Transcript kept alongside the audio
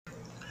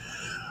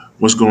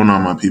What's going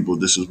on, my people?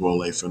 This is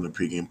Wole from the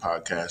Pregame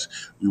Podcast.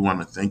 We want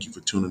to thank you for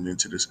tuning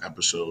into this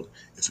episode.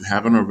 If you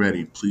haven't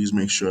already, please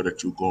make sure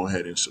that you go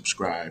ahead and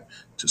subscribe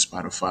to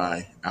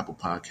Spotify, Apple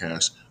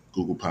Podcasts,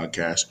 Google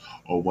Podcasts,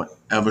 or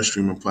whatever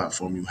streaming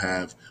platform you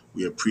have.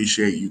 We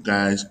appreciate you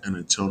guys, and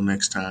until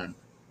next time,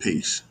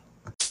 peace.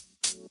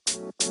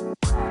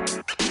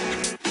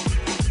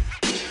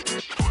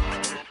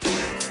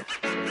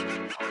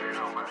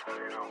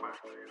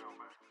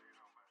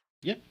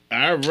 Yep.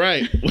 All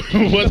right.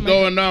 What's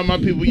going on, my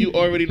people? You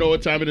already know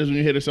what time it is when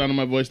you hear the sound of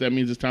my voice. That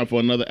means it's time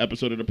for another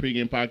episode of the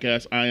Pregame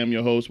Podcast. I am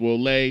your host,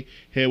 Wole,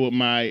 here with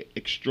my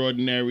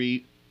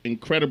extraordinary,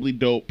 incredibly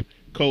dope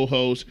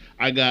co-host.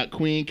 I got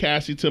Queen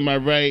Cassie to my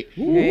right,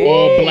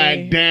 all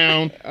black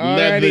down,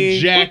 leather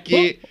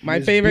jacket.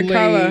 My favorite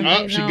color.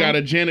 Oh, she got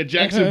her Janet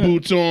Jackson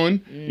boots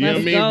on. You know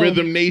what I mean? Go.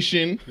 Rhythm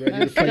Nation.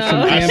 I see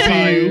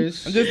you. I'm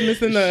just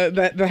missing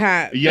the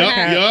hat.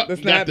 Yup. The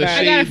Got the snapback.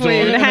 I got it shades for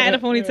you. on. The hat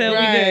and the ponytail.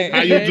 Right. We good.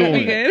 How you doing?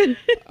 We good.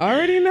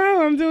 Already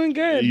know I'm doing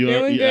good.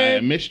 Feeling I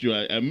good. missed you.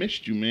 I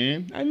missed you,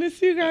 man. I miss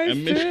you guys I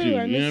missed too. you.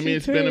 I You know what I miss mean?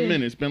 It's been a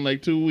minute. It's been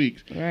like 2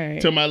 weeks. Right.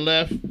 To my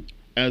left,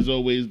 as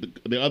always,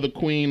 the other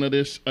queen of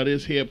this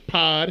here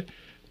pod,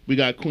 we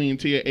got Queen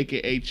Tia,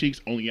 aka Cheeks.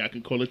 Only I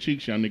can call her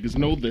Cheeks. Y'all niggas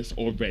know this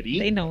already.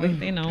 They know it.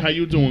 They know. How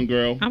you doing,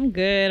 girl? I'm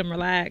good. I'm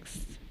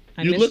relaxed.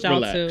 I You missed look y'all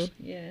relaxed. too.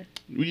 Yeah.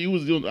 You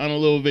was on a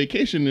little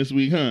vacation this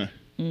week, huh?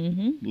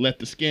 Mm-hmm. Let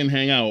the skin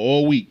hang out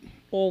all week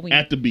All week.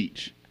 at the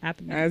beach.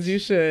 As you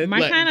should. My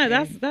Like- kind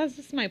of that's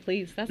just my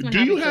place. That's my.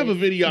 Do you happy have a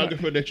place.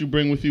 videographer that you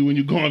bring with you when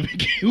you go on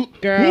vacation?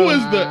 Girl. Who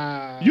is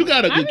the? You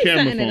got a I good be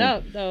camera setting phone. it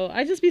up though.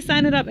 I just be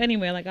signing it up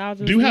anywhere. Like I'll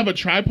just. Do you have a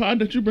tripod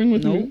that you bring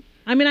with No. you?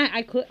 I mean,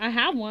 I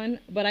have one,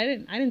 but I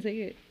didn't take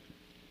it.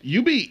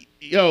 You be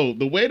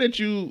the way that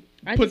you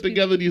I put just be-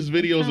 together these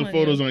videos and telling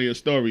photos you. on your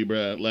story,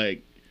 bruh.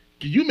 Like,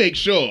 you make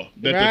sure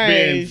that the Right.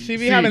 fans She be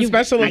see having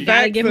special I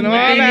gotta effects give and them all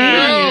what they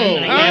that.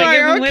 need. No. I gotta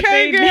give I'm them like, what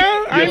okay, they girl.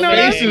 need. I your know face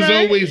that's is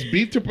right. always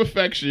beat to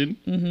perfection.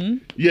 Mm-hmm.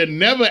 You're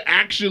never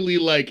actually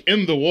like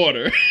in the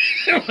water.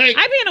 Like,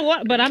 I be in the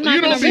water, but I'm not.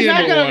 You don't gonna be She's in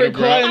not the gonna water, record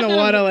bro. in the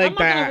water like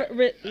that. I'm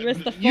not gonna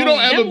risk the phone. You don't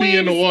ever Them be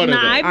in the waves- water,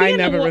 Nah, though. I be I in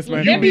never the risk my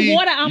water. There phone. be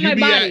water on my you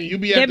be body.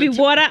 at There be the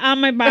water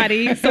on my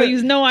body, so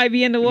you know I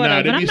be in the water. Nah,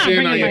 but they I'm be not saying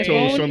on bringing your my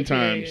toes phone.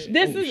 sometimes.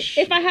 This is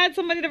if I had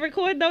somebody to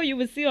record though, you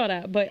would see all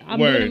that. But I'm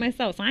doing Word. it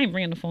myself, so I ain't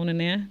bringing the phone in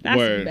there. That's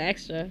Word.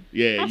 extra.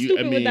 Yeah, How you. stupid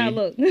I mean, would that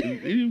look?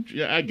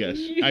 Yeah,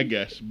 I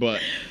guess.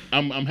 But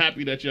I'm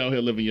happy that y'all here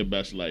living your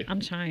best life.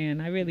 I'm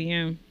trying. I really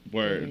am.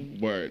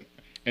 Word.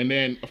 And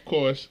then, of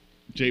course,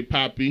 J.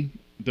 Poppy,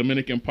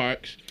 Dominican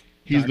Parks.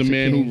 He's the Toxic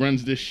man King who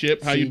runs this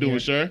ship. How you doing,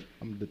 Senior. sir?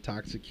 I'm the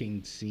Toxic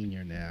King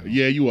Senior now.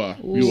 Yeah, you are.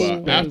 You Ooh,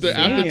 are. After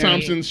senior.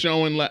 Thompson's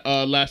showing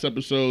last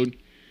episode,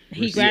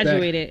 He Respect.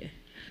 graduated.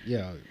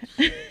 Yeah,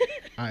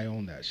 I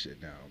own that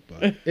shit now.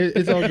 But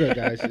it's all good,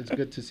 guys. It's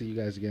good to see you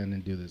guys again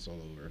and do this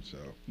all over. So,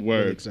 Word.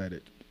 really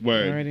excited.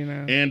 word. Already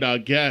know. And our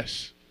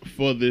guest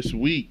for this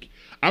week,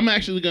 I'm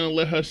actually gonna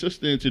let her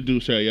sister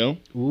introduce her, yo.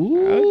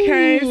 Ooh.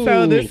 Okay,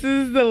 so this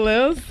is the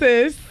little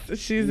sis.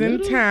 She's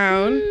in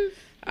town.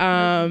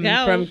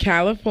 Go. From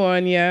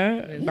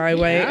California by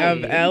way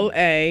of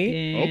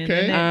LA.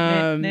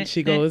 Okay.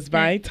 She goes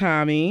by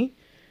Tommy.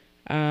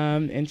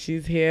 And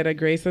she's here to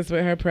grace us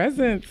with her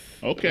presence.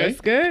 Okay. That's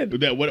good.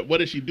 What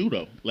does she do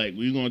though? Like,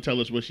 were you gonna tell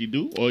us what she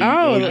do, or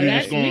Oh, or you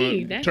that's just gonna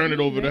me. That's turn it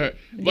me, over to yeah. her?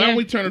 Why don't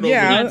we turn it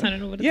Yeah. over? I'll turn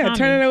it over to Yeah, Tommy.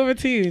 turn it over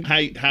to you.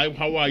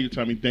 How are you,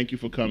 Tommy? Thank you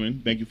for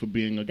coming. Thank you for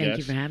being a guest. Thank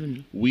you for having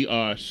me. We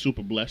are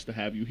super blessed to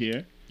have you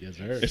here. Yes,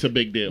 sir. It's a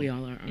big deal. We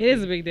all are. It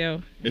is a big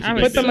deal. It's a I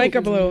big Put the deal. mic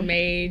up a little.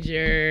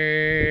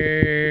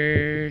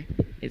 Major.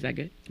 Is that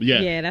good? Yeah.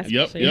 Yeah, that's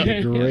yep. for sure.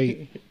 Yep.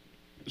 Great.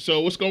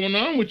 So what's going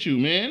on with you,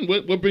 man?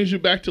 What brings you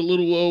back to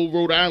little old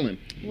Rhode Island?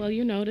 Well,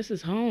 you know, this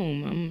is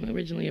home. I'm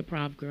originally a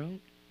prov girl.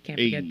 Can't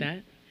Hey. forget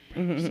that.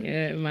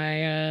 Yeah,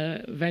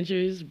 my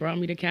ventures brought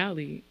me to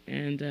Cali,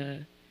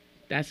 and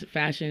that's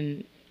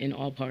fashion in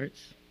all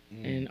parts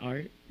and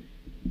art.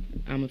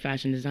 I'm a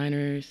fashion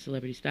designer,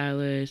 celebrity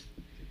stylist.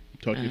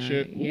 Talk your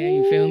shit. Yeah,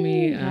 you feel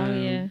me?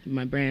 yeah.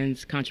 My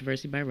brand's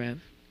Controversy by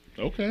Rev.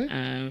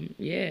 Okay.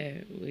 Yeah,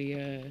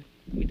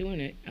 we doing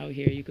it out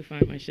here. You can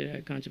find my shit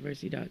at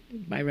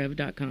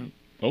controversy.byrev.com.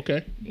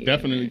 Okay. Yeah.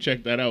 Definitely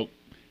check that out.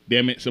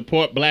 Damn it.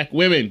 Support black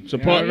women.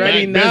 Support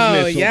Already black know,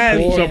 business.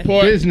 yes.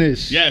 Support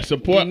Business. Yeah,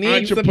 support We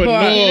need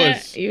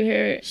entrepreneurs. You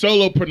hear it?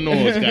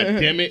 Solopreneurs, god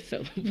damn it.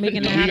 So,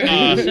 Making it We happen.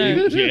 are, for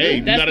sure. hey,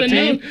 you that's got a the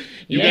team? name.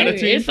 You Yeah, got a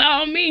team? It's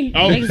all me.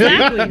 Oh,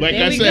 Exactly. like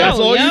There I we said, go. That's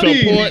all you Yep. need.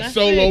 support That's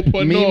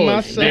solopreneurs. Me,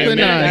 myself, Damn and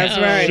it. I. That's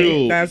right.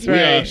 Shoot. That's We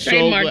are right. so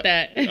Trademark gla-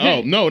 that.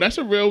 Oh no, that's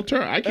a real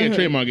term. I can't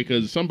trademark it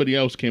because somebody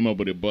else came up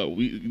with it. But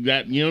you know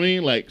what I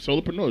mean? Like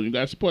solopreneurs, you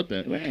gotta support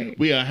that. Right.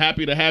 We are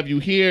happy to have you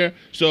here.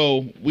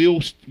 So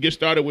we'll get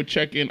started with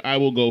check-in. I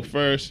will go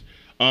first.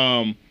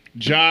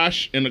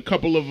 Josh and a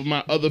couple of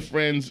my other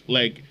friends,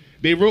 like,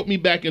 they wrote me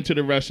back into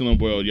the wrestling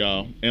world,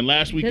 y'all. And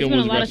last There's weekend been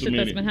was a lot of shit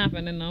that's WrestleMania. been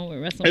happening though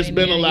with wrestling. It's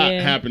been a lot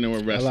happening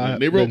with wrestling. lot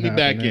They wrote been me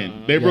back happening.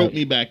 in. They Yeah. wrote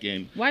me back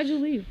in Why'd you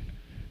leave?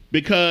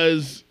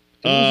 because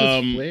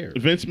was his flair.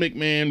 Vince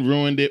McMahon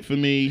ruined it for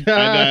me.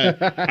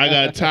 I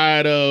got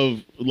tired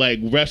of like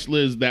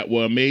wrestlers that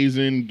were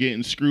amazing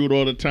getting screwed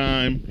all the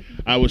time.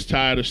 I was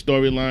tired of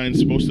storylines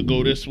supposed to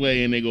go this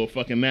way and they go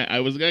fucking that.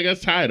 I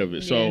got tired of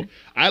it. So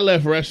I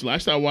left wrestling. I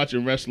started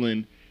watching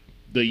wrestling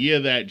the year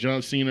that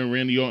John Cena,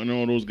 Randy Orton, and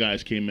all those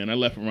guys came in. I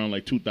left around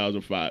like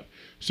 2005.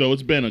 So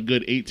it's been a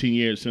good 18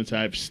 years since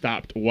I've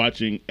stopped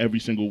watching every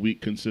single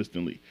week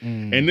consistently.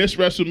 And this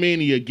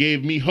WrestleMania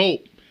gave me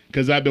hope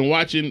because I've been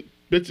watching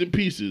bits and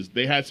pieces.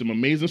 They had some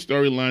amazing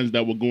storylines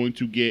that were going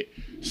to get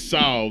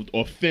solved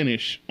or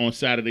finished on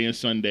Saturday and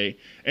Sunday.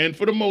 And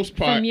for the most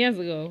part, From years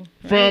ago.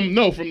 Right?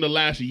 From the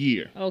last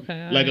year.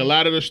 Okay. Like a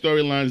lot of the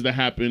storylines that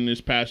happened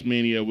this past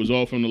Mania was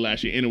all from the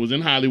last year. And it was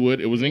in Hollywood.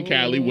 It was in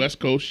Cali,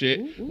 West Coast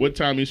shit, where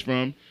Tommy's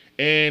from.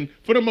 And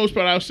for the most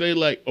part, I'll say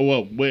like, oh,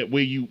 well,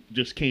 where you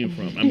just came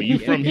from. I mean, you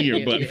from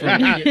here, but from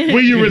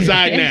where you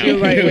reside now. She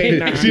was like, wait,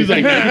 nah. She's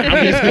like, nah,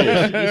 I'm East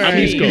Coast. I'm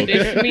East Coast.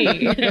 It's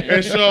me.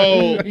 And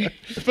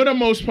so, for the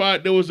most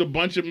part, there was a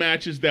bunch of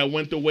matches that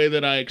went the way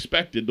that I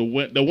expected. That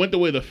went the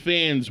way the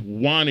fans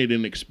wanted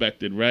and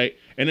expected, right?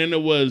 And then there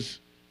was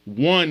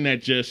one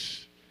that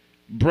just,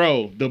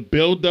 bro, the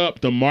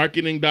build-up, the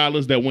marketing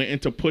dollars that went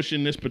into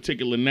pushing this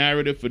particular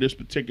narrative for this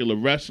particular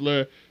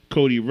wrestler,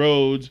 Cody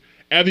Rhodes.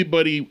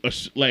 Everybody,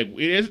 like,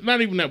 it's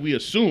not even that we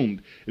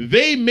assumed.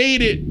 They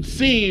made it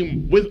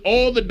seem, with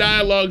all the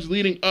dialogues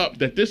leading up,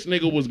 that this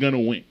nigga was going to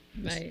win.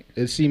 Right.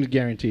 It seems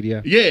guaranteed,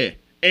 yeah. Yeah,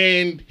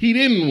 and he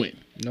didn't win.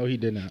 No, he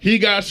did not. He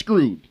got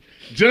screwed.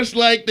 Just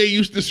like they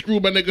used to screw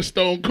my nigga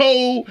Stone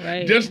Cold.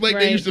 Right, Just like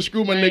they right, used to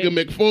screw my right. nigga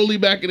Mick Foley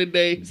back in the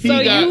day. He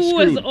So got you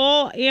screwed. was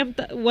all amped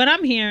up. What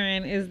I'm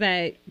hearing is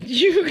that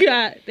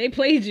they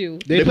played you.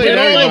 They played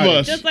all of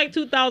us. Just like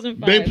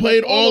 2005. They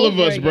played all of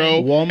us, over bro.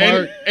 again.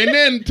 Walmart. And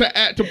then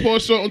to pour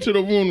salt into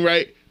the wound,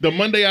 right? The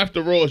Monday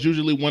After Raw is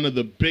usually one of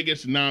the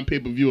biggest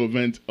non-pay-per-view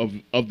events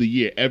of the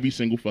year, every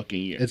single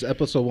fucking year. It's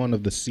episode 1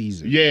 of the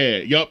season. Yeah,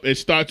 yup. It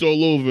starts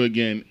all over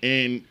again.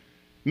 And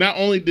not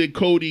only did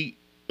Cody,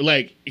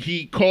 like,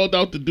 he called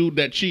out the dude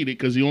that cheated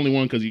because he only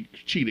won because he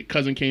cheated.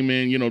 Cousin came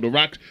in. You know, the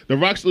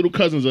Rock's little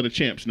cousins are the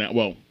champs now.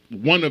 Well,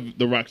 one of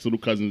the Rock's little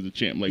cousins is the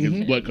champ, like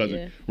his blood cousin,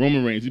 Yeah.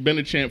 Roman Reigns. He's been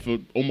a champ for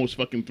almost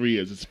fucking 3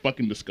 years. It's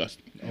fucking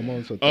disgusting.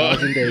 Almost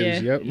 1,000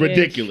 days, Yeah. yep.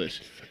 Ridiculous.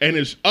 And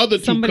his other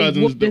two Somebody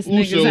cousins, whooped the this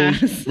nigga's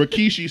Usos, ass.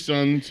 Rikishi's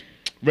sons,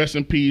 rest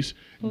in peace.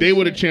 They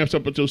were the shit. champs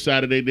up until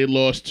Saturday. They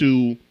lost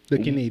to The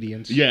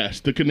Canadians.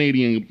 Yes, the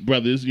Canadian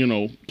brothers, you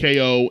know,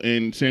 KO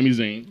and Sami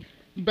Zayn.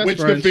 Best Which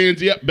friends. the fans,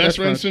 best friends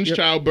friends, since yep.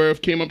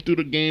 childbirth, came up through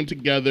the game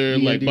together,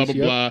 The like blah, blah,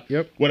 Indies, blah,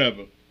 yep.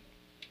 whatever.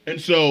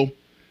 And so,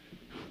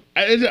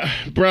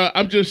 bruh,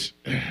 I'm just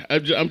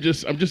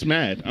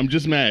mad. I'm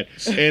just mad.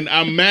 And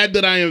I'm mad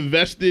that I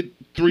invested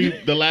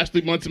the last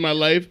 3 months of my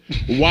life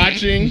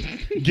watching,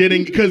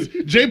 because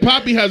Jay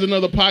Poppy has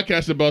another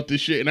podcast about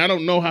this shit, and I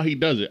don't know how he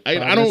does it. I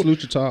don't.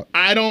 Lucha Talk.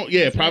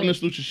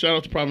 Providence Lucha. Shout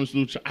out to Providence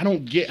Lucha. I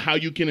don't get how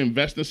you can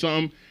invest in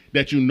something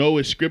that you know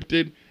is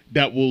scripted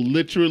that will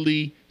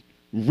literally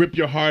rip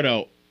your heart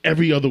out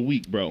every other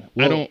week, bro.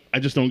 Well, I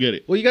just don't get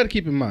it. Well, you got to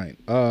keep in mind,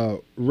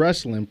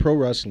 wrestling, pro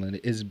wrestling,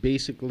 is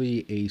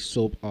basically a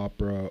soap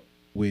opera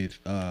with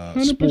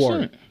 100%.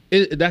 sport.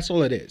 That's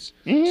all it is.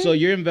 Mm-hmm. So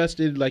you're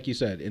invested, like you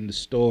said, in the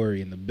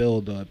story and the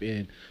build-up,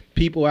 and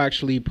people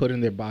actually putting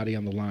their body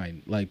on the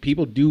line. Like,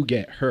 people do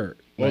get hurt.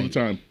 All the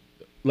time.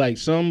 Like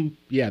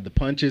the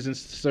punches and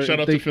certain Shout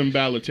out to things. Finn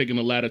Balor taking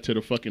a ladder to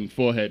the fucking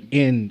forehead.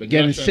 And The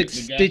getting gas on- 6 the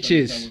gas on his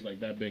stitches. hand was like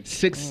that big.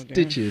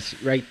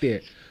 Stitches right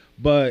there.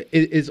 But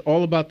it's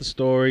all about the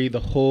story, the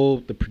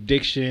hope, the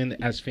prediction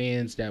as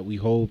fans that we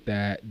hope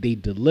that they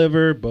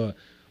deliver. But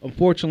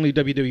unfortunately,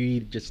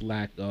 WWE just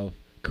lack of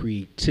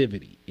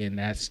creativity, and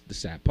that's the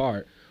sad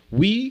part.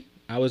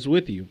 I was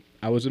with you.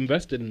 I was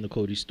invested in the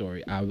Cody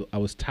story. I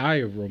was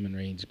tired of Roman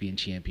Reigns being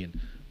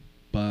champion.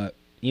 But,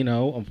 you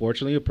know,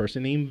 unfortunately, a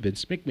person named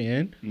Vince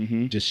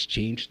McMahon just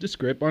changed the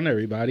script on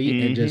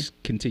everybody and just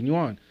continue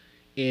on.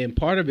 And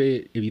part of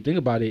it, if you think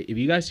about it, if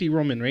you guys see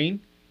Roman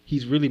Reigns,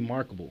 he's really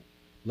markable.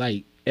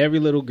 Like, every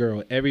little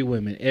girl, every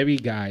woman, every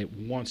guy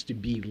wants to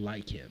be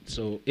like him.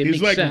 So it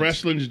He's makes like sense.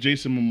 wrestling's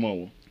Jason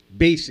Momoa.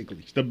 Basically.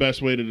 It's the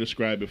best way to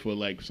describe it for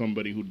like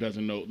somebody who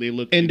doesn't know. They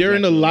look And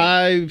during the exactly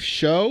live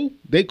show,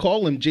 they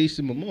call him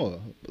Jason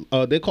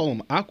Momoa. They call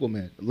him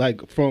Aquaman,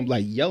 like from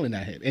like yelling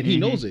at him, and he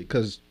knows it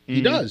because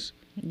he does.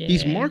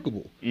 He's Yeah.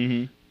 markable.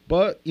 Mm-hmm.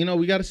 But you know,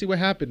 we got to see what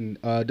happened.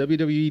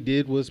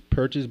 WWE was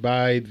purchased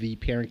by the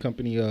parent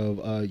company of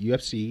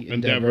UFC,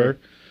 Endeavor.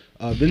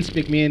 Vince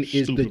McMahon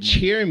is Stupid the money.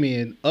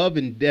 chairman of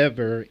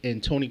Endeavor,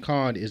 and Tony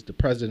Khan is the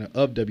president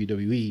of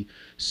WWE.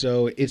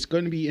 So it's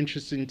going to be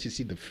interesting to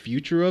see the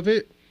future of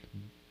it.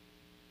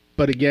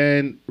 But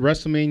again,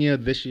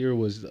 WrestleMania this year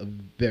was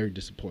very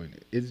disappointing.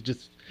 It's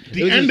just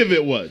The end of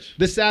it was.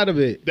 the sad of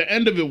it. The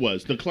end of it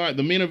was.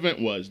 The main event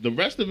was. The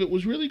rest of it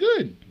was really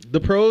good. The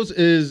pros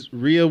is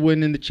Rhea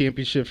winning the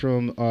championship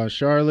from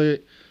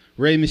Charlotte.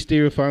 Rey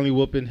Mysterio finally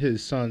whooping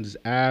his son's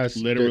ass.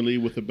 Literally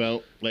with a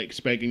belt, like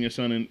spanking your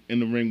son in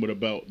the ring with a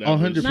belt. That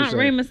 100%. was- Not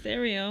Rey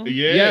Mysterio.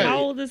 Yeah. How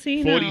old is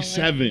he now?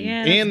 47.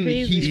 Yeah, that's And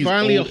crazy. he's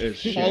finally a old as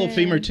shit. Hall of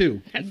Famer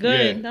too.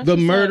 Good. Yeah. That's The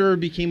what's murderer up.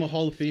 became a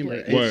Hall of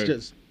Famer.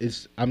 Word.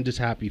 I'm just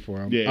happy for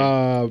him.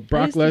 Yeah.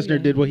 Brock used to be Lesnar a-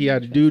 did what he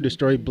had to do,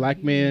 destroy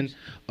Black Man.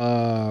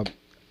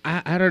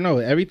 I don't know.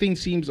 Everything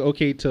seems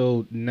okay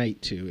till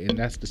night 2, and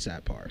that's the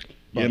sad part.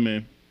 Yeah,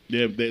 man.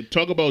 Yeah, they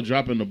talk about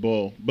dropping the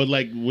ball, but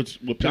like what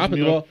pisses Dropping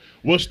me the off, ball.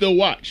 we'll still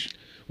watch.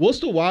 We'll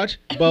still watch,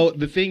 but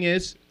the thing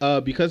is,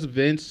 because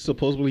Vince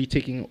supposedly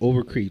taking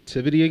over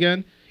creativity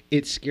again,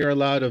 it scared a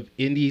lot of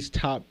indies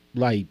top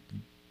like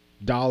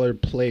dollar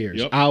players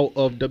Yep. out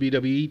of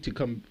WWE to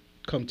come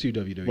to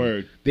WWE.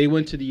 Word. They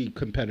went to the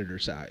competitor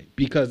side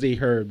because they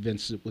heard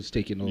Vince was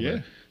taking over. Yeah.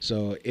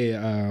 So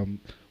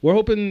we're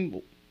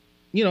hoping,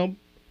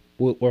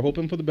 we're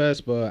hoping for the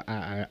best, but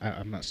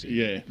I'm not seeing. it.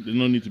 Yeah, there's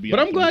no need to be. But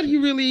I'm glad optimistic.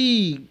 you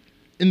really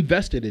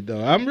invested it,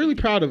 though. I'm really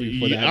proud of you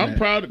for that. I'm man.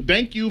 proud.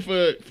 Thank you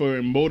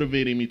for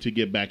motivating me to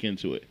get back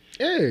into it.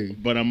 Hey.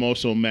 But I'm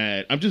also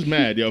mad. I'm just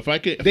mad, yo. If I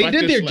could, They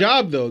did their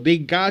job, though. They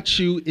got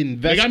you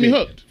invested. They got me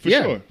hooked for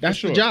Yeah, sure. that's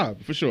for the sure.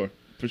 job.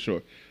 For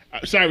sure.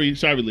 Sorry,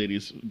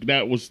 ladies.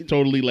 That was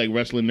totally like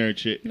wrestling nerd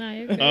shit. Nah,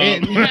 you're good.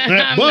 And-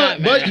 I'm but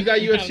not mad. you got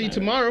I'm UFC not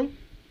tomorrow.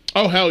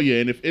 Oh hell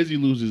yeah! And if Izzy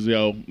loses,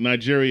 yo,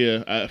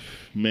 Nigeria,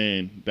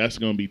 man, that's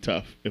gonna be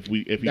tough. If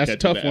he That's a catches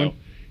tough the L. one.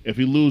 If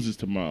he loses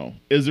tomorrow,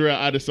 Israel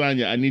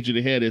Adesanya, I need you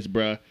to hear this,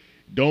 bruh.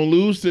 Don't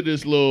lose to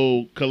this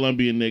little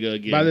Colombian nigga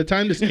again. By the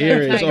time this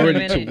airs, it's Tiger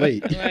already too minute.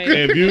 late. Right.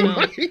 if you,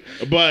 No.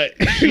 but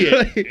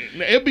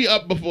yeah, it'll be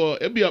up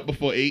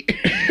before 8.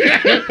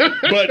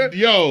 But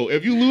yo,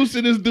 if you lose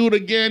to this dude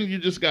again, you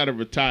just gotta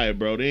retire,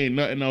 bro. There ain't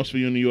nothing else for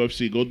you in the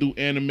UFC. Go do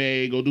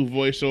anime, go do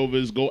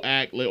voiceovers, go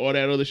act, like all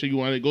that other shit you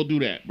want to go do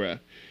that, bruh.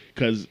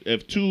 Because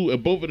if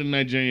both of the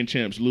Nigerian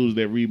champs lose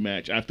their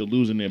rematch after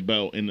losing their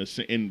belt in the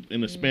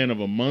span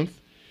of a month,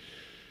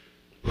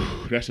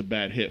 that's a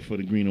bad hit for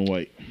the green and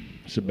white.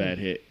 It's a bad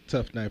hit.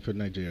 Tough night for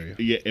Nigeria.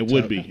 Yeah, it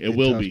would be. It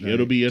will be. night.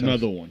 It'll be Tough.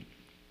 another one.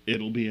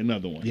 It'll be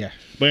another one. Yeah.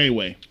 But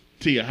anyway,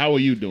 Tia, how are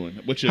you doing?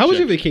 What's your How was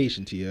check? your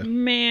vacation, Tia?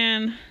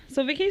 Man,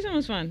 so vacation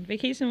was fun.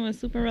 Vacation was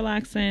super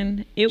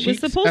relaxing. It was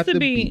Cheeks supposed at to the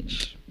be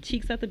beach.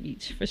 cheeks at the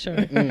beach for sure.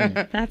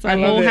 Mm. That's I a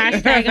love whole it.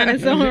 hashtag on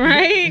its own,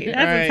 right?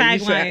 That's Right, a you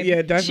should- tagline.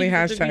 yeah, definitely Cheeks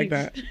at the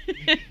hashtag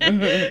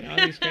beach.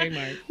 All these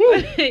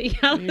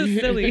trademarks. Y'all are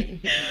silly.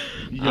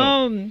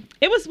 Yo.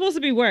 It was supposed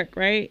to be work,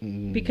 right?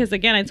 Mm. Because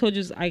again, I told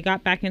you I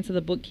got back into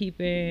the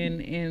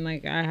bookkeeping and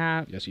like I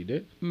have Yes, you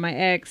did. my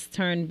ex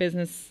turned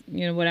business,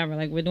 whatever.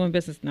 Like we're doing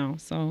business now.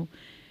 So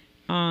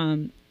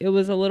it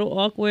was a little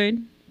awkward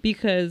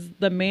because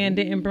the man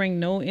didn't bring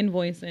no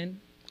invoice in.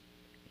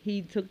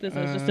 He took this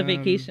as just a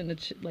vacation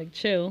to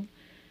chill.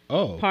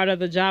 Oh. Part of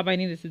the job I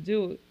needed to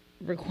do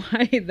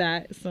required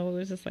that. So it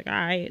was just like, all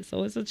right.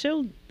 So it's a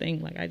chill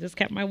thing. Like I just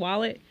kept my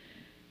wallet,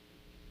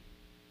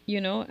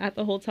 at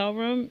the hotel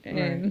room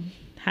and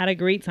had a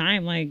great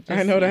time. Like just,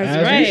 I know that's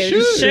As right. you It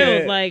was just should.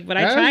 chilled. Like, but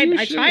As I you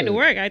tried to should.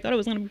 work. I thought it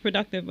was gonna be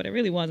productive, but it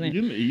really wasn't.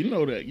 You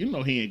know that he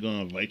ain't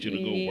gonna invite you to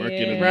go work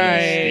in a Yeah.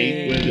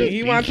 state where there's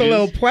He wants a beaches.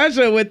 little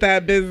pleasure with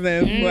that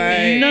business.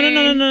 Like, No.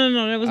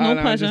 There was Oh, no no,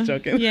 I'm pleasure. just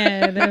joking.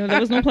 Yeah, there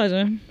was no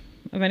pleasure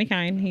of any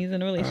kind. He's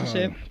in a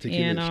relationship,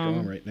 Tequila and is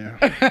strong right now.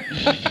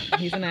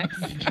 he's an ex.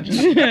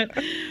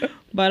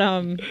 But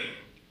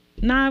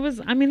nah, it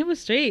was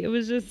straight. It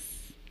was just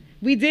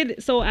we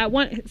did so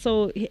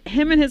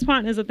him and his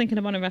partners are thinking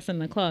about investing in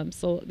the club.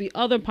 So the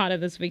other part of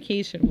this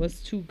vacation was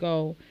to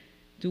go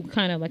do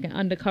kind of like an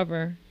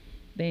undercover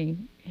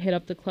thing, hit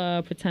up the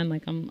club, pretend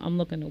like I'm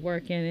looking to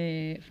work in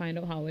it, find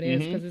out how it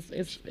is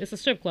because it's a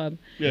strip club.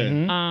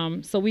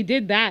 Yeah. So we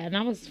did that and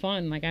that was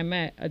fun. Like I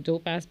met a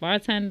dope ass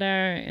bartender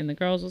and the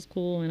girls was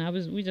cool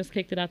and we just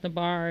kicked it at the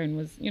bar and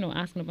was,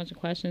 asking a bunch of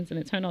questions and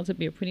it turned out to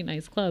be a pretty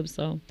nice club.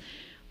 So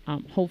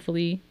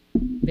hopefully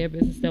their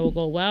business there will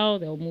go well,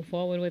 they'll move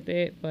forward with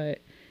it. But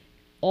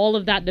all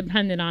of that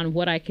depended on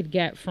what I could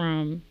get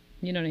from,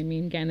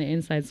 getting the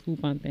inside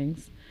scoop on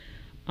things.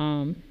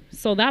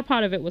 So that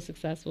part of it was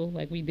successful.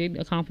 Like we did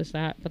accomplish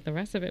that, but the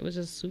rest of it was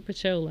just super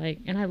chill. Like,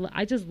 and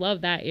I just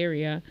love that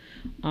area,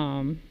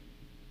 and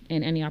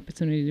any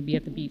opportunity to be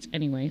at the beach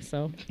anyway.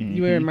 So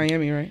You were in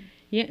Miami, right?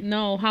 yeah,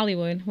 no,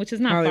 Hollywood, which is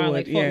not far, Hollywood,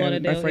 like Fort yeah,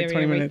 Lauderdale that's like area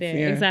 20 right minutes, there.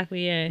 yeah.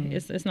 Exactly, yeah.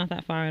 It's not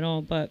that far at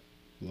all, but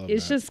Love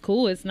it's that. just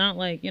cool. It's not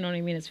like, you know what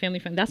I mean? It's family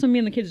friendly. That's when me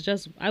and the kids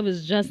I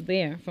was just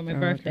there for my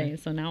birthday. okay.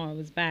 So now I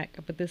was back,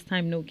 but this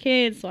time no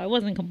kids. So I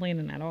wasn't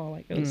complaining at all.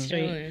 Like it was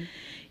straight. Chillin'.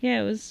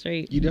 Yeah, it was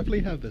straight. You definitely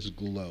have this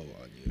glow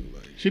on you.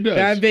 Like, She does.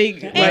 That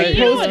Hey, you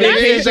know what, post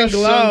vacation that's-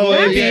 glow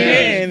that's at crazy. the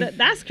end.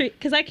 That's crazy.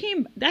 Because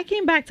that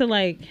came back to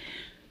like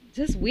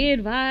just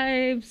weird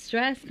vibes,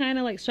 stress, kind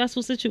of like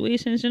stressful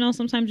situations.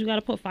 Sometimes you got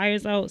to put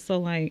fires out. So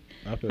like,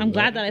 I feel I'm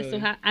glad that. that I still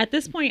have. At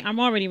this point, I'm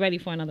already ready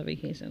for another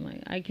vacation.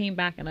 Like I came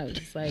back and I was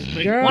just like,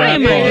 Girl, why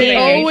am I part- here? it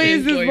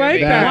always is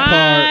like that.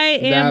 Why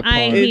am that I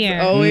part. here?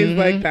 It's always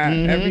like Mhm, that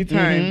mhm, every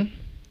time.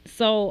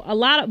 So a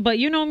lot of, but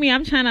you know me,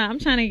 I'm trying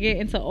to get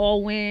into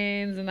all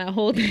wins and that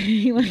whole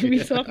thing like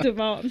we talked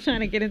about. I'm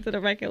trying to get into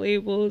the record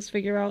labels,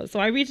 figure out. So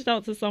I reached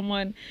out to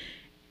someone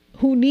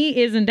who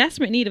is in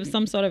desperate need of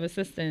some sort of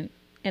assistant,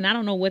 and I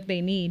don't know what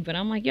they need, but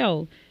I'm like,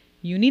 yo,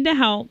 you need the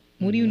help.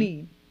 What do you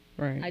need?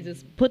 Right. I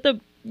just put the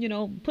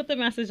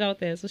message out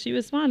there. So she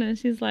responded and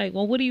she's like,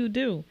 well, what do you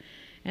do?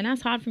 And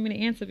that's hard for me to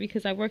answer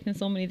because I worked in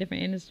so many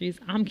different industries.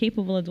 I'm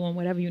capable of doing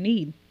whatever you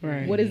need.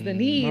 Right. What is the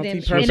need? And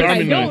if Multi-purpose I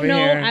don't over know,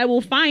 here. I will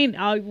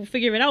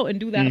figure it out and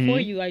do that for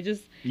you.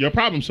 You're a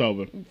problem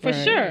solver. For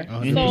Right. sure.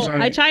 100%. So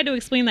I tried to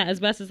explain that as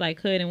best as I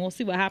could, and we'll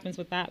see what happens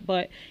with that.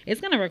 But it's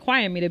going to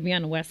require me to be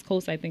on the West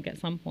Coast, I think, at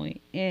some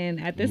point.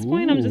 And at this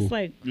point, I'm just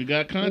like, You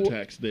got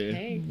contacts there.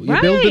 Hey. You're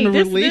building a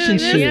this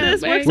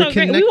relationship. works We're out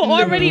great. We were connecting the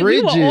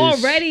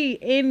already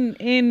bridges.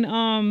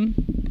 in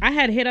I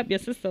had hit up your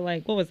sister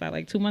like, what was that,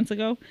 like 2 months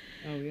ago?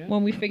 Oh yeah.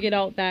 When we figured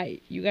out that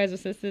you guys are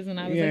sisters, and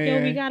I was Yeah, like, yo,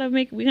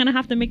 yeah. we're gonna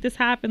have to make this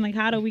happen. Like,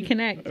 how do we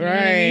connect? You know what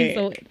I mean? Right.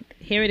 So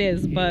here it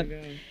is. But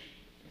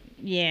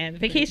yeah, the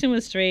vacation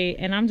was straight,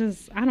 and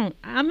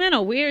I'm in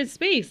a weird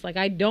space. Like,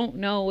 I don't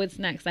know what's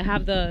next. I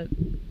have the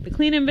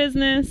cleaning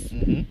business,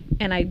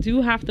 and I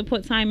do have to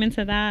put time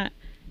into that.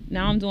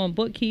 Now I'm doing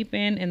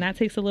bookkeeping, and that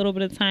takes a little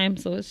bit of time.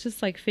 So it's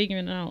just like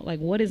figuring out, like,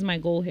 what is my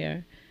goal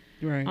here?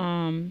 Right.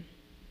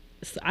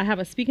 So I have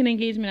a speaking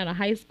engagement at a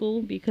high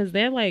school because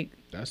they're like,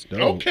 That's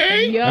dope.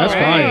 Okay. yo, That's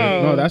fire.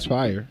 Wow. No, that's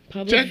fire.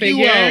 Public Check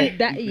figure. you out.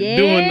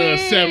 Doing the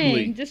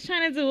assembly. Just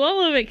trying to do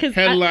all of it because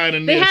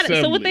Headlining they the had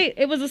assembly. so what they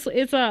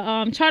it's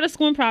a charter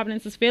school in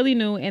Providence. It's fairly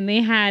new, and they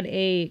had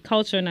a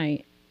culture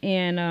night,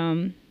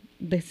 and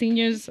the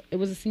seniors, it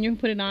was a senior who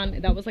put it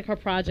on. That was like her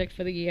project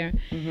for the year,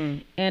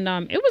 and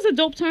it was a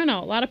dope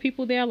turnout. A lot of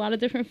people there, a lot of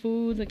different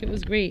foods. Like, it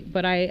was great.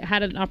 But I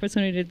had an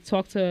opportunity to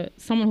talk to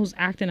someone who's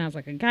acting as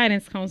like a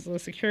guidance counselor,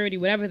 security,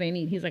 whatever they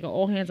need. He's like an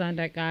all hands on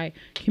deck guy,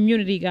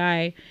 community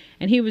guy,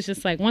 and he was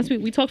just like, once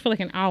we talked for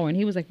like an hour, and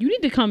he was like, you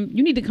need to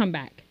come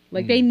back.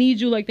 Like, they need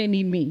you like they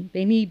need me.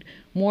 They need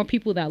more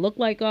people that look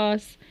like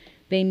us.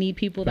 They need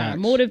people that are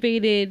Facts.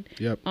 motivated,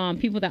 Yep.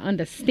 people that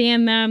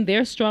understand them,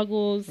 their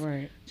struggles,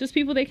 Right. just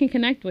people they can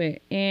connect with.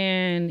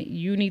 And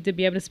you need to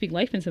be able to speak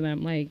life into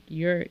them. Like,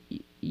 you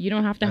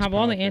don't have to That's have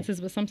all the powerful. answers,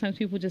 but sometimes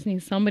people just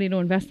need somebody to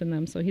invest in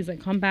them. So he's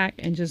like, come back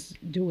and just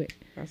do it.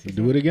 That's what's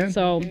Do up. it again.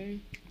 So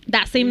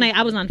that same night,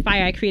 I was on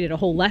fire. I created a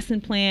whole lesson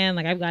plan.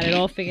 Like, I've got it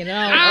all figured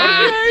out.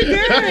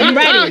 I'm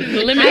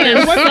ready.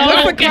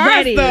 What's the class,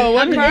 ready. though?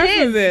 What I'm- class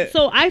is it?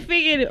 So I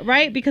figured,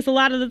 right, because a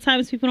lot of the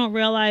times people don't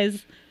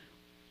realize,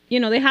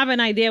 they have an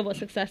idea of what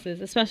success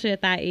is, especially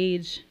at that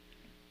age.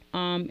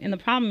 And the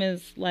problem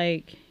is,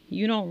 like,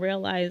 you don't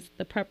realize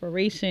the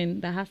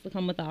preparation that has to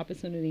come with the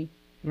opportunity.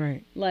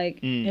 Right. Like,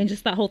 and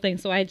just that whole thing.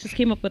 So I just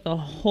came up with a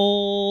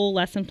whole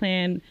lesson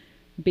plan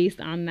based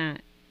on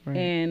that. Right.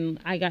 And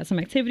I got some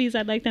activities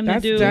I'd like them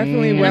That's to do.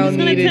 definitely And I'm well just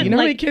gonna needed. attempt, You know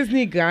how many like, kids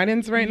need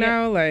guidance right Yeah.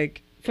 now?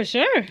 Like, for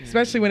sure.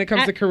 especially when it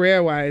comes to At-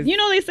 career wise.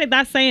 They say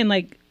that saying,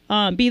 like,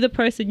 be the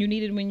person you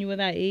needed when you were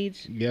that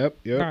age. Yep.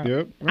 Yep. Bro.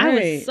 Yep. I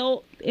Right. was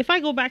so, if I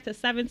go back to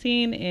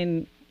 17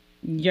 and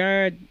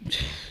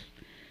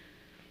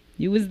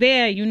you was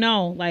there,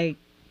 like,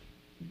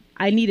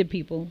 I needed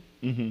people.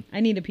 I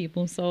needed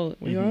people. So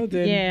We all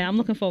did. yeah, I'm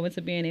looking forward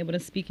to being able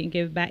to speak and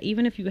give back,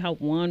 even if you help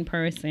one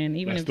person,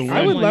 even That's if the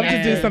I would one. love to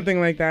someone do else.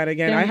 something like that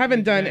again. Then- I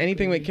haven't done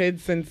anything with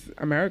kids since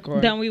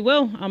AmeriCorps. Then we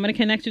will. I'm gonna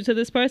connect you to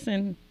this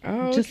person.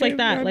 Oh, just okay, like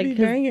that. that'd Like, be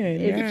 'cause banging.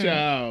 it's- Look at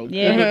y'all.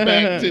 Yeah. Give it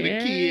back to the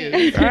Yeah.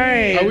 kids.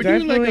 Right. Are we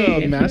doing like a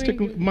definitely.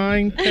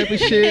 mastermind type of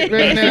shit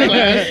right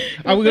now?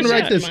 Are we gonna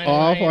write this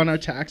Mastermind, off right. on our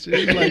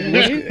taxes? Like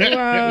what?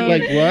 Well,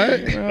 Like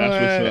what? That's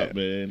what's up,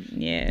 man.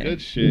 Yeah.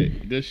 Good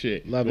shit. Good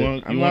shit. Love you it.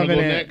 Want, I'm you want to go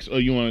loving it. next, or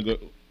you want to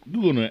go?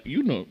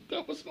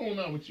 What's going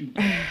on with you?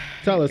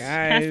 Tell us.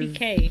 Cassie Guys.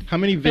 K. How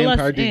many Fill us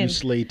vampire did in. you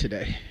slay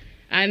today?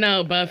 I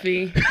know,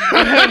 Buffy.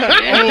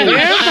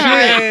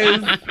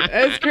 Vampires.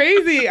 It's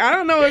crazy. I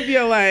don't know if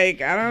you're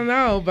like, I don't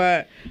know,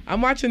 but I'm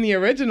watching the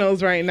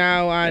originals right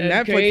now on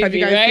That's Netflix. Have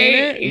you guys crazy,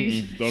 seen right?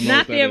 it? Don't know Not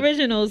what the that is.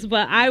 originals,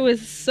 but I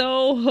was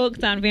so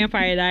hooked on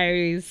Vampire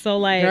Diaries. So,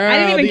 like, Girl, I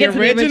didn't even the get to the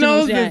originals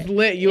originals yet. is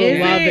lit. You'll Is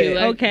love it? it.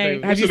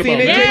 Okay. Have you What's it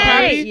seen about? it, Jay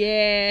Yeah, Poppy?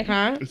 yeah.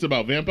 Huh? It's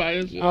about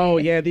vampires. Oh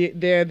yeah,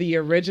 they're the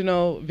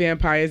original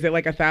vampires. They're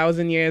like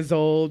 1,000 years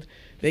old.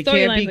 They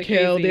can't be Storylines are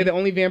killed. crazy. They're the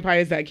only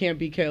vampires that can't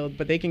be killed,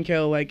 but they can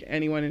kill like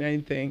anyone and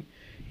anything.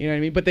 You know what I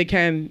mean? But they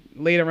can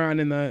later on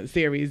in the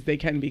series they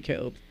can be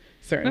killed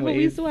certain Remember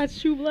we used ways. to watch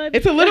True Blood?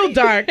 It's a little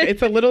dark.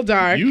 It's a little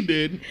dark. You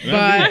did. But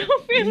I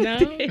don't feel No.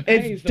 it.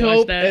 it's used to watch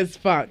dope that. as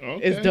fuck.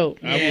 Okay. It's dope.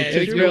 I will Yeah, take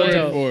it's your real word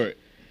dope. for it.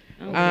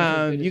 I don't think it's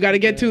as good You as got to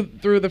get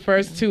that. through the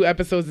first 2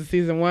 episodes of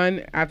season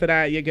 1. After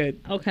that, you're good.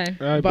 Okay.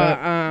 All right,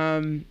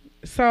 But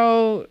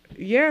so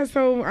yeah,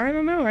 so I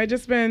don't know. I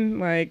just been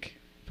like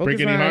Break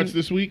focused any on. hearts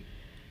this week?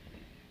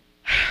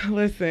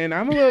 Listen,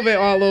 I'm a little bit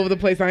all over the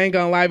place. I ain't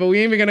gonna lie, but we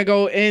ain't even gonna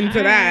go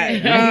into that. We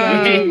don't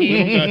got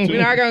to.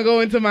 We're not gonna go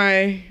into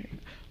my.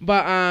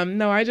 But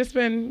no, I just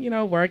been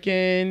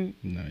working,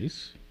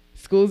 nice.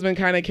 School's been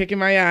kind of kicking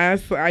my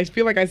ass. I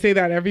feel like I say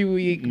that every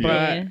week,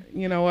 Yeah. but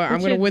you know what? But I'm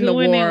gonna you're win the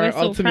war. doing it. We're so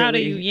Ultimately, proud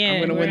of you. Yeah,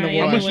 I'm gonna win the right.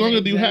 war. How much Exactly.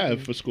 longer do you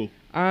have for school?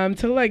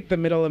 Till like the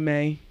middle of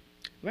May.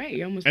 Right,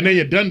 you're almost And then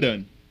done. you're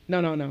done. No.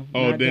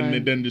 Oh, not then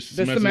done. the The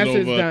semester's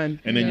semester's over, done.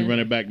 and then Yeah. you run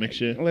it back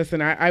next year.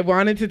 Listen, I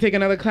wanted to take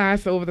another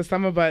class over the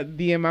summer, but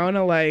the amount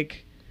of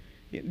like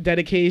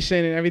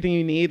dedication and everything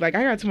you need, like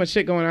I got too much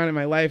shit going on in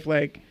my life.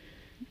 Like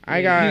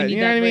I got, need you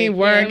know that what I mean, break.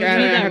 work, Yeah,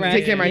 and we I need have that to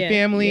take care of my rest.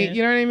 family. Yeah.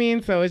 You know what I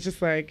mean? So it's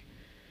just like,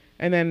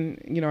 and then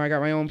you know I got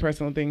my own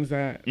personal things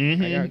that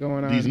I got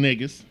going on. These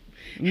niggas.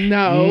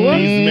 No,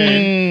 These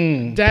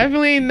men.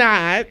 definitely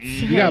not.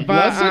 You got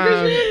But,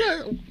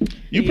 bloodsuckers?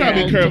 You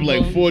probably Yeah. curve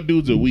like 4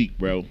 dudes a week,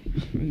 bro.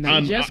 No.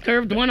 Just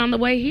curved one on the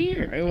way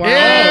here. Wow.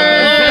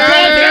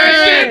 Yeah.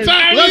 Let's go,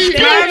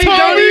 Tommy, don't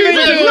Tommy. even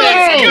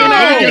Let's do go. it.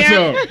 Let's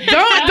go.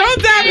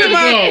 Don't dap him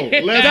up.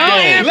 Let's Don't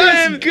go. amp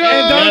Let's him. go.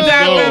 And don't Let's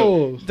dap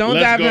go. him. Don't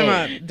Let's dap him go.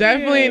 up.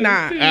 Definitely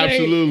not.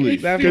 Absolutely.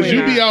 Definitely Because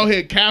you be not. out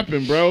here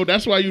capping, bro.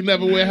 That's why you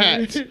never wear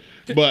hats.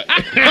 But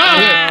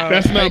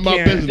that's not I my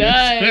can't. business.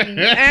 Done.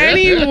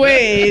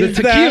 Anyways,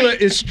 The tequila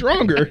is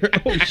stronger.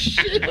 Oh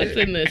shit. What's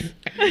in this?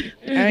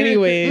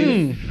 anyways,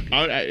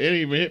 It didn't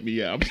even hit me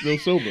yet. I'm still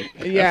sober.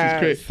 That's yeah. just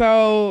crazy.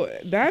 So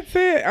that's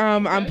it.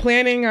 I'm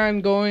planning on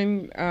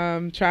going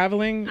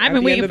traveling. I've at been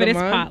the waiting end for of the this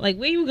month. part. Like,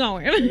 where you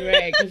going?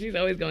 Right, because he's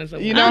always going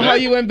somewhere. You know how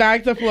you went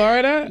back to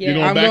Florida? Yeah.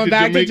 You I'm going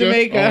back to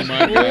Jamaica. Oh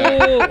my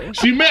god. Ooh.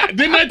 She met.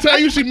 Didn't I tell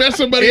you she met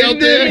somebody out In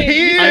there? them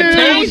hills. I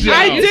told you.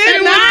 I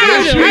did not.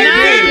 Yes, you I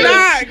did did.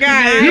 not,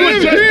 guys. You were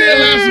just there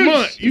last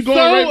month. You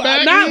going right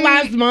back? Not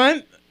last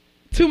month.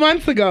 2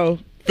 months ago.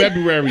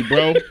 February,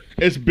 bro.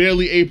 It's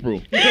barely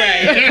April.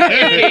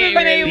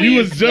 Right. You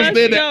was just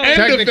there the end of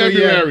Technically,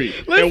 yeah. February.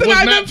 It Listen, was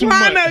I've not been too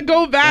planning much. to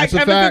go back That's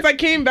a ever fact. since I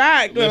came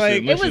back. Listen,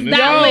 like, listen. It was Yo,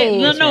 that lit.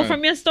 No, that's no. fine.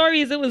 From your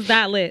stories, it was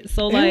that lit.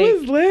 So like, it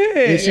was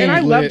lit. seems And I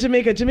love lit.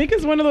 Jamaica.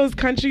 Jamaica's one of those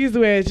countries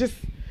where it's just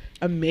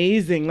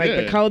amazing. Like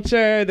the Yeah.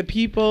 culture, the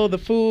people, the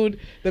food,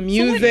 the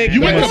music.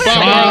 You went the to Bob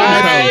vibes.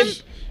 Marley's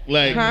house.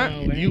 Like Huh?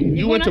 you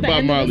You went to going at the Bob end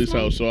of Marley's this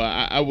month? house, so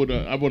I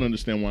would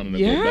understand wanting to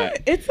go Yeah,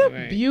 back. it's a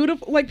Right.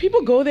 beautiful. Like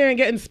people go there and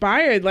get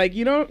inspired. Like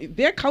you know,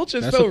 their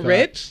culture's That's so a fact.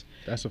 rich.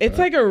 That's a It's fact.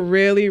 like a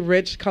really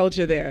rich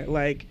culture there.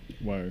 Like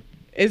Word.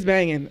 it's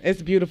banging.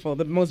 It's beautiful.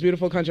 The most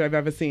beautiful country I've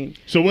ever seen.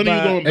 So when are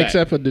you But- going back?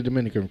 Except for the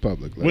Dominican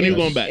Republic. When are you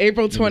going back?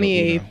 April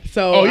 28th.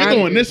 So Oh, you're I'm-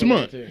 going this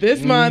month.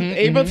 this month,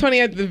 April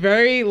 20th, the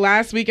very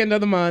last weekend of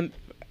the month,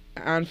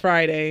 on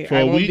Friday. For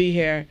I a won't week? be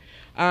here.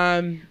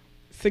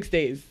 6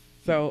 days.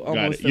 So Got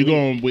almost. it. a You week.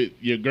 going with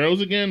your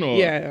girls again, or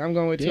Yeah, I'm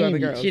going with two Damn, other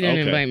girls. She didn't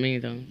Okay. invite me,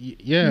 though.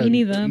 Yeah. me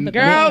neither. But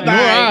Girl, that's bye.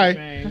 Nor I. Right.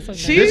 That's okay.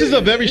 She- This is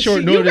a very short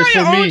You notice got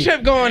your for own me.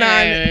 trip going on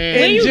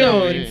Where in you June.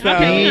 going? So.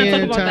 Okay, we're not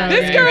talking about that.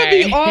 This girl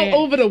be all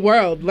over the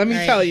world. Let me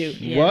Right. tell you.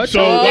 Yeah. What?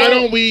 So why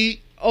don't we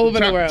Over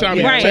the world.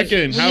 Tommy, Yeah. Right. check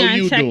in. We How gotta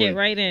you check doing? it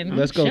right in.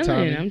 Let's go, Chillin',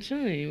 Tommy. I'm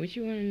chilling. What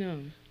you want to know?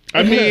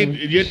 I mean,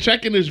 your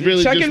check-in is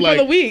really Check-in just for like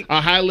the week. a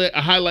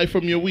highlight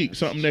from your week,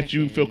 something that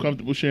you feel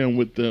comfortable sharing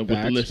with the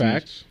listeners.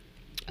 Facts.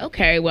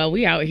 Okay, well,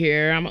 we out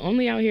here. I'm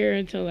only out here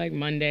until like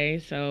Monday,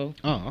 so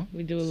Oh.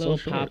 we do a So little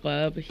short.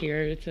 pop-up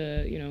here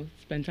to,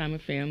 spend time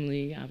with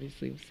family,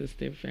 obviously with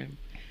sister, fam.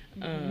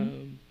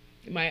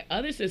 My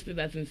other sister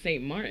that's in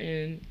St.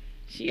 Martin,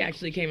 she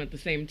actually came at the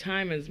same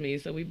time as me,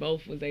 so we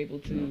both was able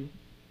to.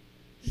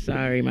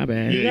 Sorry, my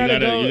bad. Yeah,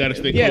 you gotta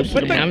stay close to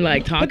put the the, mic. I'm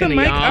like put talking the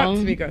to mic y'all. up,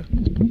 Tomika.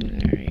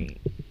 All right.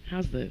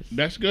 How's this?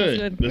 That's good.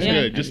 That's good. That's Yeah.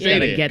 good. Just You stay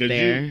gotta there. get 'cause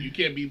there. You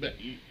can't be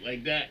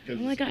like that. Cause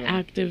I'm like it's an gonna-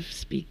 active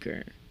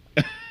speaker.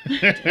 One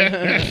But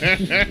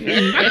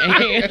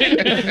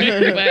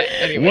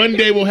anyway.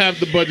 day we'll have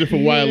the budget for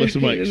wireless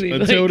mics.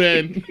 Like- Until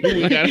then,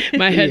 we got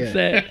my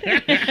headset.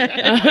 But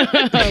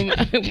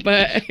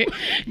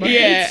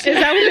yeah, Is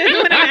that what they're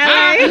doing in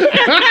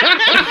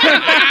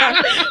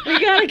LA? We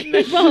gotta keep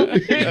up.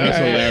 That's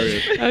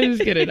hilarious. I'm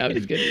just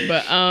kidding.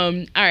 But all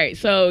right,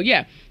 so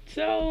yeah,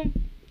 so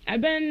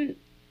I've been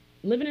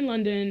living in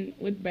London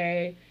with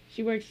Bay.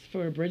 She works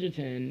for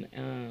Bridgerton.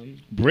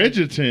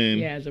 Bridgerton.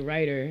 Yeah, as a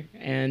writer,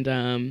 and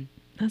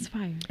That's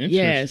fire.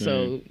 yeah, Interesting.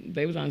 so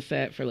they was on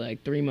set for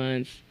like 3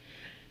 months.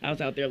 I was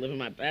out there living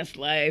my best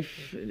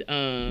life.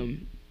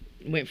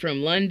 Went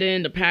from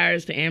London to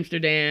Paris to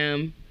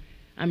Amsterdam.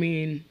 I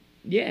mean,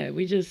 yeah,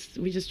 we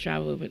just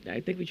traveled. I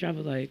think we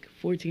traveled like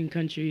 14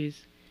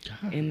 countries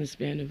in the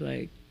span of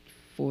like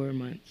 4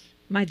 months.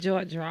 My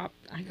jaw dropped.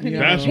 I couldn't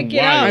That's pick it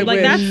wild. up. Like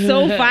I that's wish.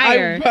 so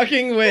fire. I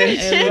fucking wish.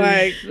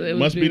 Like, It was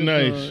Must be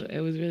beautiful. nice. It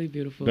was really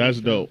beautiful. That's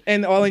So dope.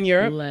 and all in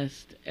Europe.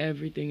 Blessed.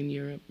 Everything in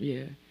Europe.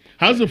 Yeah.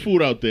 How's the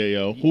food out there,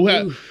 yo? Who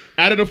had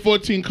out of the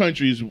 14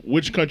 countries,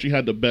 which country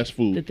had the best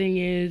The food? thing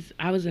is,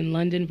 I was in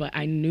London, but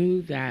I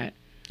knew that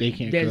They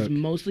can't there's cook.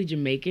 mostly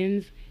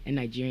Jamaicans and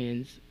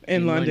Nigerians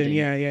In London,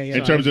 yeah. In So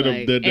terms I of was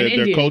like- their and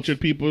Indians. cultured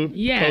people?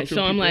 Yeah, cultured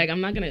so I'm people? like,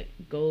 I'm not gonna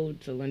go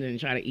to London and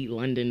try to eat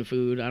London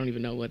food. I don't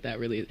even know what that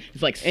really is.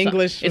 It's like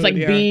English It's like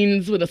food, yeah.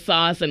 beans with a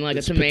sauce and like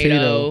It's a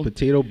tomato.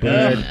 potato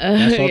bread.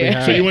 That's all they Yeah.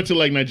 have. So you went to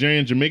like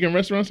Nigerian, Jamaican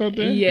restaurants out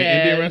there? Yeah, And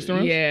Indian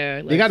restaurants?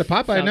 Yeah, They got a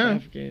like Popeye South now.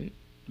 African.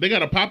 They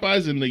got a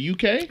Popeyes in the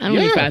UK. I don't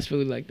eat fast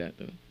food like that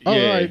though. Oh,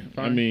 yeah, all right, I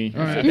fine. mean,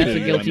 All right. I That's feel a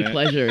you guilty on that.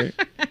 pleasure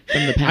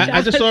from the past.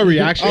 I just saw a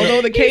reaction.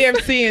 Although the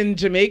KFC in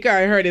Jamaica,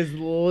 I heard is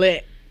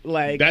lit.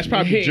 Like That's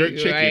probably jerk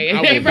chicken. Right.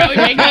 I They would- probably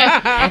make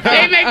that.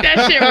 They make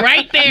that shit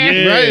right there.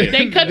 Yeah. Right.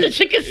 They cut the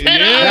chicken set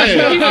Yeah. up. You see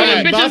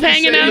Yeah. the bitches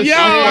hanging out. Yo,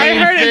 I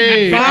heard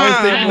it's I was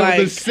bomb. thinking of Like,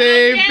 the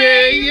same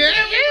thing. Yeah.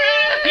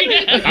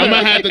 I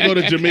might have to go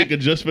to Jamaica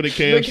just for the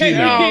KFC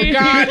now. oh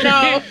God,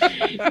 no!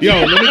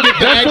 Yo, let me get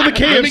That's for the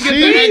Let me get the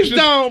KFC? Please extra.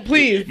 don't,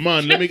 please.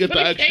 Man, let me get the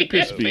That's for extra the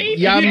crispy. KFC.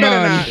 Yeah, You better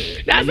man. not.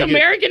 That's Let me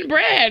get- American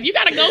bread. You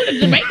gotta go to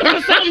Jamaica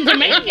for something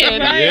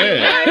Jamaican.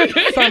 Yeah.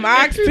 Some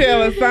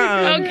oxtail or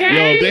something.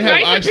 Okay. Yo, they have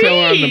rice and oxtail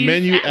on the peas.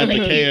 menu at the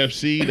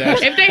KFC.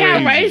 That's If they crazy.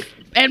 have rice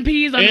and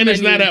peas on And the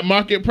it's menu, not at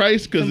market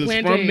price because Some it's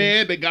from plantains.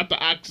 there. They got the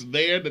ox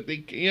there that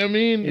they, you know what I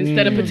mean?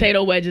 instead of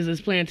potato wedges,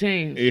 it's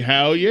plantains.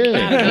 Hell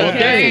yeah. All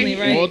Okay. day.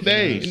 Right. All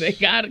day. They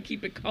gotta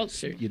keep it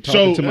cultured. You're So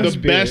talking to my the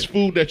spirit. best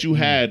food that you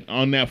had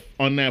on that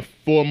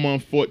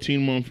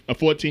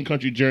 14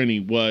 country journey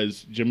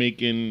was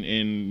Jamaican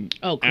and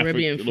Oh,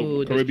 Caribbean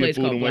food. There's a place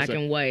called and Black what's that?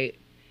 and White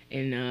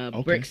in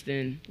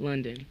Brixton,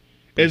 London.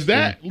 Is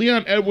that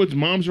Leon Edwards'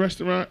 mom's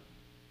restaurant?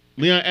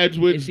 Leon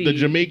Edwards, Is he the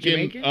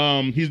Jamaican,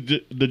 Jamaican? he's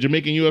the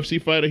Jamaican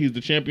UFC fighter. He's the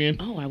champion.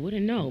 Oh, I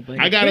wouldn't know, but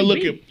I it gotta could look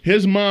be. at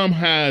his mom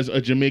has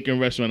a Jamaican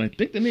restaurant. I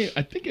think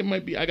it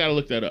might be. I gotta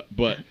look that up.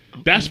 But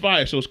that's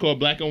fire. So it's called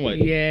Black and White.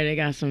 Yeah, they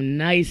got some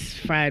nice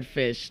fried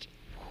fish.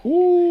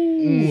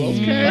 Ooh,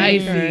 okay.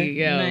 Spicy,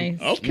 yo.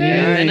 Nice. Okay.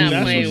 Yeah, they're not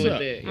That's playing what's with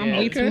up. it. I'm yeah.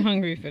 way too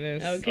hungry for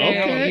this.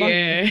 Okay.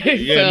 Yeah.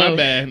 Yeah, So- my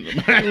bad.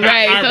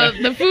 Right.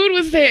 So the food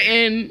was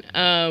hitting,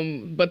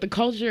 but the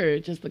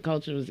culture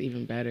was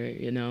even better,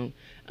 you know.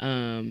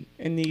 In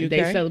the UK?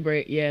 They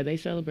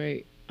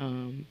celebrate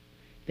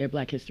their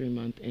Black History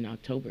Month in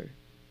October.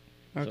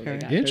 So Okay.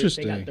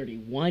 Interesting. They got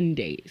 31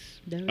 days.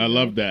 I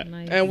love that.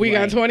 Nice. And we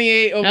got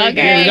 28 over Okay.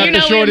 Yeah, we here. got you the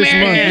know shortest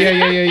we're month.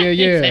 American.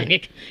 Yeah.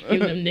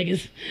 Give them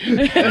niggas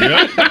Yep.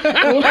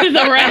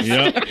 the rest.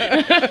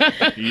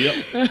 Yep.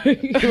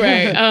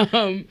 Right.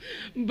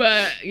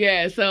 But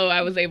yeah, so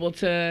I was able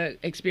to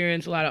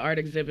experience a lot of art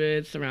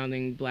exhibits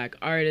surrounding Black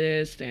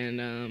artists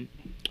and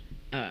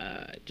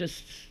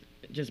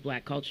just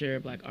Black culture,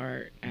 Black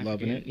art, African,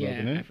 Loving it.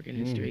 African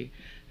history.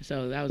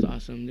 So that was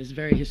awesome. It's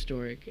very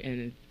historic,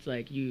 and it's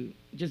like you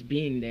just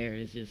being there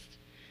is just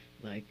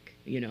like,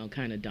 you know,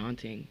 kind of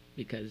daunting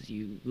because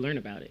you learn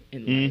about it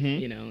in life,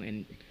 you know,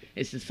 and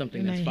it's just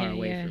something that's far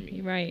away from me.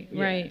 Right.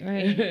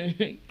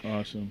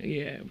 Awesome.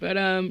 Yeah, but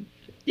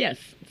yes,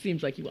 it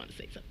seems like you want to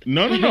say something.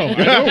 No. I don't.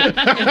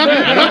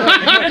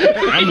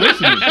 I'm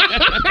listening.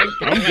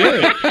 I'm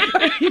good.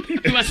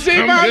 See,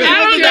 I'm Mom, good. I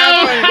don't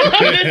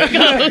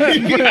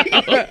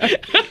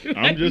know.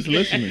 I'm just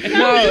listening.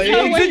 No,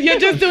 you're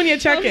just doing your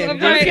check-in.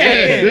 Right.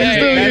 Yeah, This is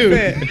still That's you.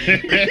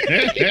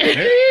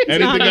 it.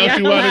 Anything else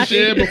you want to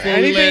share before we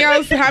Anything let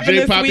else happen J.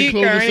 this Poppy week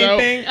close or us out?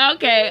 anything?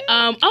 Okay.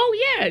 Oh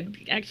yeah.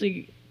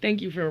 Actually,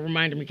 thank you for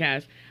reminding me,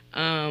 Cass.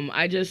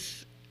 I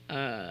just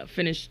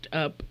finished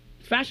up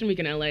Fashion Week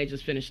in LA.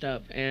 Just finished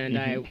up, and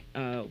I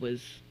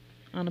was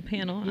On a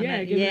panel.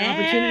 given the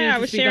opportunity I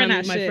to was speak sharing on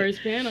that my shit.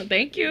 first panel.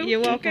 Thank you.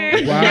 You're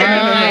welcome.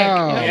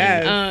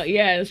 Wow.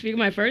 Yes. Speak of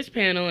my first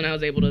panel, and I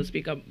was able to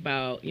speak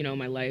about, you know,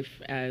 my life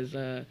as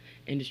a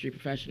industry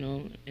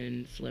professional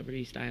in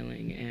celebrity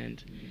styling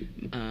and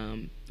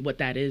what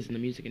that is in the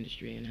music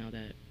industry and how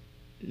that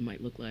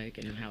might look like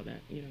and how that,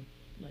 you know,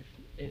 life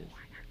is.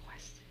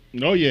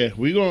 Oh yeah,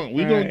 we gonna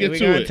Alright, get we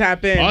to gonna it.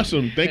 tap in.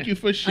 Awesome. Thank you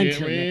for Until next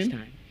sharing.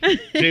 time.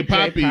 J.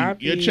 Poppy,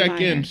 Poppy. your check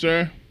in,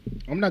 sir.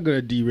 I'm not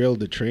gonna derail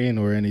the train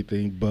or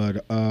anything,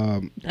 but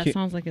That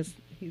sounds like he's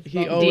He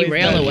about- always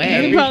Derail does. away.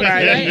 Every Right.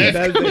 Friday he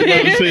does About to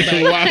it. say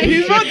some wild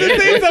He's about to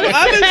shit. say some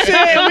other shit,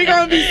 and we're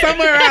gonna be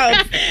somewhere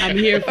else. I'm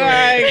here for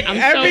Like it. I'm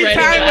every so ready.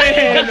 time with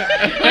him,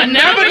 I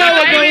never know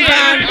what goes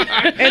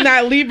on in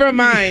that Libra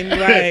mind.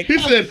 Like He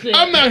said,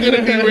 "I'm not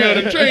gonna derail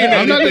the train."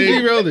 I'm not gonna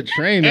anything." derail the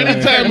train. man.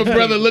 Anytime a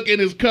brother look in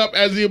his cup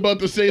as he about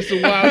to say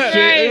some wild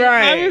shit.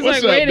 Right. I was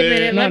What's like, wait up, a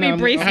minute, man? let me I'm-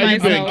 brace how you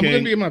been, myself. I'm King?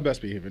 gonna be in my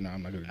best behavior. No,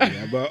 I'm not gonna do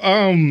that. But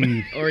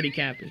Already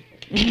capping.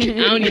 I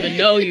don't even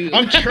know you.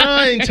 I'm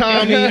trying,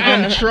 Tommy.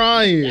 I'm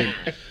trying.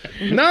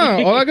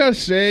 No, all I gotta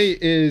say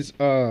is,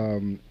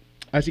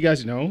 as you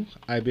guys know,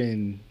 I've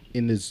been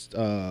in this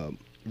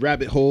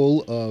rabbit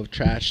hole of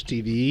trash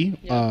TV.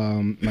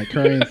 My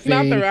current it's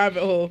not thing, the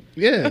rabbit hole.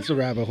 yeah, it's a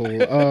rabbit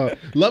hole.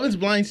 Love is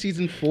Blind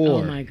season 4.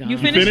 Oh my god. You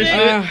finished Finished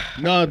it?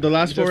 it? No, the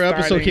last Just 4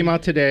 episode starting. came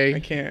out today.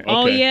 I can't.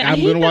 Oh Okay. yeah, I I'm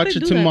hate gonna that watch they it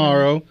do that now.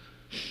 tomorrow,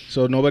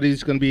 so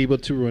nobody's gonna be able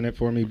to ruin it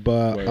for me.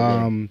 But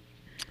Word.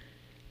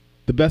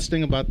 the best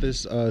thing about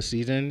this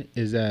season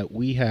is that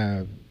we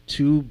have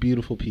 2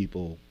 beautiful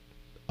people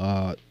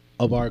of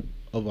our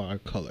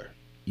color.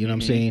 You know what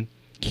I'm saying?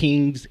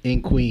 kings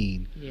and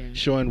queen, Yeah.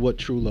 showing what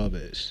true love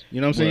is.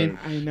 You know what I'm saying?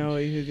 I know.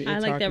 I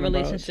like that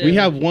relationship. We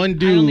have one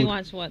dude. I only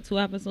watched 2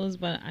 episodes,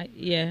 but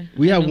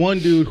We have one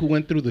dude who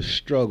went through the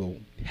struggle,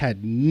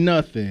 had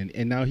nothing,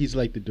 and now he's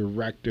like the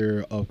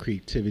director of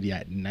creativity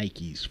at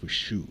Nike's for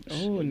shoes.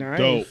 Oh, nice.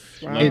 Dope.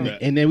 Wow.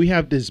 And then we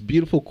have this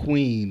beautiful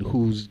queen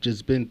who's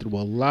just been through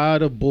a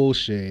lot of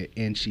bullshit,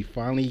 and she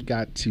finally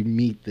got to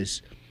meet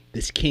this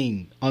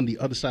king on the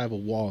other side of a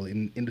wall,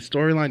 and the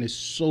storyline is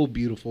so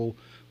beautiful.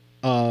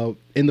 And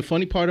the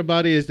funny part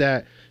about it is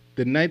that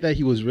the night that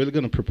he was really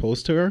going to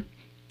propose to her,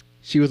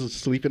 she was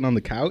sleeping on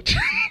the couch.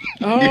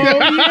 Oh, yeah.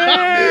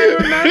 I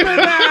remember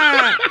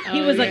that.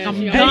 He was like, I'm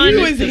And done. he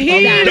was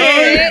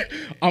heated.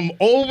 I'm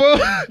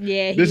over.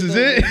 Yeah. This is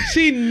it.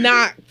 She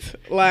knocked,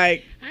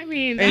 like, I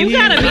mean, And you he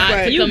gotta was not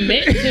like- to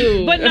commit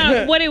to. But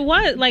no, what it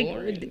was like,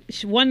 Boring.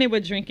 one they were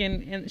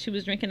drinking and she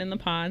was drinking in the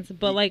pods.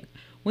 But like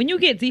when you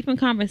get deep in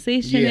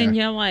conversation and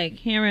you're like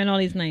hearing all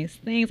these nice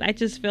things, I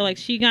just feel like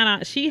she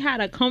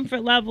had a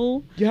comfort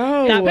level.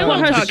 yo. That put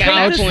her talk straight to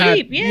couch.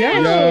 sleep. Yo,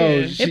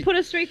 Yeah, she- it put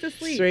her straight to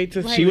sleep. Straight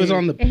to Like, She was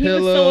on the And he was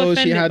so pillow. She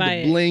offended had by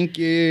the it.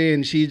 blanket,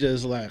 and she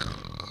just like.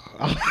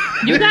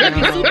 You gotta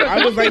be super.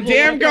 I was like, comfortable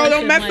damn, with girl, a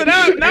don't mess person it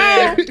up. like No.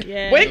 that.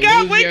 Yeah. Wake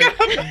up, Lose wake your- up.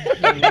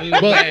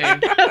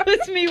 That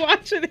was me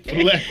watching it. Get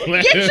your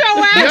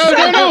No, ass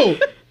up.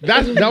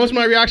 no. That was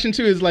my reaction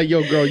too. Is like,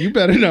 yo, girl, you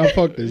better not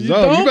fuck this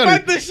up. Don't You better.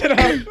 fuck this shit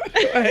up.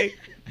 Like,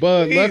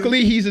 But please.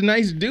 luckily, he's a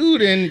nice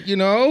dude, and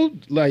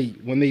like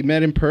when they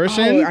met in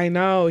person, oh, I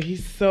know.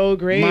 He's so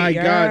great. my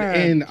yeah. God!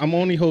 And I'm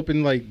only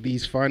hoping like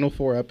these final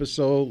 4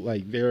 episodes,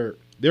 like they're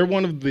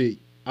one of the.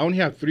 I only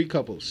have 3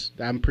 couples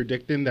that I'm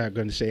predicting that are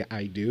going to say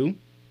I do,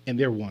 and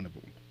they're one of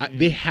them.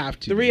 They have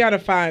to. 3 out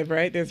of 5,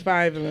 right? There's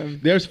 5 of them.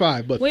 There's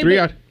 5, but Wait, 3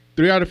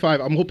 but- out of 5.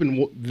 I'm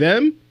hoping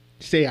them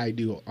say I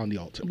do on the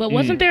altar. But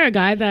wasn't there a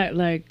guy that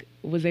like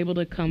was able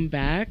to come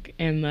back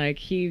and like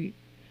he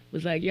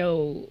was like,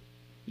 "Yo,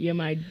 you're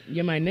my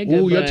nigga."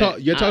 Ooh, you're but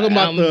talking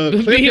about the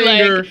be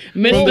cliffhanger. like,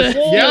 Mr.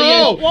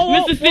 Yo!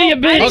 Mr. Senior I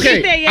bitch. didn't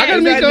Okay, get there yet. I gotta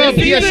Is make that a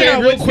this season PSA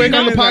or real which quick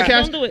on the season is that?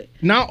 podcast. Don't do it.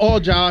 Not all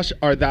Josh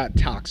are that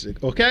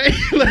toxic, okay?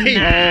 Like Oh, we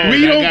that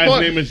don't guy's fuck.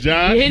 name is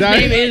Josh. His That-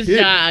 name is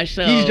Josh.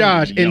 So He's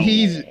Josh, and No.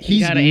 he's you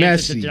gotta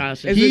answer to messy.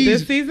 Josh. Is He's- it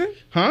this season?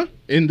 Huh?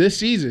 In this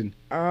season.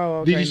 Oh,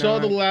 okay. Did you saw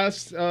no. the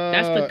last?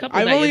 That's the couple.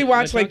 I've that only you're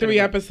watched like talking 3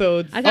 about.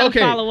 episodes. I gotta Okay.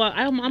 follow up.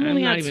 I'm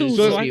only not on even 2,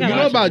 So so I you gotta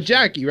know about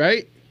Jackie,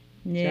 right?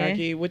 Yeah.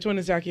 Jackie. Which one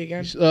is Jackie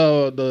again?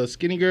 The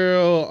skinny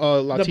girl,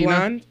 Latina. The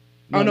blonde?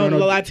 No, no, no.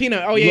 the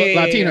Latina. Oh, yeah, yeah,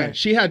 Latina. Yeah,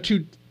 She had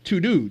two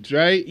dudes,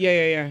 right?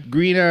 yeah.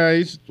 Green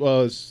eyes,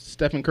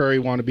 Stephen Curry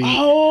wannabe.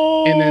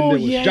 Oh, And then there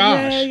was yeah,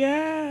 Josh.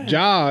 Yeah.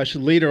 Josh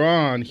later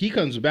on, he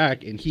comes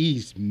back and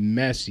he's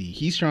messy.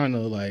 He's trying to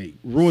like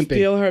ruin things.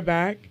 Steal her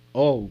back.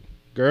 Oh,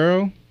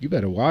 girl, you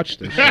better watch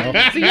this. Yo. I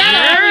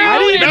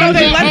didn't even know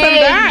they let them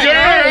back.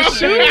 girl. Oh,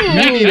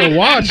 shoot. You need to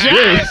watch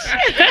this.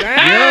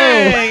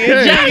 Dang,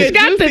 it's Josh getting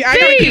got the juicy. I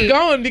gotta tea. keep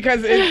going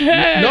because it's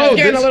No,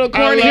 getting a this- little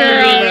corny.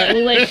 Girl,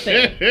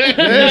 listen.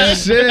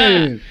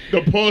 Listen,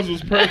 The pause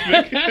was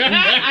perfect.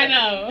 I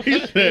know. He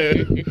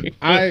said,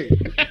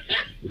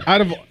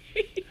 out of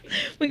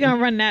We gonna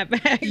run that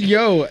back.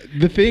 yo,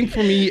 the thing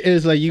for me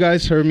is like you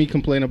guys heard me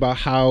complain about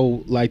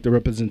how like the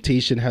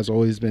representation has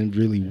always been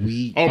really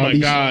weak. "Oh on my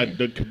these- God,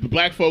 the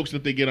black folks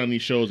that they get on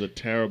these shows are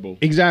terrible."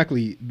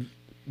 Exactly.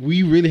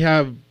 We really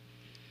have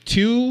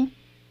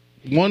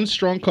one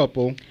strong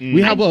couple.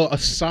 We have a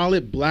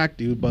solid black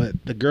dude, but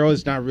the girl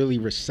is not really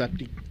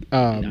receptive.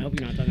 I hope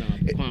you're not talking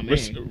about Kwame.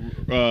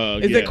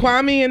 Is it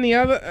Kwame and the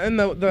other and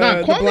the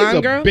Nah, Kwame's blonde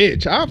a girl?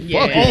 bitch. I'll fuck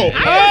Yeah. him.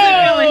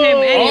 I wasn't feeling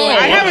him anyway.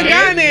 I haven't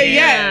gotten there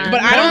Yeah. yet,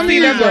 but I don't see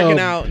them Kwame's a- working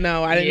out.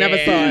 No, I never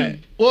saw it.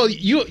 Well,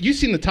 you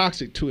seen the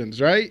Toxic Twins,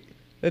 right?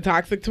 The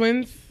Toxic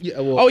Twins. Yeah.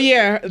 Well, Oh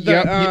yeah. Yep,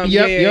 The,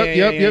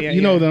 yep.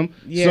 You know them.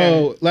 Yeah.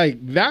 So like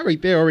that right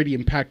there already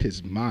impact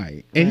his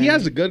mind, and he Right.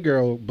 has a good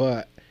girl,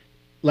 but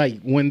like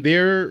when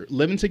they're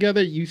living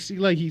together, you see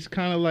like he's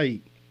kind of like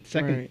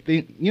second Right.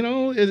 thing. You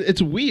know,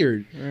 it's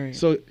weird. Right.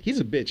 So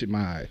he's a bitch in my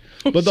eye.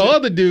 But the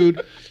other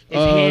dude,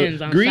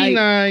 hands on green sight,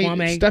 eye,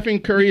 Kwame. Stephen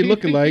Curry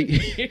looking like.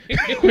 Wait,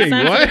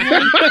 what?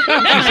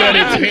 He said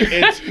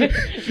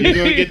it's you're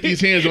gonna get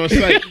these hands on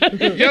sight.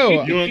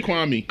 Yo, You and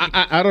Kwame.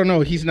 I don't know.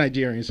 He's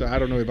Nigerian, so I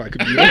don't know if I could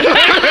do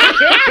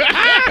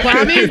that.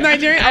 Kwame's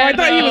Nigerian. Oh, I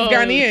thought he was know.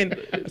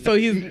 Ghanaian. So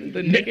he's.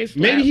 The niggas.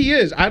 Maybe he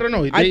is. I don't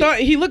know. I thought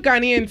he looked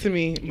Ghanaian to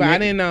me, but I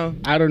didn't know.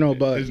 I don't know,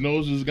 but His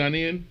nose is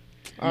Ghanaian.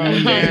 Oh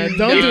man,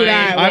 don't do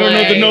that. I don't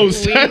know the boy.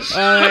 nose We- touch.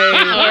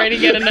 Already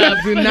get enough.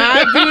 Do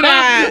not do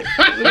that.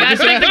 We gotta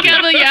stick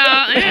together,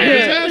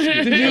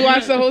 y'all. Did you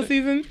watch the whole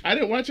season? I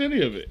didn't watch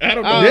any of it. I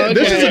don't know. Oh,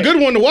 This is okay. a good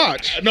one to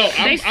watch. No,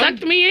 They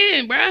sucked me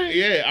in, bruh.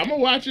 Yeah, I'm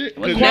gonna watch it.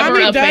 'cause Never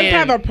Kwame a does fan.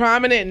 have a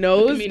prominent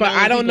nose, me but knowing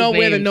I don't know people's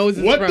where the names. nose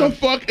is What from. the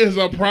fuck is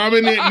a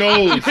prominent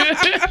nose?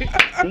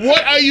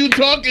 What are you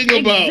talking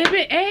about?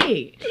 Exhibit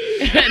A.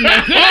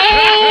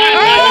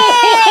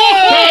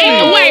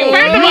 Oh! Wait,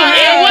 first of all,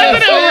 it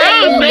wasn't a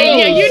wrong thing.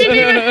 Yeah, you didn't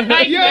even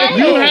like. You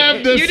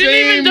have the You same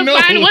didn't even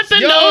define nose. what the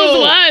Yo. nose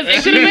was.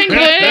 It could have been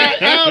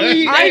good.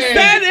 Cali. I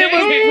said it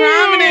was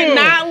prominent,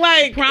 not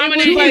like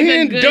Prominent it was like like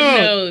a good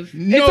nose.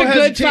 No it's a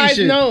good sized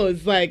hesitation.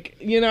 nose, like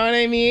you know what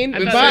I mean. I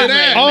But thought it was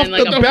that like- off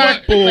like the a-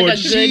 backboard, like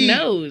a good she-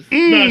 nose.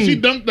 Nah, she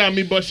dunked on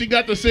me, but she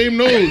got the same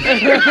nose.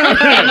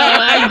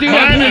 I do.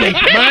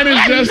 Mine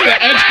is just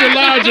the extra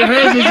large and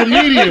hers is a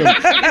medium.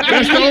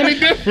 That's the only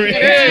difference.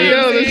 Hey,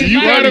 yo, this is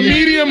You got a funny.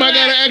 medium, I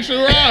got an extra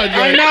large.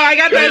 I know, I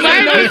got that.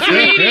 Mine nose. was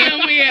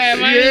medium, yeah.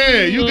 Mine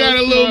Yeah, was you got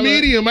a little smaller.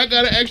 medium. I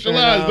got an extra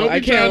large. Don't be I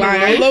can't trying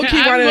lie. I to low key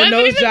I wanted a wasn't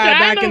nose even job trying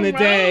back to in the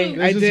day.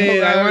 roast. I This is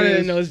did. I wanted a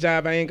hilarious. nose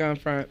job. I ain't gonna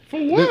front.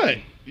 For what?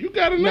 You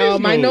got a nice No,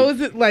 my nose.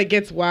 nose like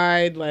gets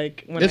wide.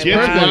 Like when It's I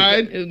Gets laugh.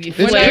 wide. It would be It's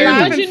When I cute. laugh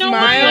But and you know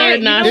smile, why?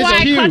 You know It's why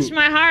it cute. touched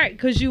my heart?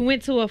 Because you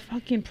went to a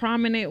fucking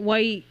prominent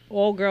white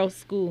all-girls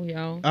school,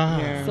 yo.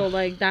 Yeah. So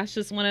like that's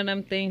just one of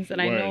them things that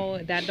I Word. know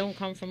that don't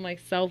come from like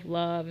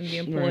self-love and the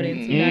importance.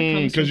 Right. That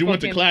comes Because from you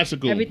went to fucking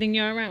classical. Everything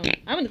you're around.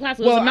 I went to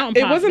classical. It was a Well,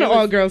 mountain it wasn't an pop.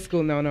 all girls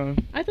school. No.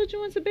 I thought you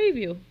went to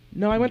Bayview.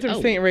 No, I went to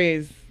Oh. St.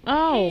 Ray's.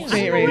 Oh, I St.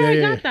 don't know where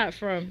Ray's. I Yeah. got that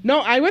from. No,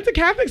 I went to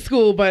Catholic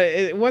school, but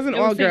it wasn't It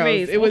was all St. girls.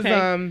 Ray's, It was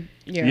okay.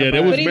 Yeah, there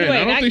but- was But either man. way,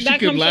 I don't think that she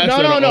could comes last from-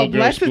 at No, an all-girls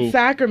Blessed school.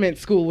 Sacrament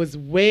School was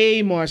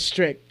way more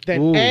strict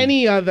than Ooh.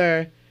 any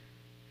other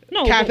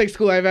No, Catholic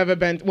school I've ever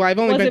been. Well, I've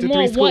only Was been it to more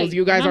 3 schools. white,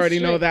 You guys not already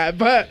know strict?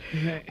 that,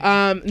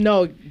 but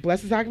no,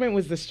 Blessed Sacrament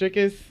was the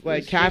strictest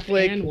like Strict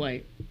Catholic and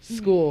white.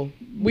 school.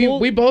 Well-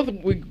 We both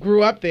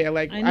grew up there.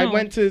 Like I I know.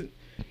 went to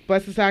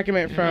Blessed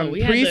Sacrament from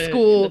We had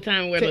preschool the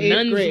time where to the 8th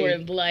nuns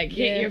grade. were like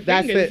hit your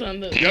That's fingers it. on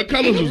the. Your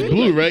colors was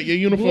blue, right? Your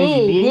uniforms was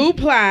blue, blue. blue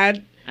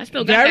plaid. I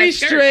still got Very that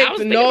skirt. I strict, was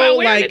thinking no about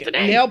wearing it like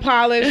today. nail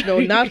polish, no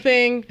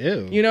nothing.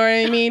 Ew. You know what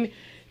I mean?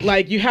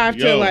 Like you have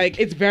to Yo. like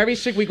it's very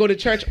strict. We go to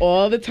church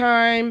all the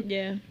time.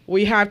 Yeah.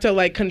 We have to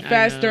like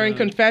confess I know. during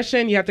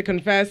confession. You have to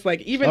confess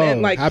like even Oh,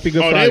 in like happy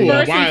Good Oh, they Friday. were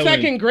first and wildin'.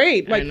 second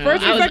grade. I Like know.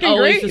 first I and was second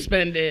always grade.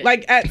 suspended.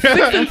 Like at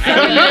 6 and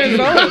 7 years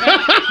old.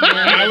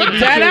 I would be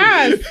Dead too.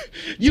 ass.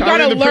 You Tommy,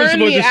 gotta the learn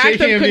principal, the just act shake of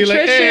hand and be like,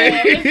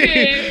 contrition.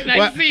 hey. Nice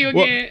What- to see you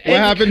what- again. what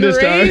happened this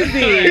time?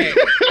 Crazy.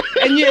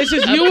 And it's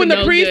just Up you to and the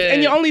no priest, good.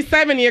 and you're only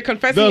 7. You're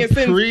confessing The your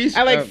sins priest?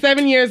 at like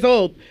 7 years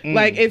old.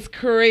 Like it's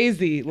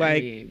crazy. I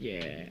Like, mean,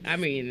 yeah. I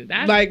mean,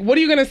 that's like what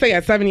are you gonna say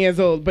at 7 years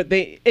old? But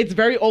it's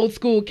very old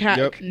school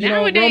Yep. you know,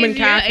 nowadays Roman you're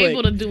Catholic.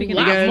 able to do a Speaking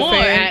lot of- You know what more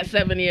I'm saying? at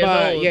 7 years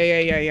But old.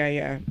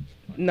 yeah.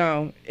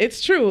 No,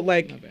 it's true.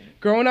 Like My bad.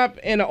 growing up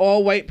in an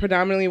all white,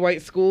 predominantly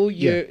white school,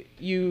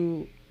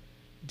 you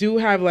do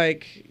have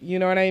like, you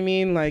know what I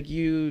mean? Like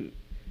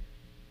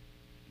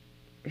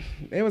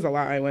it was a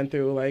lot I went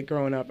through like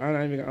growing up. I'm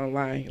not even gonna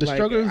lie. The Like,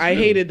 struggle is I real.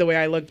 hated the way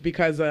I looked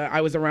because I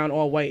was around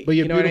all white. But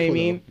you're you know what beautiful. I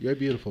mean? Though. You're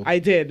beautiful. I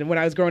did when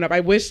I was growing up.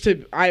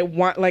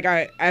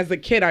 As a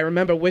kid, I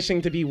remember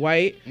wishing to be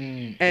white.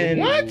 And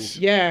What?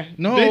 Yeah.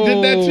 no. They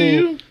did that to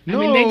you? I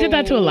mean, they did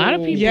that to a lot of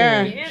people.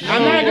 Yeah,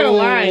 I'm not gonna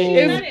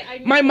lie. I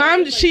My knew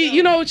mom, it was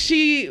she, like,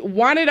 she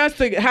wanted us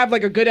to have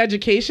like a good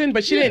education,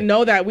 but she didn't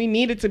know that we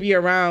needed to be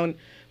around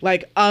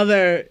like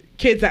other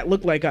kids that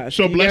look like us.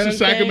 So You get what I'm Blessed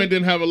saying? Sacrament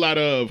didn't have a lot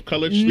of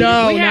colored students?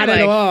 No, we had not like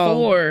at all.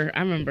 4. I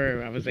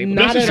remember I was able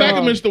Not to. Blessed at all.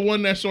 Sacrament's the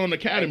one that's on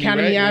Academy,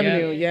 Academy right?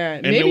 Avenue, yeah.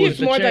 there Maybe was it's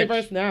the more church.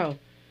 diverse now.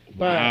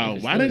 But Wow.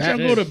 Why didn't That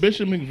y'all go to is-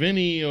 Bishop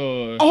McVinney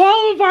or...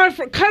 all of our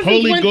cousins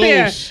Holy went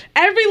Ghost.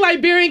 there. Every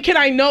Liberian kid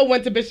I know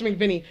went to Bishop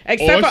McVinney,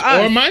 except for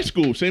us. Or my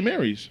school, St.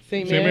 Mary's.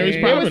 St. Mary's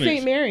Where was Providence.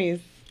 St. Mary's?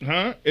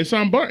 Huh? It's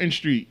on Barton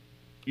Street.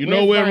 You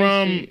know Where's where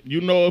Barton Street?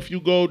 you know if you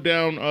go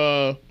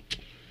down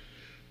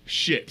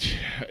shit.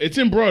 It's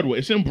in Broadway.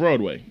 It's in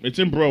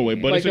Broadway.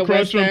 But Like it's the across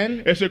West from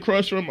End? it's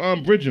across from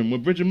Bridgham, where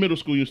Bridgham Middle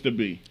School used to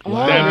be. Oh,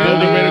 That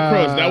building really? right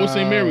across. That was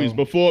St. Mary's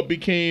before it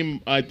became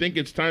I think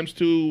it's times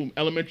 2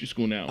 elementary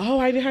school now. Oh,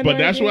 I didn't. But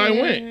that's where I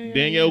went. Yeah.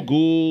 Danielle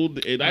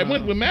Gould. I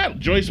went with Matt,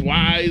 Joyce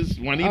Wise,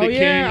 Juanita Oh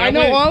King. yeah, I know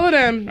went- all of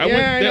them. I yeah,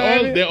 went.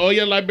 I know. They're all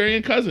your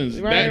Liberian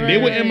cousins. Right, They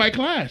right, were in right. my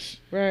class.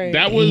 Right.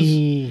 That's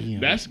Damn.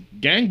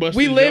 gangbusters.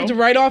 We lived yo.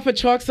 right off of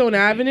Chalkstone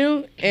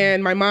Avenue,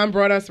 and my mom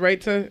brought us right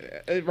to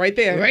right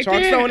there, Right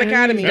Chalkstone there.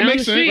 Academy. That makes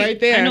the sense. street. Right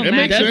there. I know It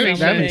makes Matt does sense.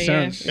 That yeah. makes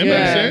sense. It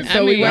makes sense.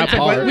 So I we mean, went to.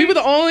 that part. We were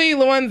the only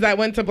ones that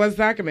went to Blessed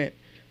Sacrament,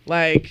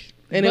 like,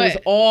 and it was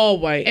But all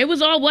white. It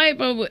was all white,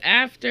 but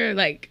after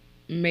like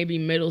maybe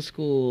middle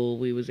school,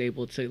 we was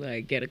able to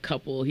like get a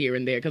couple here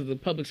and there because the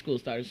public school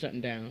started shutting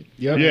down.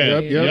 Yep. Yeah,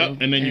 Yep. Yep.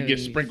 And then you get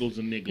And- sprinkles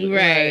and niggas.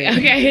 Right. Right.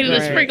 Okay. The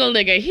Right. sprinkle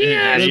nigga here.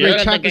 Yeah. Little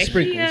sprinkle chocolate nigga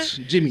sprinkles.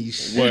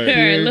 Jimmy's. Word. Here.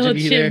 Here, Little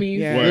Jimmy there. chimneys.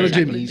 Yeah. Little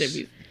Chocolate Jimmy's.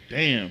 chimneys.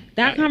 Damn.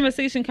 That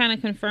conversation kind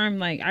of confirmed,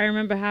 like, I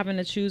remember having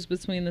to choose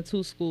between the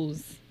 2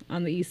 schools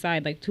on the east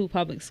side, like 2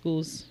 public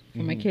schools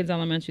for my kids'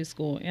 elementary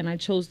school, and I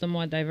chose the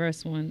more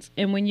diverse ones.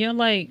 And when you're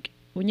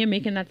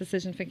making that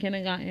decision for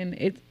kindergarten,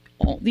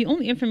 the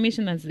only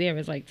information that's there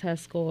is like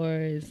test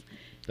scores,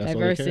 That's all they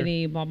care.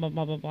 diversity, blah blah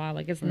blah blah blah.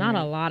 Like it's not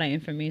a lot of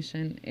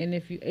information. And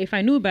if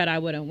I knew better, I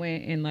would have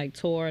went and like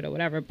toured or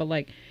whatever. But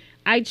like,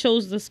 I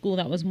chose the school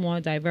that was more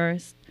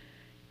diverse,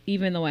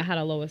 even though it had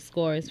a lower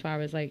score as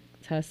far as like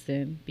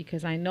testing,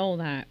 because I know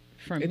that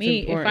for It's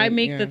me, if I important,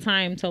 make yeah. the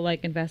time to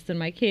like invest in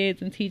my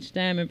kids and teach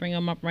them and bring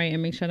them up right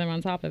and make sure they're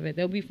on top of it,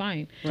 they'll be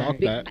fine. Talk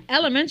that.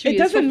 Elementary, It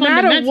is doesn't for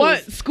matter fundamentals.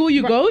 what school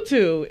you go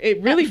to.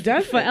 It really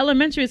does. For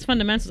elementary, it's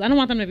fundamentals. I don't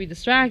want them to be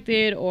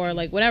distracted or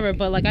like whatever,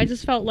 but like I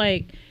just felt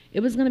like it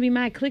was gonna be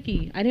mad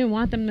cliquey. I didn't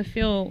want them to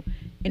feel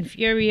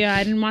inferior.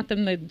 I didn't want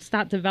them to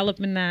stop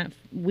developing that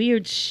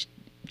weird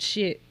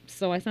shit.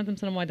 So I sent them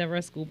to the more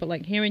diverse school. But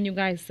like hearing you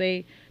guys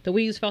say the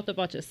way you felt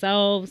about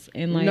yourselves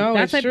and like no,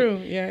 that it's type true.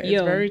 Yeah, it's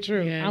Yo, very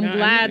true. Yeah, I'm no,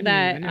 glad I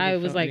that never I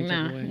was felt like, any type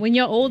nah. of way. When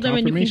you're older and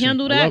you can Confirmation.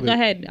 handle I that, love go it.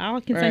 ahead. I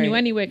can send you Right.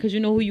 anywhere because you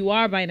know who you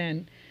are by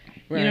then.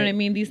 You know what I Right.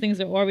 mean? These things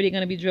are already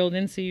going to be drilled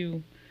into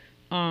you.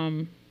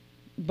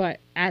 But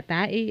at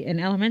that age, in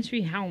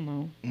elementary, hell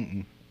no.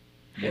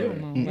 Hell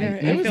no. Yeah,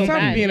 Like, I it was feel tough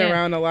bad. being Yeah.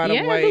 around a lot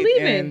Yeah, of I white.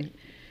 believe and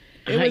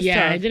it. It was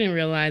yeah, tough. I didn't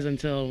realize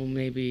until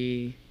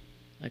maybe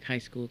like high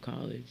school,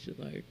 college,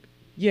 like,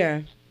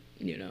 Yeah.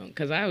 you know,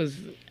 because I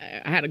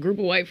had a group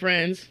of white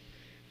friends,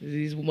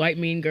 these white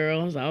mean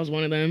girls. I was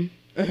one of them.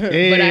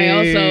 Hey. But I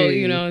also,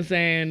 you know what I'm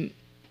saying,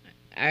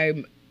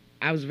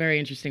 I was a very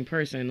interesting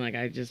person. Like,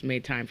 I just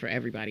made time for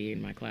everybody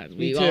in my class. We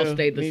Me all too.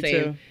 stayed Me in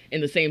too.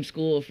 the same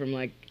school from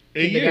like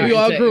Yeah. kindergarten We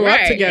all to- grew up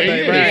right. together,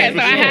 Yeah, right? Yeah, so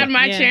for I sure. had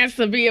my Yeah. chance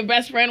to be a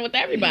best friend with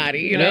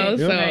everybody, you know? Right.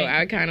 So Right.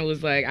 I kind of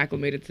was like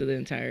acclimated to the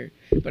entire,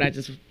 but I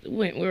just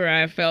went where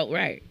I felt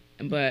right.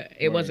 But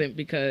it wasn't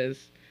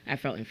because I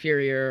felt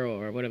inferior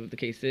or whatever the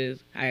case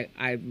is.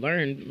 I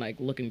learned, like,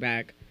 looking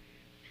back,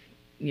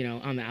 you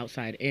know, on the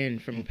outside in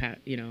from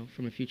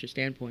from a future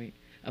standpoint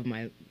of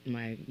my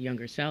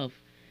younger self,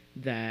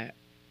 that,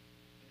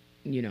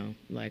 you know,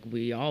 like,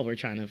 we all were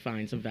trying to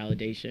find some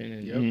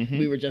validation, and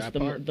we were just That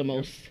part. the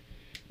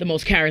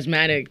most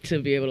charismatic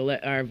to be able to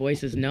let our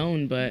voices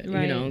known. But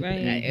Right, you know,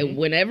 right.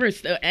 whenever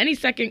any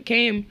second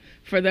came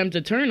for them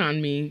to turn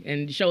on me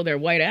and show their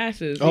white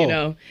asses, Oh. you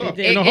know,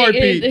 In a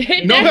heartbeat.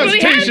 it No definitely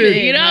hesitation.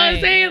 happened, you know what I'm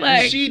Right. saying?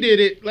 Like, She did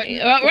it. Like,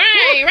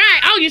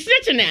 right. Oh, you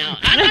snitching now?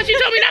 I thought you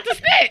told me not to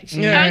snitch.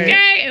 Yeah, right.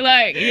 Okay,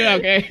 like, you know,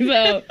 okay.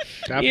 So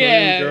That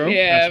yeah, for you, girl?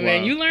 yeah, That's man,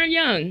 wild. you learn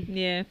young.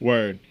 Yeah.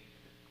 Word.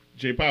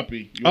 J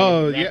Poppy, you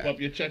Oh, wanna wrap yeah.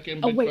 up your check-in?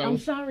 Oh big wait, fella? I'm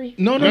sorry.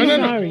 no.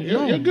 Sorry.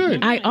 You're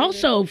good. I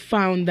also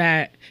found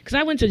that, because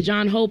I went to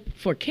John Hope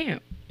for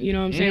camp, you know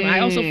what I'm saying? I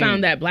also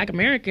found that Black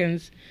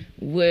Americans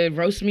would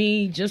roast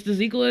me just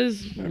as equal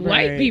as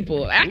white Right.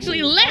 people.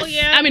 Actually, less. Oh,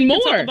 yeah. I mean, we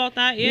more. can talk about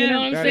that. Yeah. You know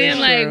what I'm That saying? is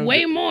Like, true.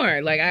 way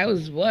more. Like, I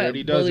was, what?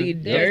 Dirty dozen.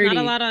 Bullied, There's dirty.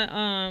 not a lot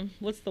of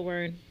what's the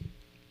word?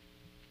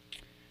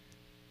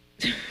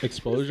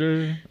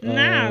 Exposure.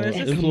 Nah, this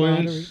is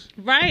influence.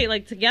 Right,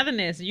 like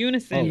togetherness,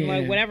 unison, Oh, yeah.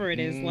 like whatever it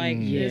is, like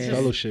Yeah. it's just,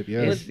 Fellowship.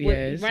 Yeah. It's-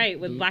 with, right,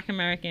 with Black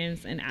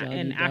Americans and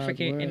Doggy dog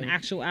African and world.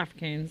 actual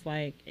Africans,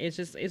 like it's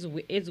just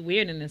it's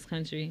weird in this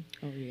country.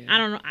 Oh, yeah. I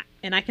don't know,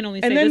 and I can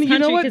only say And then this you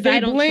know country what because they I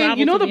don't blame? travel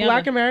You know to the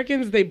Black other.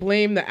 Americans, they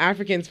blame the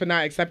Africans for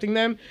not accepting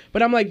them.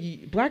 But I'm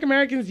like, Black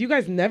Americans, you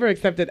guys never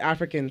accepted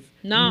Africans.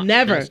 No.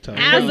 Never. That's tough.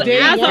 As, From day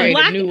as one. a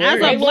black New as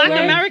word. a Black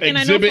Right. American,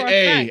 I know Exhibit for a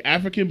A, fact.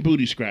 African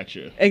booty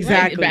scratcher.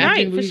 Exactly. Back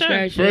Right, in for Blue sure.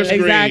 Scratch, First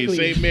Exactly.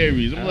 grade, St.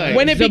 Mary's. I'm like,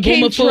 When it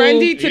became Zaboomafoo.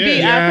 trendy to be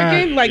Yeah.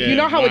 African, like Yeah, you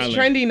know how it's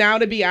violent. trendy now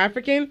to be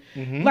African,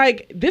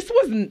 like this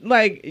was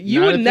like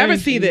you Not would a never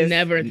thing. see this.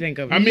 Never think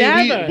of it. I mean,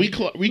 Never.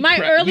 My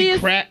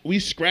earliest- we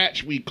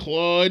scratch, we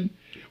clawed,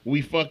 we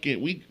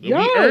fucking, we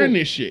Yo. earn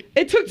this shit.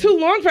 It took too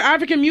long for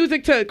African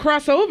music to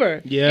cross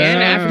over. Yeah.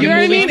 And African You know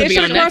what I movies mean? to It be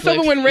should on have crossed Netflix.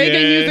 over when reggae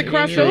Yeah, music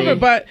crossed true. over,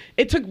 but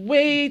it took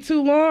way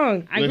too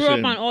long. I grew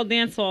Listen. up on all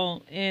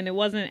dancehall, and it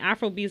wasn't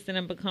Afrobeats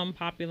didn't become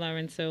popular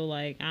until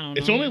like I don't know.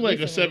 It's only like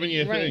a recently.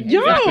 7-year Right. thing.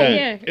 Yo. If that.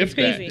 Yeah, If it's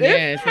that. crazy. Yeah,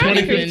 it's happened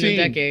in 2015.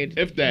 the decade.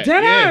 If that.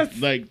 Dead yeah,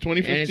 ass. like And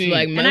 2015. it's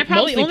like And I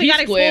probably mostly only got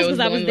P-Square exposed 'cause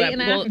I the was one that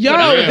dating pulled- Africans. Yo,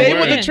 Yeah, they word.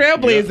 were the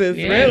trailblazers,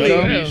 Yeah. really.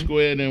 Yeah,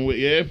 squared and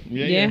yeah.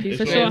 Yeah, It's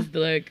for all sure. It's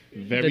like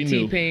Very the new.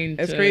 T-Pain.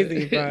 It's to-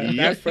 crazy, but Yeah.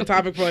 that's the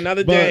topic for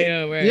another But- day.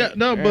 Yeah, right. Yeah,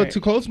 no, but Right. to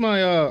close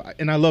my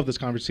and I love this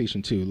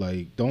conversation too.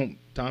 Like,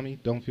 Tommy,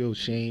 don't feel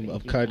shame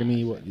of cutting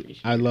me.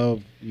 I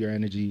love your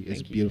energy.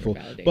 It's Thank you beautiful. for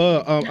validating.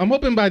 But I'm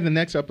hoping by the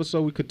next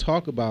episode we could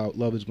talk about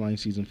Love Is Blind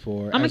season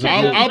 4. I'ma as a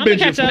catch group. up. I'll I'm binge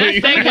gonna it catch for up.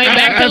 you. Segue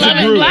back to As a Love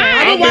Is group. Blind.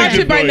 I I'll will watch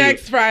binge it by for you.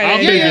 next Friday.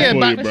 I'll Yeah, binge yeah, it for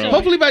but you, bro.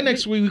 hopefully by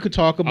next week we could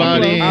talk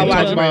about will. it. I'll and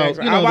watch talk it by about next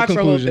week. I'll watch the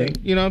the whole conclusion.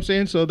 thing. You know what I'm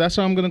saying? So that's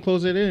how I'm gonna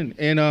close it in.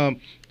 And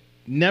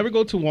never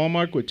go to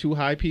Walmart with too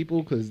high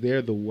people because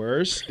they're the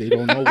worst. They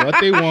don't know what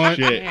they want.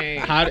 Shit.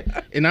 Hey.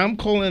 And I'm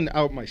calling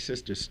out my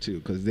sisters too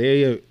because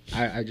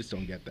I just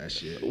don't get that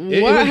shit.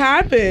 What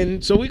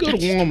happened? So we go to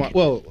Walmart.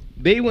 Well,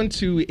 they went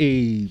to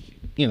a,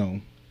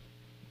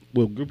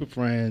 group of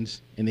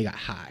friends and they got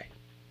high.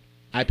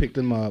 I picked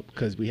them up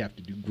because we have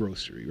to do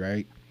grocery,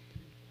 right?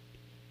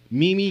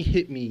 Mimi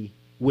hit me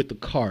with the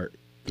cart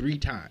 3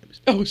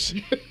 times. Oh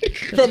shit!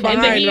 From In the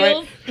behind,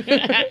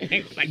 right?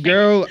 heels.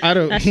 Girl, I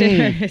don't. That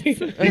shit hurts. He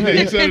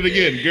said it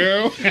again,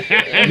 girl.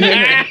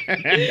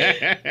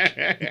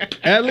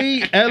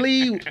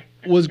 Ellie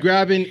was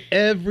grabbing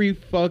every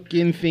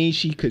fucking thing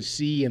she could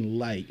see and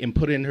like and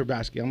put it in her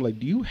basket. I'm like,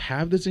 do you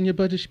have this in your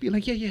budget? She'd be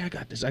like, yeah, I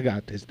got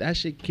this. That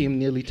shit came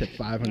nearly to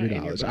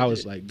 $500. I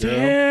was like, girl,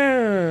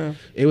 Damn.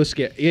 it was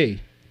scary. Hey,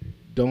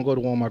 don't go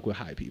to Walmart with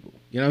high people.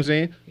 You know what I'm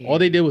saying? All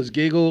they did was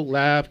giggle,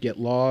 laugh, get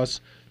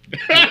lost.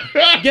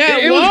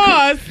 Get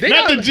lost.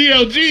 Not the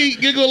GLG,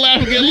 giggle,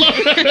 laugh, get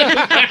lost.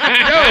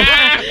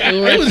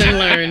 Lesson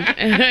learned.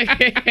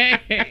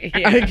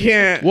 I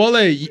can't.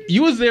 Wale,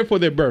 you was there for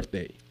their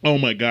birthday. Oh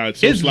my God,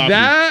 so It's sloppy.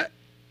 that,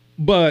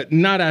 but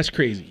not as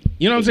crazy.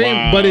 You know what I'm saying?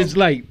 Wow. But it's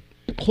like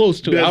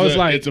close to it. I was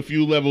like, it's a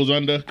few levels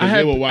under. 'Cause I had,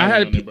 they were wild I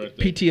had on their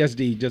birthday.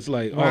 PTSD, just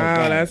like, oh, Wow,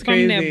 God. that's From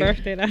crazy. their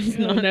birthday, that's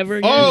No, not never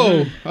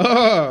again.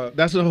 Oh,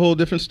 that's a whole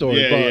different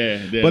story. Yeah, but yeah,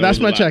 but that that's was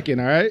a my lot. check-in,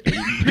 all right?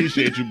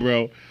 Appreciate you,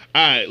 bro.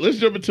 All right, let's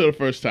jump into the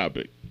first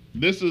topic.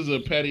 This is a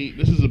very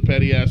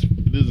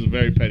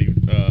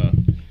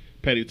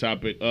petty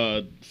topic.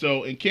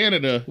 So in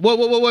Canada,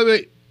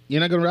 Wait. You're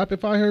not going to rapid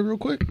fire her real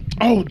quick?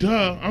 oh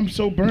duh, I'm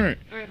so burnt.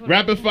 All right, hold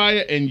Rapid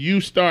fire, and you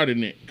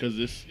starting it because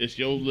it's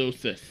your little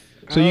sis.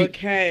 So you-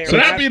 Okay. So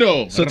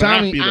Rapido. So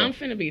Tommy- Rapido. I'm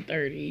finna be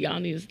 30. Y'all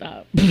need to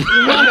stop.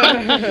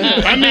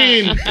 I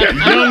mean,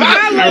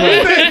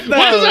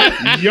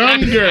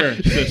 younger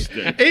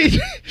sister. Age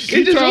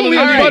is told only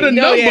me- but a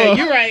No, number. yeah,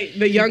 you're right.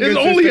 The younger It's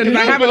sister. only a Because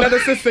I have number. another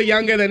sister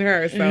younger than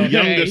her. So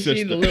Younger she's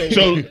sister. a little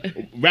So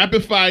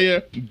rapid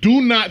fire. Do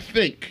not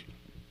think.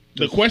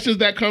 The questions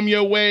that come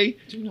your way,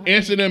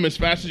 answer them as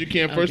fast as you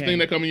can. First Okay. thing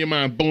that come in your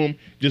mind, boom,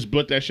 just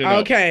put that shit out.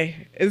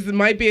 okay, this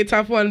might be a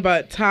tough one,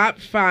 but top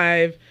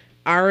 5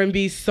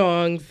 R&B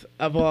songs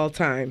of all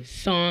time.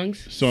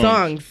 Songs.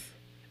 Songs.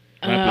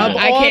 Of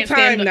I all can't time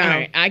stand the, now. all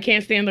right, I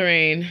can't stand the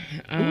rain.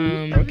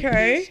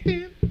 Okay.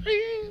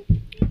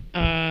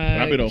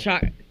 it up.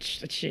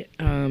 Shit.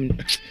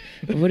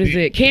 What is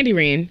it? Candy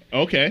Rain.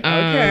 Okay.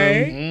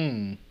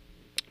 Okay.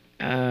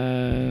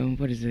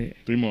 What is it?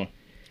 3 more.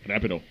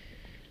 Rapido.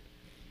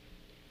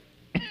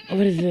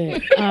 What is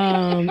it?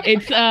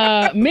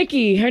 It's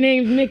Mickey. Her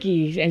name's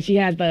Mickey, and she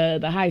has the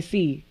high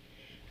C.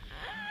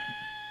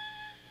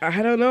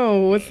 I don't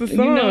know. What's the song?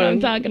 You know what I'm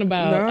talking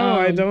about? No,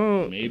 I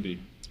don't. Maybe.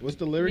 What's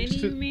the lyrics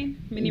Minnie, you to?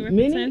 mean? Minnie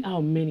Minnie? Riperton?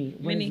 Oh, Minnie. What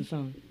is Minnie. the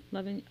song?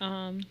 Loving,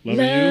 Loving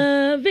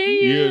Loving you.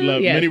 you.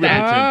 Love Yes, Minnie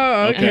that.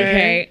 Oh, Riperton. okay.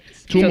 Okay.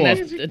 2 so more.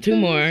 that's 2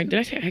 more. Did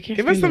I say I can't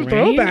Give us stand some the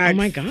rain? throwbacks. Oh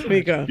my god.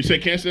 Tamika. You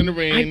said can't stand the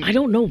rain. I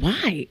don't know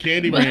why.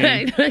 Candy But,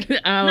 Rain.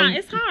 Nah,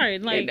 it's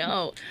hard. I Like,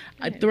 know.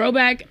 A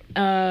throwback.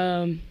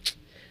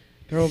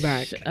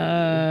 Throwback.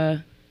 Uh,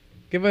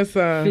 Give us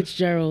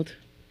Fitzgerald.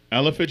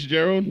 Ella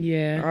Fitzgerald.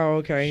 Yeah. Oh,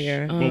 okay,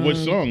 yeah. But which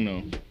song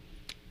though?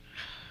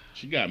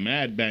 She got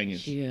mad banging.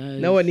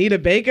 No Anita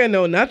Baker,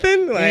 no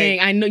nothing. Like Dang,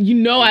 I know. You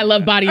know, I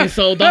love Body and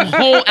Soul. The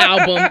whole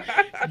album.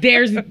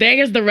 There's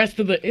the rest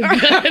of the.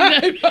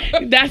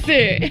 That's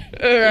it.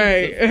 all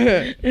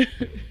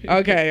right.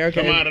 okay.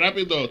 Come on,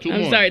 Rapido. 2 more.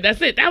 I'm sorry.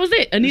 That's it. That was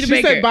it. Anita She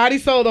Baker. said Body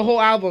Soul, the whole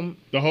album.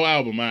 The whole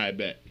album, I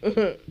bet.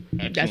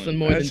 That's some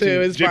more That than shit 2.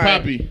 was J fire.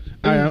 Poppy.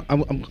 All right,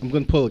 I'm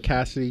going to pull a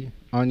Cassie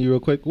on you real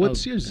quick.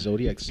 What's your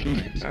zodiac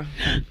sign?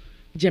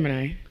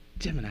 Gemini.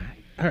 Gemini.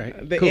 All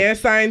right. The cool. air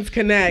signs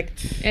connect.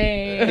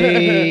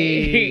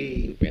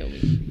 Hey. Feel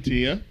me.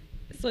 Tia.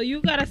 so you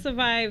gotta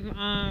survive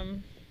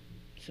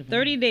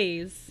 30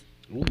 days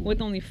Ooh. with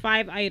only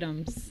 5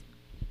 items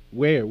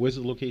Where's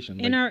the location?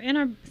 in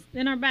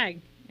our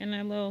bag. In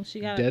our little, she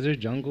got desert,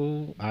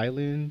 jungle,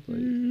 island. Like,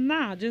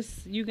 Nah,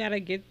 just you gotta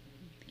get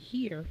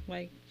here.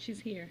 Like she's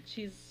here.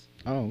 She's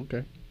oh,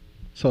 okay.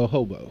 So a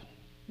hobo.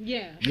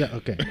 yeah. Yeah.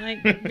 Okay.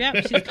 Like yep,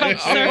 she's couch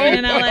surfing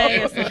in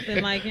LA or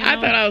something like. You know? I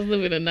thought I was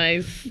living a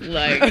nice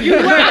like you were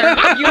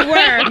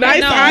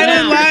Nice no,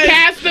 island no. life.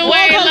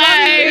 castaway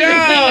life.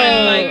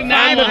 Yo, Like,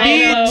 not on the a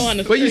beach. hobo on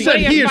the But you street. said What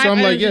are your here, so 5 I'm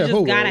like, items yeah, you just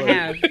hold gotta on.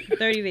 have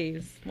 30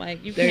 days.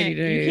 Like you 30 can't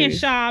you can't days.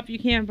 shop, you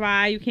can't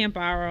buy, you can't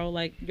borrow.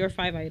 Like your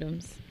 5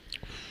 items.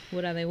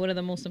 What are they? What are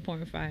the most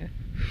important 5?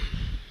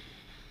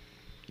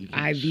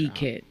 IV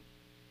kit.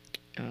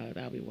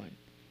 That'll be one.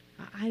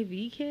 A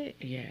IV kit?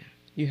 Yeah.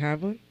 You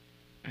have one?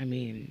 I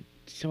mean,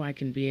 so I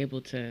can be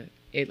able to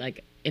it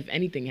like if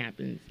anything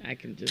happens, I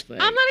can just like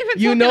I'm not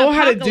even. You talking know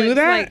how to do apocalypse,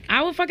 that? Like,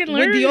 I will fucking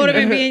learn. would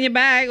deodorant be in your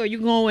bag, or you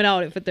going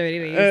without it for 30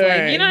 days?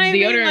 Like, you know what I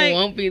mean? Deodorant Like,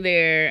 won't be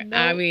there. No.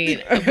 I mean,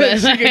 She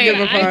can give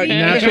a fuck.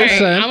 Natural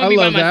scent. I'm I be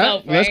by love that.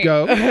 myself, Let's right?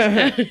 go.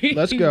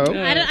 Let's go.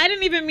 I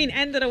didn't even mean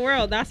end of the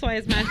world. That's why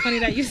it's mad funny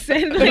that you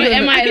said. Like, But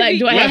am I like?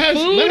 Do I Let have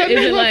her, food? let her Is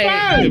name it her like?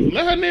 5.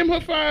 Let her name her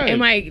 5.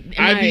 Am I?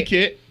 IV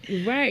kit.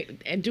 Right.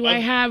 And do I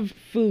have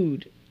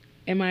food?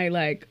 Am I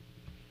like?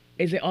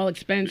 Is it all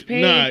expense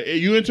paid? Nah,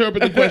 you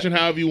interpret the question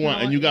however you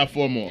want, and you got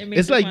 4 more. It makes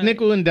It's you like funny.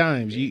 nickel and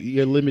dimes.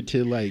 You're limited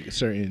to like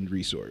certain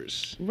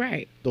resource.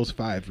 Right. Those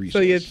 5 So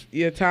resources.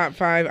 your top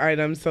 5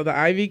 items. So the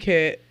IV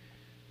kit.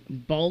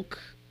 Bulk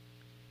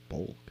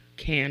Bulk.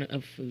 can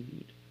of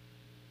food.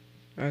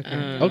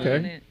 Okay.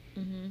 Okay.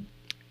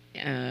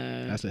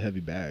 That's That's a heavy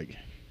bag.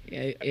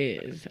 it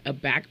is a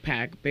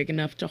backpack big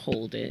enough to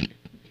hold it.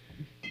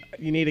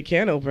 You need a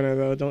can opener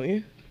though, don't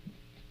you?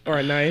 Or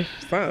a knife,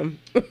 something.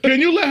 Can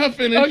you let her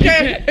finish?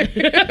 Okay.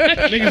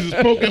 Niggas is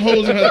poking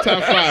holes in her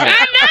top 5.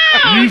 I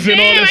know. Using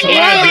all this I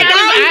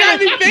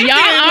logic. can't be y'all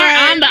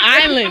are on the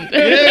island.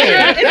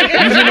 Yeah.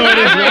 Using all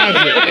this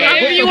logic.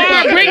 If you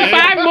want to bring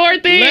 5 more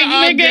things, Let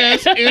our nigga.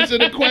 guest answer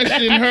the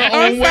question her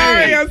I'm own sorry.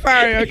 way. I'm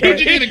sorry. Don't Okay.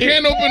 you need a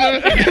can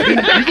opener?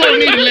 You're gonna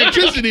need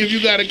electricity if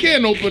you got a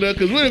can opener.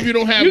 Because what if you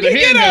don't have You the can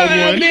get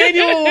handheld a one?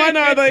 manual one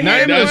or the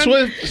Not hand the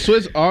one.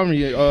 Swiss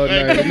Army. Hey,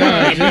 Nah, come nah,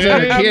 on, just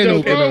man. a I'm can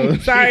joking. opener.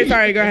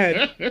 Sorry. Go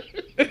ahead.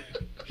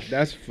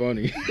 That's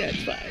funny.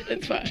 That's fine.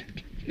 That's fine.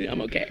 Yeah,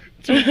 I'm okay.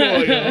 Two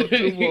more, yo.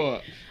 Two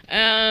more.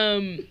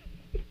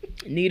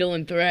 Needle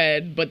and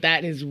thread, but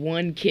that is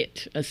one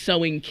kit, a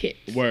sewing kit.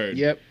 Word.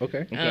 Yep.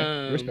 Okay.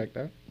 Um, Respect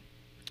that.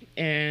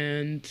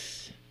 And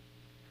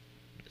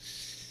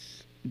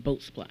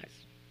boat supplies.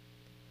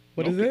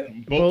 What is Okay.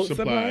 it? Boat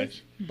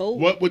supplies. Boat.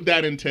 What would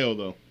that entail,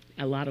 though?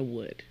 A lot of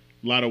wood.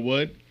 A lot of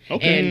wood?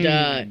 Okay.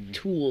 And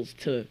tools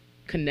to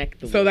connect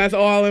the So wood. that's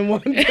all in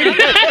one. I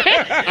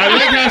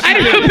like how she I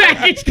did didn't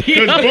package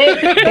deal.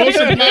 because both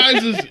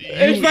supplies is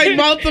It's like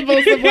multiple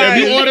if you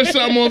supplies. order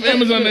something off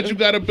Amazon that you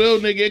got to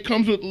build, nigga, it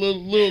comes with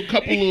little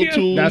couple little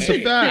tools. That's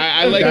a fact.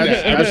 I like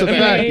that. That's a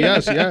fact.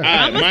 Yes. Yeah. All right,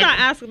 I'm gonna my- start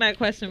asking that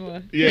question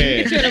more. Yeah,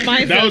 Get you in the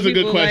mindset that was a good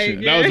people question.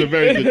 like, That was yeah. a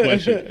very good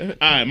question.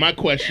 All right, my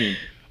question: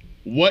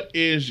 what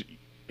is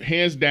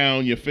hands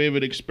down your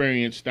favorite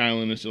experience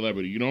styling a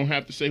celebrity? You don't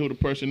have to say who the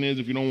person is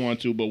if you don't want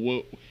to, but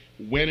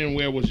when and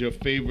where was your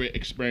favorite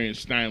experience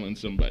styling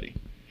somebody?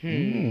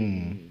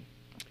 I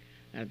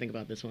gotta think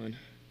about this one.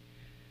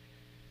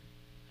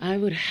 I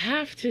would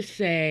have to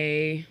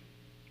say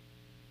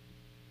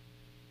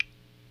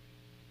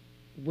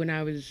when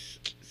I was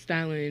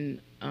styling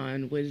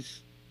on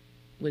Wiz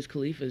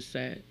Khalifa's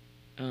set,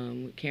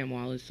 with Cam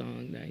Wallace's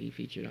song that he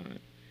featured on,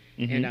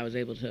 and I was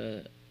able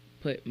to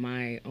put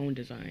my own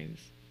designs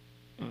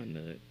on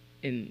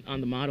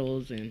the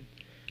models and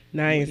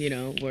Nice.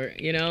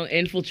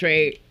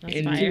 infiltrate That's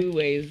in fire. 2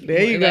 ways.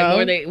 There you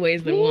like go. More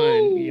ways than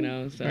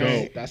one. So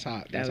Dope. That's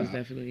hot. that That's was hot.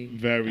 definitely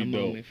Very a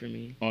dope. moment for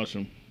me.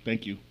 Awesome.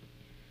 Thank you.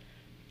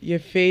 Your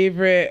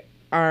favorite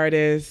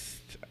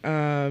artist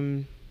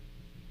in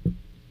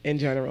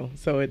general.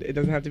 So it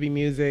doesn't have to be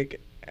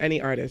music. Any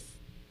artist.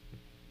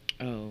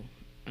 Oh,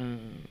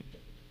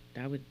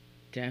 that would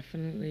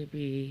definitely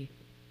be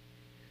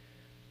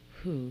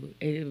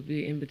it would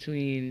be in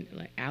between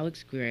like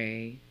Alex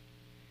Gray,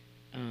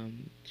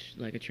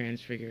 like a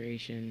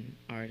transfiguration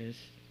artist.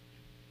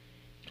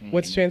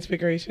 What's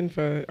Transfiguration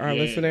for our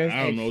Yeah, listeners?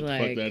 I don't know It's what the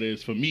fuck like that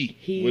is for me.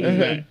 He What is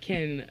that?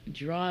 can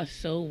draw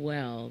so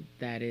well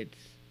that it's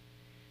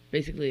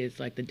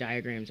like the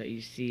diagrams that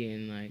you see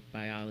in like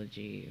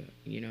biology.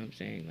 You know what I'm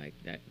saying? Like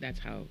that's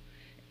how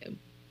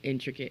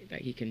intricate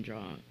that he can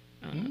draw,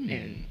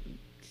 and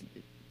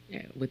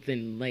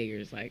within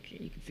layers. Like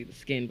you can see the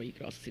skin, but you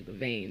can also see the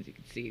veins. You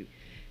can see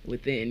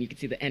within. You can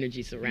see the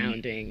energy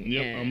surrounding.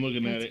 Yep, and- I'm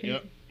looking at it.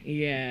 Yep.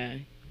 Yeah,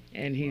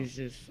 and he's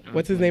just.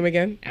 What's his name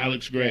again?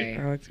 Alex Gray.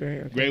 Alex Gray.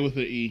 Okay. Gray with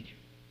an E.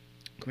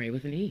 Gray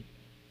with an E.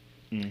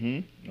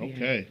 Mm-hmm.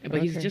 Okay. Yeah.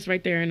 But he's Okay. just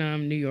right there in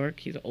New York.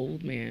 He's an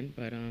old man,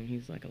 but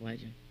he's like a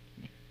legend.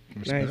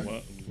 Nice.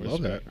 Well,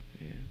 Love that. respect.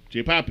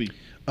 J Poppy.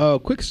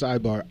 Quick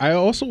sidebar. I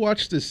also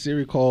watched this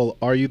series called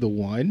 "Are You the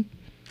One?"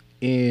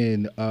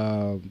 and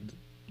I'm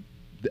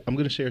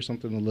gonna share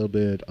something a little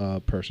bit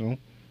personal.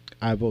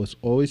 I was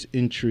always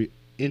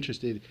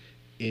interested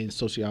in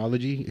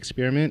sociology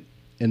experiment,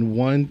 and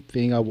one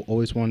thing I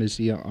always wanted to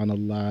see on a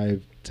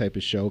live type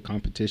of show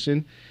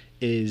competition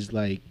is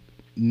like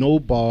no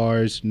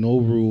bars, no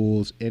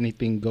rules,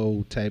 anything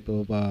go type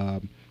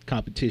of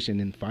competition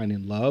in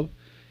finding love.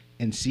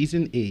 And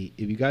season 8,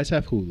 if you guys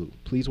have Hulu,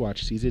 please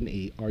watch season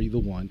 8. Are You the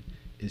One?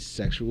 Is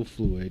sexual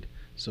fluid.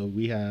 So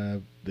we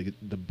have the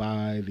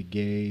bi, the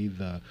gay,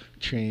 the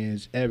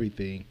trans,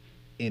 everything,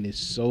 and it's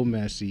so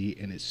messy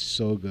and it's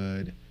so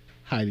good.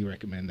 Highly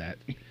recommend that.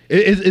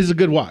 It's a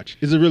good watch.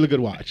 It's a really good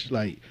watch.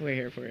 Like We're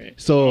here for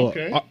it. so,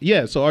 Okay.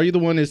 yeah. So Are You the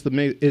One? Is the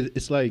main?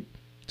 It's like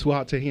Too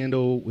Hot to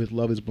Handle with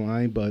Love Is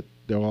Blind, but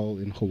they're all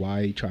in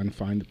Hawaii trying to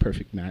find the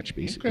perfect match.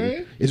 Basically,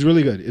 Okay. it's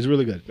really good. It's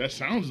really good. That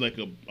sounds like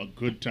a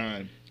good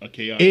time. A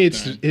chaotic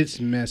time. It's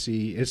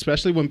messy,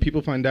 especially when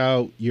people find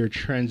out you're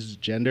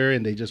transgender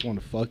and they just want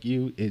to fuck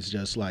you. It's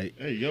just like,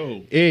 Hey,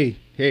 yo. hey,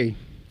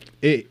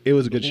 it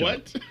was a good show.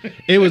 What?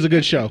 It was a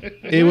good show.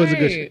 It was a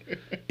good.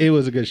 Right. It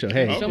was a good show.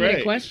 Hey, Oh. So Right.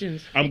 many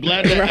questions. I'm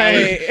glad that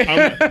Right.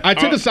 Alex, I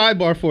took a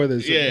sidebar for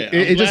this. Yeah,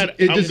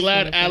 I'm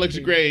glad Alex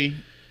Gray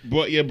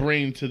brought your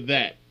brain to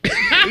that.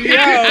 Yo,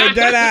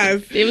 dead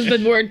ass. It was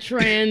the word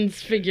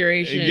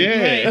transfiguration.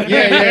 Yeah.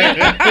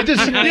 yeah. It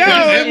just Yo,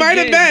 it might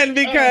have been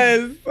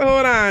because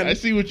hold on. I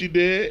see what you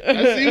did.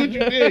 I see what you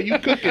did. You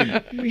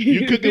cooking.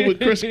 You cooking with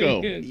Crisco.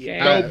 Okay.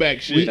 Throwback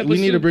shit. we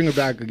need to bring her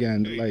back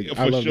again. Like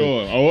I For love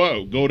sure. it.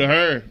 Oh, go to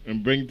her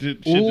and bring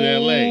shit to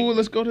LA. Ooh,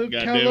 let's go to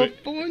God damn it.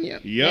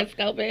 California. Yep. Let's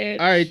go, bitch.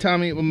 All right,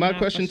 Tommy. Well, my Nah,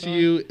 question for to sure.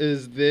 you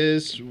is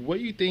this: what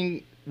do you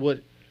think? What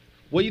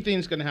do you think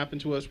is going to happen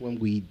to us when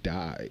we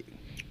die?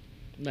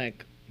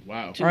 Like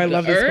Wow. to I the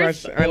love this earth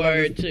question. I love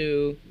or this.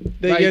 to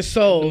Like, Your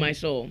soul. my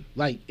soul.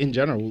 Like in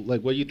general,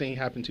 like what do you think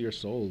happened to your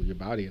soul, your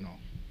body, and all?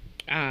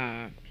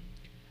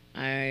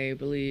 I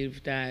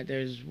believe that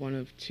there's one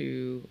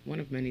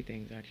of many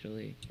things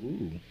actually.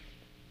 Ooh.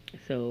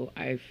 So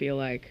I feel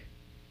like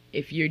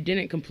if you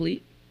didn't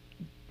complete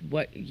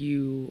what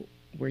you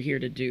were here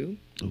to do,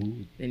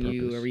 Ooh, then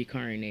you purpose. are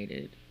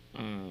reincarnated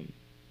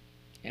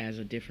as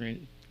a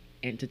different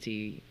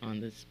entity on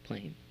this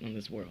plane, on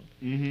this world.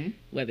 Mm-hmm.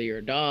 Whether you're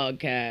a dog,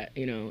 cat, I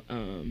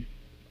can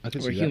or see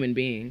a that. human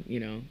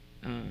being,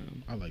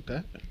 I like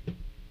that.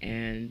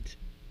 and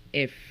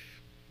if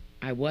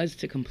I was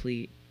to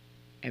complete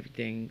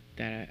everything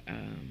that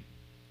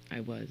I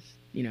was,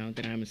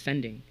 that I'm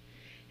ascending,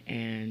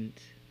 and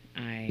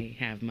I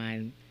have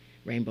my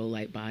rainbow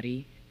light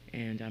body,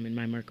 and I'm in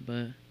my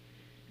Merkaba.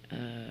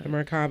 The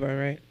Merkaba,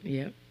 right?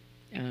 Yep.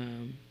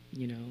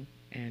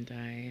 And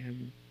I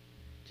am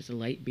just a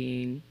light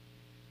being,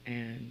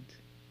 and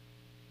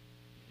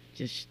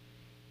just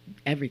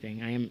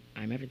everything. I'm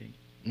everything.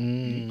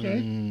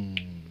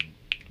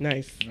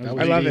 Nice. That I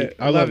love was it.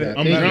 deep. I love it. I'm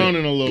Thank you.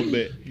 drowning a little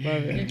bit.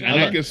 Love it. And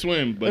I can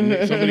swim, but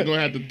somebody's gonna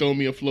have to throw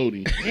me a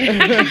floaty.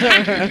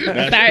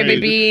 Sorry,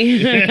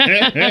 baby.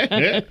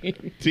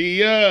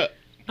 Tia.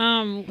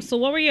 So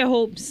what were your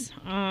hopes,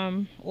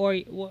 or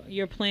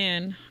your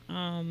plan,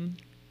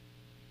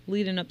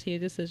 leading up to your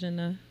decision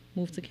to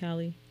move to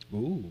Cali?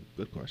 Ooh,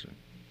 good question.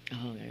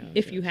 Oh, yeah,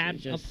 If you so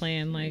had a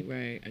plan, like-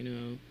 right, I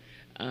know.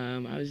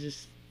 I was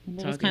just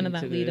What was talking kind of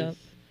to that lead this- up?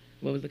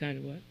 What was the kind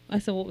of what? I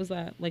said, what was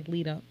that like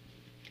lead up?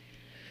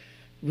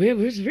 We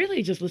was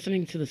really just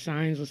listening to the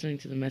signs, listening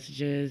to the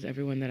messages.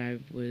 Everyone that I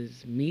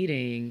was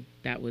meeting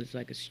that was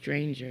like a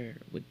stranger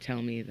would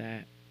tell me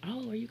that,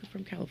 oh, are you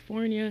from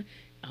California?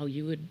 Oh,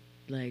 you would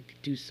like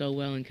do so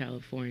well in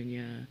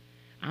California.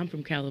 I'm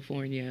from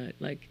California.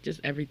 Like just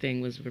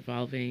everything was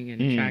revolving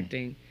and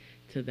attracting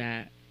to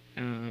that.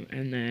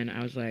 And then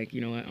I was like,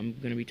 you know what? I'm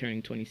going to be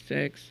turning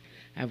 26.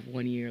 I have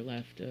 1 year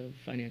left of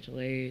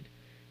financial aid.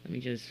 Let me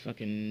just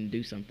fucking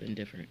do something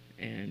different.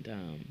 And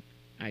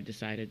I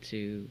decided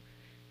to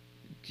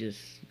just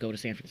go to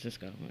San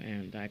Francisco.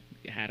 And I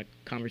had a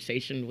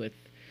conversation with,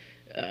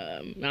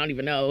 I don't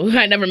even know.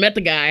 I never met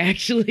the guy,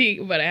 actually.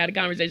 But I had a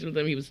conversation with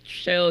him. He was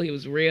chill. He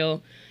was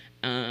real.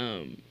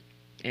 And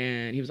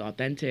he was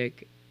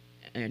authentic.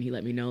 And he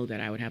let me know that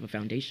I would have a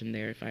foundation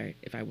there if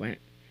I went.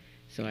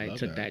 So I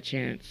took that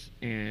chance,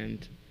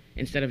 and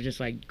instead of just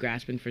like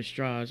grasping for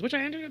straws, which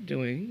I ended up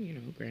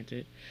doing,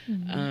 granted,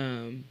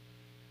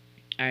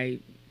 I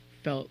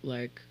felt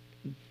like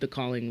the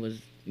calling was,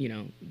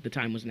 the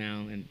time was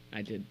now, and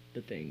I did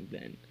the thing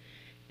then,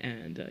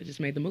 and just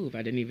made the move.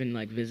 I didn't even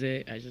like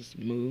visit. I just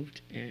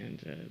moved, and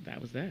that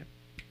was that.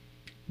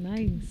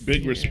 Nice.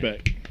 Big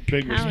respect.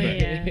 Big Hell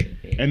respect.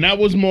 yeah. And that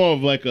was more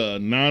of like a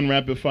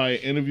non-rapid fire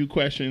interview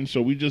question.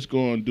 So we just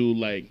gonna do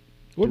like.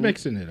 We're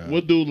mixing it up. We'll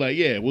do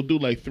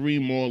like 3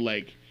 more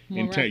like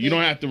More intense. rapid. You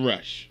don't have to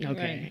rush.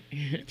 Okay.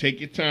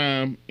 Take your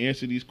time.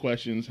 Answer these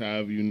questions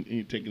however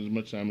you take as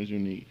much time as you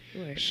need.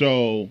 Right.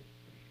 So,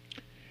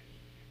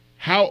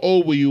 how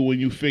old were you when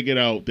you figured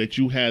out that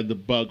you had the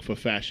bug for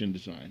fashion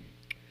design?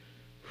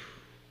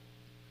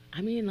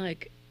 I mean,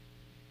 like,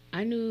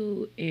 I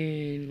knew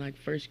in like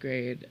first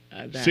grade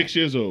that 6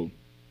 years old.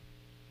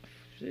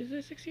 Is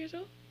it 6 years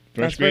old?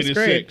 That's First grade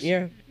is 6.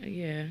 Yeah.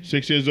 Yeah.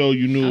 6 years old,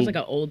 you knew. I was like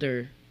an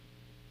older.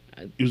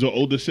 You was an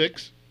older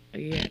 6.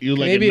 Yeah. You was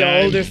like Maybe a an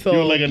 9, older You soul.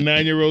 were like a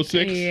 9-year-old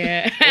 6.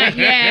 Yeah.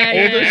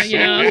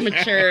 yeah. I was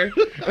mature.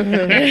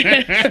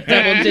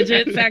 Double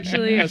digits,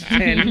 actually. I was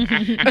 10.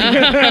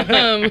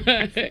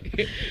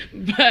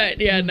 But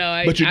yeah,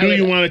 no. But you knew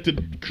you wanted to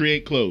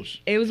create clothes,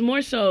 It was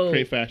more so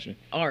create fashion.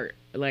 art.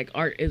 Like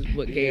art is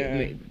what gave Yeah.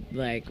 me,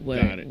 like Got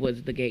what it.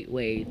 was the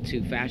gateway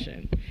to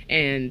fashion,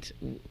 and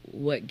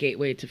what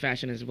gateway to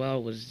fashion as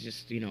well was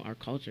just our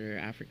culture,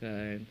 Africa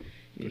and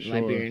For sure.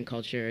 Liberian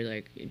culture,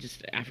 like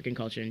just African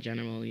culture in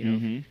general.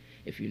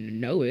 If you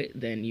know it,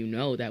 then you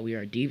know that we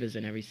are divas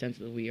in every sense,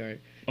 that we are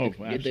the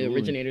Absolutely.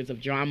 originators of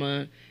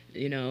drama,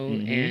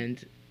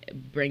 and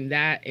bring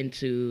that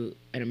into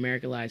an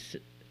Americanized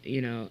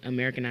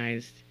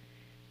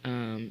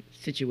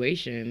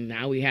situation.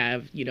 Now we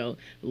have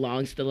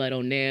long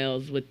stiletto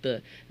nails with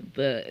the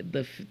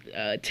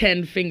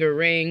 10 finger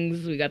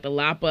rings. We got the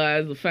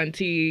lapas, the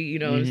fanti.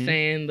 What I'm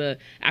saying? The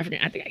African.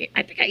 I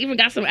think I even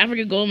got some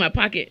African gold in my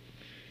pocket.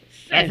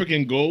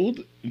 African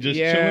gold just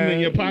Yeah. chilling in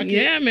your pocket.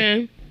 Yeah,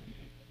 man.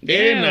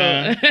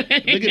 And look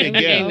at the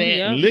gap.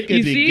 man. Look at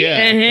You the see?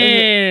 gap.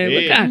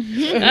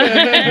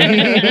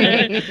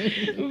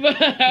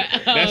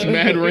 That's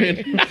mad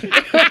random. What's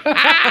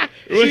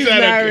She's that?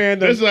 mad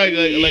random. That's like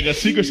a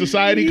secret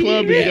society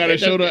club, and you gotta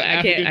show the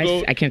African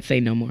gold. I can't say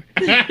no more.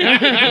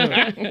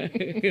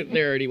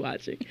 They're already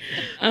watching.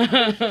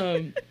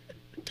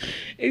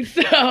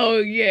 So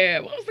yeah,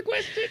 what was the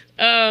question?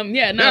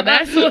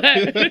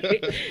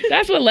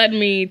 That's what led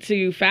me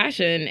to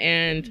fashion,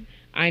 and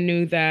I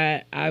knew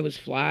that I was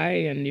fly,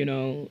 and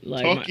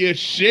like Talk your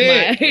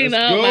shit.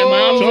 my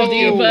mom's Talk a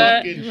your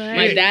diva, fucking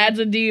my shit. dad's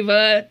a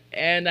diva,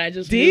 And I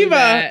just knew Diva?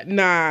 that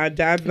Nah,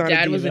 Dad's not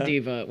Dad a diva. was a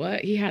diva.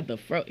 What? He had the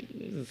fro.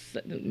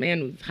 The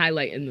man was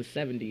highlight in the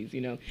 70s,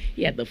 you know.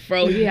 He had the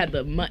fro. He had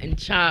the mutton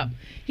chop.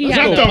 He Not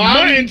had the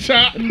mutton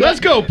chop. Let's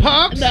go,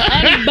 Pops. the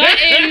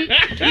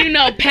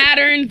unbuttoned,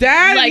 pattern.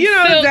 Dad, like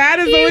silk. Dad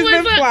has He always was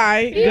been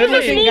fly. He Good was a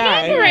looking smooth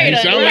guy. operator.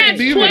 He sound He like a had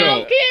diva,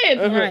 12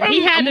 kids. Uh-huh. From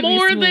He had to be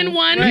more smooth. than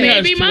one He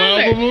has baby 12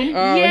 mother. of them.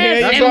 Oh,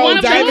 Yes, that's and all one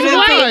of them diving was into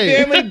white.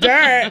 family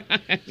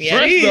dirt. Yeah.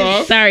 First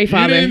off, Sorry,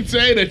 Father. You didn't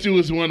say that you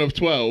was one of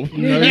 12.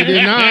 No, you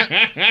did not.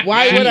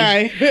 Why would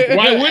I?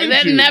 Why wouldn't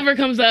That you? never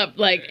comes up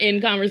like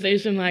in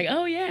conversation. Like,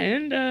 oh yeah,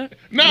 and No,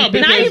 Now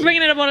because you're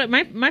bringing it up.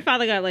 My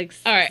father got like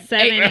all right,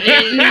 7, 8.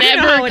 it You know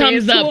never how it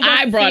comes is. up. Two of us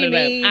I brought it up.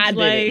 teenage, I did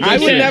it. I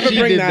would Listen, never she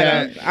bring did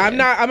that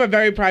that. up. I'm a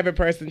very private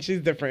person. She's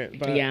different.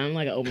 But Yeah, I'm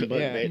like an open book,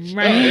 Yeah. bitch.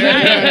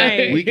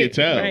 Right. we could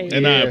tell, Right.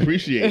 and I Yeah.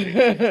 appreciate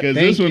it. Because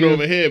this one you.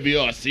 over here be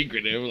all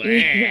secretive. Like,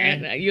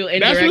 You'll That's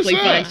indirectly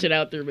what's up. find shit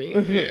out through me.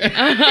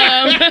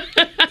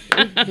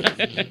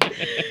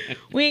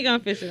 We ain't gonna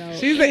fish it out.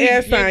 she's the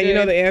air sign. You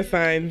know good. the air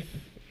signs.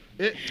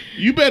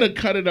 you better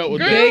cut it out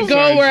with They those go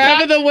signs.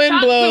 wherever the wind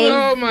Talk to blows. him.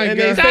 Oh my and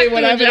God. they Talk say to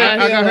whatever him, they Josh.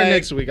 feel I got her like.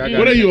 next week.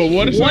 What are you, a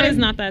water sign? Water's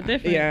not that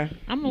different. Yeah.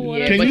 I'm a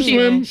water. Can but you she-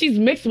 swim? She's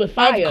mixed with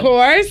fire. Of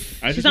course.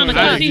 I She's just on the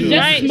wanna cusp. ask She's you.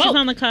 just Right? She's smoke.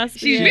 on the cusp.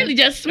 She's yeah. really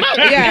just smoke.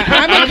 Yeah,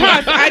 I'm a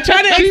cuss. I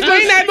try to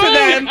explain that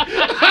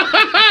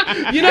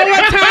to them. You know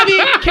what,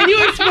 Tommy? Can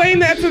you explain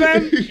that to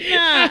them?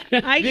 Nah,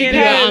 I get You're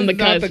Because on the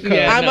not cusp. the cusp.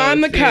 Yeah, I'm no,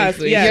 on the cusp.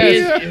 seriously. Yes.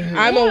 She is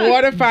I'm a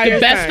water fire the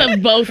best sign.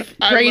 of both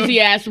crazy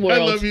ass I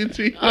worlds. love you,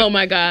 T. Oh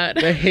my god.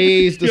 The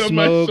haze, the You're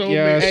my smoke. soulmate.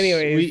 Yes.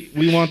 Anyways.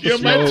 we want the You're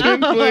my smoke.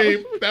 twin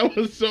flame. That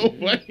was so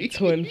funny.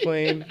 Twin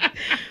flame.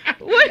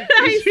 What did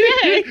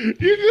I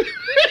say?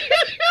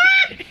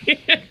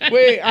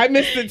 Wait, I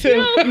missed it too.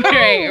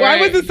 Right, Why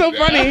right. was it so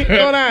funny?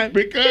 Hold on.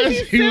 Because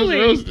He's he was silly.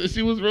 roasting.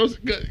 She was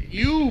roasting.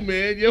 You,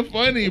 man, you're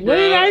funny, bro. What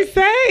did I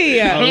say?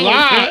 A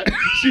lot.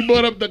 She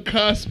brought up the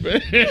cusp,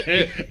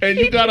 and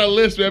you got a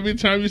list every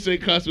time you say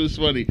cusp is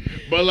funny.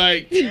 But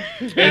like,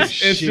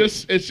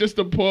 it's just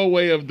a poor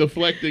way of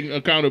deflecting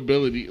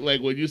accountability.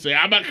 Like when you say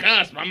I'm a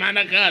cusp, I'm on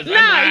the cusp.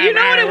 Nah, you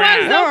know what it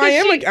was No, though. 'cause I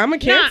am she- I'm a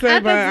Cancer,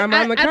 at but I'm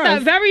on the At that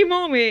cusp. very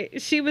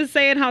moment, she was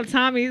saying how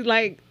Tommy's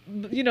like,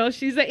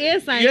 she's an air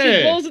sign. Yeah.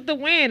 She goes with the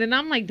wind, and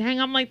I'm like,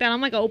 dang, I'm like that.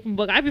 I'm like an open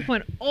book. I be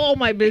putting all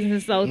my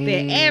business out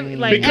there,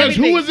 Because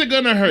who everything. is it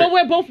gonna hurt? But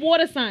we're both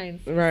water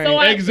signs, Right. So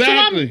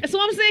Exactly. So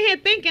I'm sitting here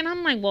thinking,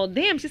 I'm like, well,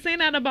 damn, she's saying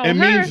that about It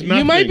her. means nothing.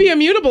 You might be a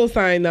mutable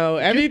sign though.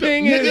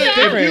 Everything is Nigga, if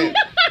different.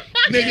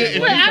 Nigga,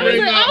 if But I you was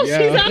bring like, up, oh,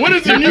 she's on what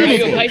is Are you a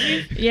immutable?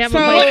 Pisces? Yeah, So-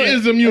 but What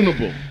is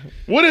immutable?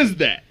 What is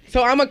that?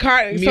 So I'm a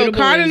Mutable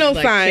cardinal is,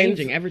 like, signs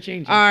changing, ever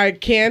changing. are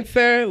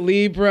Cancer,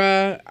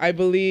 Libra, I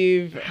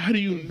believe, How do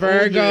you know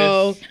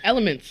Virgo, this?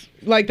 Elements.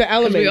 like the Because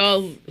elements. we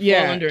all fall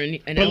Yeah. under an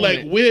But like,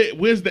 element.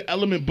 where's the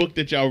element book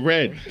that y'all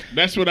read?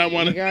 That's what I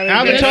want to. gotta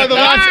Avatar: The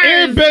Last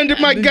Airbender,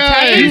 my Tap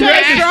guy. into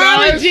read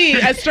astrology.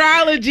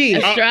 Astrology.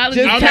 Astrology.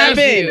 Just I'm tap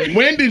asking, in.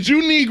 when did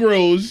you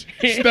Negroes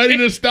study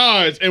the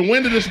stars, and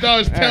when did the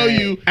stars tell right.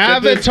 you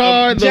that this-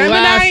 Avatar: The Gemini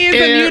Last is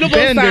a mutable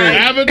Airbender. sign.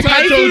 Avatar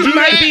Pisces told you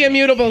might that? be a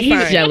mutable He's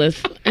sign.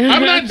 jealous.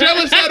 I'm not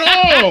jealous at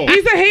all.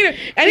 He's a hater.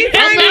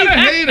 Anytime I'm not a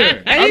he-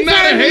 hater. I'm anytime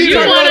not a he hater. You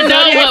talks wanna about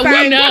know zodiac what we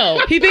signs,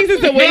 know. He thinks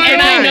it's a waste of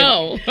And I time.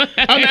 know.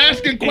 I'm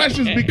asking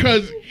questions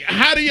because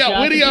how do y'all?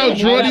 Where do y'all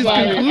draw these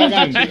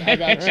conclusions?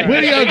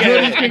 Where do y'all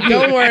draw these conclusions?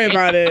 Don't worry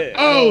about it.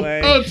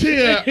 Like,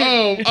 Tia.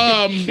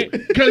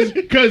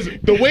 Because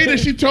the way that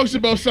she talks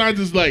about signs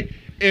is like,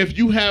 if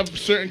you have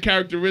certain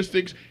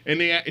characteristics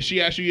and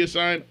she asks you your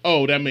sign,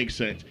 oh, that makes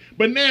sense.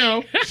 But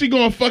now she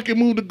gonna fucking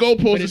move the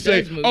goalpost it and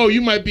say, does move. oh,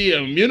 you might be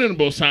a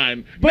mutable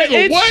sign. But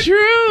Nigga, it's what?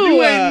 true.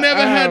 You ain't never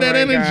had Oh that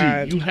my energy.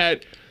 God. You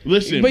had.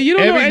 Listen, But you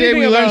don't know Every day anything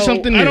we learn about,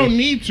 something I new. don't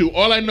need to.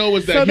 All I know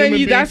is that So then human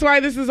you, beings, that's why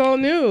this is all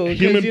new. 'cause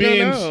human you don't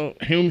beings,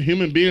 know.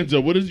 human beings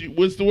are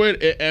what's the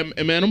word?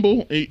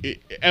 Amenable,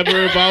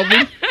 ever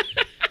evolving.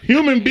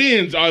 Human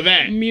beings are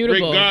that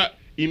Mutable.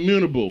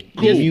 Immutable.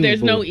 Cool. Just,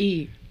 there's no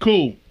E.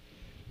 Cool.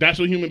 That's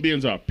what human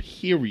beings are.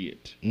 Period.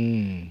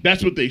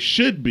 That's what they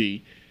should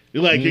be.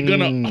 Like you're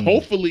gonna.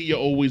 Hopefully, you're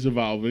always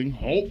evolving.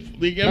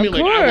 Hopefully, you get me. Of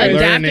Like course. I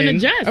Adapt and Learning.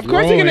 adjust. Of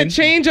course, you're gonna growing.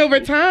 change over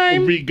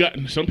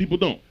time. Some people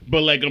don't.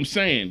 But like I'm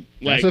saying,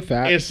 like That's a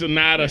fact. it's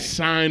not a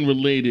sign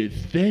related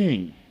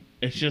thing.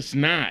 It's just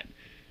not.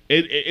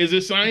 Is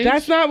it science?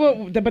 That's not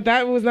what. But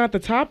that was not the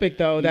topic,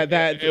 though. That's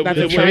a It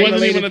wasn't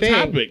sign-related even a thing.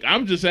 topic.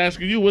 I'm just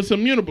asking you what's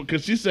immutable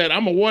because she said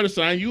I'm a water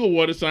sign, you a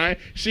water sign,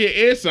 she an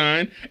air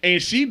sign, and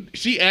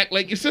she act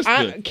like your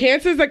sister.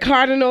 Cancer's a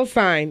cardinal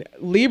sign.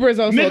 Libra is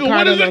also Nigga, a what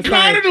cardinal is a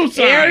cardinal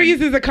sign?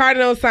 Aries is a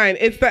cardinal sign.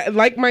 It's the,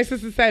 like my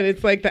sister said,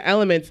 it's like the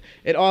elements.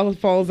 It all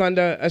falls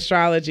under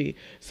astrology.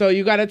 So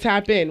you got to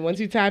tap in. Once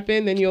you tap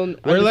in, then you'll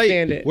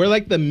understand it. We're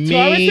like the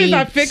Taurus is main.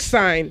 our fixed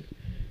sign.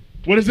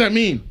 What does that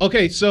mean?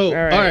 Okay, so all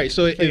right,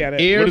 so if Forget it.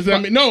 air. What does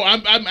that mean? No,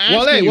 I'm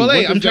asking you. Wale, What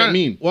I'm does that trying.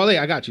 mean? Wale,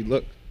 I got you.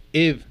 Look,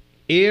 if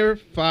Air,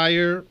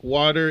 Fire,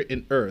 Water,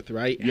 and Earth,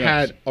 right?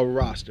 Yes. Had a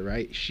roster,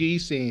 right?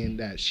 She's saying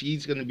that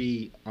she's gonna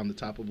be on the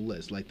top of the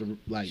list,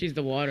 She's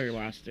the water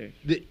roster.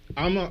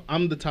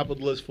 I'm the top of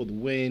the list for the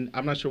wind.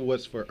 I'm not sure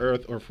what's for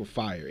Earth or for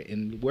Fire,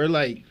 and we're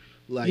like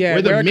yeah,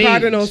 we're the we're mains.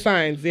 cardinal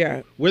signs.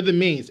 Yeah, We're the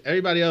mains.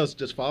 Everybody else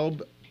just follow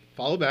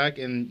back,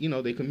 and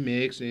they can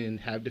mix and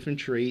have different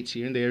traits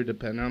here and there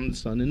depending on the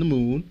sun and the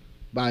moon.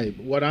 By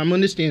what I'm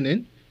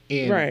understanding.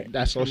 And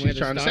that's all she's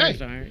trying to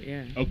say.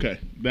 Yeah. Okay,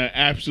 that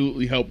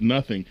absolutely helped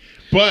nothing.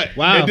 But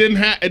Wow. it didn't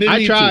I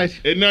need tried.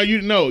 to. And now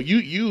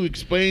you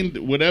explained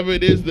whatever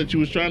it is that you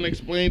was trying to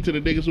explain to the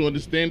niggas who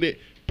understand it.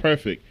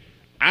 Perfect.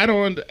 I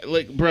don't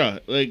bruh.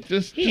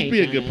 Just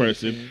be a good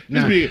person.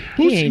 Nah.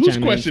 Whose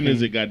question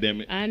is it?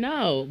 Goddammit. I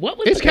know. What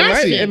was It's the Cassie.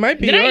 question? It might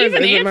be Did I yours.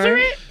 even Is it answer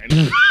mine?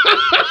 it?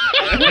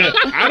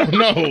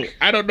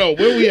 I don't know.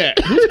 Where we at?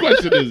 Whose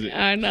question is it?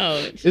 I know.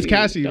 It's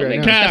Cassie Don't right make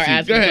now. me start Cassie,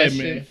 asking go ahead,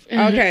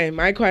 questions. Okay,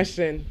 my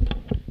question.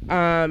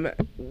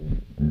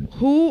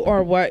 Who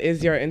or what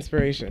is your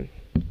inspiration?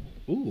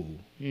 Ooh.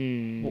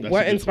 That's a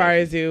What good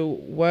inspires you?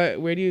 Where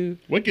do you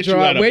What gets you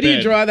draw? out of Where do you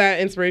bed? draw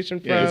that inspiration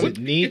from? Yeah, Is what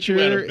it gets you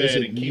out of nature? bed Is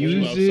it and keeps you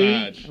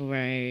music? outside?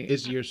 Right.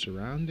 Is your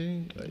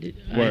surrounding? Like,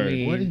 Word. I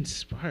mean, what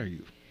inspire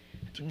you?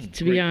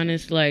 to be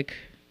honest, like,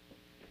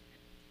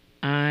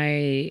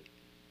 I'm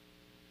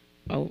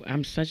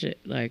such a,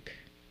 like,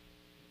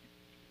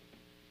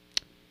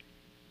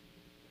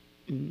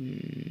 I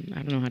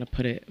don't know how to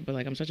put it, but,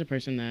 like, I'm such a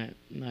person that,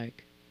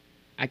 like,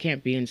 I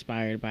can't be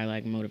inspired by,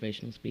 like,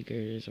 motivational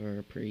speakers or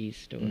a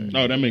priest or...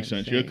 Oh, that makes you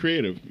know sense. what You're I'm a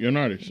creative. You're an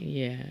artist. saying?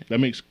 Yeah. That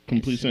makes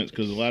complete sense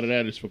because a lot of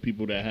that is for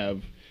people that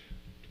have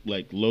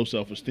like low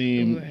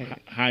self-esteem,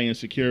 Right. high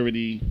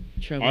insecurity.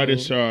 Trouble.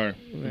 Artists are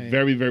Right.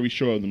 very, very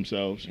sure of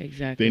themselves.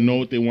 Exactly. They know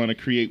what they want to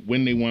create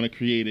when they want to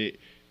create it,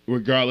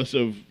 regardless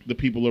of the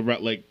people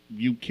around. Like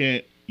your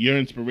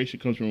inspiration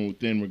comes from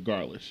within,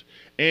 regardless,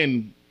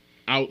 and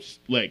out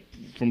like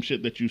from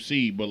shit that you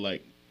see. But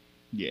like,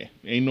 yeah,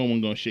 ain't no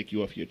one gonna shake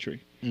you off your tree.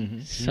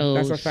 So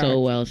That's a fact. so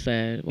well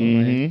said,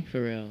 Mhm.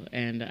 for real.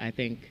 And I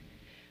think,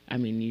 I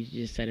mean, you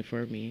just said it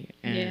for me,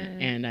 and Yeah.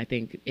 and I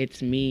think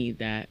it's me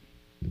that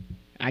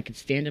I could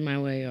stand in my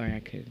way, or I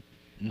could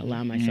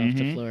allow myself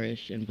to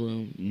flourish and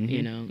bloom.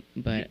 You know,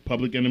 but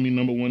Public enemy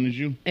number one is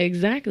you.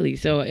 exactly.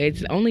 So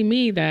it's only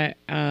me that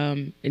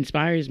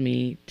inspires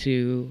me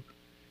to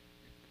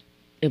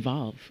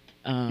evolve,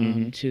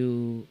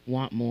 to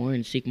want more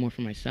and seek more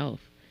for myself,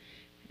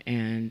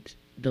 and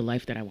the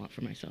life that I want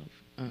for myself.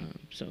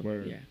 So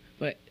Word. yeah,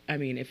 but I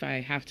mean, if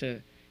I have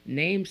to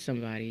name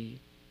somebody,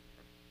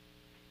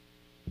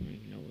 I don't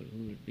even know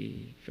who would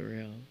be for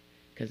real,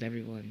 because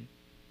everyone,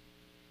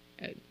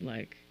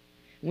 like,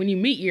 when you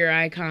meet your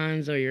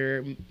icons or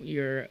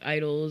your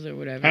idols or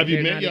whatever. Have you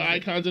they're met not your exa-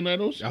 icons and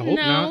idols? I hope No,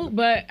 not.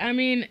 but I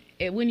mean,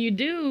 when you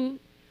do,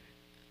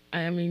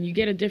 I mean, you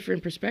get a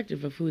different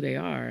perspective of who they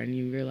are, and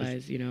you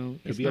realize, you know,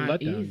 Could it's be a not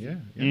letdown. easy. Yeah.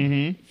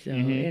 Mm-hmm. So,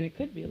 and it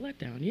could be a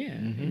letdown. Yeah,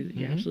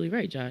 you're absolutely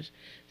right, Josh.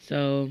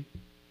 So,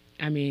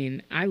 I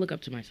mean, I look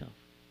up to myself,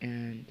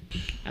 and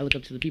I look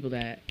up to the people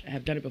that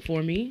have done it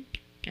before me,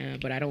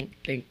 but I don't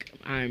think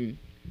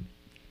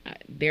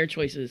their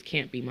choices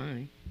can't be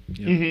mine,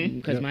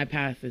 because my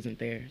path isn't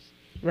theirs.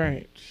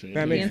 Right. See.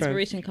 That The makes sense.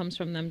 inspiration comes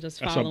from them just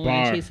That's a following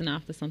bar. and chasing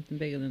after something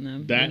bigger than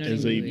them. That You know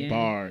is what I a mean? Yeah.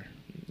 bar.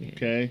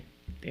 Okay.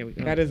 There we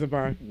go. That is a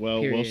bar. Well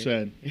Period.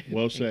 said.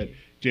 Well said.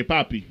 J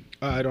Poppy.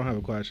 I don't have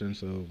a question,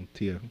 so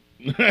Tia.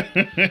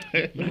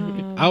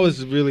 Um, I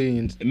was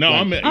really No,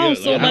 like, I'm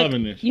so I'm like,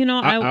 loving this. you know,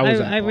 I was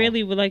at I ball.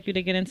 really would like you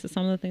to get into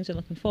some of the things you're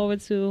looking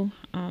forward to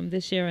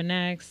this year or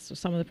next, or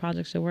some of the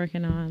projects you're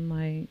working on.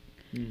 Like,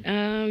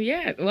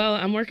 Yeah. Well,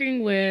 I'm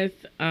working with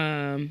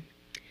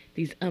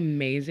these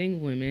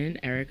amazing women,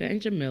 Erica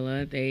and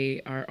Jamila.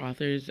 They are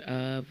authors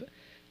of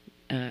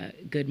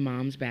Good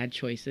Moms, Bad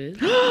Choices.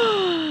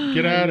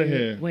 Get out of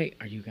here. Wait,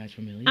 are you guys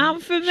familiar? I'm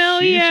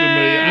familiar. She's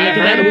familiar. I Look at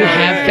heard that. We about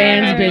have it.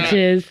 fans,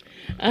 bitches.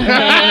 I'm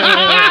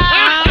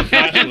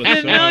That's what's up.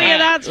 familiar.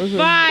 That's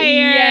fire.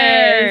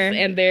 Yes,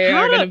 and they How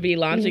are do- going to be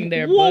launching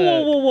their Whoa, book.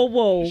 whoa, whoa,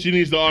 whoa, whoa. She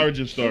needs the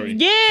origin story.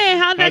 Yeah,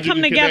 how'd that How'd you come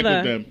connect together?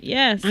 with them?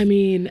 Yes. I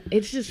mean,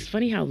 it's just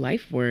funny how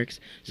life works.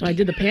 So I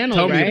did the panel,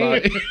 Tell me right?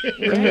 about it.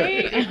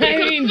 Right? I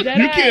mean,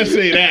 You can't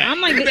say that.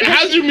 I'm like,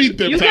 how'd you meet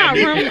them, you got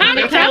Tommy? room on I'm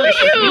the telling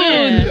couch. you.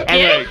 Yeah.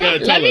 All right, go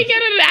ahead, Let tell me us.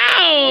 get it out.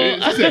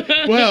 She said,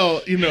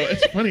 well, you know,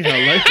 it's funny how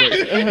life works.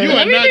 You are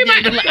Let me not be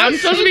getting I'm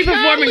supposed to be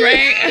performing,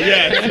 right?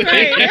 Yes.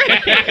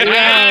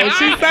 Wow,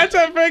 she's such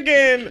a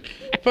freaking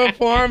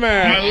performer.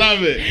 I love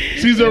it.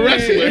 She's a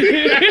wrestler.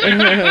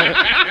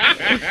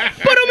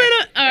 Put them in a.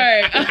 All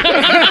right.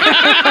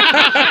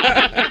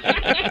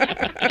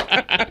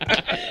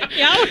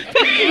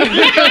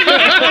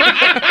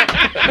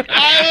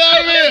 I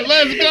love it.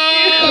 Let's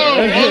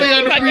go. Only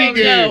on the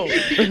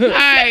pregame. All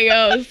right,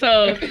 yo.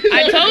 So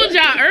I told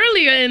y'all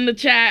earlier in the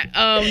chat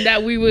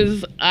that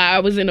I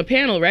was in a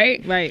panel,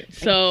 right? Right.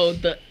 So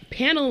the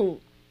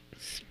panel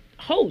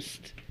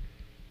host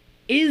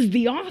is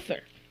the author.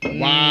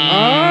 Wow.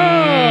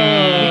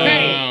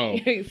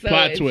 Right. So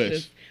Plot it's twist.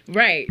 just-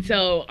 Right.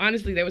 So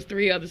honestly, there was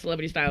 3 other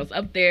celebrity styles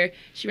up there.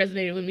 She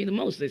resonated with me the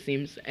most, it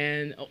seems,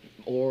 and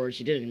or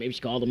she didn't. Maybe she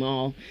called them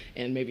all,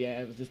 and maybe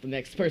I was just the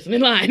next person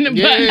in line. But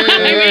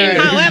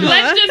However,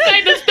 let's just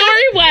say the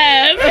story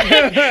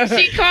was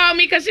she called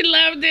me because she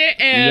loved it,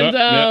 and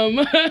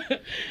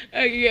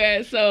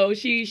yeah. So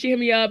she hit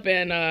me up,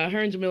 and her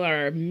and Jamila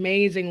are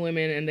amazing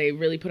women, and they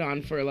really put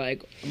on for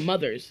like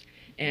mothers,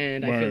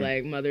 and I feel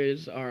like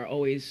mothers are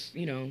always,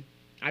 you know,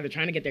 either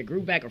trying to get their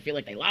groove back or feel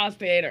like they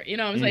lost it, or you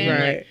know what I'm saying?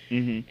 Right. Like,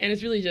 and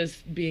it's really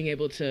just being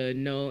able to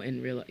know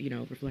and you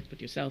know, reflect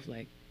with yourself,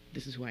 like,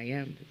 this is who I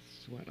am. This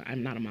is who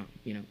I'm not a mom,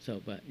 you know.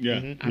 So, but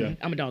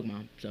I'm a dog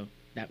mom, so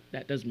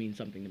that does mean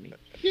something to me.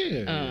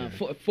 Yeah.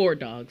 4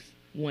 dogs,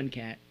 1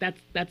 cat. That's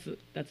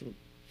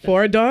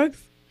 4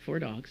 dogs 4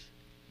 dogs.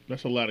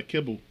 That's a lot of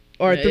kibble.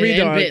 or 3 And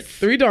dogs? bits.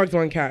 3 dogs,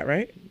 1 cat,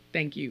 right?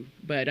 Thank you,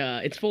 but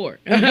it's 4.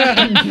 The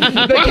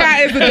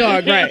cat is the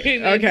dog, right?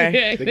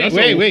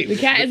 Okay. Wait. The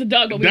cat is a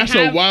dog. But That's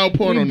a wild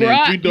porno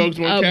name. 3 dogs,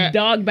 1 cat. A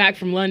dog back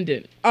from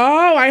London.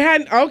 Oh, I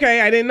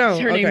didn't know.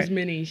 Her okay. name's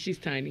Minnie. She's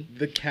tiny.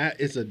 The cat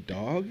is a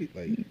dog?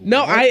 Like,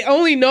 No, what? I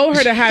only know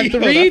her to have Yo, 3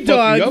 that fucked me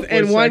dogs up for a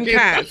and 1 second.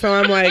 cat. So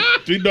I'm like,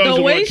 3 dogs the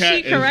and way 1 cat she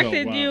is so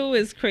corrected wild. you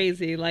is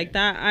crazy. Like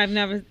that, I've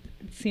never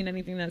seen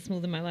anything that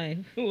smooth in my life.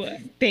 What?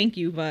 Thank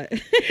you, but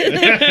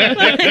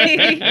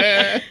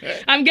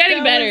I'm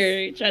getting That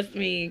better. Trust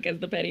me, because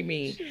the petty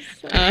me.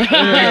 know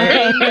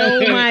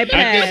my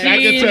pet.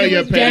 I can tell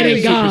your pet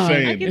is Super God.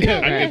 Saiyan. I can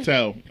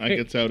tell. I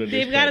can tell that.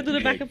 They've got to do the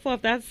back and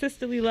forth. That's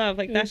sisterly love.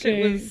 Like that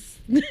shit was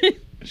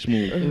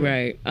smooth.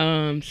 Right.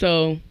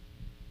 So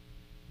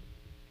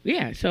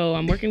yeah. So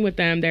I'm working with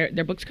them. Their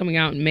book's coming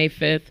out May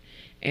 5th.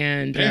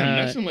 And Damn,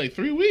 that's in like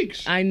 3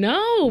 weeks. I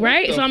know,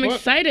 right? the So I'm fuck?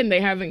 excited.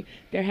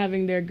 They're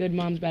having their Good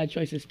Moms Bad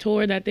Choices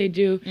tour that they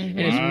do, and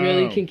it's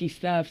really Wow. kinky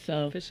stuff.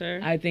 So For sure.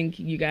 I think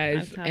you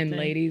guys I've tapped and in.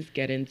 ladies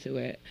get into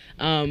it.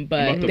 about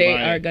But to they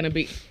buy are it. gonna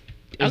be Is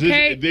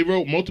okay. This, they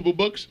wrote multiple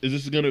books. Is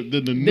this gonna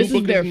the new This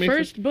book? is their made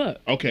first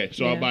book. Okay,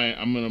 so Yeah. I'll buy it.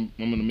 I'm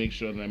gonna make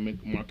sure that I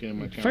mark it in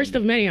my calendar. First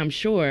of many, I'm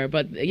sure.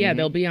 But yeah,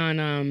 they'll be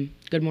on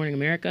Good Morning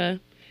America,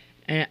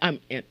 and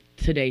at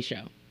Today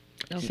Show.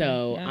 Okay,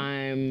 So yeah.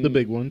 I'm The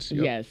big ones.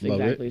 Yep. Yes, Love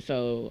exactly. It.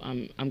 So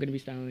I'm gonna be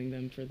styling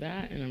them for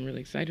that, and I'm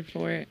really excited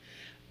for it.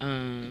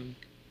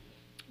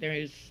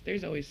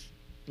 There's always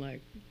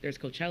like there's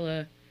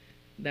Coachella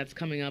that's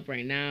coming up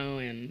right now,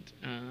 and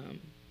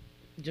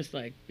just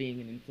like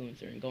being an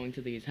influencer and going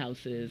to these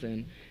houses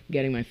and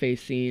getting my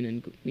face seen,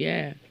 and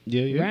Yeah.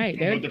 right.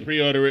 I'm about to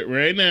pre-order it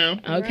right now.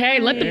 Okay,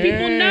 let the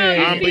people know.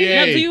 Right.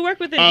 Now, do you work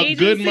with an agency?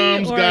 Good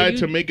Mom's or Guide you...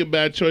 to Making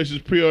Bad Choices.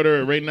 Pre-order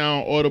it right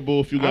now on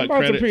Audible if you got I'm about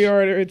credits. to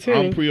pre-order it too.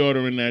 I'm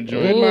pre-ordering that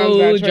joint. Good Moms Bad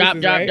Ooh, Choices,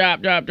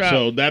 drop. right?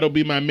 So that'll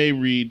be my May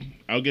read.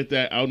 I'll get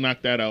that. I'll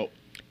knock that out.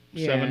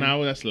 Yeah. 7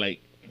 hours. That's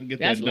light. I'll get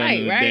That's that done light,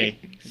 in a right? day.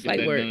 It's Get light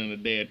that work. done in a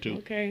day or 2.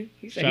 Okay,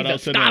 he said Shout out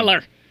he's a to them.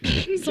 scholar.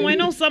 So I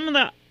know some of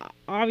the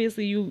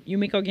obviously you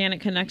make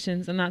organic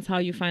connections, and that's how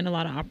you find a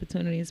lot of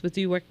opportunities. But do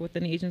you work with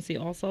an agency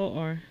also,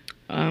 or?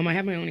 I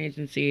have my own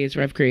agency. It's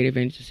Rev Creative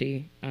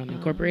Agency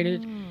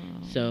Incorporated.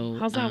 So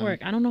How's that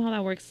work? I don't know how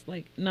that works.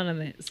 Like none of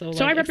it. So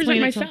So like, I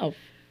represent explain it to- myself.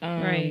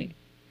 Right.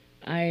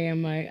 I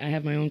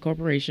have my own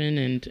corporation,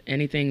 and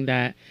anything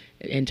that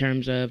in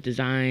terms of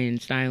design,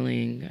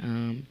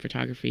 styling,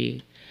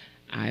 photography,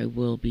 I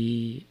will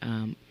be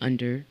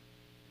under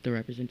the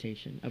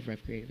representation of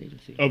Rev Creative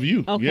Agency. Of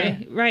you.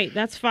 Okay, right.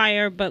 That's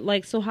fire. But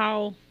like, so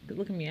how?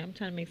 Look at me. I'm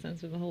trying to make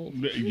sense of the whole.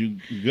 Yeah. You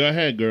go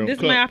ahead, girl. This is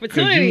Cook. my 'Cause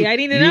opportunity. I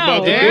need to you know. about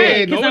to do Yeah, it.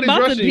 Right? Because I'm nobody's about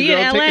to rushing be you, in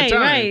girl. Take LA. your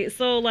time. Right.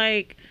 So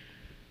like,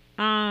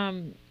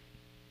 now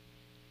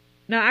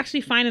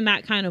actually finding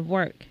that kind of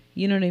work.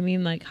 You know what I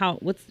mean? Like how?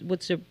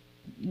 What's your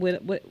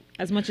what?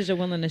 As much as you're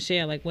willing to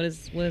share, like what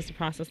is the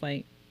process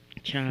like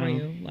for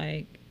you?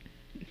 Like,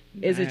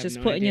 is I it have just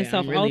no putting idea.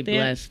 yourself I'm really out there?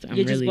 blessed. I'm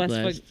You're just really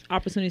blessed for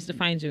opportunities to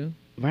find you.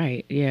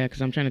 Right, yeah,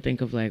 because I'm trying to think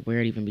of like where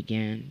it even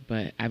began,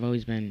 but I've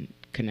always been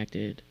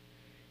connected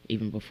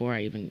even before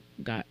I even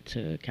got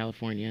to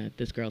California.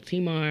 This girl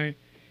Timar,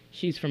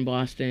 she's from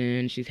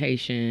Boston, she's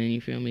Haitian, you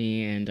feel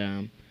me,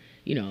 and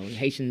you know,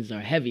 Haitians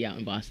are heavy out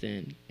in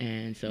Boston,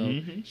 and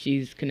so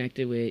she's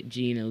connected with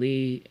Jean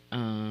Elie,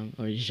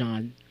 or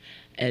Jean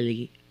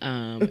Elie,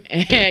 and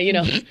you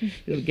know,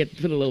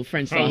 put a little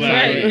French sauce on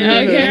Right. it.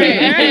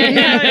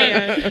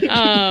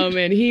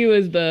 Okay. And he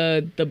was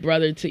the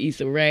brother to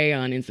Issa Rae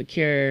on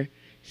Insecure.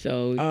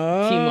 So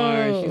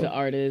Timar, she's an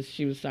artist.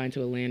 She was signed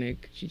to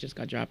Atlantic. She just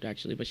got dropped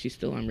actually, but she's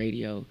still on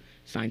radio,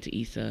 signed to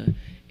Issa.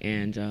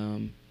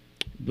 And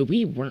but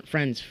we weren't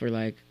friends for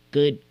like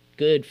good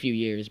few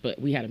years, but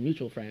we had a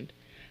mutual friend.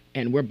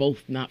 And we're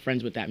both not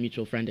friends with that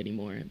mutual friend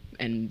anymore.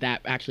 And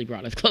that actually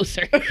brought us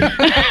closer. It'd be The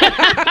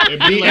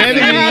like enemy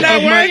that.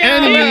 of my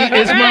enemy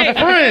is my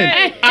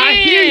friend. I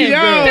hear you,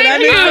 Yo, that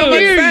makes so much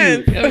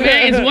sense.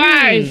 Man, it's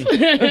wise.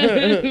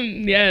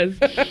 Yes.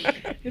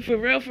 For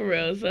real.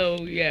 So,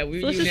 yeah. So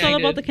it's just all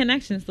about the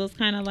connections. Those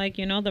kind of like,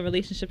 you know, the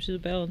relationships you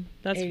build.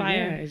 That's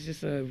fire. Yeah, it's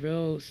just a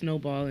real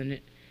snowball. And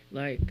it,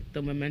 like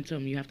the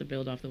momentum, you have to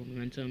build off the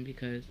momentum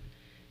because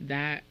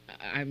that,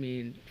 I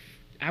mean,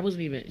 I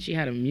wasn't even. She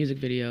had a music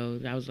video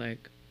that was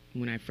like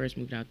when I first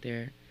moved out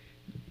there,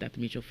 that the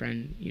mutual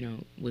friend,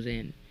 was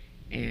in,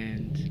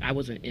 and I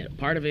wasn't in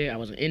part of it. I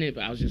wasn't in it,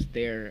 but I was just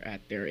there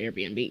at their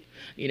Airbnb,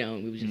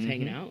 and we was just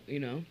hanging out,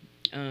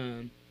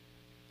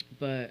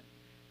 But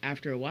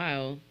after a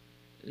while,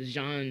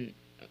 Jean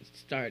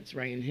starts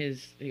writing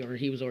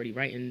he was already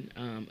writing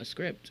a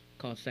script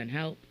called Send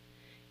Help,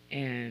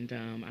 and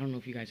I don't know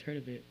if you guys heard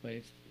of it, but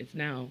it's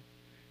now,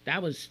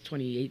 that was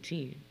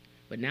 2018,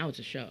 but now it's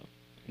a show.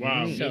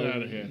 Wow, so, get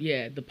out of here.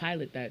 Yeah, the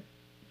pilot that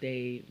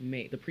they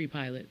made, the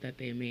pre-pilot that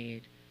they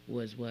made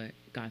was what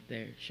got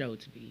their show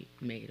to be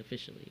made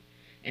officially.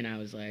 And I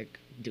was like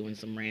doing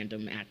some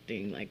random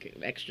acting, like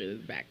extra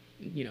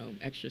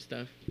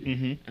stuff.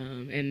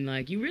 And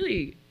like you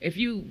really, if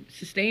you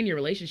sustain your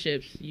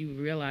relationships, you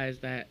realize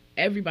that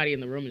everybody in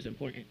the room is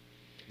important.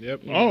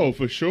 Yep. Oh,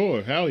 for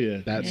sure. Hell yeah.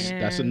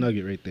 That's a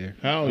nugget right there.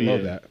 Hell I yeah.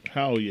 love that.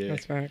 Hell yeah.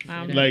 That's facts.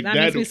 Like that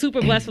makes me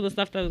super blessed for the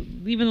stuff that,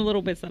 even the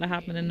little bits that are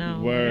happening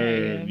now.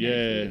 Word.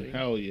 Yeah.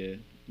 Hell yeah.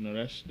 No,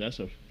 that's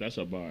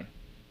a bar.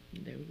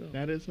 There we go.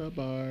 That is a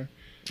bar.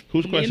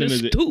 Whose question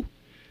is it? Stew.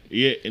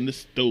 Yeah, in the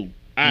stew.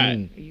 All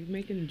right. Are you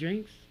making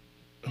drinks?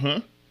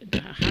 Huh?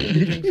 How do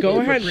the drinks Go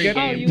for ahead, pregame? get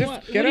Oh, you just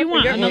want, get what do you up want?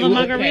 and get Another one.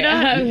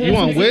 margarita? You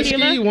want whiskey?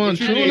 You want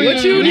Truly?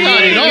 What you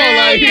got need? it all.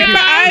 Like, Get the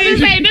I was ice.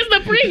 saying, this is the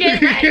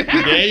pregame,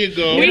 right? There you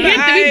go. we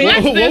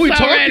blessed what this we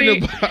already.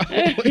 talking about?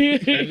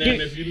 And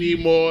then if you need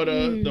more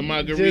of the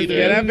margarita, Just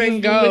get up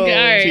and go. All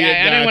right,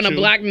 Tia I didn't want to got you.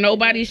 block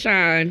nobody's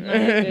shine. No,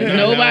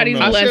 Nobody's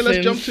no. I blessings. said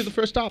let's jump to the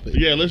first topic.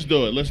 Yeah, let's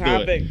do it.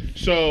 Topic.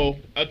 So,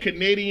 a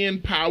Canadian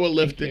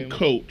powerlifting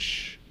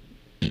coach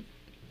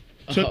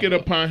took it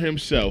upon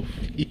himself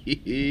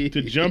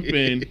to jump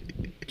in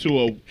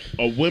to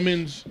a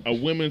women's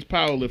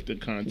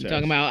powerlifting contest.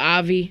 Talking about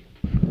Avi.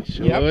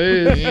 Sure Yep.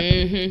 is.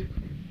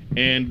 Mm-hmm.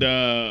 And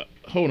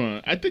hold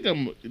on,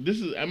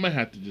 I might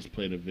have to just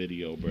play the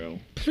video, bro.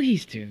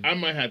 Please do. I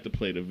might have to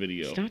play the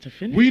video. Start to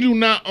finish. We do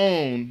not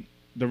own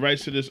the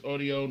rights to this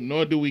audio,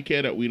 nor do we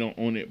care that we don't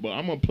own it. But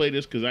I'm gonna play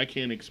this because I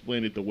can't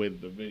explain it the way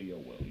that the video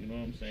will. You know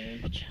what I'm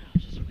saying?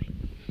 Just wait.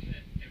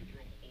 And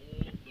from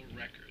all the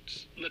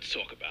records, let's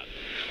talk about it.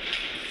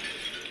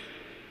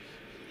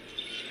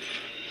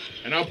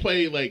 And I'll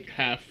play like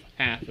half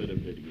of the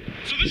video.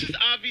 So this is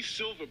Avi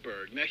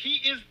Silverberg. Now he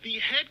is the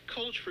head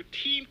coach for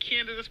Team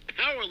Canada's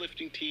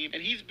powerlifting team,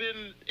 and he's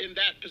been in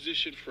that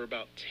position for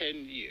about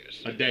 10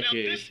 years. A decade.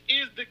 Now this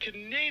is the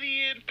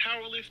Canadian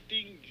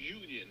Powerlifting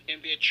Union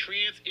and their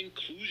trans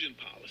inclusion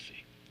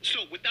policy.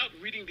 So without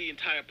reading the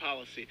entire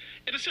policy,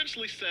 it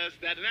essentially says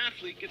that an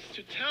athlete gets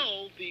to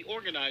tell the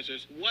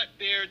organizers what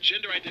their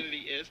gender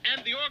identity is,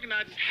 and the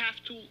organizers have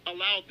to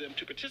allow them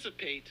to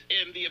participate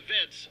in the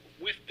events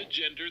with the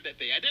gender that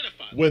they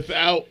identify with.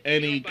 Without If you're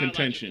any a biological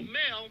contention.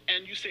 male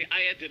and you say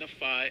I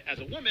identify as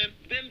a woman,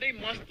 then they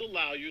must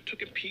allow you to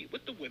compete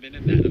with the women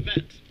in that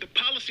event. The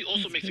policy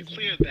also makes it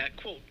clear that,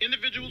 quote,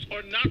 individuals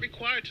are not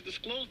required to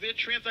disclose their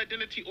trans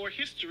identity or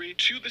history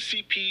to the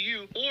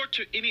CPU or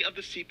to any of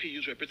the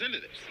CPU's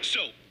representatives.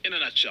 So, in a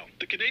nutshell,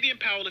 the Canadian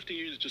Powerlifting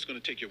Union is just going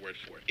to take your word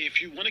for it.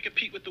 If you want to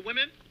compete with the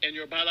women and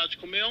you're a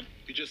biological male,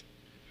 you just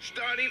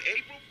starting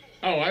April 4th.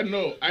 Oh, I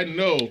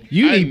know.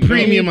 You I need know.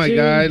 premium, my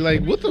guy.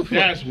 Like, what the fuck?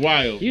 That's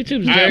wild.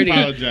 YouTube's I dirty.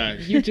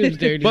 apologize. YouTube's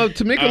dirty. But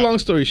to make a long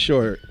story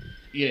short,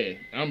 Yeah,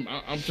 I'm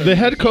the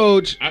head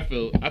coach I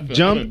feel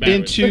jumped I'm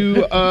embarrassed.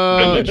 into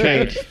I'm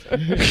embarrassed.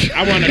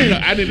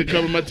 I need to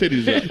cover my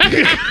titties up.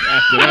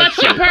 After that Clutch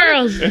your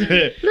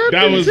shit.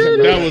 pearls.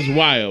 that was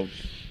wild.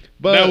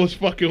 but That was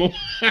fucking.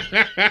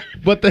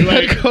 but the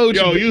like, head coach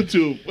yo,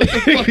 YouTube, what the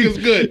fuck is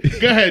good?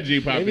 Go ahead, G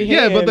Poppy. Maybe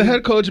Yeah, but the And-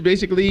 head coach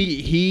basically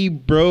he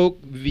broke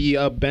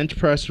the bench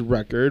press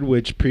record,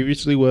 which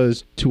previously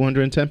was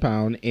 210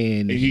 pound,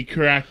 and He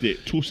cracked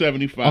it.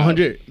 275.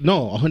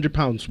 100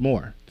 pounds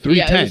more.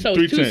 Yeah, 310. so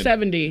 310.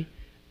 270.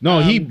 No,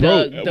 he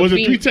broke. Was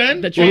it 310?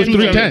 The It was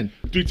trans- 310.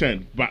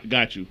 310.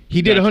 Got you.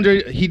 He did Got you.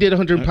 100. He did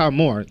 100 pound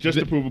more, Just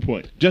to prove a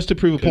point. just to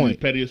prove a 'Cause he's point.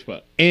 petty as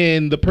fuck.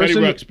 And the Petty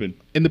person Ruxpin.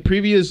 and the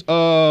previous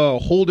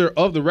holder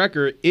of the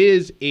record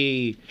is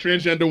a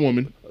Transgender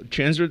woman.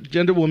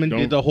 transgender woman. Don't-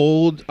 Did the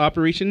whole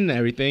operation and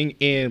everything,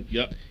 and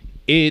Yep.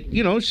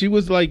 it, she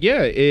was like,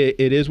 yeah, it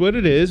is what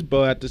it is,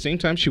 but at the same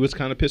time, she was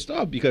kind of pissed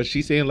off because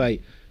she's saying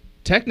like,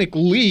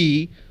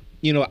 technically,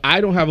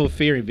 I don't have a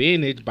fair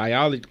advantage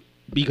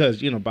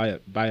because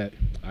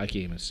I can't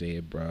even say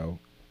it, bro.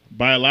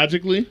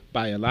 Biologically.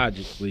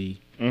 Biologically,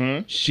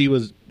 Uh-huh. she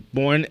was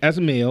born as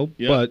a male,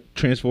 Yep. but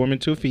transformed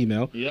into a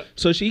female. Yep.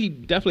 So she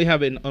definitely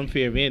have an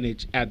unfair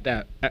advantage at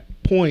that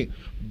point.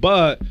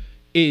 But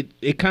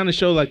it kind of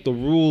showed like the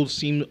rules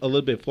seem a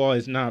little bit flawed.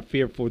 It's not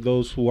fair for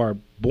those who are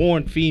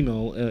born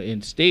female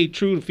and stay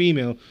true to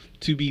female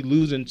to be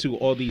losing to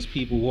all these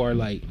people who are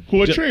like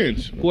Who are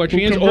trans. who are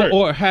trans convert.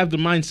 or have the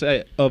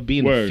mindset of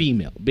being a Word.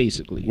 female,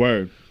 basically.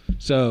 Word.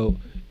 So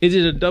is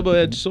it a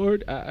double-edged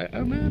sword? I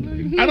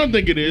don't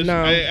think it is. No,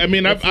 I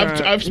mean, it's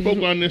not. I've spoke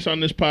on this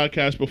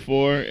podcast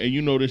before, and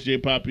you know this, J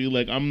Poppy.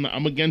 Like, I'm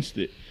against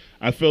it.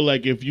 I feel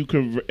like if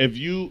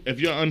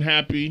you're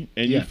unhappy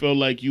and you feel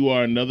like you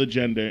are another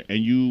gender and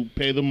you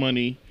pay the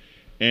money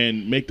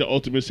and make the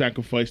ultimate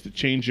sacrifice to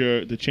change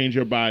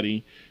your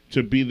body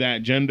to be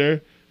that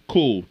gender,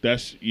 cool.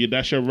 That's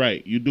your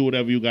right. You do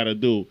whatever you gotta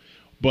do.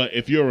 But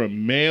if you're a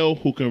male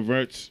who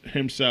converts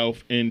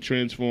himself and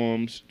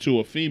transforms to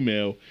a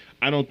female,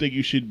 I don't think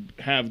you should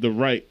have the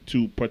right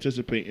to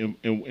participate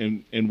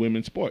in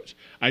women's sports.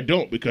 I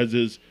don't, because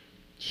there's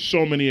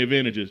so many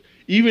advantages.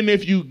 Even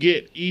if you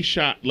get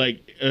shots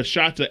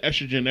of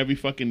estrogen every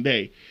fucking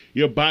day,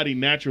 your body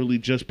naturally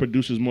just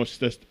produces more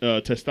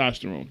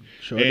testosterone.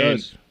 Sure it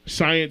does.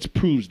 Science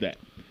proves that.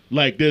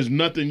 Like, there's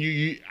nothing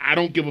I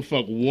don't give a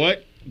fuck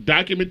what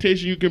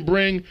documentation you can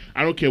bring.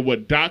 I don't care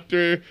what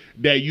doctor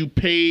that you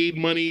paid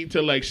money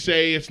to like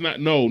say it's not.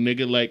 No,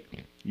 nigga, like,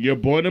 you're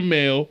born a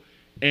male,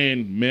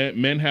 and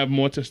men have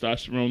more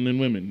testosterone than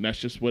women. That's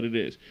just what it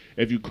is.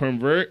 If you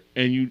convert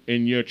and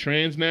you're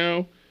trans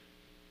now,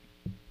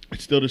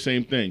 it's still the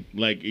same thing.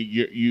 Like,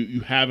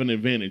 you have an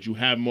advantage. You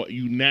have more.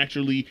 You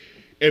naturally,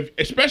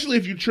 especially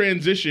if you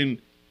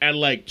transition at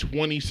like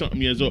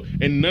 20-something years old,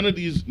 and none of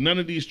these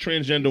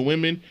transgender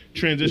women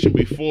transition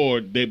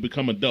before they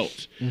become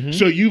adults. Mm-hmm.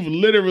 So you've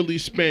literally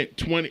spent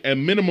a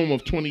minimum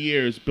of 20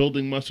 years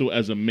building muscle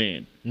as a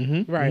man,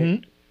 right?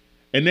 Mm-hmm.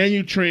 And then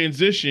you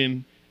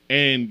transition,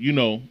 and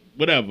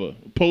whatever,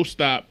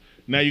 post-op.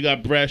 Now you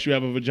got breasts, you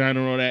have a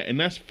vagina, and all that, and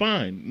that's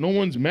fine. No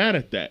one's mad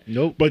at that.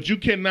 Nope. But you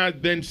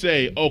cannot then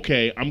say,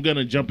 okay, I'm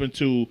gonna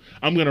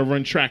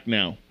run track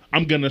now.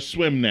 I'm going to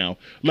swim now.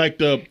 Like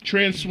the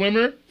trans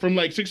swimmer from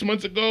like 6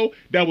 months ago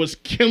that was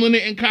killing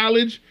it in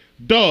college.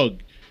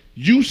 Dog,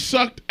 you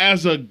sucked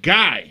as a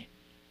guy.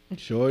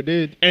 Sure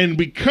did. And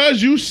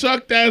because you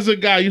sucked as a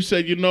guy, you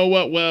said, you know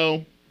what,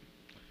 well,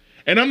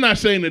 and I'm not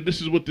saying that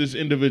this is what this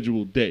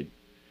individual did,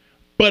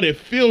 but it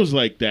feels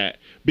like that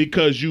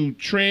because you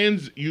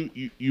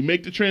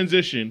make the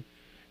transition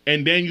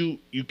and then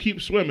you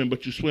keep swimming,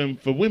 but you swim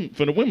for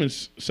the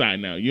women's side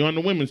now. You're on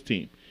the women's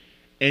team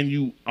and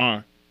you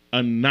are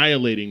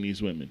annihilating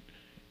these women.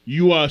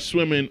 You are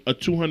swimming a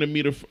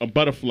 200-meter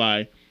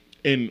butterfly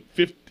in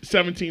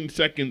 17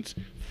 seconds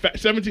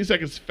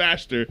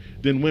faster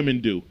than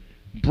women do.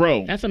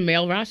 Bro. That's a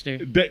male roster.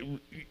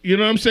 You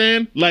know what I'm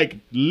saying? Like,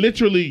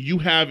 literally, you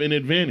have an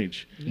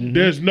advantage. Mm-hmm.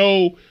 There's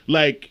no,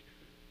 like,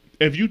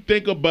 if you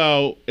think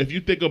about,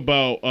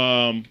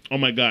 oh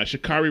my God,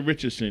 Sha'Carri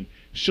Richardson,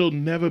 she'll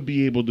never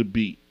be able to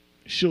beat.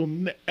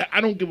 I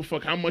don't give a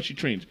fuck how much she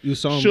trains.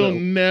 She'll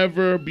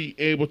never be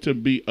able to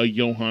beat a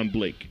Johan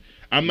Blake.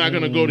 I'm not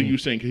gonna go to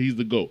Usain because he's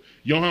the GOAT.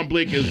 Johan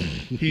Blake is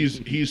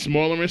he's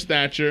smaller in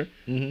stature,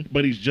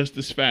 but he's just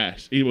as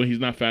fast. Well, he's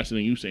not faster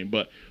than Usain,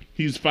 but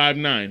he's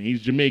 5'9".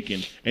 He's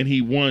Jamaican, and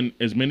he won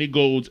as many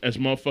golds as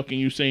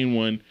motherfucking Usain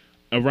won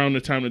around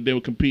the time that they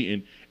were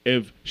competing.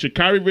 If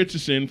Sha'Carri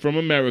Richardson from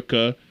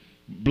America,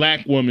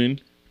 black woman,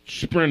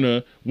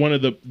 sprinter, one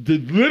of the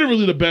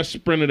literally the best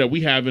sprinter that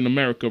we have in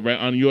America, right,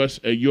 on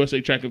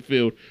USA track and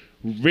field,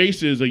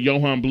 races a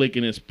Johan Blake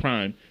in his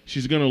prime,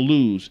 she's gonna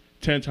lose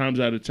 10 times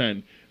out of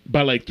 10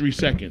 by like 3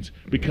 seconds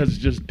because it's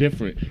just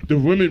different. The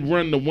women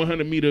run the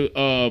 100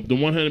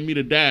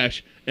 meter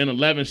dash in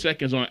 11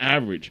 seconds on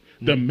average.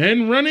 The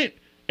men run it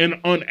and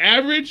on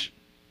average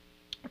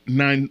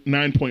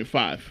 9.5,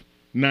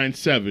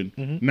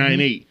 9.7,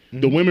 9.8.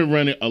 The women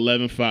run it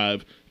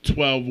 11.5.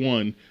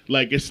 12-1.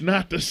 Like, it's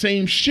not the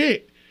same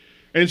shit.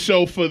 And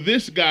so for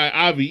this guy,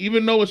 Avi,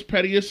 even though it's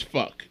petty as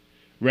fuck,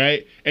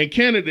 right? And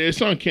Canada, it's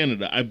on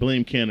Canada. I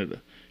blame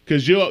Canada.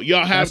 Because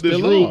y'all have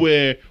this rule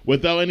where,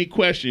 without any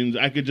questions,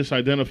 I could just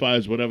identify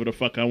as whatever the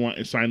fuck I want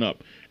and sign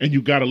up. And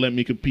you got to let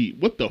me compete.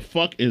 What the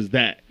fuck is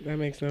that? That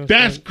makes no sense.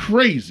 That's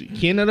crazy.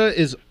 Canada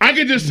is I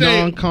could just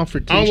say,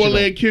 non-confrontational.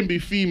 Anwale can be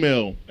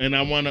female, and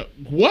I want to...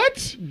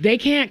 What? They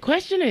can't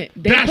question it.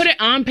 They put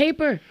it on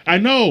paper. I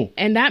know.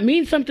 And that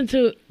means something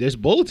to... There's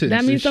bulletins.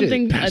 That means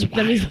something. That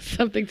means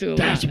something to a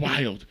That's lot.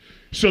 wild.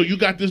 So you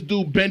got this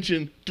dude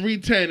benching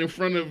 310 in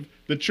front of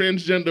the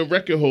transgender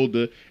record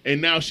holder,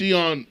 and now she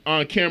on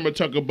camera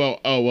talk about,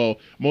 oh well,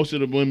 most of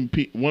the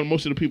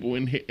people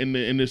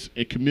in this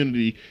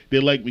community, they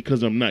like me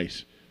because I'm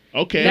nice.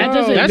 Okay, that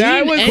doesn't.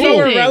 That was anything.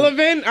 so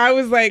irrelevant. I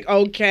was like,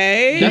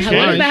 okay. What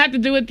does that have to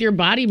do with your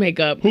body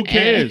makeup? Who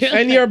cares?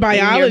 And your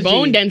biology, and your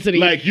bone density.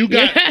 Like you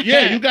got,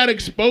 you got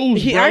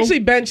exposed. He bro. actually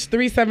benched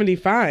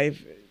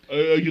 375.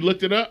 You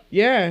looked it up?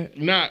 Yeah.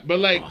 But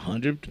like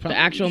 100 pounds. The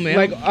actual male?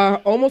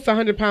 Like almost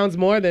 100 pounds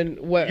more than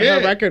what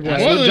her record was.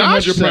 More than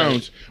Josh 100 said.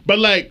 pounds. But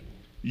like,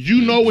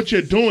 you know what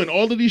you're doing.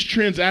 All of these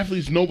trans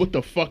athletes know what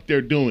the fuck they're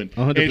doing.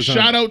 100%. And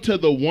shout out to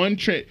the one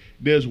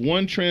there's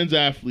one trans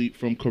athlete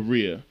from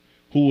Korea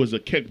who was a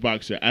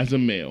kickboxer as a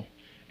male,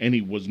 and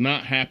he was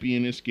not happy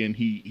in his skin.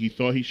 He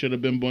thought he should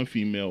have been born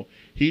female.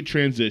 He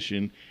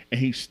transitioned, and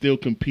he still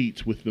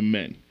competes with the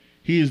men.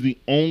 He is the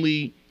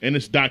only, and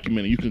it's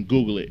documented, you can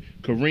Google it,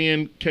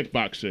 Korean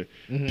kickboxer.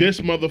 This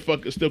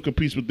motherfucker still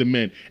competes with the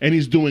men, and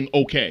he's doing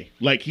okay.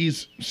 Like,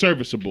 he's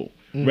serviceable,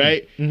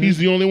 right? He's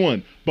the only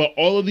one. But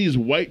all of these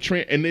white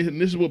trans, and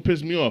this is what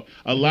pissed me off,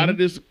 a lot of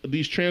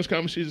these trans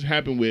conversations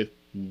happen with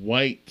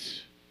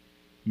white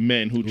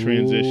men who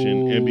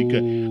transition, and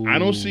because I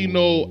don't see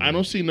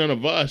none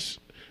of us,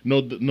 no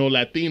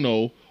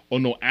Latino or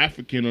no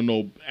African or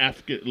no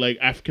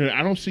African.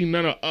 I don't see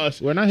none of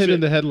us. We're not hitting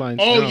the headlines.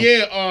 Oh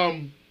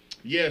no.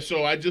 yeah.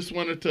 So I just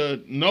wanted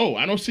to know.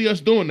 I don't see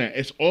us doing that.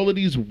 It's all of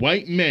these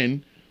white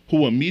men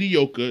who are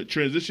mediocre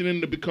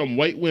transitioning to become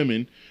white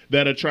women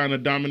that are trying to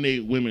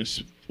dominate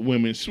women's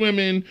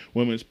swimming,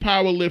 women's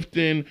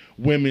powerlifting,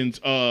 women's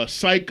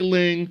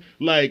cycling,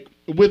 like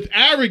with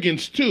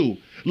arrogance too.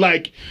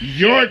 Like,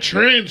 you're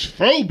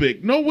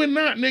transphobic. No, we're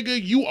not,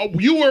 nigga. You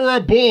were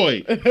a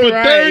boy for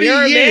 30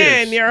 you're years. A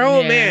man. You're an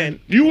old man.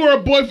 You were a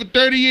boy for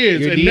 30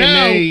 years. Your and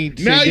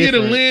DNA now you're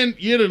different.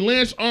 the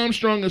Lance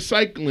Armstrong of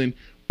cycling,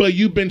 but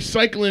you've been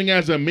cycling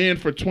as a man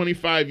for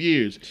 25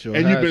 years. Sure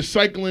and has. you've been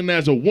cycling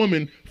as a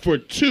woman for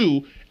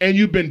 2, and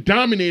you've been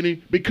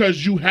dominating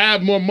because you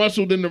have more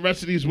muscle than the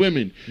rest of these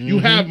women. Mm-hmm. You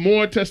have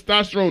more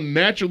testosterone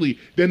naturally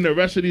than the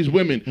rest of these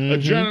women. Mm-hmm.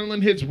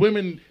 Adrenaline hits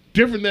women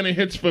different than it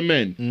hits for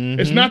men. Mm-hmm.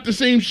 It's not the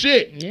same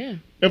shit. Yeah.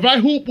 If I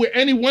hoop with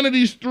any one of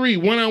these 3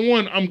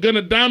 one-on-one, I'm going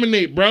to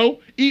dominate, bro.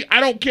 I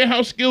don't care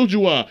how skilled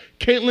you are.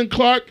 Caitlin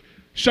Clark,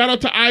 shout out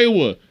to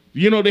Iowa.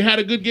 You know, they had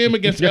a good game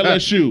against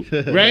LSU,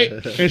 right?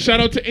 And shout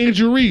out to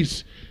Angel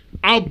Reese.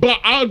 I'll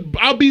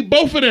beat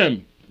both of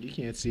them. You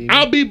can't see me.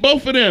 I'll beat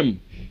both of them.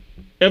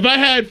 If I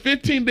had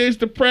 15 days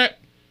to prep,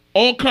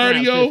 all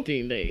cardio,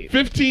 15 days.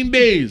 15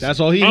 days. That's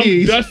all he I'm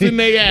needs. dusting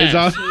their It's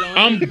ass. on-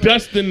 I'm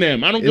dusting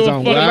them. I don't give It's a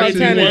on fuck about wax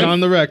you. and it's tennis. on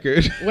the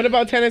record. What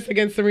about tennis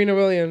against Serena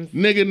Williams?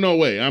 Nigga, no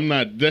way. I'm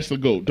not. That's the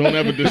GOAT. Don't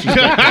ever disrespect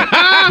her.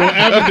 Don't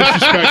ever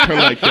disrespect her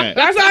like that.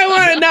 That's what I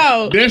want to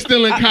know. They're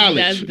still in That's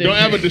college. Don't different.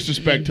 ever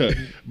diswack her.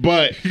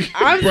 But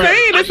I'm bro,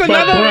 saying it's but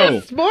another bro,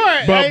 sport.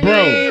 But I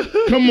bro,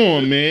 mean, come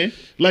on, man.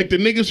 Like the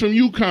niggas from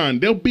UConn,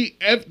 they'll beat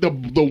the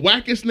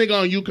wackest nigga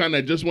on UConn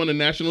that just won a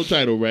national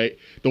title, right?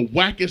 The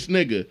wackest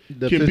nigga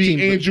The can beat 15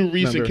 Angel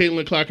Reese member. and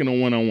Caitlin Clark in a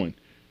one-on-one.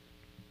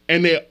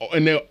 And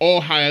they're all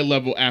high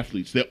level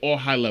athletes. They're all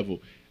high level.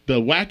 The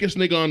wackest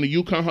nigga on the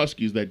UConn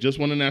Huskies that just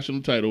won a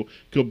national title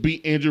could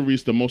beat Angel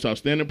Reese, the most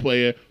outstanding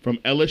player from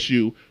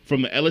LSU,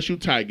 from the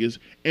LSU Tigers,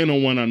 in a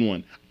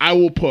one-on-one.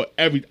 I'll put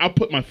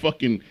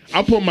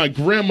my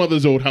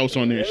grandmother's old house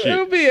on that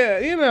it'll shit. be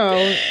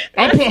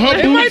I'll put her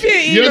it boots, might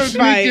be an your even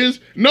fight. sneakers.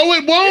 No,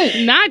 it won't.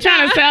 Not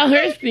trying to sell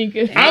her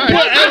sneakers.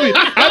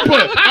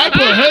 I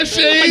put her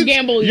shades,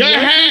 gamble your your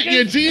hat, sneakers.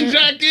 your jean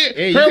jacket,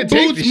 Hey, you her can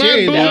take boots, the my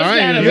shade, boots, though. I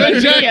ain't your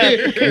gonna-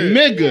 jacket,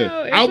 nigga.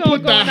 Yo, it's I'll all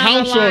put the going down the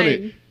house on line.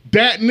 it.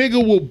 That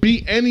nigga will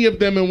beat any of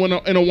them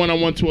in a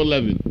one-on-one to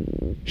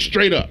 11.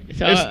 Straight up.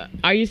 So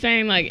are you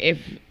saying like if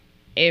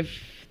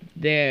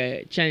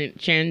the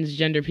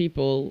transgender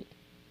people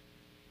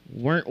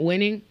weren't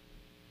winning,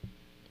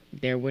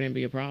 there wouldn't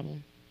be a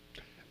problem?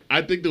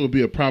 I think there would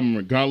be a problem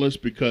regardless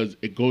because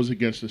it goes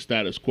against the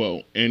status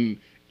quo and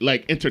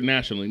like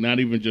internationally, not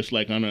even just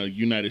like on a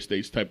United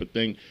States type of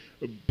thing.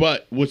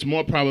 But what's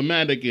more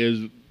problematic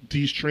is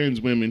these trans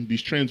women,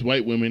 these trans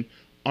white women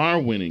are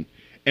winning.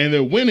 And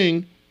they're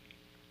winning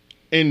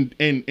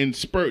in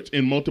spurts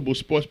in multiple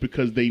sports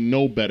because they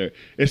know better.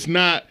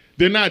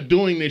 They're not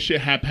doing this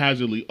shit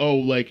haphazardly.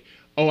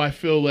 I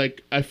feel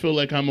like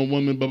I'm a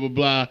woman, blah blah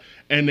blah,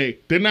 and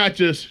they're not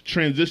just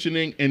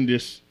transitioning and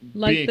just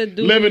Like the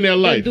dude, living their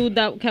life. The dude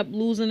that kept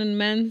losing in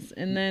men's,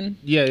 and then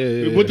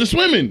Yeah. With the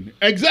swimming,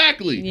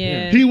 exactly.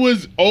 Yeah. He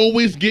was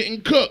always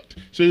getting cooked,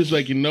 so he's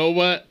like, you know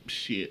what?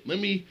 Shit,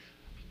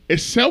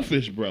 It's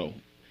selfish, bro.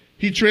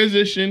 He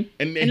transitioned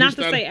and then and not he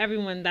started, to say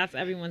everyone that's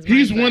everyone's.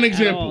 he's mindset one at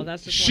example. all.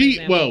 That's just one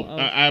example of-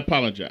 I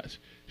apologize.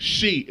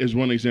 She is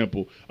one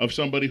example of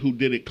somebody who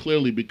did it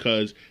clearly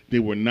because they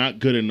were not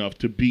good enough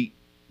to beat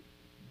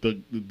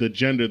the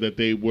gender that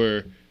they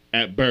were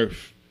at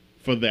birth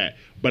for that.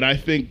 But I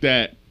think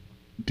that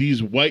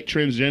these white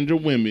transgender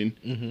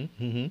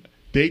women,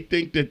 they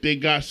think that they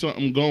got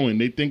something going.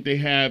 They think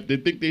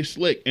they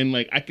slick. And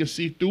like, I can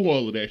see through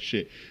all of that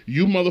shit.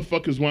 You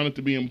motherfuckers wanted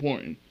to be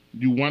important.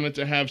 You wanted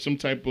to have some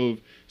type of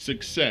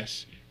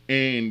success.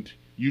 And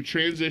you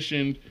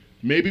transitioned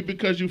maybe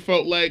because you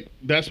felt like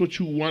that's what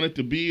you wanted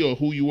to be or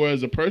who you were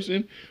as a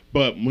person.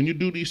 But when you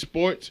do these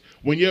sports,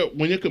 when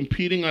you're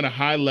competing at a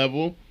high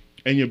level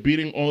and you're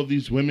beating all of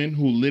these women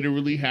who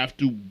literally have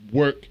to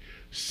work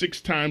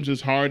 6 times as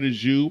hard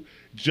as you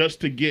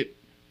just to get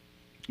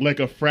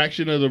like a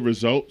fraction of the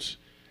results,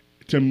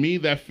 to me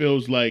that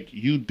feels like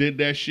you did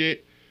that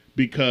shit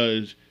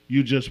because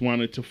you just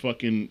wanted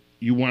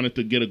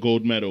to get a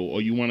gold medal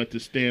or you wanted to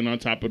stand on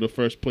top of the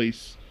first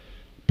place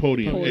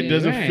podium. It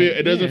doesn't right, feel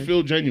yeah.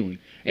 Feel genuine.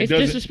 It's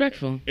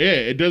disrespectful. Yeah,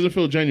 it doesn't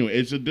feel genuine.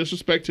 It's a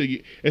disrespect to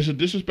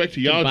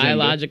y'all gender.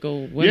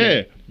 Biological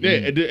women. Yeah,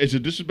 it's a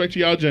disrespect to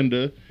y'all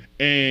gender,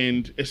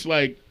 and it's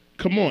like,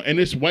 come on, and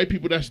it's white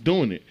people that's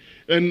doing it.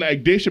 And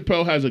like Dave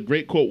Chappelle has a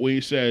great quote where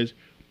he says,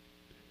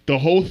 the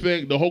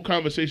whole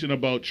conversation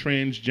about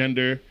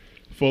transgender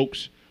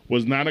folks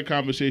was not a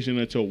conversation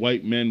until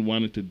white men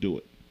wanted to do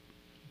it.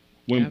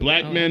 When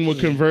black men were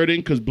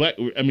converting, because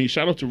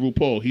shout out to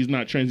RuPaul. He's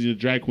not transgender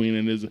drag queen,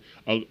 and there's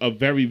a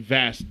very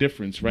vast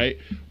difference, right?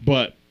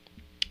 But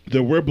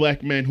there were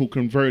black men who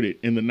converted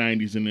in the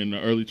 90s and in the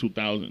early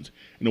 2000s,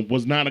 and it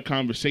was not a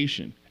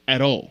conversation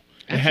at all.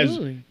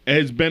 Absolutely. It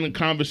has been a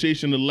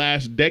conversation the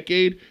last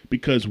decade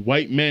because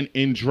white men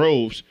in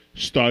droves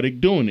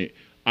started doing it,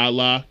 a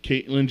la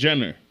Caitlyn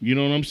Jenner. You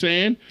know what I'm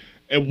saying?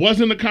 It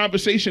wasn't a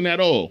conversation at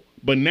all,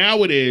 but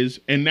now it is,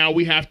 and now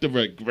we have to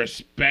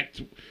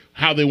respect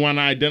how they want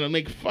to identify.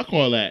 Like, fuck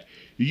all that.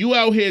 You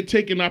out here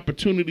taking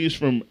opportunities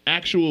from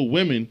actual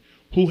women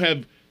who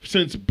have,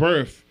 since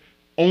birth,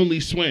 only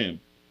swam.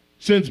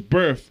 Since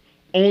birth,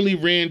 only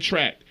ran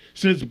track.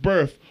 Since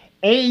birth,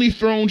 only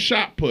thrown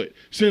shot put.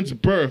 Since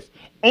birth,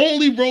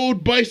 only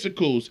rode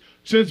bicycles.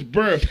 Since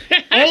birth,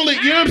 only,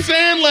 you know what I'm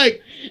saying?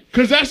 Like,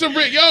 because that's a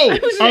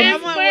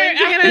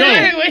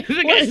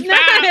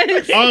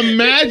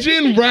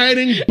imagine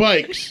riding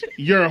bikes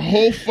your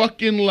whole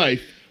fucking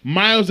life,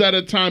 miles at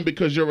a time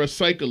because you're a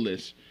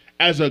cyclist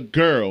as a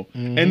girl,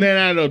 and then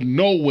out of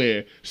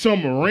nowhere,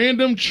 some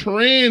random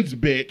trans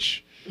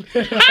bitch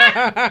Stop!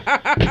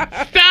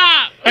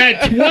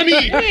 At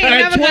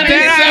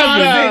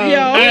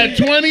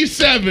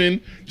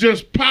 27,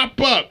 just pop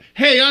up.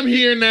 Hey, I'm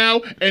here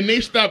now, and they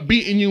stop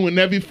beating you in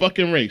every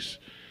fucking race.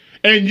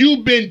 And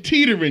you've been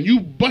teetering.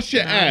 You bust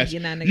your ass.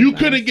 You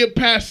couldn't get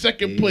past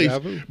second place,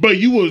 but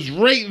you was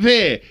right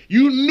there.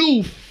 You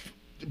knew,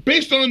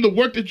 based on the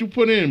work that you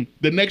put in,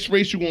 the next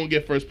race you're going to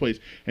get first place.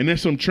 And then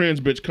some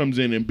trans bitch comes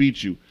in and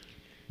beats you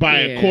by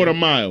a quarter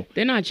mile.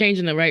 They're not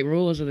changing the right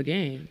rules of the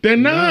game. They're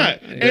not.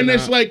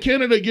 It's like,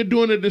 Canada, you're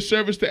doing a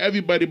disservice to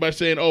everybody by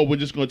saying, oh, we're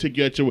just going to take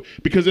you at your...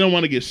 Because they don't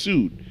want to get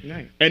sued.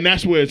 Right. And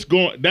that's where it's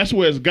going. That's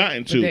where it's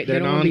gotten to. They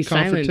don't want to be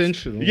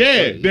confrontational.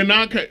 Yeah, they're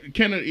not...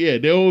 Canada, yeah,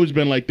 they've always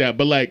been like that.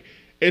 But, like,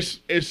 it's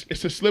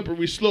a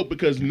slippery slope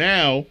because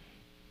now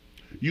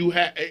you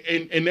have...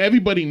 And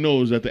everybody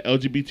knows that the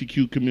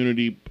LGBTQ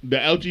community, the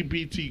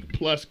LGBT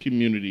plus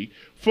community,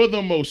 for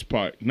the most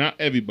part, not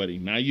everybody,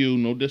 not you,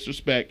 no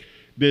disrespect...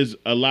 There's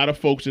a lot of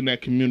folks in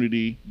that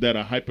community that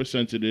are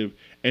hypersensitive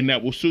and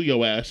that will sue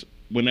your ass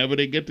whenever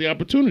they get the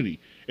opportunity.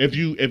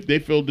 If they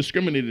feel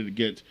discriminated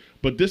against.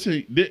 But this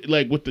is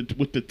like with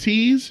the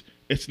T's,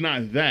 it's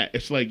not that.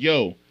 It's like,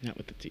 yo, not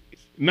with the T's.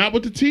 Not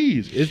with the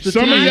T's. It's the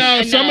some T's. of y'all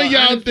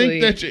honestly,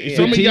 think that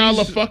some of y'all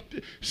are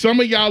fucked. Some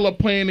of y'all are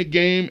playing the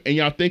game and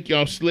y'all think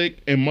y'all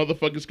slick and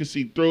motherfuckers can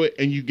see through it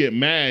and you get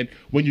mad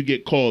when you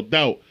get called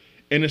out.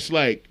 And it's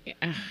like,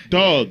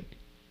 dog.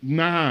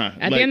 Nah.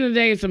 At the end of the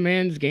day, it's a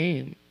man's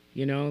game.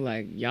 You know,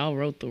 like, y'all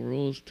wrote the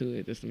rules to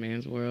it. It's a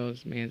man's world.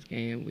 It's a man's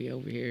game. We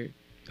over here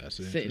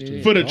sitting in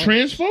it. For the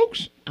trans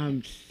folks?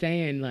 I'm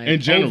saying, like,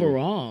 in general.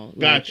 overall. Like,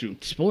 Got you.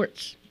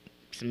 Sports.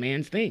 It's a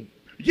man's thing.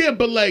 Yeah,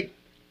 but, like,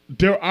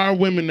 there are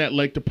women that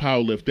like to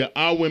powerlift. There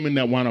are women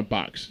that want to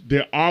box.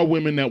 There are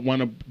women that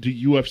want to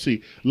do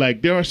UFC.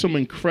 Like, there are some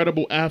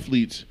incredible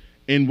athletes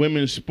in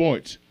women's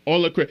sports. All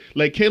like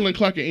Caitlin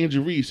Clark and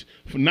Angel Reese,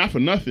 not for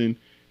nothing.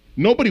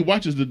 Nobody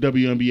watches the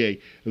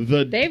WNBA.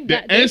 The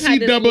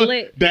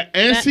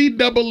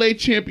NCAA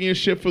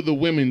championship for the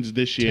women's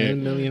this year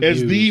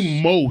is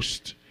the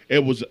most.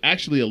 It was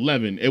actually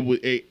 11. It was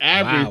a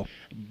average. Wow.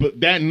 But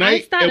that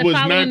night it was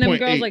 9.8. I started following them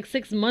girls like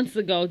 6 months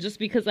ago just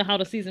because of how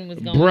the season was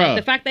going. Bruh.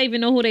 The fact they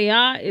even know who they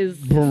are is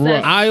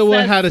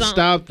Iowa had to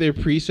stop their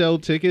pre-sale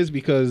tickets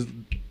because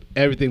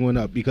everything went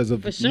up because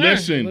of. For sure.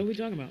 Listen, what are we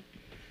talking about?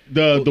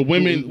 The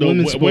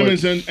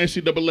women's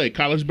NCAA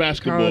college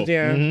basketball.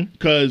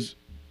 Because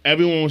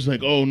everyone was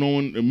like, "Oh,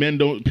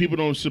 people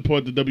don't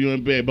support the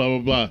WNBA." Blah blah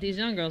blah. These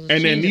young girls,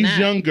 and then these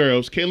young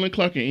girls, Caitlin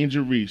Clark and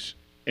Angel Reese,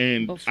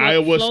 and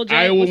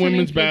Iowa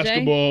women's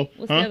basketball.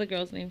 What's the other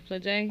girl's name? Flo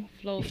J.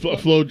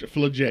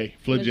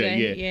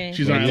 Yeah,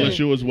 she's on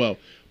LSU as well.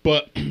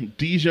 But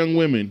these young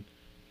women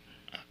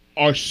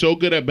are so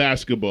good at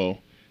basketball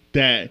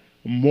that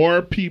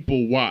more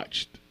people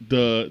watched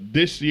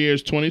this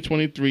year's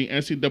 2023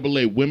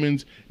 NCAA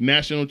Women's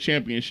National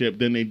Championship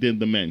than they did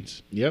the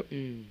men's. Yep.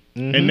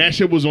 And that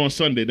shit was on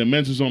Sunday. The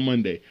men's was on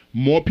Monday.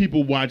 More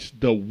people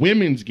watched the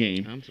women's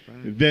game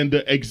than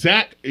the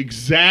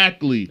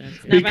exactly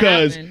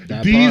because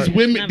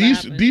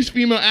these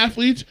female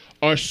athletes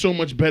are so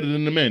much better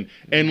than the men.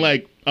 And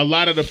like a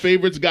lot of the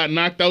favorites got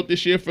knocked out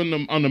this year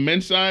on the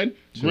men's side.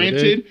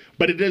 Granted,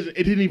 but it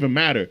didn't even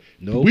matter.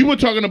 Nope. We were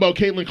talking about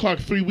Caitlin Clark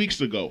 3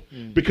 weeks ago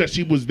because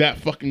she was that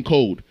fucking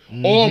cold.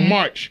 All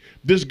March,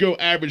 this girl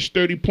averaged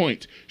 30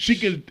 points. She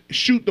can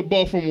shoot the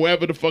ball from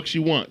wherever the fuck she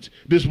wants.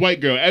 This white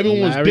girl,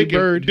 everyone was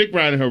dick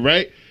riding her,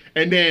 right?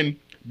 And then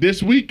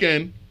this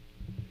weekend,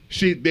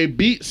 they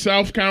beat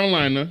South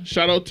Carolina.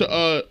 Shout out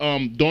to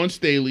Dawn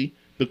Staley,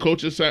 the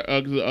coach of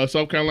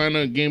South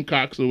Carolina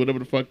Gamecocks or whatever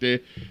the fuck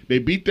they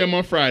beat them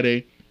on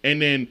Friday, and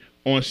then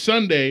on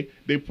Sunday,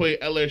 they play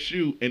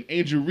LSU, and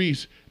Angel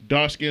Reese,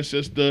 dark-skinned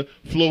sister,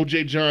 Flo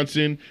J.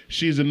 Johnson,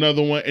 she's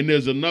another one, and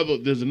there's another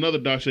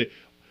dark-skinned.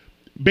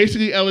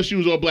 Basically, LSU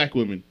is all black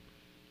women.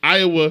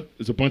 Iowa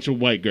is a bunch of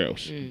white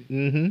girls.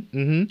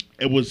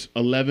 It was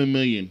 11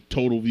 million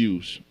total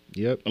views.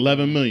 Yep.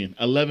 11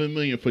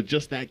 million for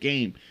just that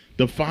game.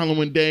 The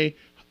following day,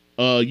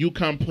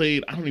 UConn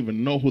played, I don't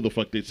even know who the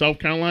fuck they, South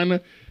Carolina,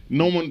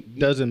 no one,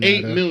 doesn't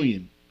matter. 8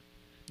 million.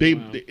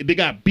 They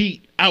got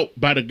beat out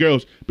by the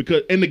girls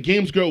because in the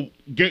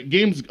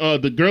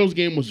the girls'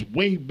 game was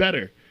way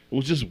better. It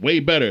was just way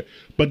better.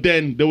 But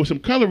then there was some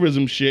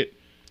colorism shit.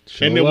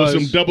 And there was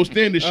some double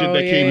standard shit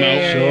that came out.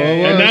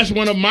 And that's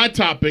one of my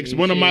topics,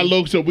 one of my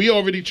logos. So we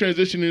already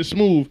transitioned in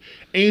smooth.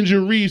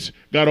 Angel Reese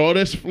got all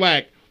this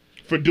flack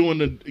for doing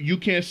the "you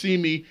can't see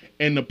me"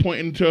 and the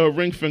pointing to her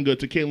ring finger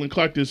to Caitlin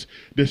Clark,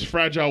 this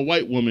fragile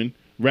white woman,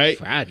 right?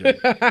 Fragile.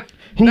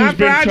 Not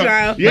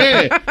fragile.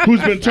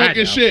 Who's been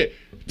talking shit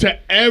to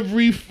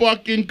every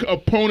fucking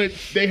opponent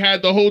they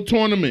had the whole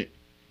tournament.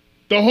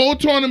 The whole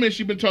tournament,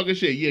 she been talking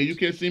shit. Yeah, you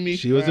can't see me.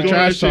 She was a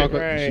trash talker.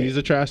 Right. She's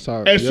a trash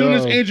talker. As soon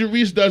as Angel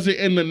Reese does it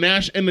in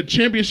the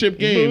championship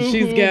game,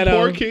 she's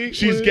ghetto.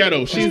 She's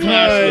ghetto. She's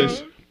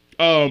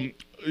classless.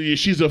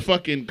 She's a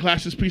fucking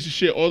classless piece of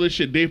shit. All this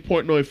shit. Dave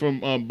Portnoy from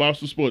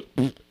Boston Sports.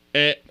 We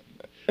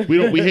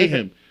hate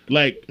him.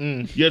 Like,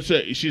 yes,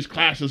 she's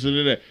classless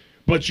and that.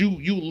 But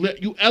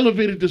you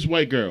elevated this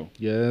white girl.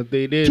 Yeah,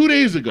 they did. 2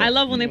 days ago. I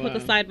love when they put the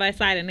side by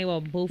side and they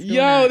were both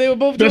doing they were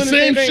both doing the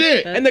same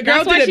shit. And the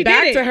girl did it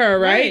back to her,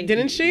 right?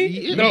 Didn't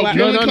she? No,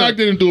 Caitlin Clark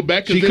didn't do it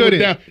back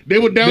because they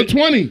were down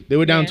 20. They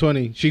were down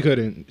 20. She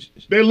couldn't.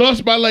 They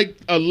lost by like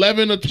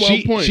 11 or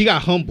 12 points. She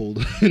got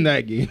humbled in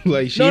that game.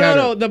 Like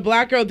No. The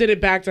black girl did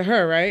it back to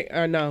her, right?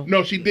 Or no?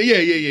 No, she did.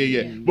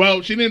 Yeah.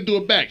 Well, she didn't do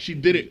it back. She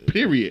did it.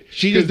 Period.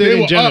 She just did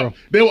it in general.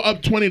 They were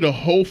up 20 the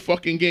whole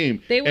fucking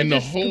game. They were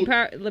just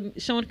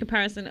showing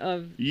comparison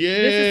of this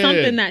is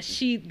something that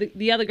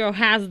the other girl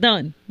has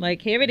done.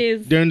 Like, here it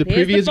is. During the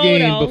previous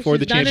game before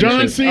the championship.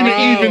 John Cena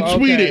even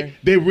tweeted,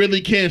 "They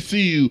really can't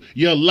see you.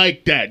 You're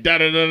like that. Da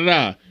da da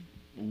da."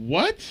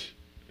 What?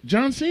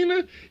 John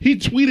Cena? He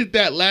tweeted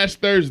that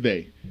last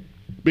Thursday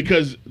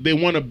because they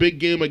won a big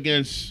game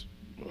against,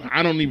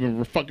 I don't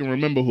even fucking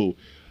remember who.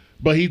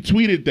 But he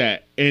tweeted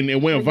that, and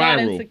it went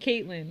viral. To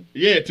Caitlyn.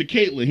 Yeah, to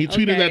Caitlyn. He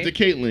tweeted that to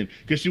Caitlyn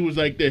because she was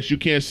like this, "You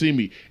can't see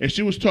me." And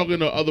she was talking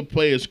to other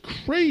players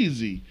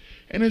crazy.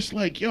 And it's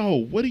like,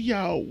 yo, what are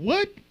y'all,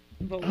 what?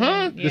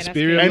 Huh? The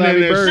spirit of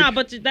Larry Bird. Nah,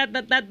 but that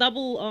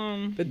double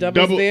the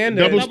double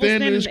standard. Double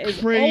standard is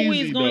crazy,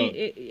 always going,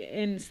 though.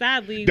 and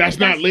sadly, that's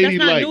not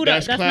ladylike.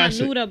 That's classic. That's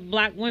not new to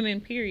black women.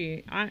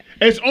 Period.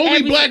 It's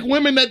only black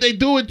women that they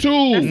do it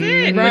too. That's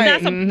it.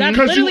 Right. That's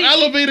because you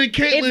elevated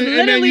Caitlyn. It's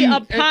literally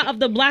a part of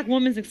the black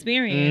woman's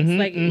experience.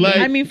 Like,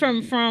 I mean,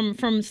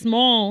 from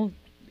small.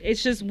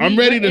 It's just I'm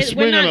ready to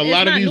swing on a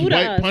lot of these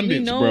white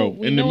pundits, bro,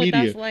 in the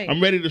media.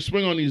 I'm ready to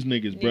swing on these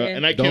niggas, bro,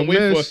 and I can't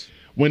wait for.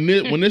 When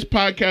this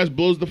podcast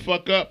blows the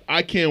fuck up,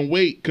 I can't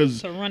wait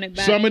because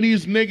some of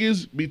these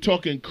niggas be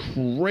talking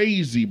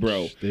crazy,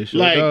 bro. They sure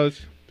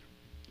does.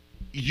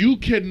 You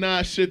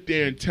cannot sit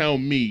there and tell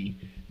me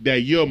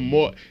that you're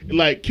more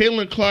like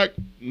Caitlin Clark.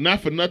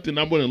 Not for nothing,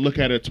 I wouldn't look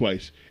at her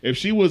twice. If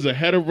she was a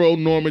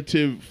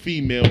heteronormative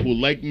female who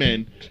liked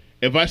men,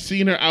 if I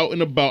seen her out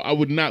and about, I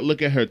would not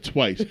look at her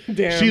twice.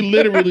 Damn. She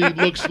literally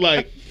looks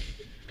like.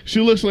 She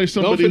looks like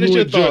somebody don't finish who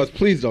your enjoys. Thoughts,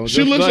 please don't.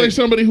 She looks like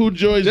somebody who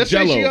enjoys just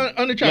Jello. Say she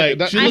unattractive.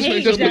 Like, I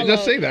hate Jello.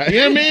 Just say that.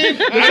 Yeah, man.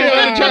 Don't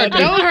hurt her.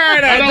 Don't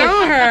hurt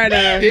her.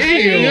 Damn.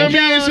 You know what I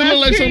mean? She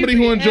looks like somebody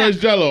who enjoys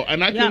Jello,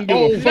 and I couldn't give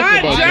a fuck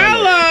about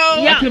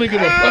Jello. I couldn't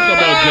give a fuck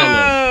about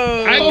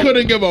Jello. I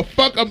couldn't give a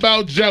fuck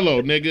about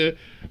Jello, nigga.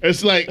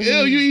 It's like,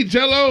 ew, you eat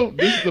Jello?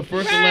 This is the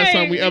first and last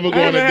time we ever go on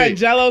a I haven't date. had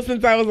Jello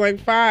since I was like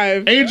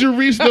 5. Angel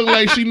Reese look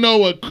like she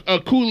know a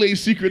Kool-Aid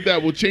secret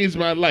that will change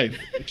my life.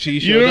 She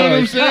sure you know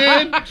does. what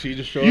I'm saying? She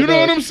just sure You know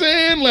does. what I'm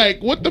saying?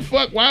 Like, what the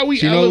fuck? Why are we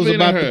She elevating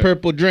knows about her? the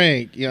purple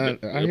drink. Yeah,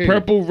 the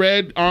purple,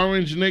 red,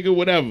 orange, nigga,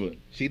 whatever.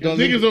 She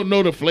doesn't. Niggas don't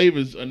know the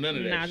flavors or none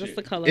of that. Nah, shit. just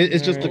the color.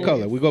 It's just the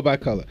color. We go by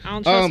color. I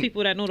don't trust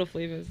people that know the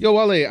flavors. Yo,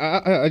 Wale,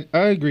 I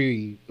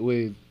agree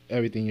with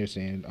everything you're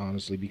saying,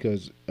 honestly,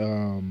 because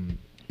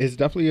it's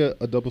definitely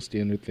a double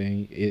standard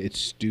thing. It's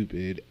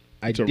stupid.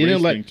 It's a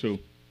race thing too.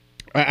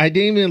 I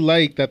didn't even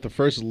like that the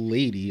first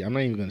lady. I'm not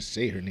even gonna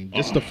say her name.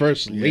 Just the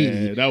first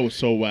lady. Yeah, that was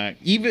so whack.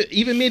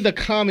 Even made the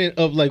comment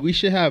of like we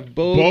should have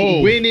both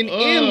winning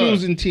and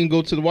losing team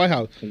go to the White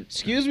House.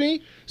 Excuse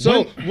me.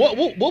 So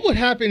what would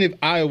happen if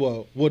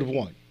Iowa would have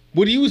won?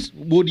 Would you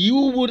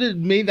have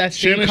made that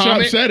same Shannon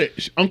comment? Sharp said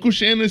it. Uncle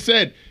Shannon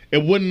said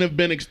it wouldn't have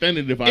been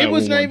extended if Iowa It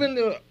was not won.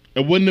 even.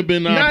 It wouldn't have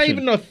been an not option.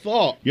 even a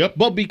thought. Yep.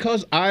 But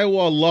because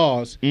Iowa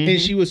lost and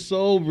she was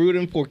so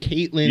rooting for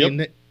Caitlyn,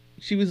 and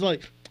she was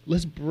like,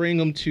 "Let's bring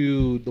them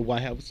to the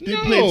White House." They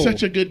played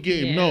such a good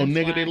game. Yeah, no, that's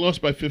nigga, why. they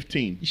lost by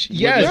 15.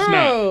 Yes,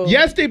 No.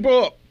 yes, they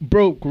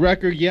broke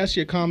record. Yes,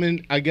 your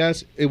comment. I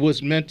guess it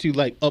was meant to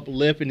like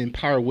uplift and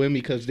empower women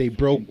because they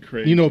broke,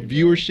 Crazy,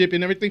 viewership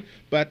and everything.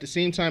 But at the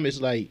same time, it's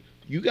like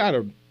you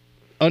gotta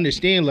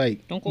understand,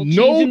 like Don't go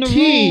changing the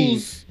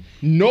rules.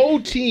 No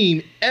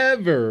team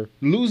ever,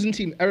 losing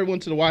team ever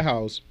went to the White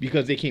House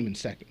because they came in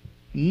second.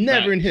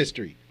 Never in Facts.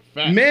 history.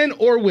 Facts. Men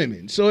or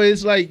women. So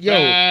it's like, yo,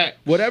 Facts.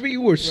 whatever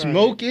you were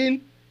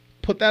smoking,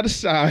 put that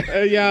aside.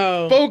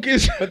 Yo.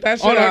 Focus Put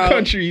that shit on our out.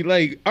 country.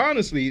 Like,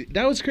 honestly,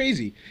 that was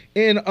crazy.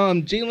 And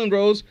Jalen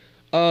Rose,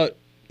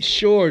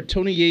 sure,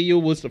 Tony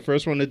Yayo was the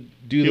first one to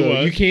do He the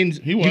was.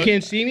 you was.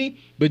 can't see me,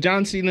 but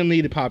John Cena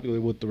made it popular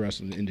with the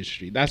wrestling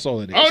industry. That's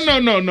all it is. Oh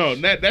no.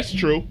 That's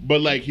true.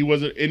 But like he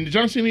wasn't. And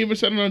John Cena even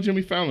said it on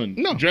Jimmy Fallon.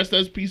 No. Dressed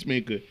as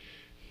Peacemaker.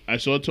 I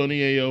saw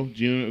Tony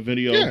Ayo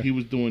video. Yeah. He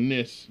was doing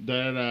this,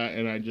 and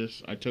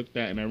I took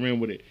that and I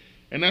ran with it,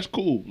 and that's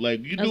cool.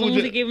 Like you As do long as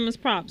it. he gave him his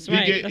props,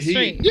 right? That's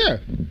straight. Yeah.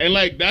 And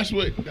like that's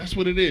what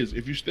it is.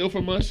 If you steal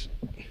from us,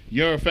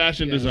 you're a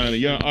fashion designer.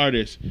 You're an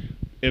artist.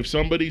 If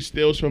somebody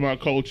steals from our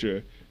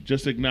culture,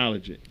 just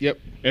acknowledge it. Yep.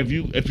 If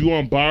you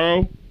want to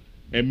borrow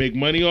and make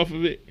money off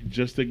of it,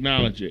 just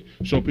acknowledge it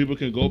so people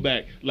can go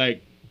back.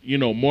 Like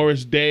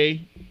Morris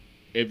Day.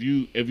 If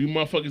you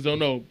motherfuckers don't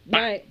know,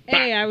 Right.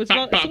 Hey, I was as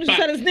soon as you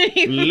said his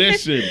name.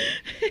 Listen,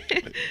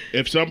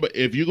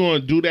 if you're gonna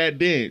do that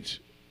dance,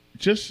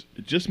 just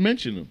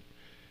mention them,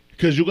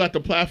 because you got the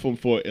platform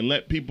for it, and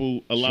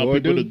allow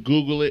people to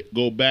Google it,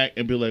 go back,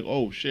 and be like,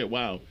 oh shit,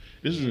 wow,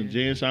 this isn't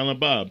Jay and Silent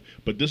Bob,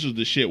 but this was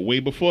the shit way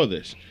before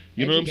this.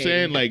 You know what I'm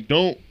saying? Like,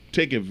 don't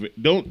take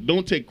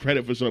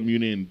credit for something you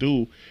didn't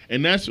do,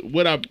 and that's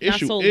what our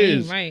issue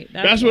is. Right.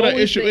 That's what our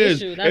issue is.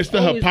 That's It's the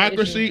always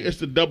hypocrisy, issue. it's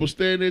the double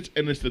standards,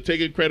 and it's the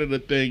taking credit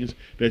of things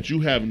that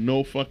you have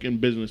no fucking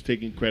business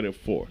taking credit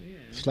for.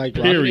 It's like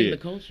Period.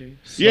 The culture.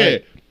 Yeah.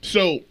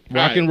 So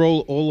rock and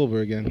roll all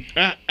over again.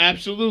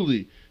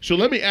 Absolutely. So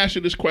let me ask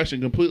you this question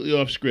completely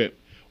off script.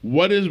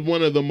 What is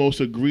one of the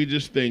most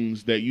egregious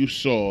things that you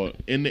saw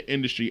in the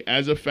industry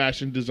as a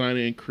fashion designer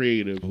and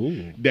creative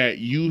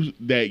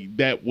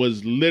that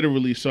was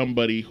literally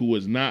somebody who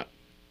was not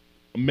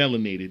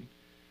melanated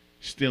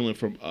stealing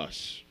from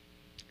us?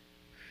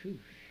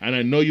 And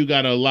I know you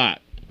got a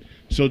lot.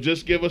 So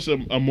just give us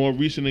a more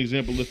recent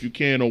example if you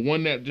can, or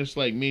one that just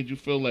like made you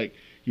feel like,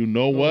 you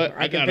know what?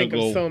 I can think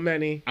of so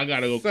many. I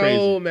gotta go crazy.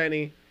 So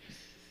many.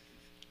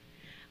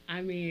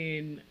 I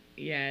mean,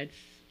 yeah,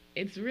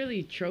 it's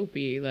really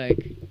tropey.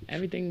 Like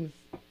everything's,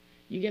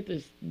 you get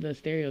the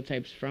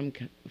stereotypes from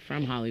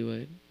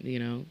Hollywood,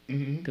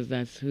 because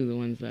that's who the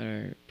ones that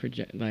are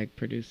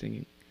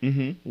producing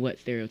what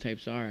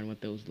stereotypes are and what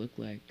those look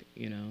like,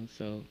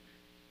 So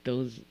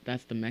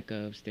that's the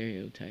mecca of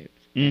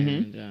stereotypes,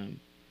 and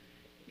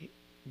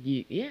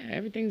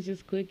everything's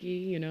just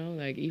cliquey,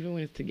 like even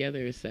when it's together,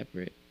 it's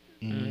separate.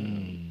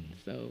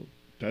 So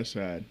that's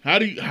sad. How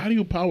do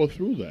you power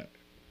through that?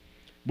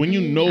 When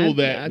you know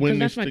that when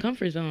that's my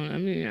comfort zone. I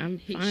mean, I'm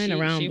fine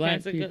around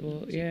black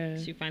people.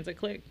 She finds a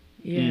clique.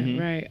 Yeah,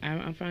 right.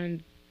 I'm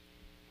fine.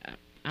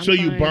 So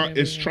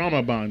it's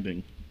trauma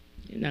bonding.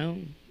 No,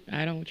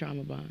 I don't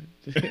trauma bond.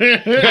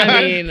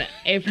 I mean,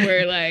 if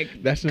we're like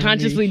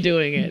consciously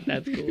doing it,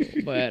 that's cool.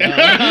 But all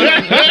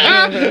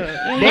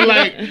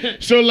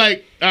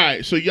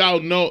right. So y'all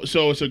know.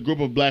 So it's a group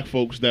of black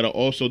folks that are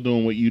also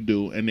doing what you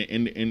do, and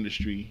in the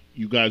industry,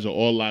 you guys are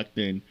all locked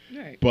in.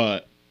 Right.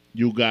 But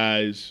you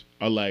guys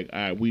are like, all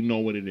right, we know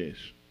what it is,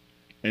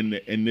 and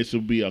this will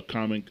be a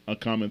common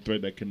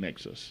thread that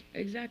connects us.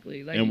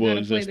 Exactly. Like, and we'll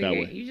exist that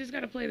way. You just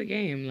gotta play the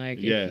game. Like,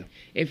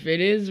 if it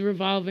is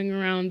revolving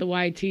around the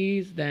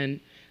YTs,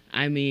 then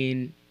I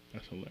mean,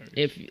 that's hilarious.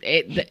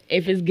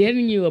 If it's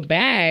getting you a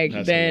bag,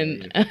 that's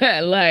then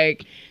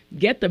like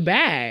get the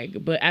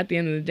bag. But at the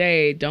end of the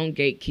day, don't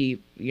gatekeep.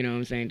 You know what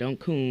I'm saying? Don't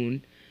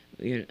coon.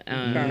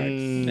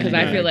 Because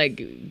I feel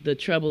like the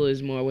trouble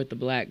is more with the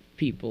black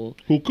people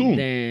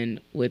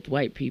than with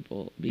white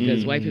people,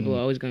 because white people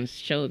are always going to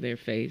show their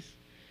face.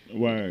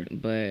 Word.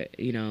 But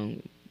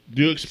do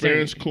you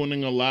experience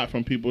cooning a lot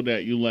from people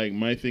that you like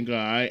might think are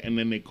alright, and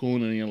then they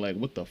coon and you're like,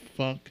 what the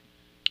fuck?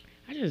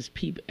 I just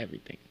peep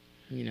everything.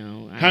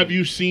 Have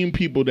you seen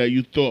people that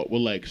you thought were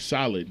like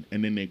solid,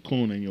 and then they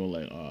coon and you're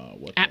like,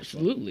 what?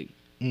 Absolutely.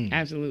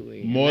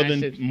 Absolutely. More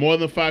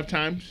than 5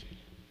 times.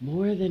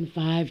 More than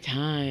 5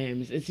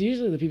 times. It's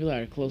usually the people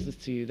that are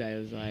closest to you that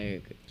is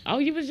like, oh,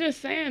 you was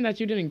just saying that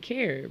you didn't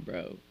care,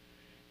 bro.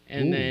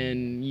 And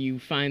then you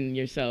find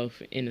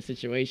yourself in a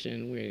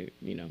situation where,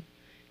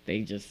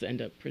 they just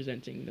end up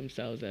presenting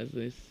themselves as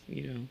this,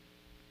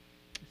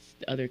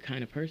 other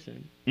kind of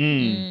person.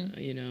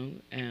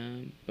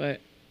 But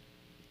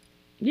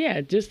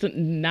yeah, just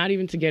not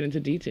even to get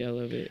into detail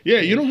of it. Yeah,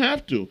 you don't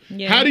have to.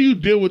 Yeah. How do you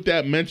deal with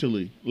that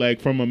mentally,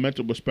 like from a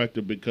mental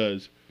perspective?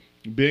 Because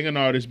being an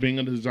artist, being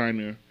a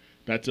designer,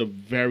 that's a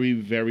very,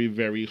 very,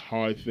 very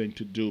hard thing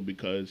to do,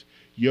 because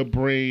your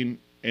brain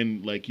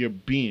and like your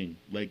being,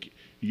 like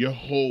your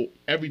whole,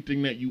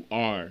 everything that you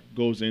are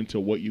goes into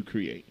what you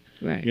create.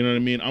 Right. You know what I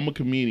mean? I'm a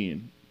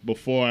comedian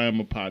before I am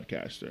a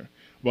podcaster.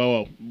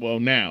 Well,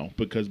 now,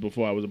 because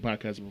before I was a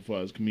podcaster, before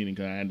I was a comedian,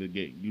 because I had to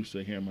get used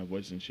to hearing my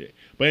voice and shit.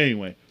 But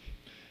anyway,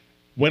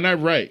 when I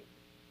write,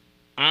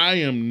 I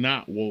am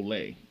not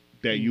Wole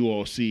that you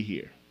all see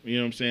here. You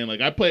know what I'm saying?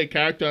 Like, I play a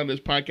character on this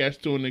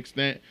podcast to an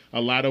extent.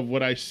 A lot of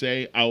what I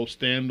say, I'll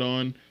stand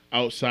on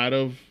outside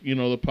of,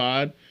 the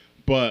pod.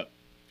 But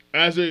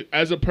as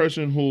a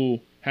person who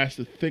has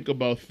to think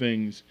about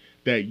things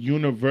that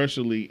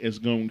universally is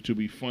going to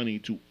be funny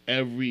to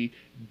every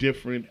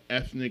different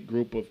ethnic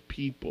group of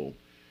people,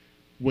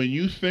 when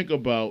you think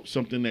about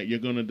something that you're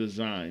going to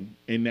design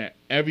and that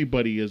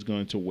everybody is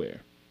going to wear,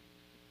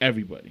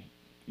 everybody,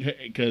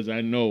 Because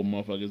I know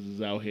motherfuckers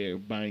is out here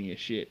buying your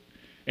shit.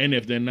 And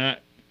if they're not,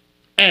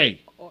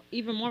 hey. Or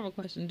even more of a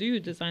question: do you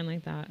design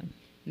like that?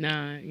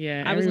 Nah,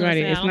 yeah, I was gonna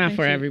everybody. say, I It's don't not think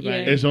for so.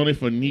 everybody. Yeah. It's only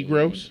for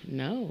Negroes?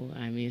 No,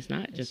 I mean it's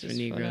not just for just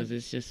for Negroes. the-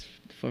 It's just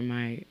for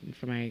my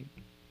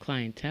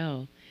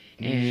clientele.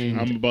 And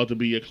I'm about to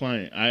be your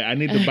client. I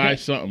need to buy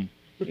something.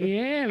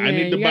 yeah, man, I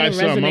need to you buy gotta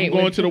something. I'm resonate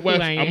going with to the who I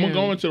website. I'm am.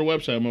 going to the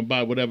website. I'm gonna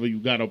buy whatever you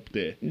got up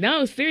there.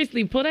 No,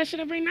 seriously, pull that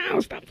shit up right now.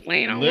 Stop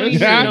playing. I don't want to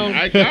Listen, hear no.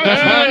 I I got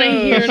don't want to you.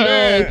 hear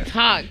no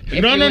talk.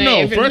 No.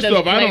 If it First doesn't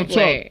off, I don't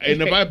play. talk.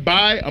 And if I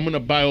buy, I'm gonna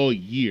buy all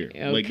year.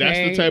 Like that's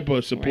the Okay. type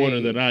of supporter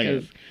Right, that I am.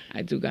 'cause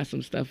I do got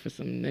some stuff for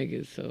some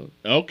niggas, so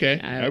Okay,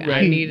 I all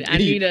right. need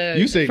a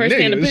You say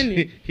first-hand niggas.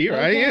 opinion. Here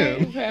I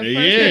am. First-hand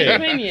Yeah.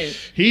 opinion.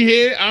 He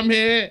here, I'm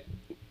here.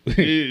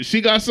 She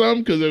got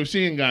something because if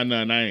she ain't got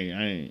nothing, I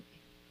ain't.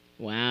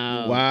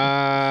 Wow.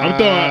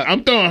 Wow.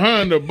 I'm throwing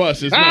her under the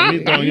bus. It's not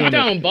me throwing you You under.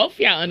 throwing both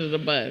y'all under the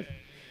bus.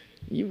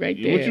 You right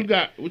there. What you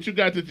got? What you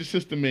got that your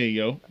sister made,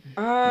 yo?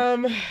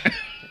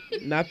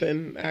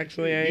 Nothing.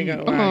 Actually, I ain't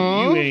gonna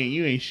lie.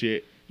 You ain't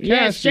shit.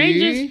 Yeah,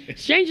 Cassie.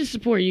 strangers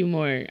support you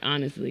more,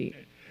 honestly.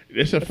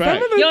 It's a Some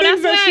fact. of the Yo,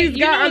 things that's that why- she's you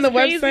got know on the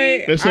what's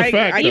crazy? website, That's a fact,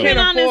 I though. can't Even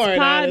on this afford,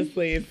 pod-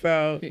 honestly.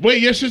 So,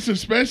 Wait, your shit's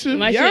expensive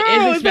My yo, shit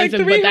is it's like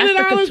expensive, but that's the $300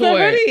 a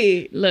couture.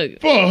 hoodie.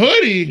 Look, for a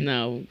hoodie.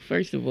 no,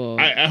 first of all,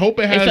 I hope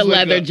it has it's a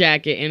like leather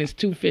jacket and it's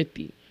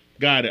 $250.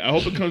 Got it. I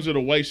hope it comes with a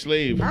white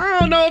slave. I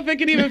don't know if it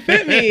could even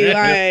fit me.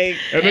 Like,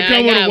 If it And come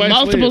I with a got white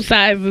multiple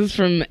slave. sizes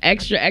from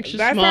extra that's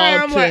small why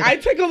I'm to like, I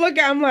took a look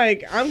at. I'm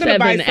like, I'm gonna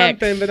buy 7X.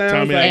 something, but then I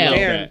was Tommy, like, I love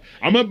damn. that.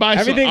 I'm gonna buy.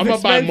 Everything's I'm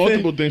gonna buy expensive.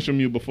 multiple things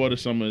from you before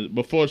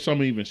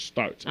summer even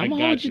starts. I'm I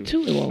gonna got hold you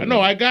to it. I know.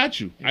 I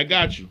got you. I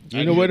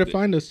You know where to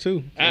find us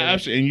too.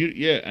 Absolutely. And you,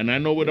 yeah, and I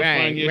know where to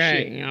find your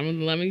shit.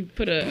 Let me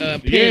put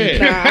a Yeah.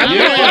 pin.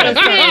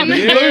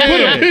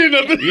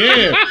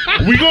 Yeah.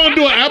 We gonna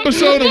do an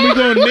episode and we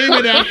gonna name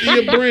it after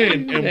your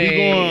brand, and we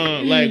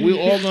gonna we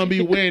all gonna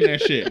be wearing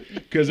that shit.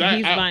 Cause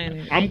He's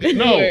buying it.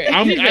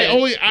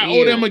 I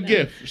owe them a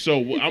gift. So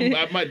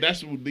I might.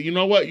 That's you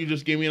know what you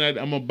just gave me an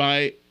idea. I'm gonna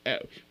buy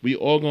it. We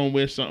all gonna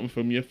wear something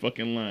from your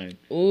fucking line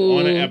Ooh.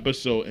 on an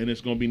episode, and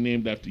it's gonna be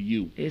named after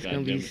you. It's God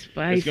gonna be damn it.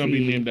 spicy. It's gonna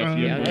be named after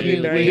your I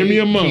brand. can't Give me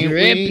a month. Can't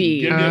Drippy. wait.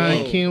 Give me a I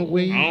month. can't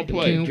wait. I don't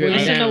play. Can't Drip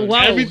wait. down. Whoa.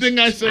 Everything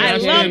I say, I I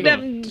love stand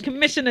on. them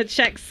commissioner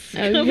checks.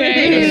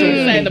 Okay.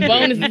 That's Like the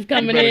bonus is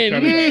coming Better in.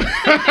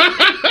 cut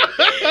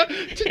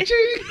it.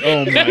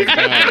 Oh my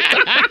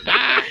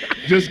god!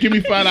 Just give me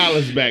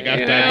 $5 back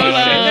after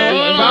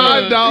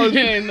I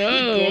 $5. No.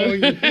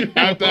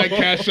 after I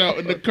cash out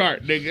in the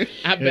cart, nigga.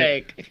 I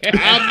beg.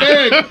 I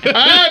beg.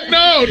 I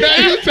know. Now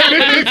you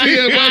turning into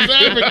your West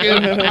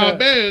African.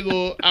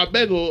 I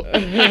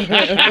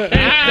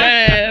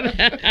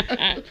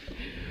beg.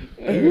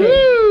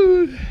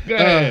 Woo. Go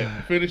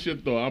ahead. Finish your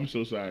thought. I'm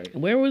so sorry.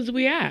 Where was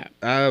we at?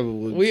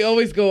 We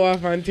always go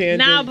off on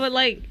tangents. Nah, but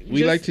like We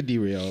just- like to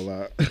derail a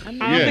lot. I don't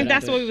Yeah. think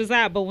that's where we was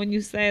at. But when you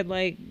said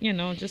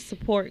just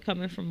support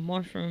coming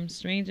from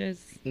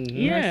strangers,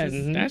 Yeah,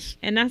 versus- that's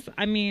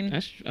I mean,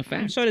 that's a I'm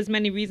fact. sure there's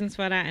many reasons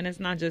for that, and it's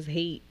not just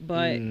hate.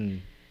 But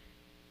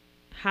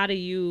how do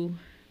you?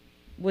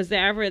 Was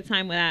there ever a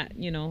time where that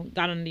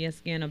got under your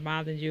skin or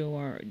bothered you,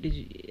 or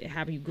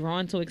have you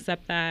grown to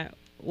accept that?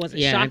 Was it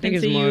Yeah, shocking I think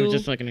it's to more you? of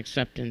just like an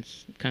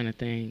acceptance kind of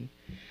thing.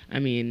 I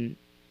mean,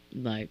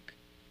 like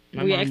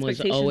my Were your mom was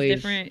expectations always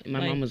different? my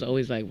Like- mom was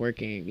always like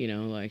working,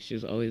 like she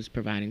was always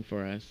providing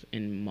for us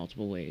in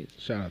multiple ways.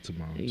 Shout out to You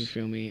moms.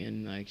 feel me?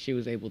 And like she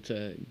was able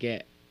to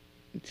get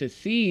to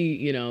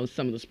see,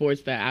 some of the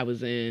sports that I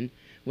was in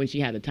when she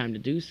had the time to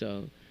do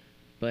so.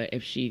 But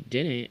if she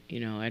didn't,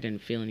 I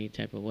didn't feel any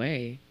type of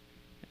way.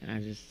 And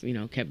I just,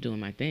 kept doing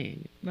my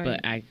thing. Right.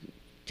 But I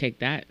take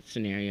that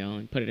scenario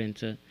and put it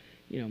into,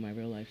 my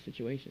real life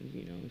situations.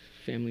 If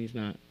family's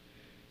not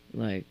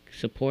like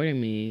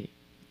supporting me.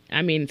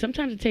 I mean,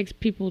 sometimes it takes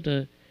people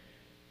to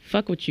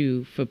fuck with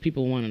you for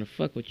people wanting to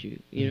fuck with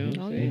you. You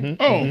know what I'm saying?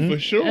 Oh, for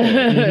sure.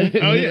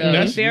 Oh yeah,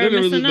 that's Fear of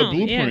literally missing the out.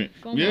 blueprint.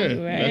 Yeah, Yeah, go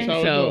on. that's how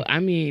it So goes. I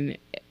mean,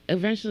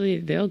 eventually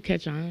they'll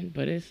catch on,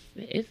 but it's.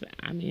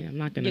 I mean, I'm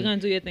not gonna. You're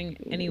gonna do your thing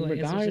anyway.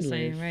 That's what you're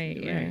saying, Regardless,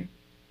 right? Yeah. right.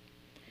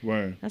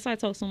 Right. That's why I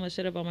talk so much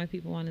shit about my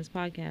people on this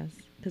podcast,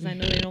 because I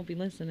know they don't be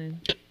listening.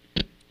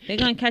 They're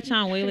gonna catch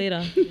on way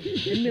later and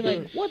be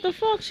like, "What the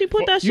fuck? She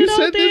put that You shit out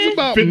said there." this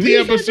about 50 me?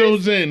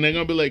 episodes in, they're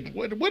gonna be like,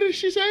 "What did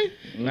she say?"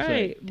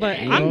 Right, but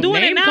Dang. I'm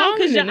doing it Name now calling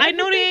because and I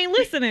know they ain't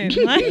listening.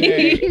 Like,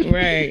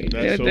 Right.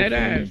 That's so That funny.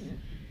 ass.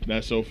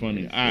 That's so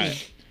funny. All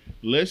right,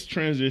 let's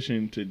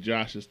transition to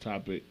Josh's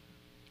topic.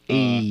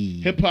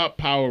 Hey. Hip hop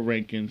power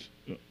rankings.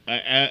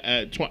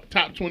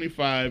 Top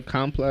 25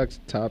 Complex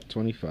top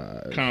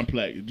 25.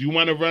 complex. Do you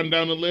want to run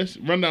down the list?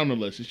 Run down the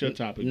list. It's your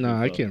topic. No,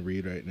 I So. can't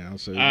read right now,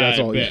 so All that's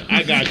right, all. bet.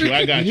 I got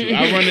you.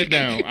 I'll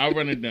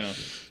run it down.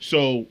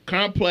 So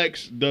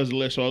Complex does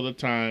lists all the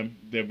time.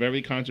 They're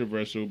very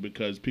controversial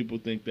because people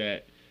think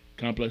that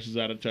Complex is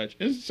out of touch.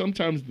 And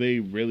sometimes they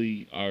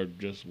really are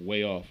just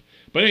way off.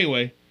 But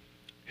anyway,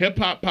 hip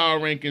hop power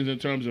rankings in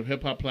terms of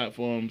hip hop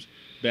platforms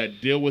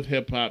that deal with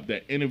hip hop,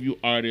 that interview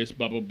artists,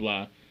 blah, blah,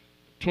 blah.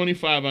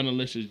 25 on the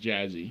list is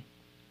Jazzy.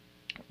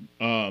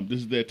 This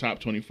is their top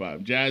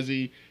 25.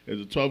 Jazzy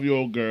is a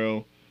 12-year-old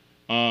girl,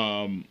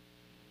 and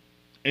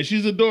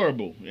she's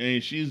adorable.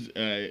 And she's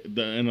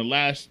in the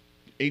last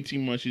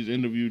 18 months, she's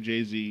interviewed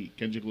Jay-Z,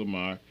 Kendrick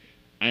Lamar.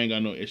 I ain't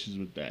got no issues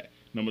with that.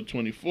 Number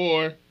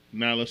 24,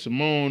 Nyla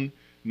Simone.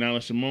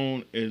 Nyla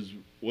Simone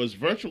was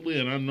virtually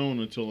an unknown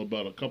until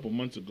about a couple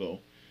months ago.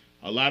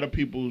 A lot of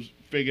people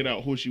figured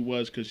out who she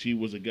was because she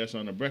was a guest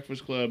on The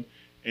Breakfast Club,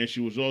 and she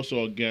was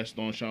also a guest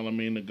on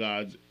Charlamagne the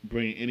God's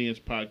Brilliant Idiots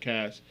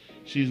podcast.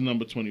 She's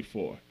number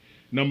 24.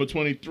 Number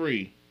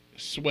 23,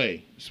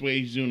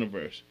 Sway's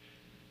Universe.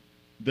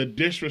 The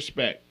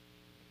disrespect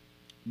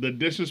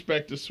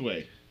to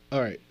Sway.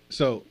 All right,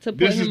 so To put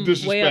This is him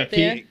disrespect. way up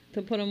there.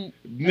 To put him.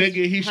 Nigga,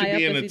 he should high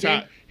be up in as the he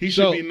top. did? He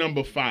So- should be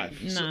number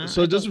 5. Nah.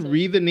 so I just don't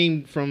read the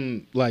name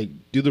from like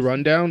do the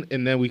rundown,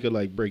 and then we could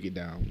like break it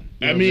down. You know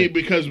I what I'm mean, saying?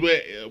 because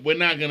we're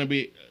not gonna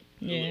be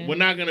Yeah. we're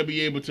not gonna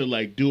be able to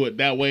like do it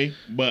that way.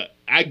 But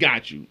I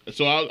got you,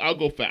 so I'll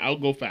go I'll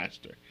go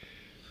faster.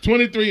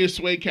 23 is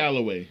Sway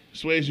Calloway,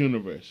 Sway's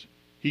Universe.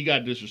 He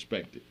got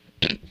disrespected.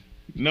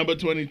 Number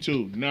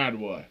 22,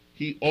 Nardwar.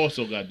 He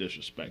also got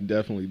disrespected.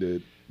 Definitely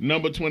did.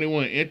 Number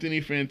 21,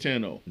 Anthony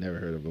Fantano. Never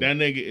heard of him. That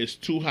nigga is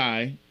too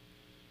high,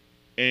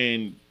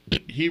 and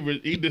he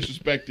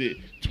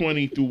disrespected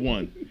 20 through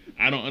 1.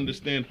 I don't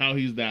understand how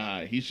he's that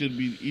high. He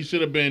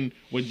should have been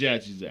where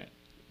Jazzy's at.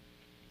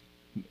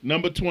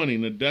 Number 20,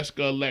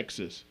 Nadeska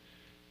Alexis,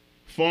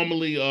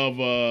 formerly of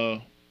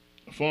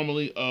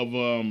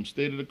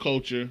State of the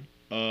Culture,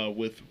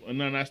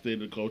 not State of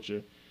the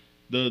Culture,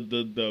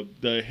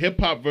 the hip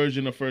hop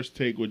version of First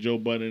Take with Joe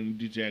Budden and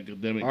DJ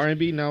Academics.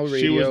 R&B Now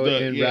She was Radio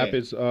the- and yeah.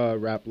 Rapid's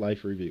Rap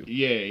Life Review.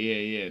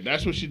 Yeah.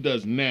 That's what she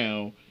does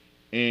now.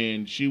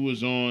 And she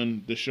was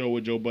on the show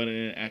with Joe Budden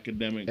and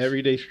Academics.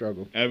 Everyday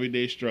Struggle.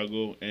 Everyday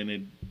Struggle,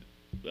 and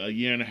a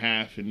year and a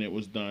half, and it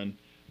was done.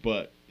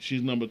 But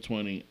she's number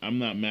 20. I'm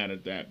not mad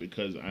at that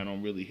because I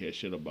don't really hear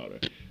shit about her.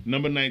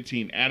 Number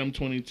 19, Adam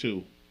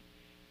 22.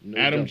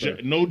 No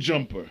Jumper. No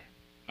Jumper.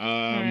 All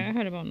right, I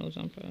heard about No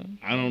Jumper,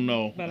 I don't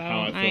know but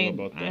how I feel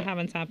about that. I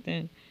haven't tapped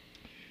in.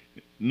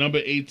 Number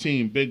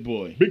 18, Big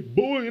Boy. Big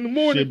Boy in the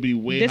morning. Should be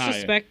way higher.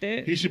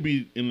 Disrespected. He should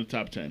be in the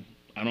top 10.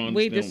 I don't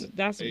Wait, understand.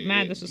 that's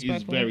mad disrespectful.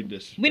 He's very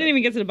disrespectful. We didn't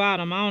even get to the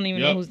bottom. I don't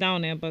even Yep. know who's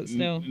down there, but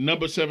still.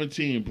 Number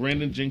 17,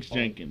 Brandon Jinx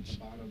Jenkins.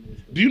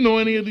 Do you know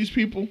any of these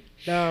people?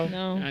 No.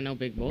 No. I know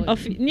Big Boy. Yeah,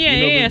 You know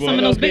yeah. Big Boy. Some of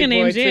I know those bigger Big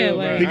Boy names, yeah. too,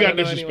 Like, but- He I got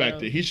don't know anyone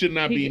disrespected. else. He should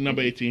not be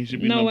number 18. He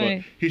should be No number.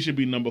 way. He should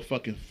be number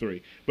fucking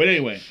 3. But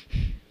anyway,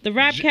 the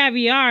rap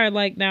caviar,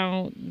 like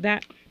now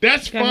that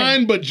that's Go ahead.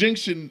 fine. But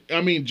Jinx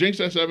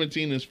at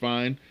 17 is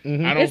fine.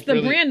 Mhm. I don't it's the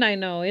really, brand I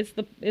know. It's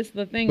the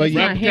thing. But It's yeah,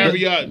 Rap not him.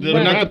 Caviar, the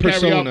But not Rap the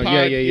persona. Caviar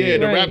pod, Yeah.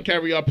 the Right. Rap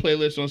Caviar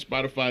playlist on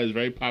Spotify is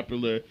very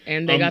popular.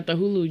 And they got the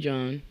Hulu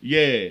John.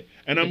 Yeah,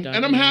 and I'm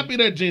documentary. happy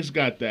that Jinx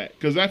got that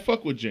because I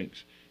fuck with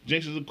Jinx.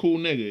 Jinx is a cool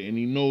nigga and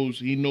he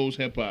knows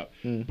hip hop.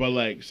 But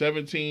like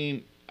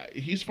 17,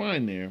 he's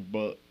fine there.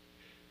 But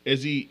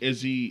is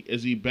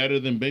he better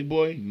than Big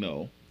Boy?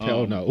 No.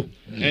 Hell no.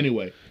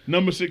 Anyway,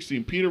 number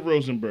 16, Peter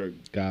Rosenberg.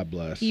 God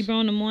bless. Ebro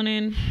in the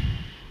morning.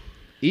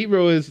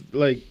 Ebro is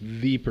like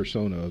the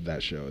persona of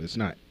that show. It's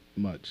not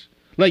much.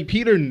 Like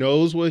Peter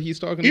knows what he's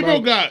talking Ebro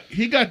about.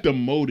 got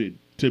demoted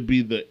to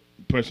be the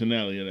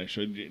personality of that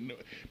show.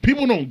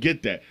 People don't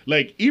get that.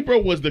 Like Ebro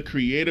was the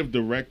creative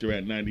director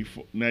at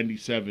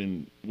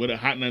 97, what a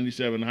Hot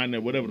 97, Hot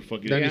Net, whatever the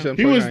fuck it is.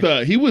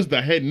 97.9. He was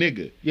the head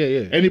nigga.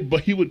 Yeah.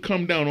 But he would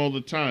come down all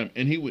the time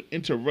and he would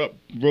interrupt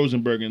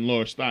Rosenberg and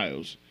Laura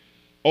Stiles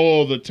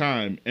all the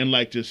time and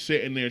like just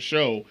sit in their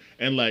show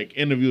and like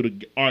interview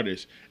the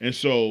artists. And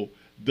so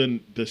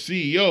the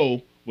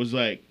CEO was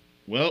like,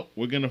 well,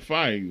 we're going to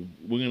fire you.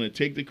 We're going to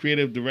take the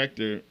creative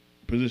director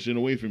position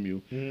away from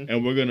you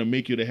and we're going to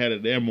make you the head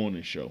of their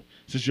morning show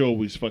since you're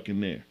always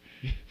fucking there.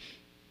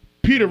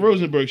 Peter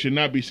Rosenberg should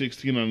not be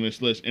 16 on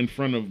this list in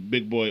front of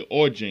Big Boy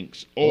or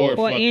Jinx or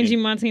fucking, Angie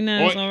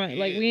Martinez. or- All right.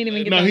 Like we ain't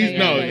even get no, that he's yet,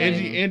 no but,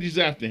 Angie's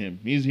after him.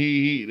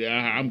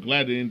 I'm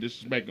glad they didn't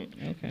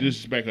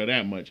disrespect her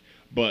that much.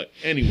 But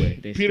anyway,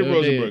 They Peter still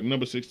Rosenberg, did.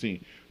 number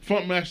 16.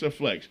 Funkmaster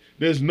Flex.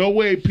 There's no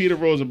way Peter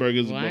Rosenberg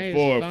is Why is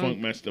before Funk-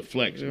 Funkmaster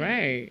Flex. man.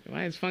 Right.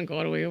 Why is Funk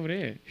all the way over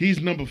there?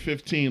 He's number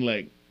 15.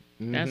 Like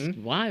That's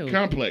wild.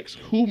 Complex.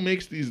 Who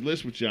makes these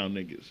lists with y'all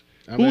niggas?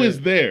 I Who mean,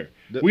 is there?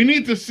 We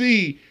need to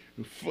see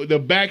the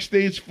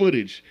backstage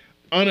footage,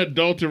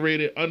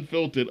 unadulterated,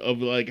 unfiltered, of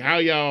like how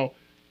y'all.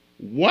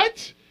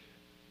 What?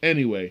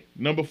 Anyway,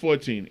 number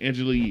 14,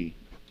 Angela Yee.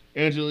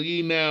 Angela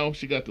Yee now,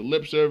 she got the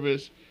lip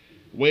service.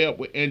 Way Up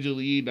with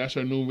Angela Yee. That's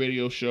her new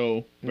radio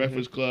show.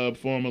 Breakfast Club,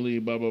 formerly,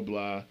 blah, blah,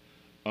 blah.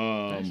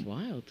 That's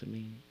wild to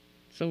me.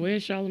 So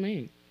where's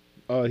Charlamagne?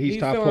 He's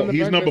top still on 4. the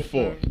He's number Breakfast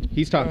 4. Club.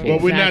 He's top 4.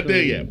 But we're not there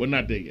Exactly. yet. We're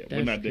not there yet. We're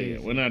That's not there yet.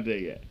 crazy. We're not there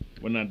yet.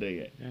 We're not there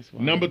yet. That's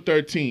wild. Number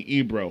 13,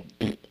 Ebro.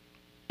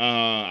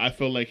 I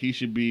feel like he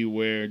should be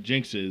where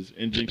Jinx is,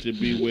 and Jinx should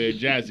be where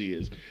Jazzy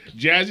is.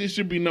 Jazzy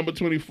should be number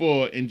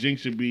 24, and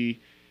Jinx should be...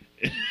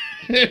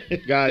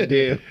 God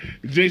damn.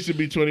 Jinx should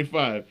be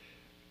 25.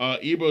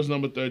 Ebro's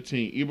number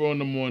 13. Ebro in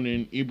the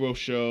Morning, Ebro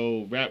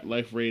Show, Rap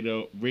Life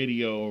Radio,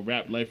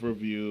 Rap Life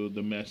Review,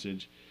 The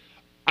Message.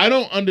 I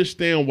don't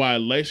understand why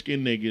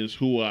light-skinned niggas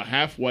who are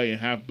half white and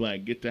half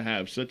black get to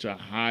have such a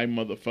high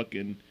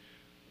motherfucking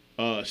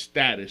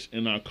status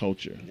in our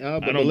culture. But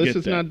I the don't list get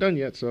is that. not done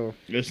yet, so.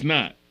 It's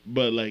not.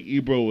 But like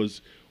Ebro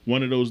was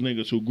one of those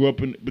niggas who grew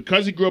up in,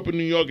 because he grew up in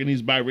New York and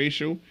he's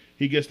biracial,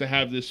 he gets to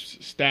have this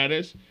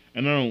status,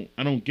 and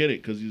I don't get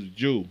it because he's a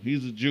Jew.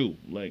 He's a Jew.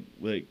 Like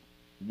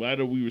why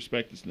do we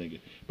respect this nigga?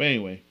 But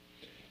anyway,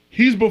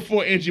 he's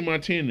before Angie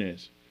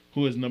Martinez,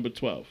 who is number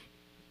 12.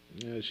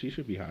 Yeah, she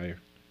should be higher.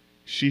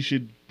 She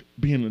should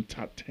be in the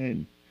top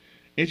 10.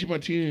 Angie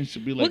Martinez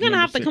should be like. We're gonna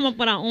number have to 6. come up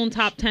with our own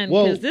top 10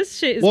 Well- because this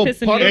shit is well,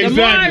 pissing part me. of- The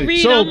more I Exactly.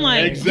 read, So- I'm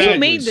like, Exactly. who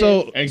made this?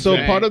 So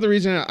Exactly. part of the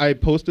reason I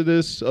posted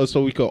this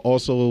so we could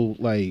also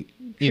like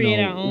Create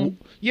our own.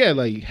 yeah,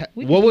 like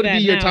We can what do would that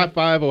be your now. top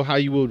 5 or how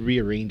you would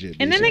rearrange it.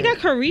 And then they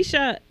basically. got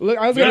Carisha. Look,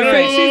 I was No, gonna no,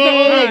 say no, she's no, the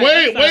no, only.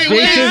 no, wait. She's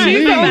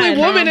Lee. the only Calm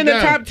woman in the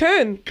down. top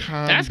 10.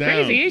 Calm That's down.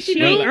 crazy, ain't she?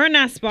 She ain't new? earned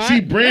that spot.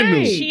 She brand new.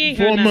 Right. She ain't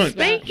 4 earned that months.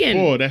 spot. Spanking.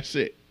 4. That's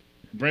it.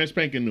 Brand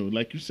spanking new,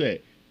 like you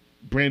said.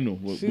 Brand new.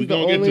 She's We the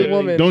gonna get only to it.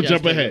 woman. Don't Just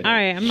jump a- ahead. All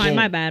right, my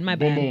Boom. bad.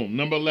 Boom, boom.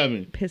 Number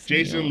 11. Piss me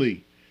Jason off.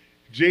 Lee.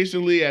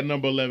 Jason Lee at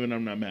number 11,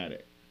 I'm not mad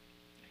at.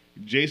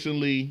 Jason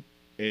Lee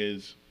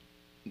is,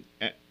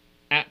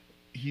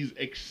 he's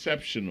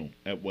exceptional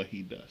at what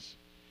he does.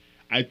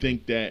 I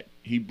think that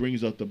he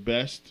brings out the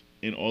best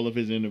in all of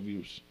his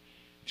interviews.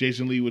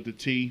 Jason Lee with the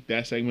T,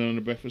 that segment on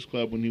The Breakfast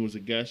Club when he was a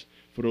guest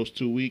for those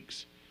 2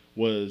 weeks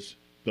was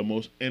the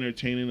most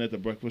entertaining that The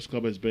Breakfast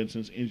Club has been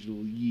since Angela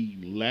Yee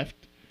left.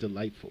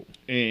 delightful.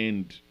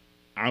 And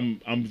I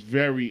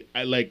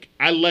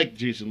like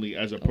Jason Lee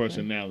as a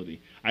personality.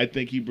 I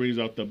think he brings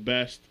out the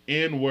best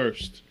and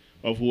worst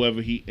of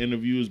whoever he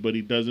interviews, but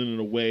he does it in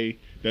a way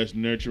that's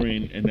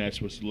nurturing and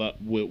that's with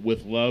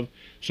love.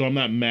 So I'm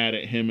not mad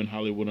at him and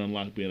Hollywood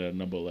Unlocked being at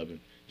number 11.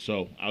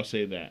 So I'll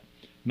say that.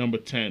 Number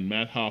 10,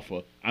 Matt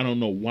Hoffa. I don't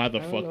know why the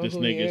I don't fuck know this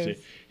who he nigga is is.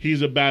 here.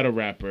 He's a battle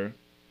rapper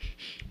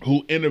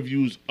who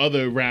interviews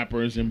other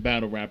rappers and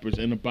battle rappers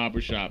in a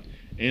barbershop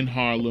in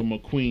Harlem or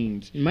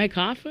Queens. Mike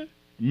Hoffa?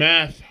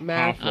 Math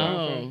Math Hoffa.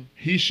 Hoffa. Oh.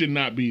 He should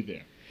not be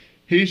there.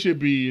 He should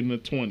be in the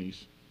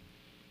 20s.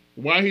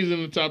 Why he's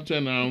in the top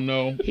 10, I don't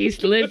know. He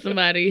slid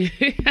somebody.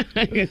 A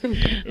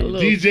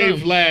little DJ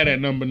something. Vlad at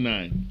number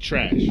 9.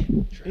 Trash.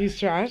 He's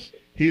trash.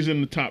 He's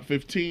in the top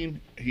 15.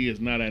 He is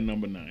not at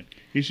number 9.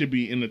 He should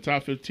be in the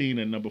top 15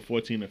 at number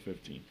 14 or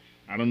 15.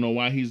 I don't know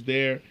why he's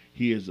there.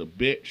 He is a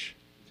bitch.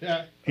 He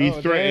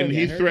Oh, threatened.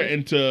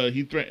 damn.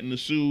 He threatened to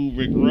sue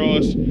Rick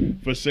Ross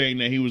for saying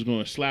that he was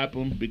going to slap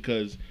him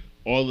because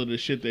all of the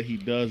shit that he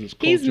does is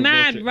culture He's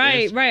mad, vulture. right,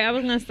 It's- right. I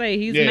was gonna say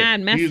he's Yeah,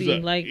 mad, messy.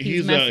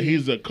 He's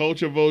messy. a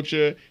culture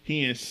vulture.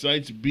 He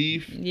incites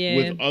beef Yeah.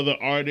 with other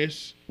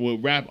artists,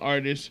 with rap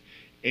artists,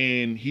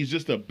 and he's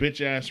just a bitch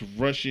ass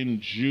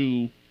Russian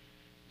Jew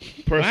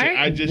person.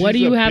 Right? What What do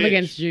you have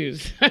against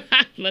Jews?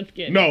 Let's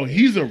get No,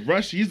 he's a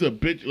Rush. He's a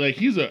bitch. Like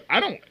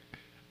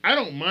I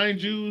don't mind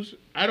Jews.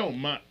 I don't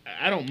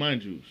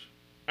mind Jews.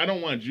 I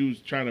don't want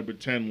Jews trying to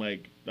pretend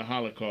like the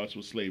Holocaust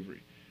was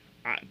slavery.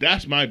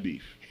 That's my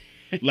beef.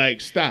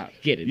 Like, stop.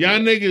 Get it, Y'all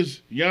dude.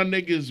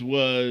 niggas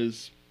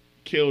was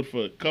killed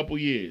for a couple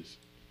years.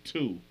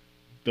 2,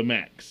 the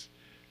max.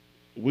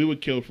 We were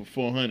killed for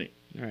 400.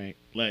 All right.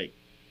 Like,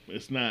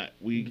 it's not.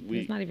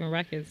 It's not even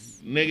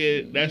records.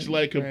 Nigga, that's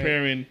like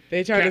comparing.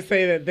 They try to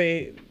say that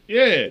they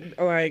Yeah.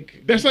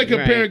 like. That's like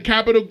comparing Right.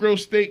 Capitol Grill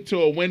steak to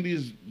a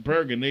Wendy's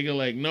burger, nigga.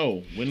 Like,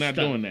 no, we're not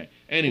Stop. doing that.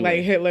 Anyway,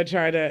 Like Hitler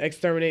tried to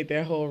exterminate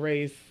their whole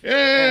race at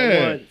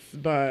yeah, once,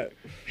 but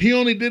he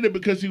only did it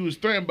because he was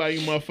threatened by you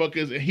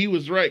motherfuckers, and he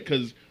was right.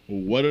 Because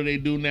what do they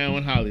do now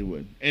in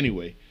Hollywood?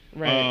 Anyway,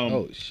 right.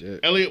 Oh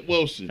shit. Elliot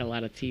Wilson. A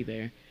lot of tea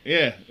there.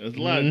 Yeah, there's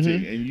a lot of tea,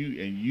 and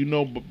you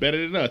know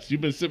better than us. You've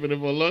been sipping it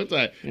for a long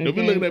time. Don't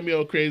be looking at me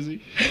all crazy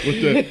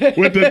with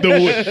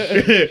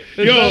the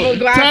yo. double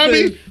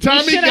glasses.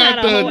 Tommy should've got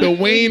had a the whole-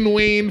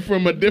 Wayne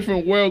from a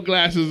different world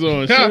glasses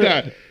on.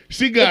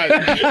 She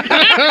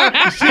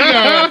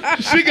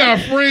got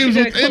frames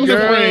within the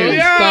Girl, frames.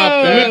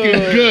 stop that. Looking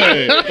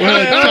good.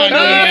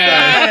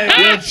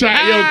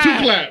 Yo,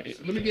 2 claps.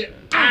 Let me get.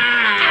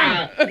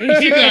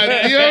 She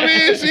got. You know what I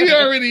mean? She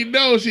already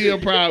knows she a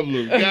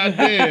problem.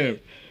 Goddamn.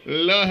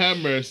 Lord have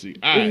mercy.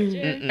 All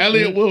right.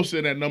 Elliot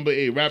Wilson at number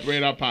 8. Rap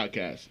Radar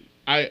Podcast.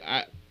 All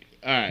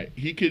right.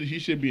 He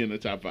should be in the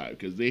top 5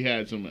 because they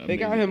had some. They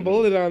got him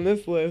bolded on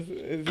this list.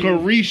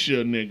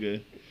 Carisha,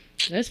 nigga,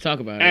 Let's talk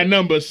about at it.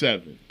 number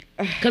 7.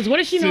 Because what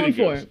is she City known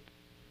Girls. for?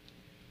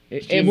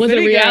 It was a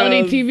City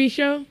reality Girls. TV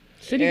show?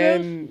 City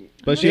Girls? And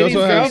But she Diddy's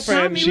also has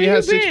girlfriend. she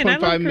has Where you been? I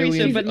love 6.5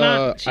 million Carisha, but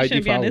not, she IG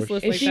shouldn't be on this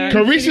followers. list Is like she- that.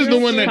 Carisha's City the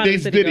Girls one that is probably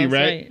dates City Diddy, Girls,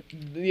 right?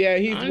 yeah,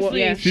 he's Honestly,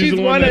 yeah, she's she's the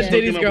one one of that's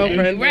Diddy's hooking up with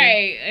girlfriends.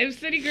 Right. If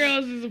City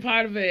Girls is a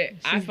part of it,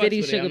 I She's fucks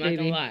Diddy's with it. sugar I'm not baby.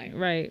 gonna lie.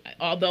 Right.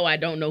 Although I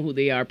don't know who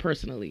they are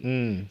personally.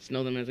 Mm. Just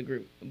know them as a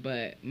group.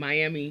 But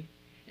Miami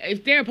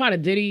if they're a part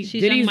of Diddy,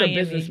 She's Diddy's Young a Miami.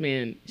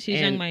 businessman. She's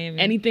and Young Miami.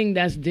 Anything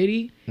that's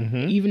Diddy,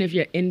 even if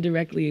you're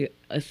indirectly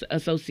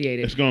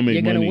associated, It's gonna make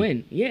you're money. gonna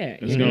win. Yeah,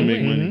 It's gonna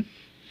make money.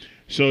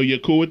 So you're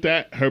cool with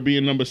that? Her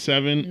being number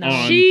 7 No.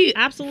 on She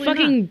Absolutely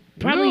fucking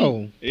probably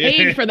No.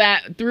 paid for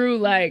that through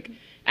like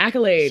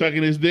accolades.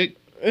 sucking his dick.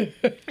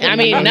 I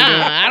mean, nah,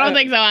 I don't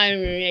think so.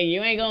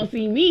 You ain't gonna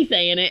see me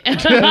saying it. You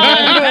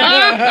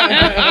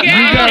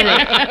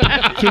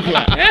got her. 2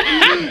 claps.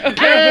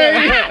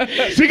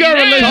 She got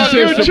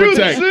relationships to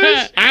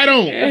protect. I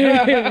don't.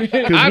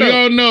 Because we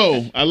all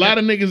know, a lot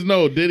of niggas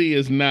know Diddy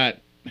is not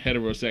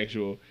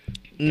heterosexual.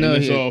 No,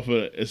 And he-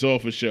 it's all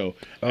for show.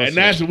 Also. And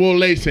that's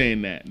Wole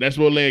saying that. That's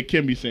Wole and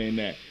Kimby saying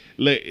that.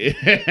 Right.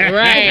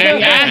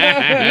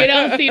 Yeah. You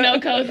don't see no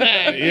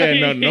cosign.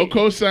 Yeah, no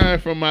cosign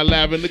from my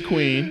lavender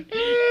queen.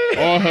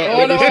 Or her Or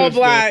the older all sister.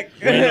 black.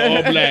 Or the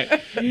all black.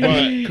 But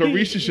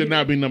Carisha should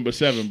not be number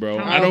 7, bro.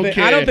 I don't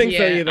care. I don't think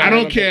so Yeah. either. I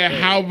don't care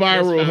how Just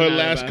viral found her out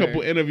last about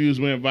couple her. interviews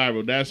went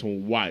viral. That's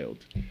wild.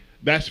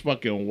 That's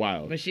fucking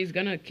wild. But she's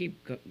gonna keep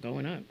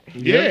going up.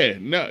 Yeah,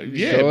 no,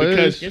 yeah, So it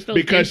because is. Just those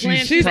because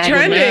implants. she's She's trending.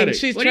 problematic.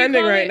 She's What do you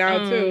trending call right it?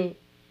 now too.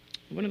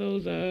 One of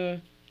those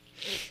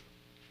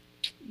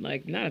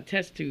like not a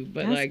test tube,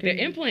 but That's like good.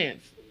 the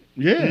implants.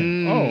 Yeah.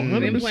 Mm. Oh,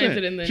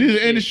 Implanted in 100%. the She's an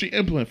industry. industry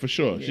implant for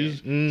sure. Yeah.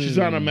 She's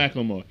on a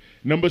Macklemore.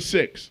 Number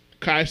 6,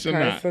 Kai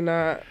Cenat.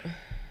 Not.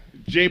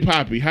 J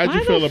Poppy. How'd Why you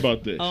the feel f-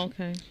 about this? Oh,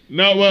 okay.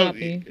 No, well,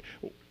 Poppy.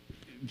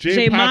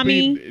 J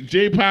Mommy. Poppy,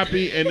 J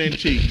Poppy, and then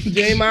Cheeks.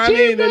 J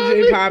Mommy,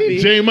 then J Poppy.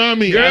 J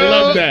Mommy. I Girl,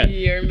 love that.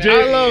 You're mad.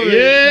 I love it.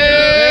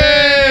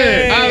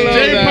 Yeah. I love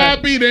J that.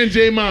 Poppy, then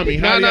J Mommy.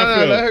 How No, y'all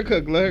feel? let her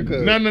cook. Let her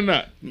cook.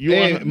 No. You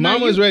Hey, want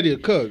Mama's ready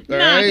to cook. All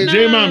Nah, right. nah,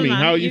 J nah, Mommy, nah,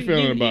 nah. how are you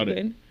feeling about it?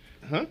 good.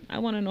 Huh? I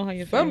want to know how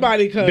you feel.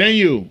 Somebody cook. Then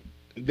you.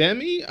 Then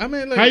me? I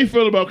mean, like, How you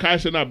feel about Kai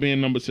Cenat being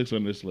number 6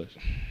 on this list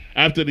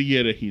after the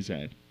year that he's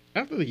had?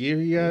 after the year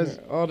he has,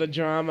 All the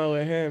drama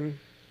with him.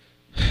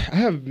 I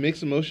have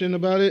mixed emotion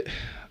about it.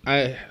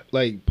 I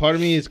like part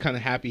of me is kind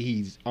of happy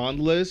he's on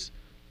the list,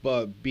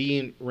 but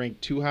being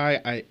ranked too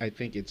high, I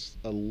think it's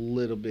a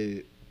little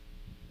bit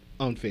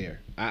unfair.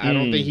 I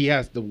don't think he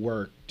has the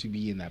work to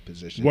be in that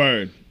position.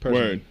 Word.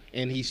 personally.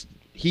 And he's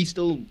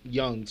still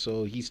young,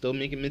 so he's still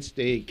making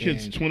mistakes.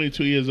 Kid's and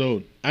 22 years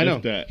old. I know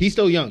If that. he's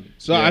still young,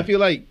 so Yeah. I feel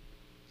like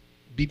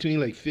between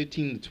like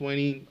 15 to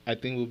 20, I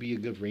think will be a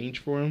good range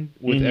for him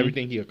with Mhm.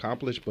 everything he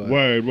accomplished. But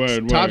Word.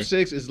 top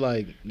 6 is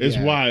like It's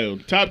yeah.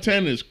 wild. Top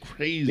 10 is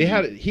crazy.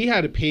 He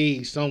had to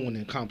pay someone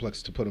in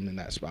Complex to put him in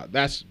that spot.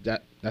 That's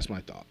my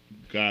thought.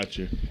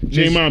 Gotcha.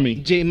 J Mommy.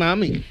 J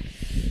Mommy.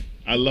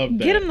 I love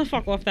that. Get him the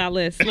fuck off that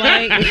list.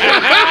 Like,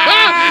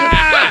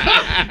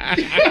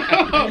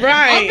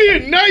 Right. I'm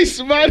being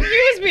nice, man. he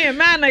was being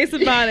mad nice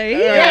about it.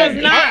 He Right.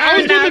 was not. I was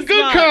earned doing that a good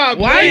spot. cop.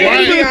 Why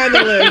Why? is he on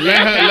the list?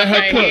 Let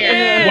her cook.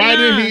 Yeah, Why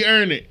nah. did he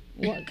earn it?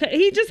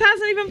 He just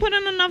hasn't even put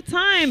in enough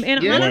time.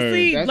 And Yeah.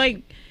 honestly, Word. like,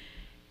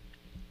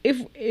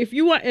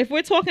 if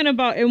we're talking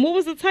about, and what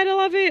was the title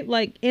of it?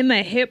 Like, in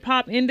the hip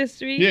hop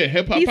industry. Yeah,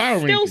 hip hop He's power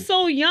still ranking.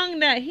 so young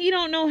that he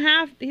don't know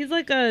half. He's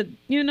like a,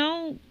 you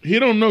know. He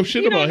don't know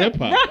shit he about don't hip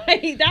know- hop.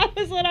 Right. That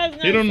was what I was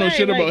gonna say. He don't know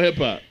shit Like, about hip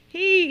hop.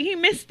 He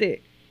missed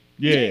it.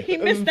 Yeah. He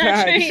missed that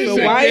Facts. train. So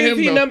Said, why "Get is him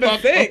he the number fuck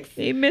 6?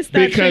 He missed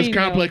that Because train,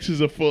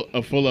 complexes are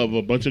full of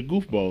a bunch of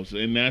goofballs,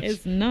 and that's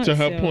It's nuts, to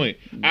her yo. point.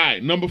 All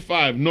right, number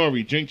 5,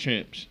 Nori, Drink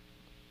Champs.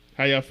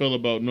 How y'all feel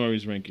about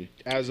Nori's ranking?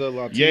 As a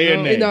Latino, Yay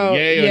or nay? No,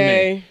 Yay or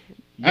nay? yay.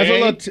 as a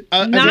Yay?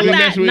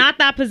 Latino, Not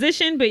that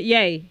position, but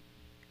yay.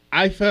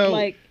 I felt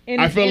Like,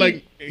 I feel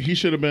like he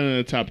should have been in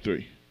the top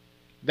 3.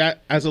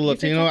 that as a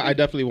Latino, I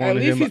definitely wanted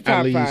least him he's top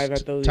at least five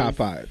at the least. top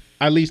 5.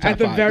 At least top At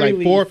the 5. very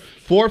Like 4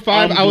 or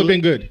 5, I would have been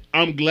good.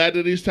 I'm glad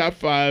that he's top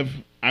 5.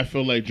 I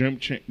feel like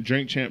Drink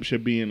Champ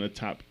should be in the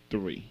top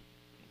 3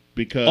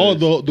 because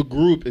The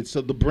group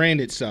itself, the brand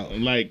itself.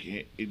 like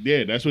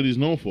yeah, that's what he's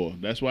known for.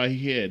 That's why he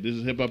here. This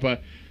is hip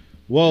hop.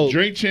 Well,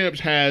 Drink Champs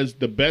has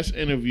the best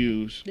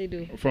interviews They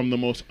do. from the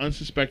most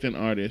unsuspecting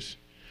artists,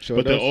 sure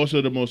but they're does.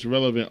 also the most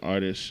relevant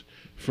artists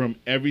from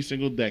every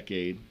single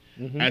decade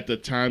Mhm. at the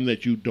time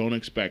that you don't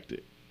expect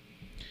it.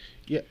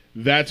 Yeah.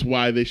 That's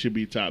why they should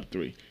be top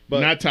 3, But-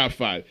 not top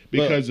 5.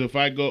 Because if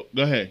I go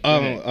ahead. Go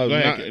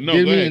ahead. Didn't Go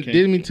ahead,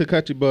 Ken. mean to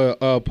cut you, but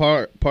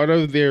part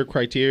of their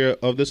criteria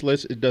of this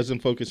list, it doesn't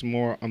focus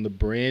more on the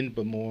brand,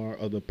 but more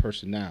of the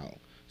personnel.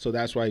 So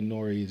that's why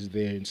Nori is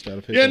there instead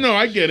of his. Yeah, own. no,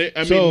 I get it.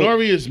 I So- mean,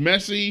 Nori is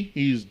messy.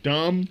 He's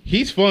dumb.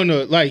 He's fun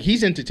to like.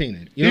 He's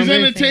entertaining. You know He's what I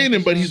mean?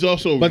 entertaining, but he's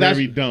also But that's-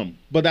 very dumb.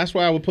 But that's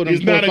why I would put him.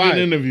 He's not a 4 or good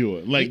 5.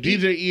 interviewer. Like He-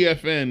 DJ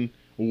EFN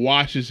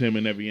washes him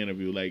in every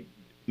interview. Like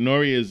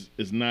Nori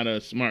is not a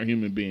smart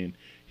human being.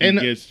 He And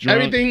gets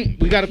drunk. everything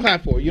we got to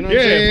clap for. You know what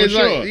Yeah, I'm saying? for It's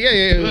like- sure.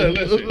 yeah.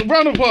 Listen.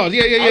 Round of applause.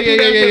 Yeah. I'll do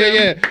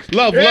that for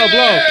Love.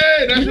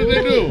 Hey, that's what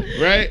they do,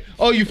 right?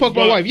 Oh, you fuck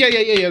my But- wife. Yeah.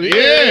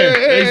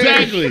 Yeah,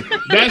 exactly.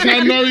 That's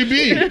how Nori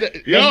be. That's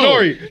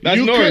Nori. That's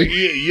you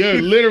Nori.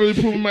 You're literally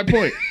proving my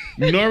point.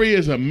 Nori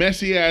is a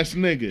messy ass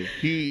nigga.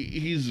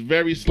 He's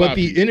very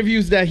sloppy. But the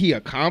interviews that he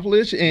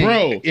accomplished and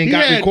Bro, and he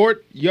got had-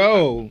 record,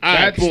 yo, right,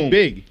 that's boom.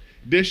 big.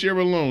 This year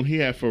alone, he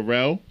had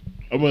Pharrell,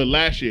 Well,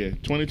 last year,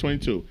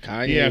 2022.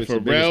 Kanye he had was the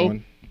biggest Pharrell,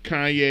 one.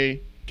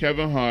 Kanye,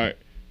 Kevin Hart,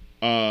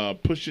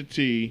 Pusha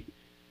T.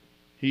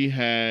 He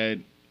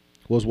had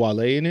Was Wale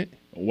in it?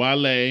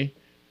 Wale.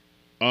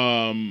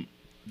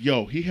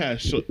 He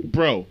has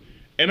bro.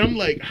 And I'm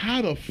like,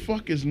 how the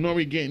fuck is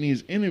Nori getting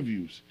these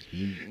interviews?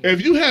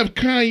 If you have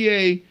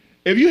Kanye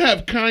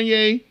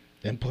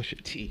Then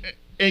Pusha T.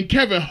 and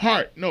Kevin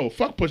Hart, no,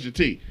 fuck Pusha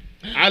T.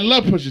 I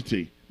love Pusha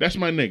T. That's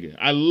my nigga.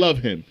 I love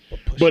him.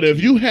 But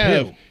if you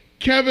have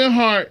Kevin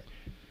Hart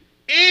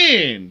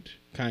and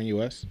Kanye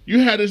West. you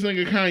had this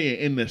nigga Kanye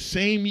in the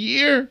same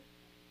year,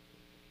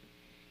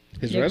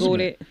 His You're resume.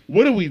 goated.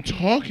 what are we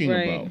talking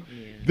Right. about?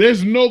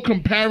 There's no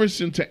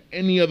comparison to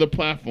any other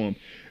platform.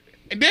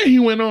 And then he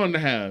went on to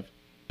have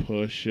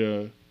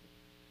Pusha,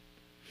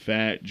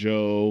 Fat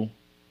Joe,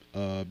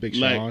 Big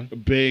Sean.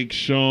 like Big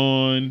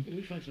Sean.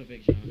 We fucks with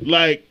Big Sean.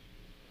 Like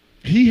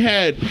he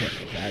had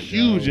Fat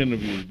huge Joe.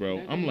 interviews,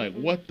 bro. I'm like,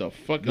 what the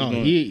fuck is No,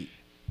 going on?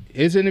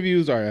 his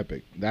interviews are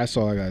epic. That's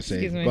all I gotta say.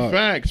 Excuse me. But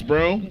Facts,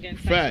 bro. I'm getting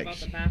text about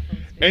Facts. the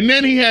bathroom space. And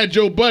then he had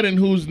Joe Budden,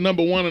 who's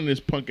number one on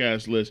this punk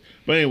ass list.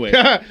 But anyway,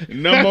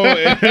 number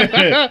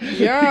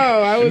Yo,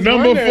 I was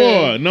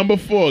number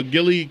four,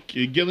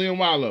 Gillian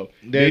Wallow.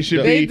 They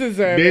should They be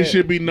deserve They it.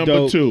 should be number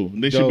Dope. two.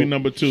 They should be Dope.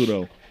 number two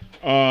though.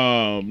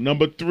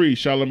 Number three,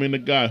 Charlamagne the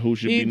God, who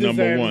should He be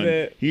number deserves one.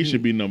 it. He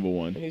should be number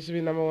one. He should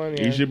be number one.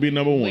 Yeah. He should be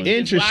number one. Which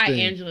is why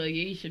Interesting. Angela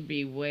Yee should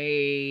be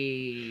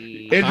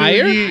way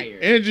Higher?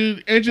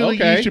 Angela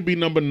Okay. Yee should be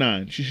number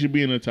 9. She should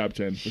be in the top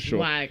 10 for sure.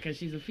 Why? Because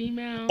she's a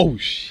female. oh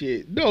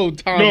shit! No,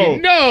 Tommy. No,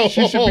 No,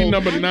 she should be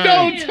number 9.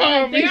 No, They're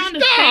Tommy. on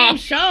the Stop. same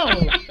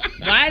show.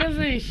 Why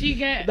doesn't she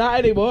get? Not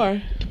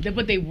anymore.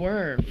 But they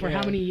were for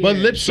how many years? But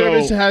lip So-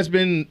 service has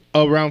been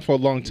around for a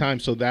long time,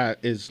 so that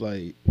is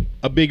like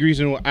a big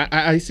reason.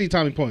 I see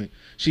Tommy's point.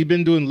 She's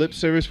been doing lip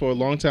service for a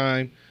long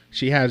time.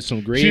 She had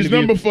some great. She's interviews.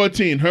 number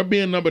 14. Her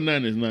being number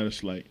 9 is not a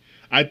slight.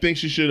 I think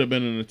she should have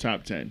been in the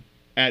top 10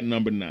 at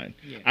number 9.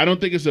 Yeah. I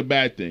don't think it's a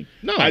bad thing.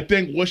 No. I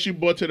think what she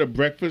brought to the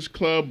Breakfast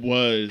Club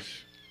was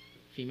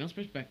female's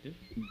perspective.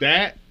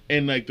 that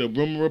and like the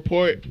rumor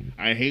report.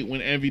 I hate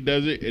when Envy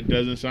does it. It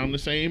doesn't sound the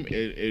same.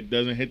 It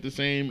doesn't hit the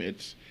same.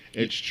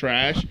 It's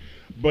trash.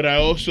 But I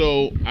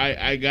also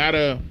I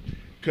gotta,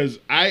 because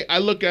I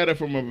look at it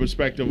from a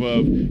perspective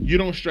of, you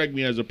don't strike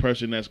me as a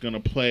person that's gonna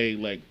play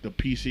like the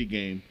PC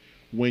game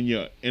when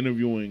you're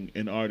interviewing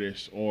an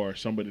artist or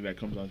somebody that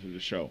comes onto the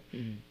show.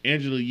 Mm-hmm.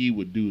 Angela Yee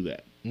would do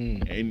that.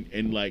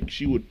 And like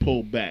she would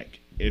pull back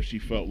if she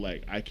felt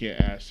like I can't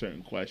ask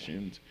certain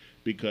questions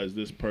because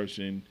this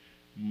person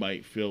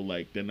might feel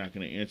like they're not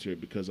going to answer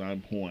it because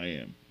I'm who I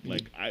am.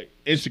 Like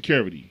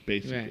insecurity,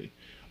 basically.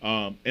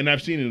 Right. And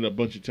I've seen it a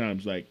bunch of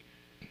times. Like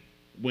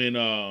when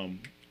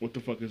what the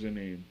fuck is her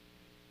name?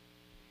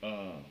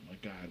 Oh my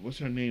God, what's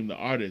her name? The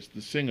artist,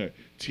 the singer.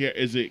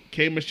 Is it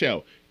K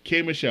Michelle?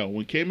 K Michelle.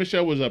 When K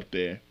Michelle was up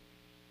there,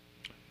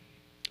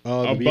 The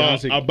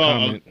Beyonce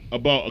comment.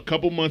 about a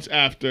couple months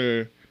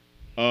after,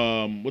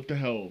 what the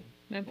hell?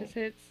 Memphis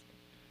Hits.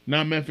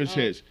 Not Memphis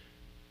Hits.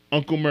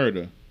 Uncle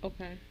Murder.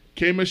 Okay.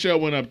 K Michelle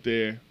went up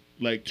there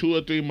like 2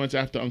 or 3 months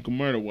after Uncle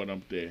Murder went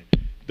up there.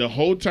 The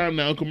whole time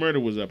that Uncle Murder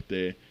was up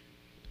there,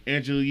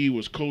 Angela Yee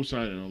was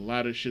co-signing a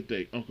lot of shit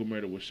that Uncle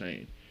Murder was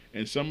saying.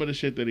 And some of the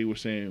shit that he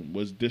was saying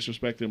was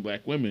disrespecting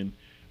black women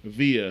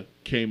via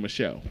K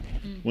Michelle.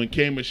 When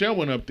K Michelle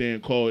went up there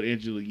and called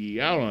Angela Yee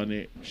out on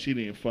it, she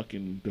didn't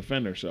fucking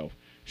defend herself.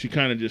 She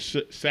kind of just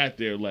sat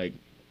there like,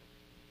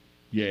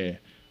 yeah,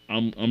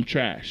 I'm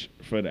trash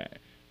for that.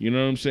 You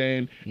know what I'm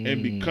saying?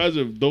 And because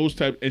of those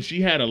type, and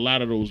she had a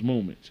lot of those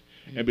moments.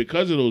 And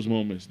because of those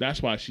moments,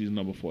 that's why she's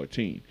number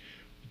 14.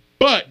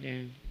 But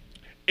Yeah.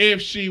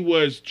 if she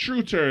was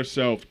true to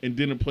herself and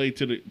didn't play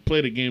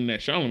the game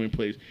that Charlamagne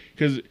plays,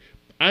 because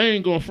I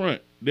ain't gonna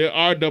front, there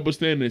are double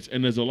standards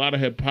and there's a lot of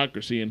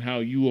hypocrisy in how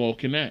you all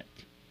can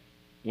act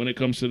when it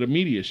comes to the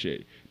media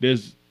shit. There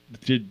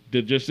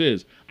just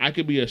is. I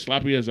could be as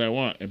sloppy as I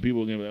want, and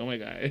people are gonna be like, "Oh my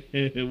God,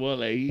 well,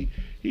 like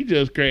he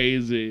just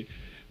crazy."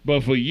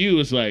 But for you,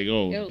 it's like,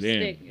 oh It'll damn,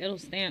 stick. It'll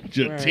stamp.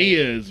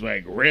 Jatia is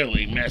like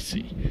really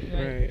messy.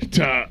 Right.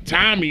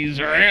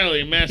 Tommy's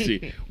really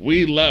messy.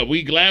 We glad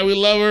we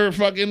love her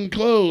fucking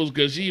clothes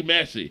because she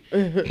messy.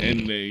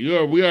 And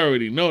we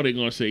already know they're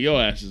gonna say your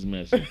ass is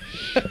messy.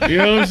 You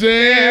know what I'm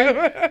saying?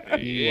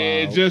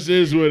 It just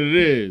is what it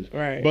is.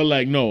 Right. But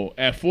like no,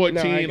 at 14,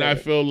 No, I get I it.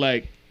 feel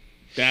like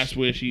that's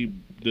where she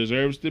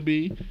deserves to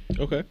be.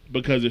 Okay.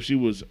 Because if she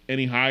was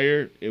any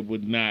higher, it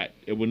would not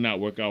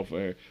work out for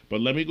her. But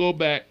let me go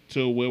back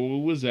to where we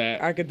was at.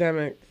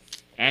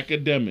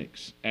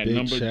 Academics at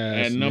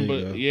Bitch-ass number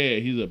nigga. yeah,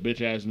 he's a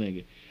bitch ass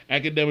nigga.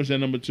 Academics at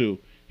number 2.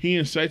 He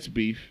incites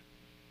beef.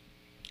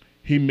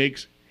 He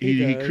does.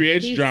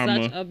 creates He's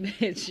drama. such a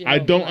bitch. Yo, I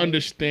don't like,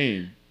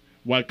 understand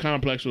why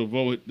Complex will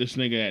vote this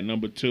nigga at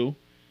number 2.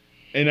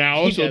 And I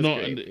also does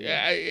don't. great,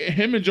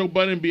 Him and Joe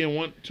Budden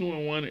being 2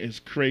 and 1 is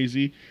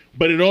crazy,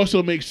 but it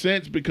also makes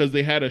sense because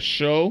they had a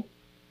show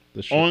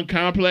on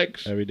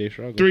Complex Everyday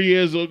struggle. 3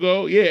 years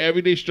ago. Yeah,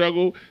 Everyday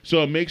Struggle.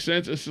 So it makes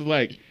sense. It's just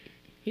like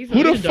He's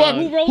Who the fuck?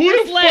 Who wrote Who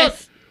this the fuck?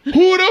 list?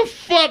 Who the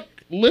fuck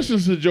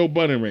listens to Joe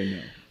Budden right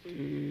now?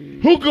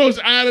 Who goes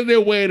out of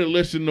their way to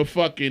listen to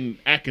fucking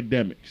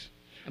academics?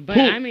 But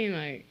Who? I mean,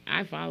 like,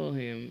 I follow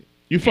him.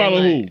 You follow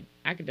and, like, who?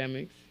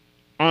 Academics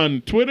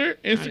On Twitter,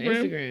 on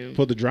Instagram.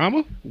 For the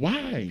drama?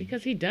 Why?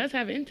 Because he does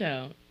have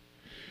intel.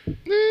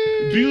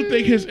 Do you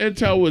think his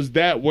intel was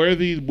that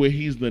worthy where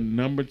he's the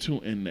number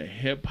 2 in the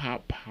hip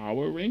hop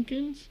power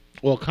rankings?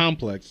 Well,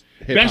 complex.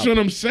 That's what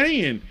I'm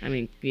saying. I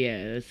mean, yeah,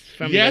 it's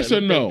from Yes the,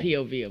 or no? the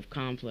POV of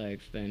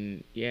Complex,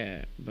 then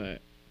yeah,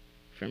 but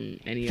from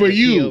any For other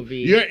you,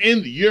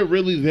 POV, you're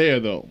really there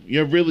though.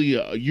 You're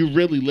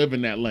really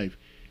living that life.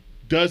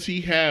 Does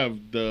he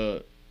have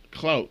the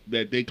clout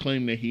that they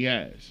claim that he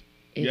has?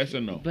 Yes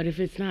or no? But if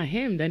it's not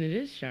him, then it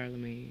is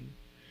Charlemagne.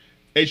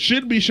 It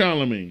should be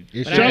Charlemagne.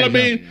 It But should I-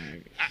 Charlemagne,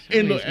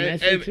 Charlemagne's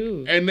messy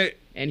too. and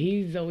And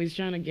he's always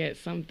trying to get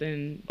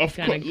something of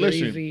kind course. of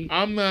Listen, greasy.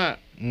 I'm not.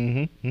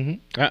 I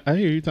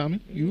hear you, Tommy.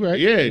 You right.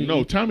 Yeah,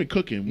 no, Tommy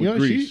cooking with Yeah,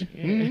 grease.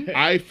 she-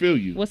 I feel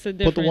you. What's the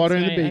difference? Put the water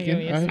in the right? I hear bacon.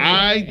 what you're I-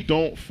 saying. I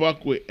don't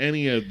fuck with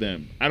any of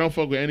them. I don't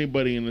fuck with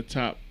anybody in the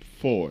top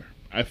 4.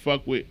 I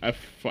fuck with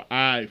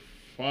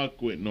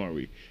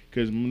Nori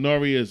because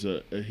Nori is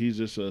he's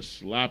just a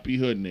sloppy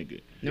hood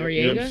nigga. Noriega?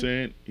 You know what I'm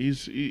saying?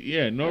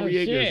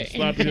 Noriega is a shit.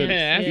 sloppy hood.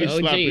 That's He's an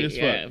sloppy OG. as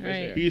fuck. Yeah, for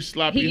Right. sure. He's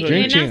sloppy He, hood.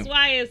 Drink and champ. that's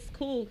why it's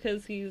cool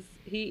because he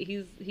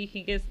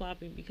can get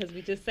sloppy because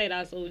we just say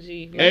that's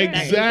OG.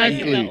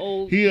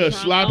 Exactly. He a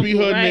sloppy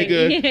hood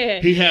nigga.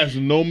 Yeah. He has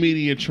no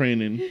media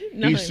training.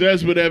 No. He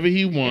says whatever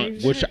he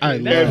wants. Which I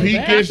If love. he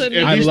That's gets, a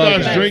if I he love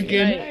starts that.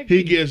 drinking, Right.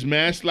 he gets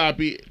mad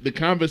sloppy. The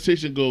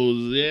conversation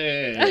goes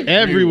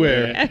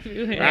Everywhere.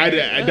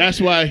 Everywhere.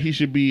 That's why he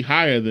should be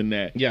higher than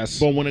that. Yes.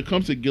 But when it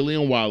comes to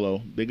Gillian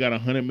Wallow, they got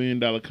 $100 million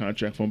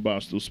contract from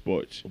Barstool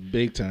Sports.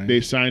 Big time. They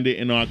signed it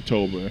in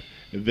October.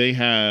 They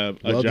have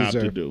a Well job to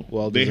deserved. do.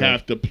 Well they deserved.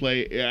 have to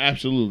play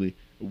absolutely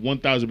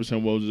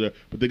 1,000% well deserved,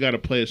 but they got to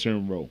play a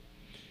certain role.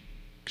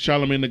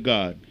 Charlemagne the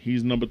God,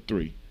 he's number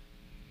 3.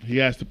 He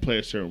has to play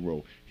a certain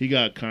role. He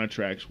got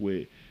contracts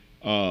with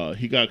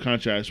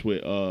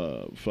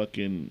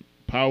fucking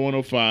Power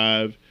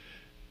 105,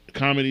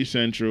 Comedy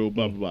Central,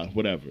 blah blah blah,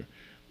 whatever.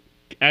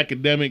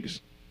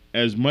 Academics,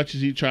 as much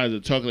as he tries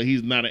to talk like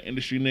he's not an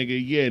industry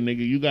nigga, yeah, nigga,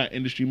 you got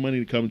industry money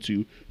to come to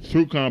you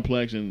through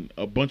Complex and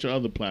a bunch of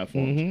other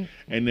platforms.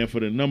 And then for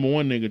the number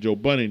 1 nigga, Joe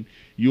Budden,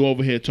 you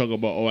over here talking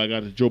about, oh, I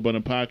got the Joe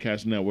Budden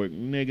Podcast Network.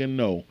 Nigga,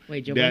 no.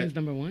 Wait, Joe That- Budden's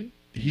number 1?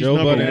 He's Joe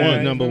number Budden is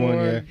 1. number 1,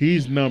 yeah.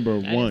 He's number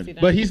I didn't 1. see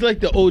that. But he's like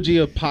the OG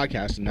of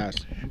podcasting.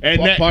 That's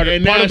part of the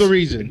that's-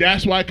 reason.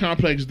 That's why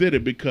Complex did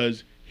it,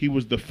 because he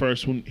was the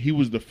first one. He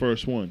was the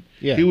first one.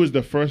 Yeah. He was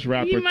the first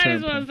rapper. You might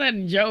as turned- well have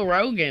said Joe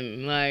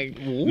Rogan. Like,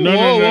 No.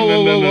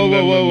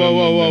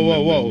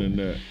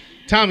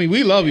 Tommy,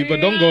 we love you, but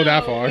don't go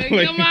that far. Like,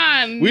 Like, come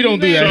on. we don't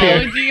do You that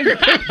said here.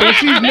 OG. But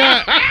she's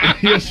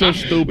not. You're so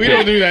stupid. We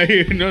don't do that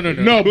here. No.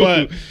 No,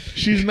 but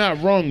she's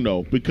not wrong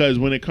though, because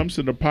when it comes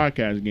to the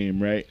podcast game,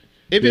 right?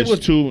 If it was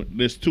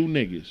there's two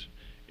niggas.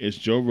 It's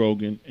Joe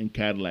Rogan and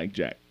Cadillac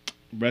Jack.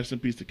 Rest in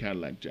peace to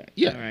Cadillac Jack.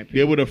 yeah, Alright.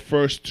 They were the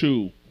first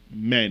 2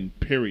 men,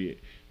 period,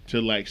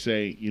 to like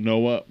say, you know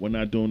what? We're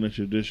not doing the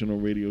traditional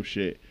radio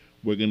shit.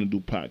 We're gonna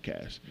do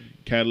podcasts.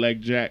 Cadillac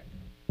Jack,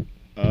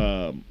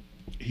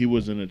 he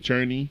was an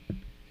attorney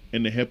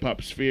in the hip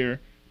hop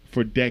sphere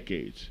for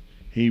decades.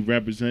 He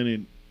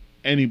represented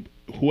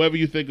whoever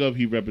you think of,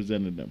 he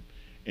represented them,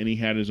 and he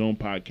had his own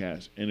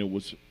podcast, and it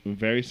was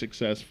very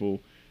successful,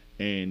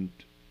 and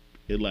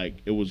it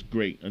was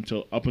great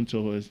up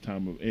until his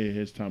time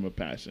of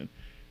passing.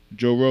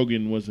 Joe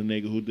Rogan was a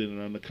nigga who did it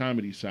on the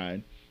comedy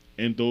side,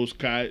 and those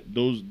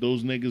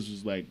niggas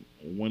was like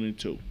 1 and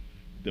 2.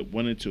 The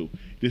 1 and 2.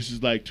 This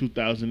is like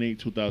 2008,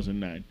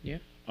 2009. Yeah.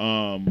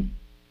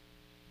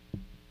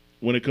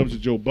 When it comes to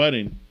Joe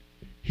Budden,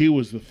 he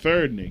was the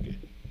 3rd nigga,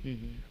 Mhm.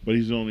 but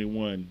he's the only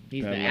one.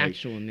 He's that, the like,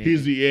 actual nigga.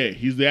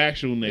 He's the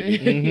actual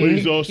nigga,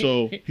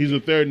 but he's the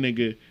 3rd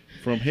nigga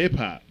from hip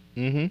hop,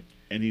 and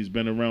he's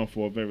been around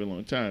for a very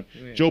long time.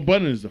 Right. Joe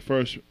Budden is the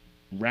first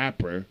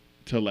rapper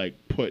to like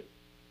put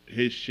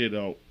his shit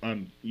out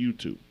on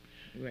YouTube.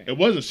 Right. It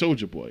wasn't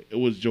Soulja Boy. It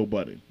was Joe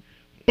Budden.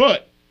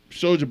 But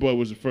Soulja Boy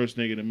was the first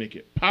nigga to make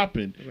it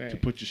poppin' to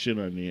Right. put your shit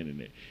on the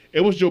internet.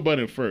 It was Joe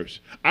Budden first.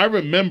 I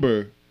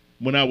remember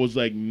when I was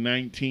like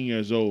 19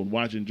 years old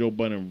watching Joe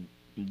Budden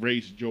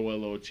race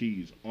Joel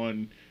Ortiz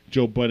on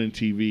Joe Budden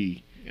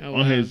TV Oh,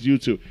 on wow. his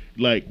YouTube.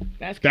 Like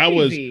That's that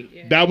was crazy.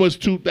 that was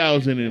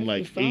 2008.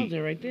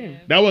 Nostalgia right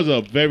there. That was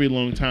a very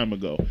long time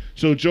ago.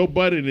 So Joe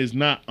Budden is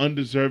not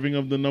undeserving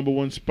of the number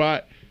 1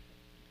 spot,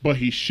 but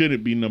he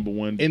shouldn't be number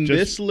 1. in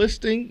this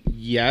listing,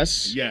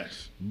 yes.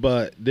 Yes.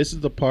 But this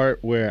is the part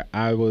where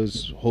I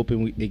was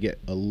hoping it get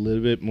a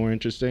little bit more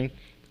interesting.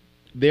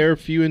 There are a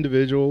few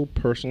individuals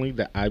personally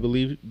that I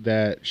believe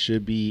that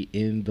should be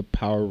in the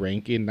power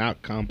ranking,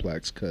 not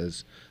complex,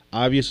 because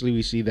obviously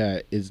we see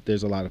that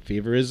there's a lot of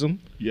favorism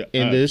Yeah,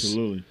 in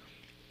absolutely.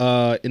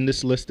 in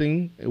this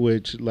listing,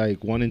 which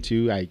like 1 and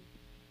 2 I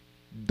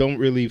don't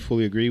really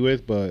fully agree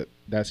with, but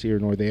that's here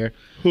nor there.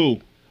 Who?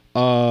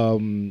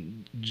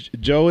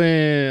 Joe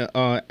and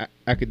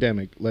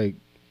Academic, like,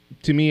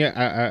 to me,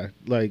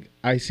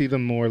 I see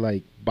them more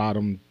like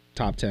bottom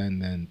top 10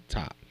 than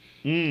top.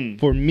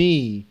 For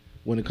me,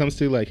 when it comes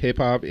to like hip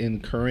hop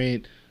and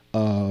current,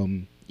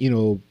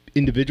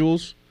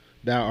 individuals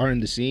that are in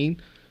the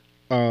scene,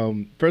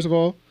 first of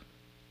all,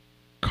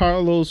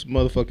 Carlos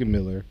motherfucking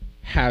Miller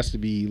has to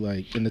be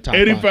like in the top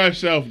 85 5.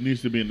 South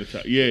needs to be in the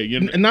top. Yeah,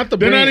 Not the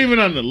they're brand. not even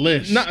on the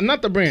list.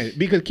 Not the brand,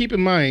 because keep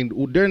in mind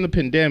during the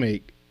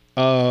pandemic,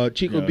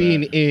 Chico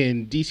Bean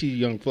and DC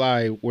Young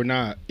Fly were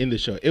not in the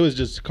show. It was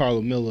just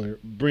Carlo Miller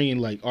bringing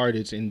like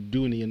artists and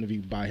doing the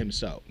interview by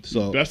himself.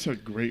 So that's a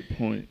great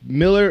point.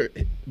 Miller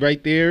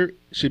right there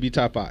should be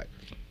top 5.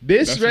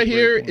 This That's right a great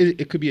here,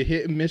 point. it could be a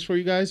hit and miss for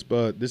you guys,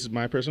 but this is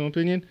my personal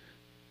opinion.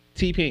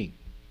 T-Pain.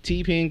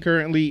 T-Pain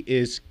currently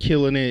is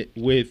killing it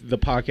with the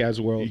podcast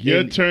world. Your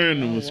And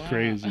turn was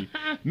crazy.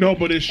 No,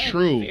 but it's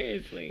true.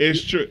 Seriously.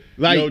 It's true.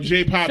 Like, Yo,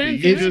 J Poppy,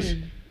 Since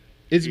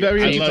it's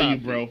very I interesting. love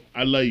you, bro.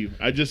 I love you.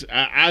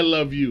 I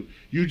love you.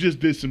 You just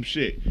did some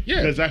shit.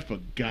 Yeah. Because I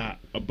forgot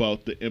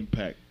about the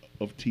impact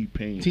of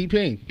T-Pain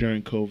T-Pain.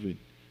 during COVID.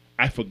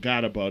 I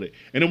forgot about it.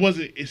 And it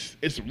wasn't,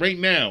 it's right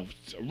now.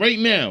 Right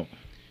now.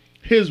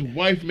 His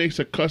wife makes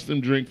a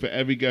custom drink for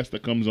every guest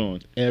that comes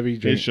on Every his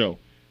drink. show.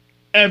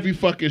 Every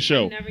fucking I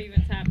show. never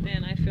even tapped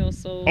in. I feel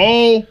so.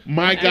 Oh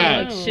my I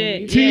God. know.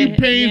 Shit.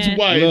 T-Pain's Yeah.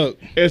 wife Look.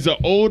 is an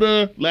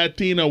older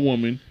Latina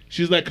woman.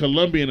 She's like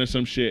Colombian or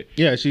some shit.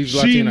 Yeah, she's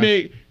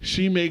Latina.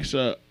 She makes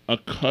a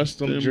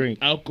custom drink.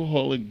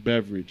 alcoholic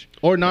beverage.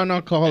 Or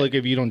non-alcoholic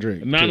if you don't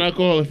drink.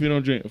 Non-alcoholic if you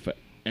don't drink.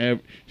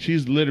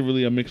 She's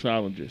literally a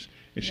mixologist.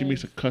 And she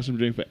makes a custom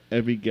drink for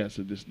every guest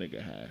that this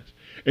nigga has.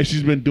 And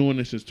she's been doing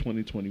this since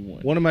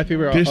 2021. One of my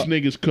favorite This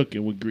nigga's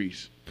cooking with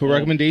grease. for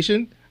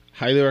recommendation,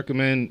 highly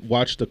recommend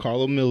watch the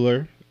Carlo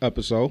Miller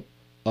episode,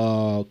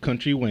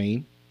 Country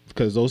Wayne,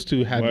 because those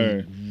two have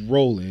Word. me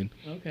rolling.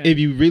 Okay. If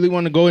you really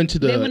want to go into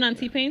They went the on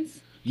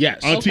T-Pain's?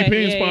 yes, On Okay,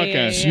 T-Pain's yeah, podcast.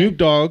 yeah, yeah. Snoop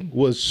Dogg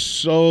was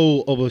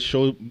so of a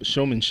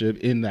showmanship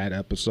in that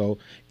episode,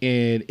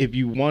 and if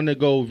you want to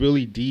go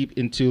really deep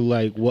into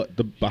like what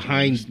the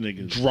behind This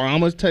nigga's-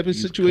 drama type of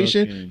he's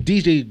situation, cooking.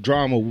 DJ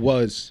Drama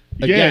was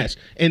a Yeah. guest,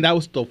 and that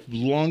was the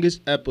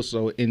longest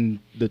episode in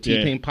the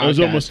T-Pain It podcast. was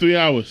almost 3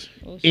 hours.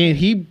 Oh, shit. And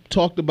he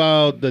talked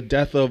about the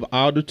death of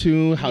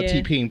Autotune, how Yeah.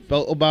 T-Pain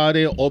felt about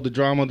it, all the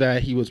drama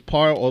that he was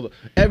part of,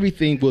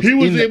 everything was He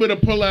was in able to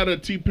pull out a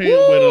T-Pain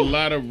with a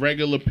lot of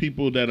regular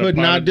people that are Could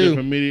part not of do.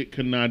 different media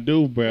could not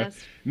do, bruh.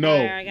 That's No,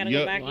 fire. I gotta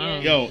go back Wow.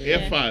 in. Yo, Yeah.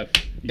 F5.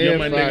 You're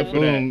my F5, nigga for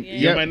boom. that. Yeah.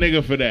 You're my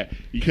nigga for that.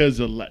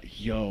 Because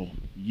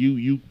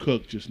you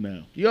cooked just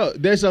now. Yo,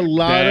 there's a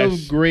lot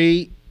That's- of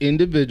great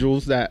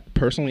individuals that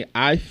personally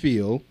I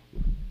feel,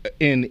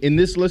 and in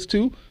this list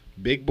too,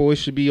 Big Boy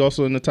should be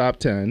also in the top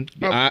 10.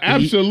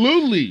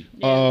 Absolutely.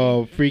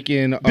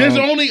 Freaking.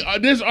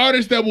 There's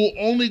artists that will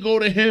only go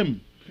to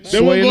him. They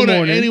Sway won't in go the to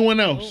morning. anyone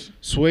else.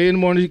 Sway in the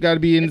Morning got to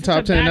be in It's the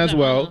top such a 10 as badge of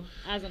well. honor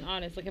as an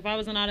artist. Like if I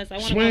was an artist, I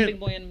want to Sway, have Big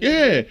Boy in the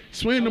yeah,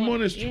 Sway in the I want-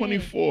 morning is yeah.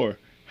 24.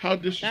 How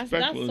That's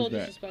disrespectful so is that?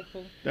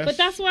 disrespectful. That's- But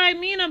that's what I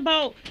mean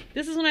about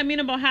this is what I mean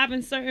about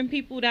having certain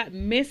people that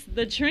miss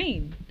the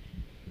train.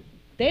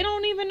 They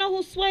don't even know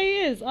who Sway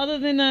is, other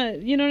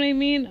than you know what I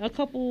mean? A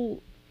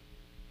couple.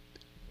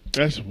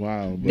 That's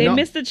wild, bro. They No,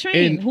 missed the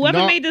train. and Whoever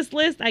not- made this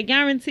list, I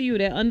guarantee you,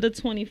 they're under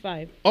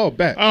 25. Oh,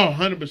 bet. Oh,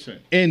 100%.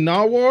 And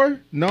Nawar,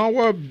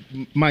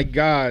 my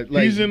God,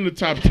 like He's in the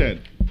top 10.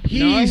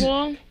 he's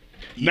Narwhal?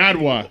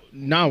 Nadwa.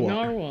 Nawar.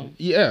 Narwhal.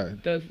 Yeah,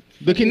 The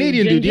the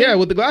Canadian dude, ginger? yeah,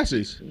 with the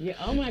glasses. Yeah.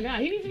 Oh my God.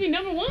 He needs to be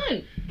number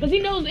one because he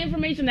knows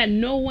information that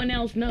no one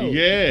else knows.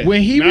 Yeah.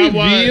 When he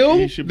Nadwa, he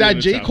revealed should be in that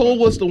the J. top Cole five.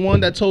 was the one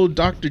that told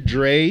Dr.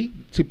 Dre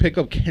to pick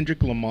up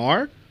Kendrick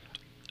Lamar,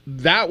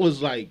 that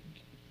was like,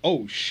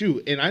 oh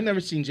shoot. And I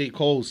never seen J.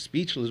 Cole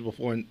speechless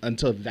before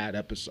until that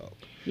episode.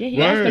 Yeah. He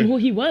Word. asked him who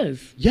he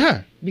was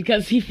Yeah.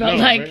 because he felt Oh,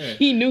 like man.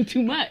 he knew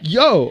too much.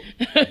 Yo.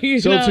 You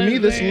So know to what me,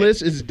 I'm this saying?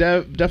 list is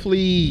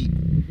definitely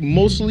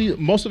most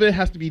of it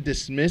has to be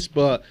dismissed.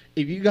 But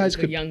if you guys As a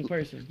could, young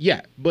person.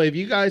 yeah. But if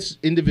you guys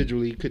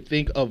individually could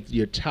think of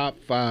your top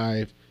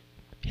 5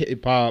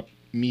 hip hop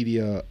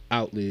media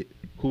outlet,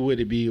 who would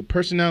it be?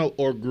 Personnel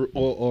or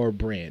or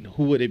brand?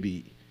 Who would it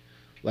be?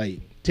 Like,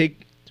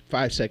 take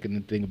 5 seconds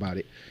and think about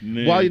it.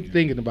 While you're Nigga.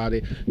 thinking about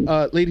it,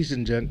 ladies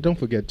and gents, don't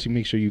forget to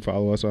make sure you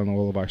follow us on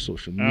all of our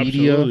social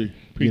media. Absolutely.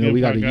 You know, we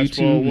got a Pregame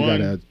YouTube, we got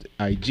 401.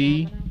 a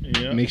IG.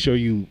 Yeah. Make sure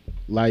you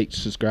like,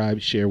 subscribe,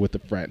 share with a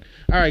friend.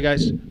 All right,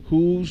 guys,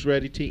 who's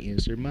ready to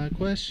answer my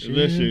question?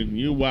 Listen,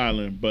 you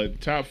wildin',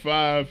 but top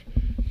 5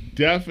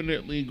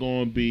 definitely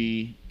gonna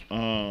be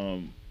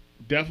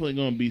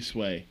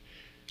Sway.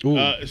 Ooh,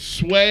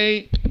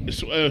 Sway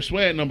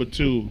at number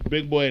 2,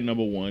 Big Boy at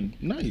number 1.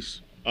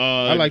 nice.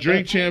 I like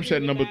Drink that. Champs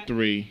at number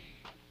 3.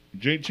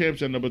 Drink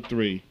Champs at number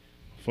 3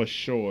 for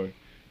sure.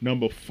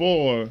 Number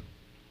 4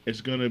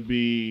 is gonna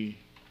be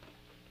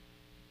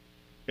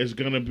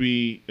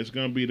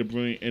the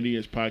Brilliant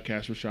Idiots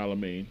podcast with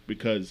Charlamagne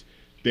because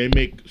they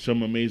make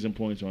some amazing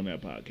points on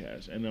that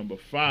podcast. And number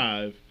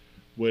 5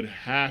 would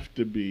have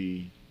to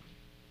be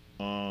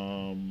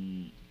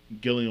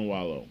Gillian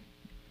Wallow.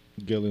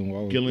 Gillian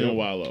Wallow. Gillian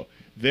Wallow.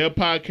 Their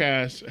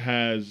podcast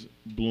has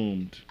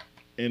bloomed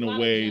in a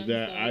way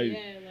that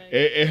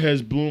it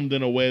has bloomed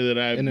in a way that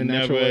I've In a never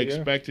natural way, yeah.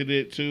 expected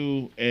it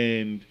to.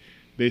 And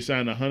they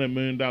signed a $100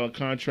 million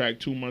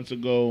contract 2 months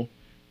ago.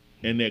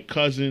 And their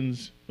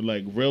cousins,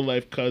 like real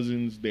life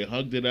cousins, they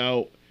hugged it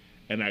out.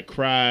 And I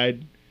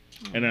cried.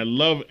 And I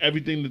love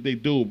everything that they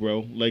do,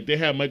 bro. Like, they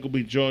had Michael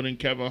B. Jordan,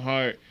 Kevin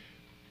Hart.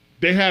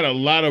 They had a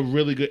lot of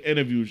really good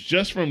interviews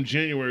just from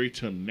January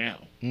to now.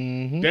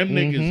 Mm-hmm, Them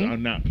niggas are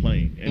not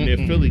playing. And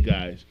they're Philly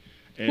guys.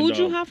 And, Who'd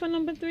you have for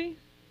number 3?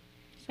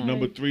 Sorry.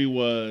 Number 3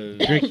 was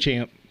Drink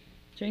champ.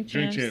 Drink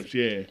Drink Champs. Champs,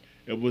 yeah.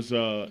 It was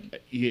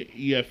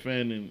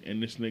EFN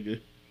and this nigga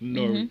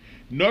Nori.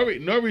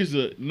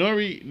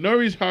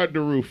 Nori's hard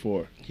to root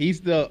for.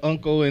 He's the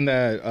uncle in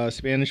that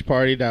Spanish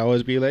party that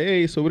always be like,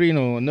 "Hey, so what do you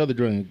know? Another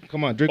drink?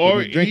 Come on, drink Or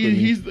with me. Drink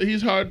with me."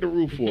 he's hard to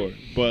root for.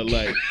 But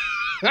like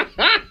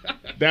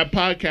that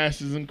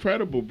podcast is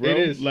incredible, bro. It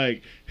is.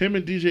 Like him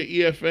and DJ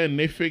EFN,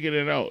 they figured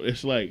it out.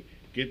 It's like,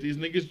 get these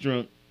niggas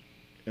drunk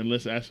and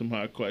let's ask them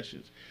hard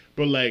questions.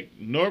 But like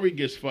Nori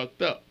gets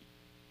fucked up.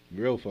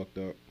 Real fucked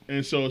up.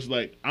 And so it's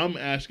like I'm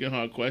asking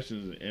hard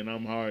questions and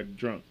I'm hard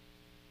drunk.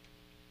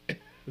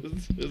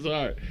 it's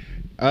hard.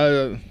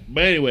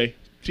 But anyway,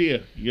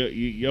 Tia,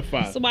 you're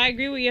 5. So I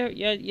agree with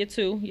your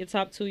 2, your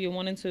top 2, your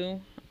 1 and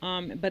 2.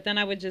 But then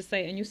I would just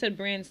say, and you said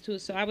brands too,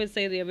 so I would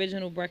say the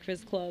original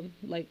Breakfast Club,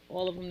 like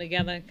all of them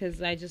together,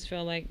 because I just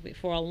feel like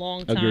for a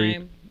long time,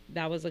 Agreed.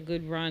 that was a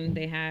good run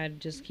they had,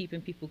 just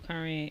keeping people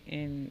current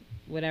and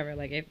whatever.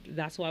 Like if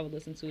that's what I would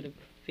listen to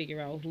figure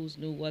out who's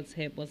new, what's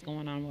hip, what's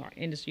going on with our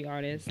industry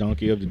artists.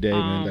 Donkey of the day,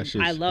 man. That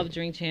shit's... I love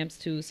Drink Champs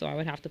too, so I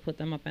would have to put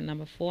them up at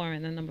number 4,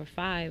 and then number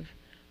 5.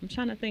 I'm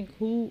trying to think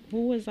who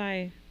was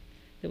I.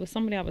 There was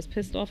somebody I was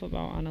pissed off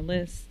about on a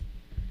list.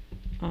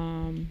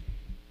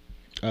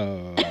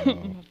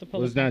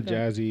 Was not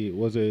Jazzy.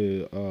 Was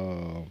it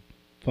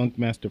Funk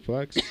Master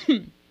Flex?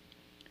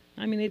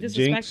 I mean, they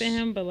disrespected Jinx?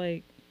 him, but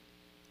like,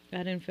 I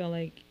didn't feel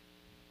like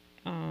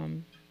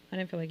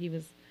he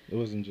was. It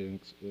wasn't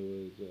Jinx.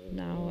 It was.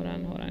 No, hold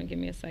on. Give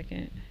me a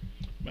second.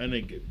 My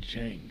nigga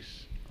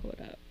Jinx. Hold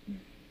up.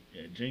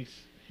 Yeah, Jinx.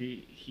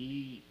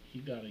 He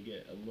gotta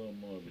get a little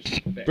more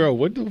respect. Bro,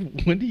 when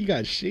do you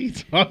got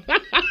shades on?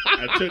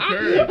 I took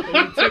her.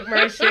 He took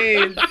my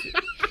shades.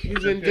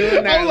 He's been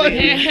doing that. I'm like,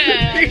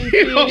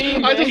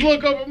 lately. I just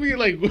look up at me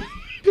like, what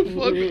the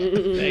fuck?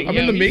 I'm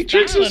in the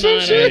Matrix or some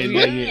shit.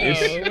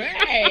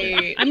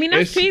 Right. I mean,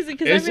 that's crazy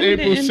because It's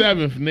April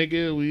 7th,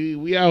 nigga.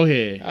 We out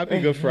here. Happy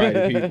Good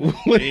Friday, people.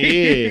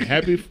 Yeah,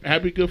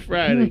 happy Good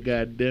Friday.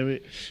 God damn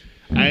it.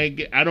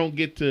 I don't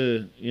get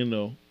to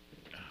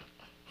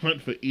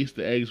hunt for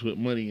Easter eggs with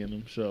money in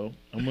them. So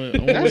I'm gonna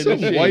That's wait some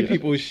to white see.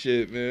 people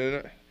shit,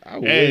 man.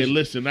 Hey,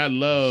 listen, I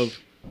love.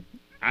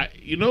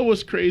 You know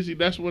what's crazy?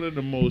 That's one of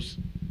the most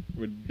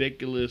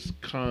ridiculous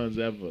cons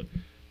ever.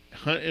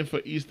 Hunting for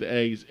Easter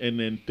eggs and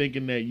then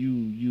thinking that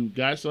you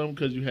got some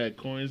because you had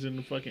coins in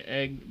the fucking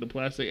egg, the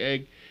plastic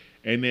egg,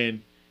 and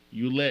then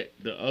you let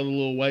the other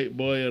little white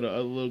boy or the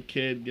other little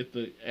kid get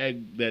the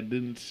egg that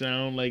didn't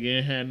sound like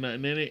it had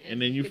nothing in it, and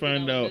then you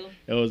find out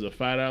it was a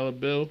 $5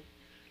 bill.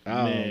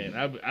 Man,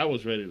 I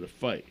was ready to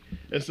fight.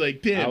 It's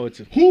like, damn,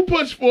 who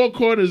puts 4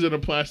 quarters in a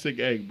plastic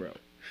egg, bro?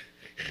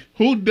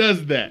 Who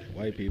does that?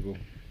 White people.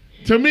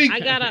 Tomika. I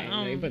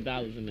gotta They put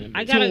dollars in them.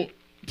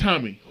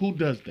 Tommy, who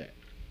does that?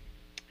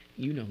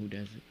 You know who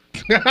does it.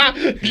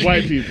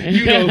 White people.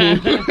 You know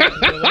who?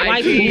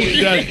 White Who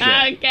people. does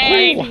that?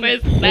 Okay, Tia,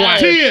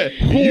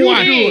 you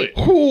white? do it.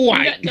 Who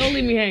white? Don't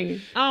leave me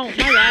hanging. Oh my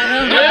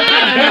God.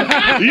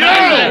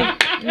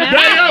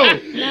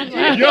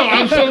 Yo,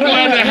 I'm so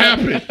glad that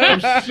happened. I'm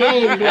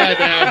so glad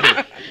that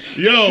happened.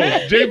 Yo,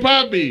 J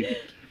Poppy,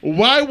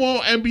 why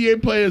won't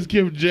NBA players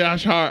give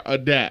Josh Hart a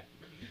dap?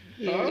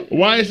 Huh?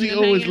 Why is he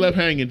always left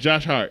hanging,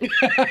 Josh Hart?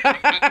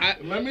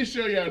 Let me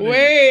show y'all.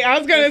 Wait, I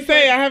was gonna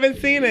say I haven't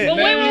seen it. But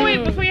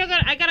wait. Before you go,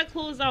 I gotta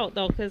close out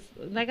though, cause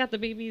I got the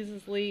babies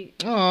asleep.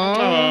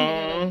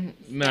 Nah,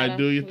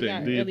 do your We thing.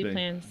 got Do your early thing.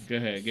 plans. Go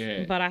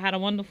ahead. But I had a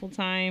wonderful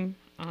time.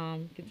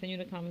 Continue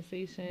the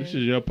conversation. This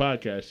is your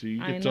podcast, so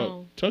you I can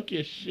know. talk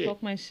your shit.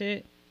 Talk my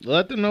shit.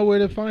 Let them know where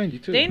to find you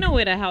too. They know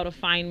where the hell to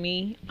find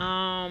me.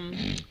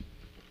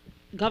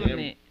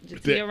 Government.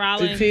 Tia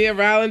Rollins. Tia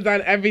Rollins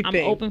on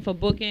everything. I'm open for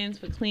bookings,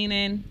 for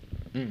cleaning.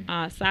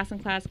 Sass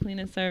and Class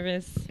cleaning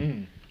service.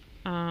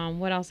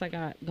 What else I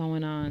got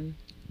going on?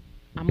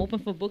 I'm open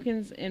for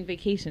bookings and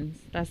vacations.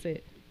 That's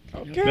it.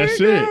 Okay, That's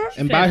girl. it.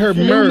 And buy her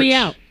Flew merch. me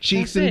out.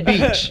 Cheeks That's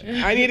and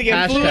Beach. I need to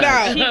get Hashtag. flued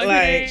out. Cheeks,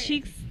 Like,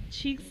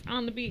 cheeks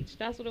on the beach.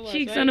 That's what it was.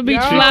 Cheeks right? on the beach.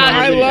 yo, Fly.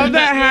 I love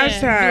that Yeah.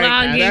 hashtag.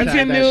 Fly That's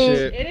your that new.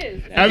 shit. It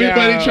is.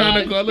 Everybody Yeah.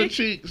 trying to call her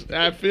cheeks.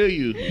 I feel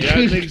you.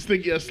 Y'all niggas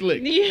think you're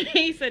slick.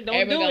 He said,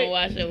 "Don't do it.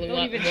 Watch it.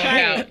 Don't even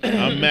try it."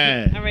 I'm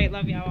mad. All right,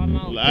 love y'all. I'm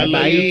out. I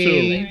love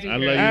you Bye. too. I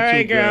love you All too,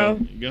 right, girl.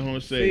 girl. Get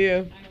home safe. See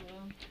you.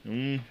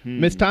 Mhm.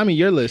 Miss Tommy,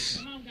 your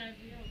list.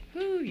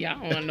 Ooh, y'all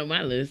want to know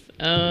my list.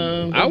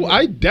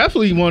 I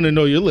definitely want to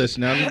know your list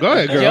now. Go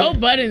ahead, girl. Joe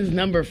Budden's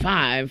number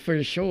 5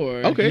 for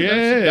sure. Okay,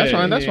 Yeah. that's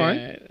fine. That's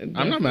Yeah, fine.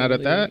 I'm not mad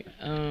at that.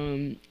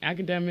 definitely.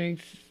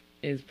 Academics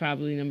is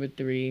probably number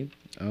 3.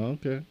 Oh,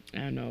 okay. I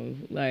don't know.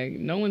 Like,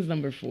 no one's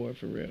number 4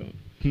 for real.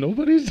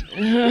 Nobody's. I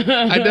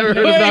never heard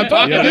of that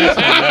talking. Yeah,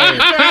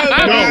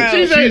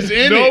 that's No, she's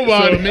in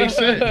nobody. it, so it makes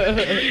sense.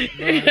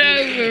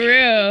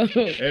 For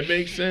real. It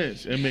makes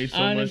sense. It makes so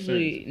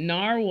Honestly, much sense.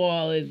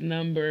 Narwhal is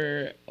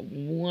number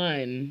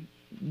 1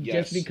 Yes.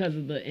 just because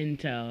of the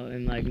intel,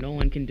 and like no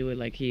one can do it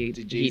like he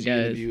The he Jay-Z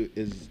does. interview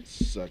is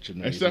such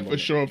an Except for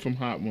Sean from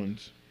Hot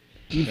Ones.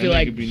 You That feel nigga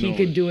like be he knowing.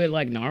 could do it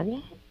like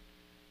Narwhal?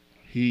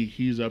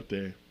 He's up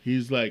there.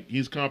 He's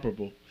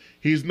comparable.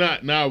 He's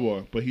not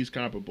Nawar, but he's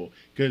comparable.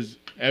 Because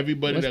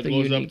everybody What's that the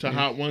goes up to uniqueness?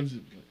 Hot Ones,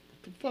 what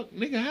the fuck,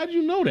 nigga, how'd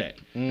you know that?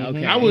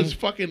 Okay. I was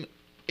fucking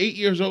 8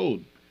 years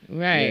old.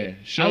 Right. Yeah.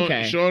 Sean,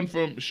 Okay.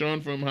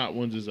 Sean from Hot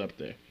Ones is up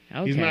there.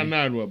 Okay. He's not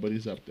Nawar, but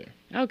he's up there.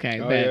 Okay.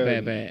 Oh,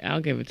 bet. yeah.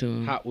 I'll give it to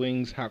him. Hot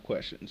wings, hot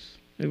questions.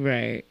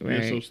 Right.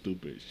 You're so Right.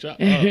 stupid. Shut up.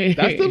 That's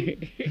the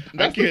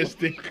I can't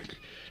think.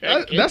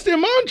 that's their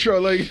mantra.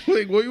 Like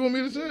what you want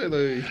me to say?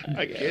 Like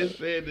I can't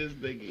stand this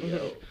nigga,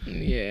 yo.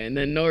 Yeah, and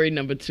then Nori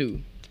number 2.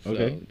 So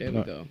Okay. there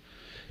we go.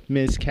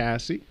 Miss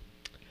Cassie.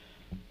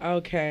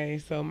 Okay,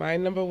 so my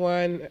number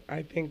 1,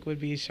 I think, would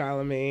be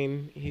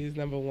Charlemagne. He's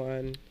number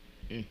 1.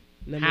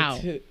 Number How?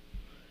 2.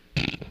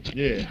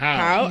 Yeah,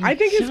 How? I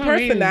think his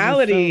Charlemagne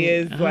personality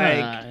is just so-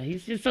 like.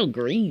 he's just so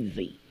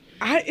greasy.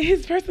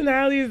 His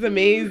personality is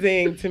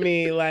amazing to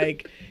me.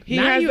 Like he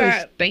now has you that.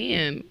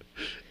 understand.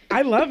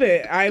 I love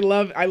it. I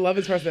love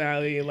his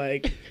personality.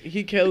 Like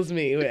he kills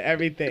me with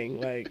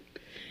everything. Like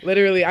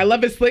literally, I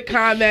love his slick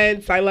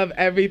comments. I love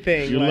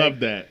everything. You like, love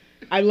that.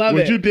 I love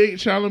Would it. you date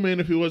Charlemagne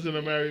if he wasn't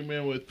a married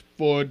man with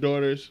 4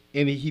 daughters?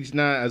 And he's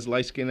not as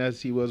light skinned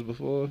as he was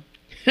before.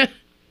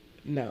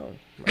 No,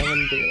 I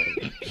wouldn't do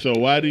it. So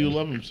why do you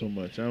love him so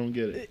much? I don't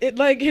get it. It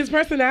like his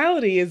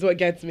personality is what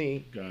gets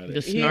me. Got The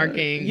it.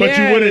 snarking. But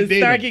you wouldn't the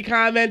date him. snarky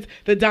comments,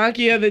 the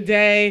donkey of the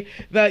day,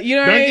 the you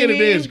know what I Donkey of mean?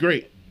 the Day is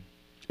great.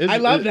 I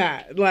love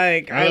that.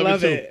 Like I I love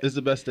love it it. too. It's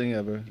the best thing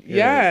ever.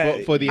 Yeah,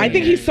 For the I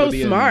think internet, he's so for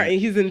the smart internet.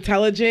 and he's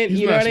intelligent. He's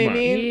you know not what smart. I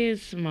mean? He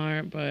is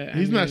smart, but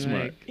He's I not mean,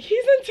 smart. like,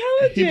 He's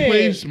intelligent. He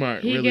plays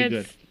smart, he really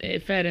good.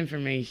 gets fed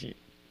information.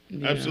 you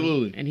know,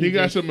 Absolutely. and he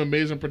got just- some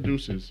amazing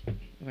producers.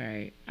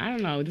 Right. I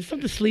don't know. There's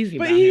something sleazy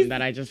But about he's- him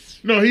that I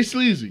just. No, he's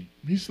sleazy.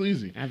 He's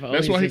sleazy. I've That's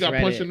always why he just got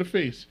read punched it. in the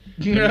face.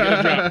 He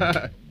got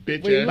dropped.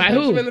 Bitch Wait, ass. By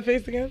punch who? him in the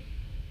face again?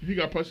 He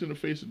got punched in the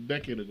face a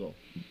decade ago.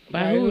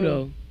 By who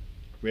though?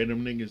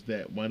 Random niggas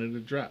that wanted to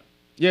drop.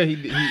 Yeah, he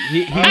made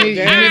Damn,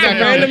 that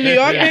random comment. New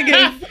York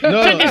niggas.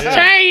 No, His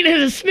chain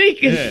and his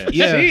sneakers. Yeah.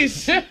 yeah.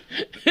 Sheesh.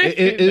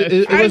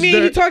 It I was mean,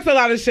 the- he talks a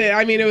lot of shit.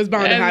 I mean, it was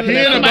bound to happen. He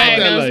ain't Somebody about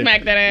that gonna life.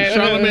 smack that ass.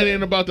 Charlamagne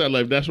ain't about that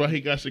life. That's why he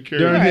got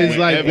security. during his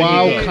like wherever he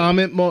wild goes.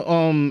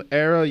 comment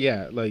era.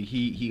 Yeah, like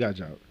he got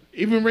dropped.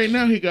 Even right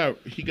now, he got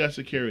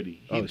security.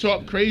 He Oh,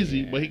 talk shit.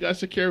 crazy, but he got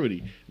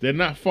security. They're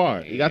not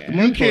far. He got the You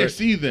money for can't it.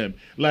 see them.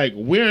 Like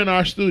we're in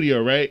our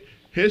studio, right?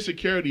 His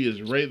security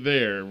is right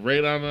there,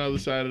 right on the other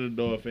side of the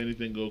door. If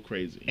anything go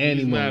crazy,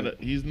 Any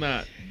moment. He's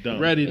not dumb.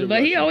 Ready to. But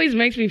he wrestle. always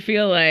makes me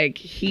feel like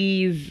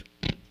he's,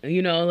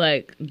 you know,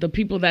 like the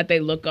people that they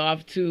look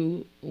off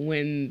to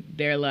when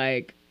they're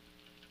like,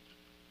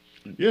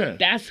 Yeah.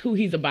 that's who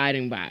he's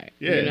abiding by.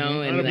 Yeah, You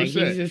know, and like he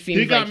 100%. just seems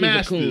he got like he's a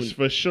masters coon.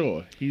 for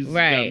sure. He's got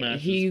Right.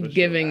 masters He's for sure.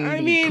 giving.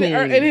 I mean,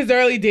 coon. in his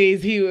early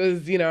days, he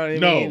was, you know what I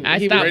No. mean? I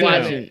He stopped was- right now.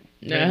 watching.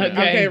 Right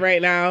now. Okay,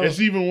 right now. It's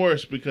even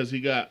worse because he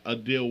got a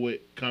deal with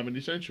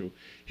Comedy Central.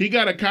 He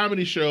got a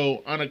comedy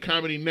show on a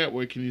comedy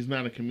network and he's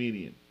not a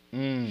comedian.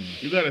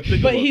 You got to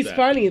think But about he's that.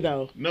 funny,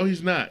 though. No,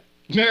 he's not.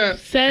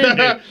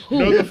 Said who?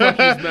 No, the fuck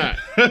he's not.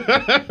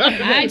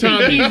 I think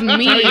Tommy, he's Tommy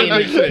mean.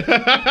 makes it.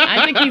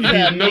 I think he's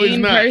a No, he's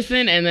mean not.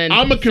 person, and then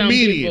I'm a some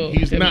comedian. people-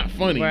 He's not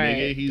funny, Right.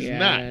 nigga. He's Yeah,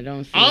 not. I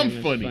don't see I'm him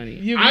as funny.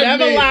 You've I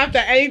never made- laughed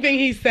at anything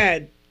he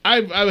said.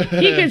 He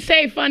can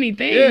say funny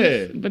things,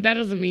 Yeah. but that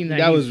doesn't mean that,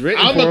 That he's- was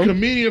written I'm for a him.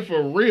 comedian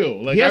for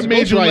real. Like He I has a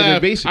made you ghostwriter,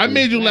 laugh. basically. I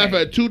made you laugh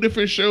Right. at 2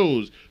 different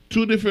shows,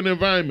 2 different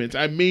environments.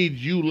 I made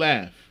you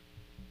laugh.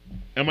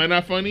 Am I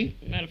not funny?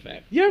 Matter of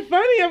fact. You're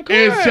funny, of course.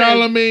 Is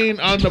Charlamagne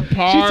on the She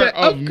par said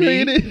of me?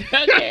 upgraded.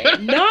 Okay.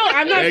 No,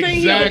 I'm not saying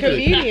he's a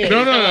comedian.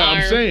 No,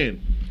 I'm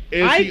saying.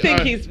 Is I he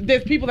think on-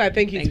 there's people that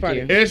think he's Thank funny.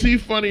 you. Is he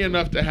funny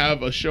enough to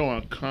have a show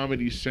on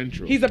Comedy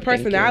Central? He's a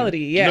personality,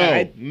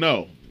 yeah.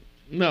 No,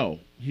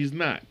 he's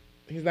not.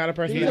 He's not a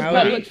He's a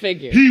personality. public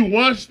figure. He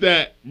wants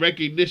that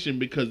recognition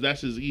because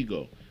that's his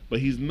ego, but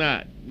he's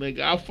not. Like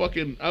I'll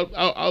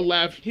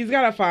laugh. He's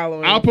got a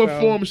following. I'll so.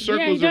 perform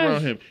circles Yeah, he around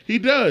does. him. He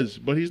does,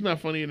 but he's not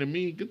funnier than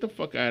me. Get the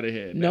fuck out of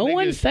here. No That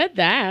one nigga- said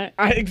that.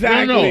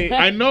 Exactly.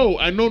 No,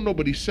 I know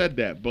nobody said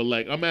that, but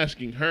like I'm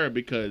asking her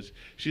because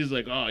she's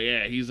like, oh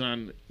yeah, he's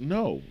on.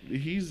 No,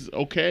 he's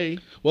okay.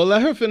 Well,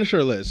 let her finish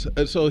her list.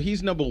 So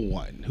he's number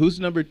 1. Who's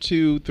number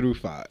 2 through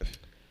 5?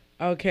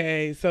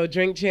 Okay, so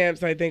Drink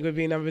Champs, I think, would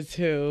be number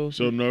 2.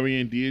 So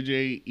Nori and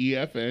DJ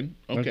EFN.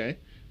 Okay.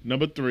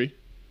 Number 3.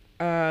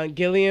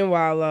 Gillian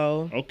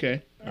Wallow.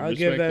 Okay. I I'll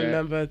give respect them that.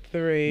 number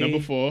 3. Number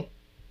 4.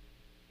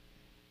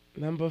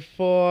 Number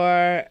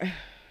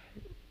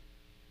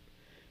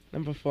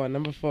 4.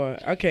 Number 4.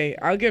 Okay,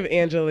 I'll give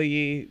Angela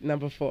Yee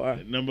number 4.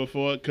 Number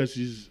 4, because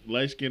she's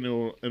light skinned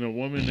and a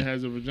woman that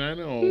has a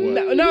vagina, or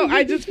what? No,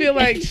 I just feel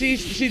like she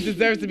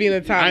deserves to be in the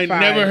top 5. I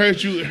never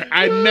heard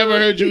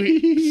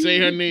you say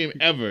her name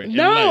ever. in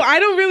No, life. I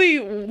don't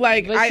really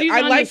like. But I she's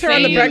on liked the her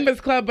on the same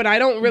Breakfast Club, but I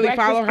don't really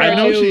Breakfast follow her. Club. I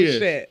know new she is.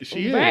 shit.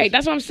 She is. Right.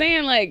 That's what I'm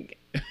saying. Like,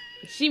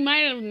 she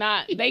might have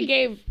not. They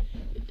gave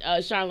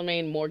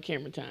Charlamagne more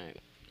camera time.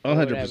 or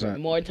 100%. whatever,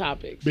 more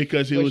topics.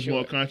 Because he for was sure.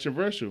 more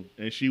controversial,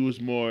 and she was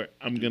more.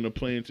 I'm gonna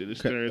play into the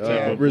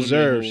stereotype of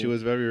reserved. women who- She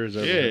was very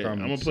reserved. with her Yeah, I'm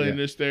gonna comments. play Yeah. in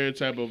this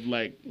stereotype of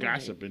like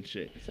gossip and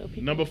shit. So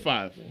people- Number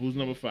 5. Who's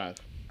number 5?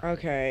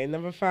 Okay,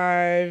 number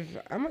 5.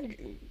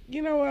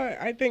 You know what?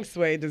 I think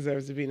Sway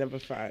deserves to be number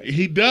 5.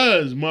 He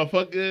does,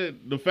 motherfucker.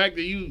 The fact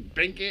that you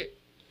think it,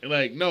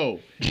 like, no,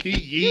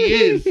 he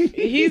is.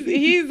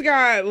 He's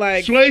got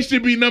like. Sway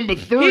should be number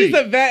 3. He's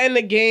a vet in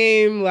the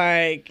game.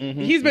 Like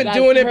he's been That's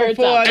doing it her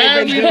before. top.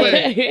 They've been doing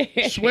it.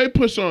 Everywhere. Sway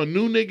puts on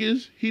new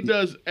niggas. He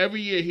does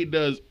every year. He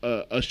does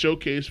a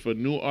showcase for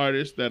new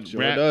artists that Sure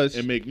rap does.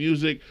 and make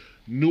music.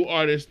 New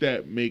artists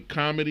that make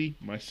comedy.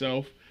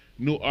 Myself.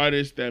 New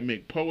artists that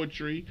make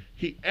poetry.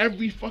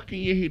 Every fucking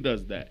year he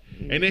does that,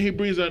 and then he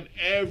brings on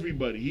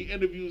everybody. He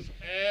interviews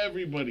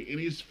everybody, and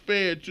he's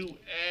fair to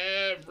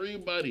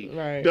everybody.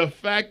 Right. The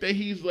fact that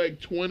he's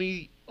like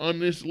 20 on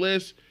this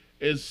list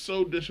is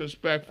so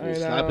disrespectful. I know.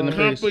 Slap in the face.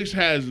 Complex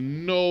has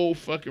no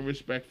fucking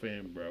respect for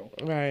him, bro.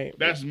 Right.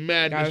 That's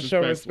mad Gotta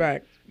disrespectful. show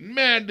respect.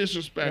 Mad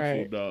disrespectful,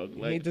 Right. dog.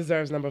 He Like,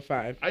 deserves number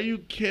 5. are you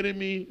kidding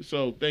me?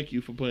 So thank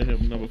you for putting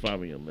him number 5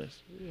 on your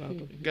list.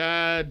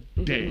 God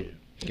damn.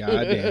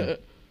 Goddamn.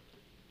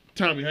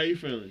 Tommy, how you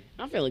feeling?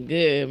 I'm feeling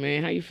good,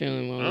 man. How you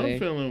feeling, Mole? I'm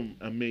feeling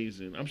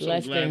amazing. I'm so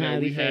Blessed glad and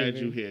that we highly had favored.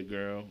 you here,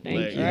 girl. Thank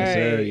like, you. Yes,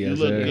 sir. Right. You Yes,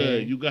 look sir.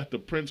 good. You got the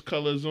Prince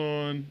colors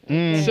on.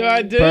 Sure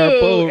I do.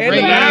 Purple And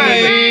rain.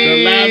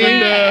 The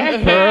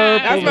lavender.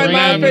 That's my mom's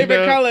lavender.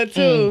 favorite color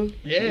too.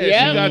 Yeah,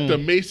 Yep. she got the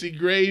Macy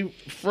Gray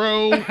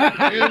fro. You know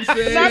what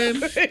I'm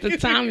saying? The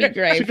Tommy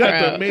Gray, She got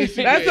bro. the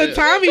Macy That's Gray. a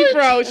Tommy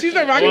fro. She's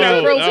been rocking that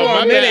Whoa, fro for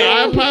my a bad. minute.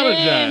 I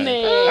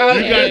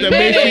apologize. You got the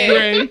Macy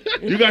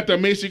Gray. You got the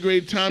Macy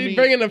Gray Tommy. She's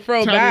bringing the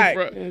fro Tommy back.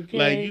 Okay.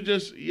 Like you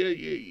just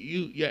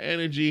your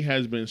energy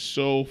has been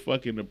so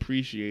fucking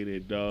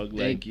appreciated, dog. Like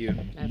Thank you.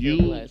 I feel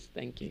you- blessed.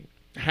 Thank you.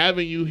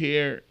 having you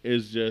here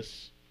is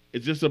just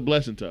a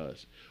blessing to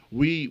us.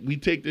 We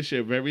take this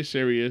shit very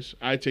serious.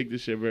 I take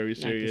this shit very I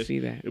can serious. see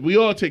that. We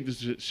all take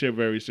this shit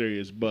very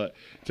serious, but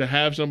to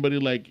have somebody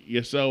like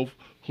yourself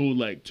who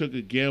like took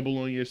a gamble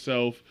on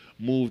yourself,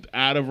 moved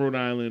out of Rhode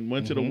Island,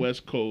 went to the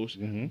West Coast,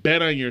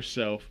 bet on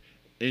yourself,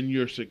 and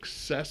you're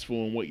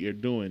successful in what you're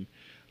doing.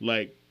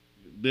 Like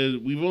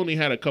we've only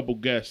had a couple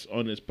guests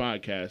on this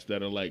podcast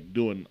that are like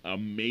doing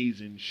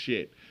amazing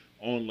shit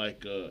on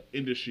like a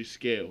industry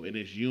scale, and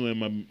it's you and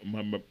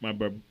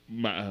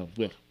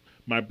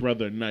my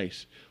brother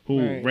Nice,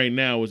 who right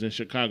now is in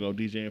Chicago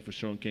DJing for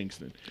Sean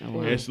Kingston. Oh,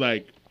 wow. It's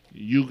like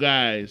you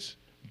guys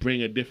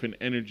bring a different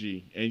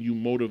energy and you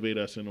motivate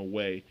us in a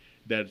way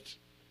that's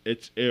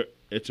it's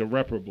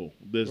irreparable.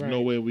 There's no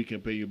Right. way we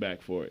can pay you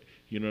back for it.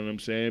 You know what I'm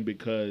saying?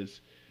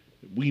 Because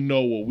we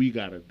know what we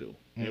gotta do,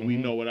 and we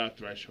know what our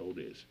threshold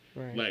is.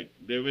 Right. Like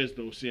there is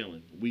no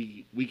ceiling.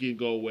 We can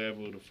go wherever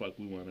the fuck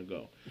we want to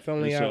go. It's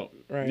only And out.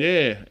 Right.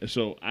 Yeah, and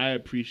so I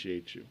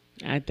appreciate you,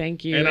 I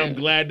thank you. and I'm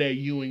glad that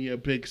you and your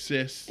big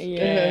sis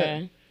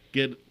Yeah.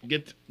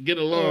 get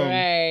along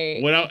Right.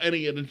 without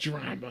any of the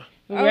drama.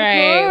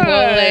 Right.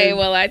 course.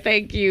 Well, I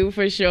thank you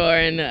for sure,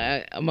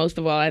 and most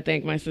of all, I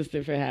thank my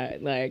sister for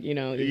even bringing me up. You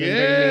know,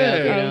 Yeah,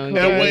 Of and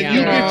when course. you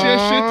get your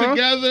Aw. shit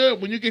together,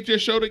 when you get your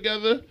show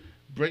together,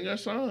 bring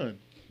us on.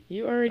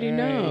 You already Right.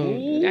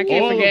 know. I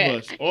can't All forget. of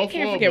us. All I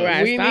can't four forget of where us.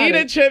 I We started. need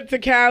a trip to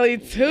Cali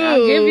too.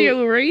 I'll give you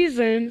a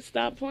reason.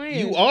 Stop playing.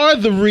 You are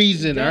the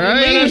reason, all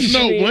Let right? us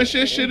know once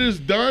your shit is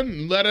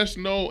done. Let us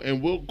know,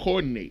 and we'll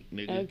coordinate,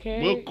 nigga.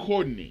 Okay. We'll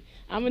coordinate.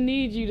 I'm gonna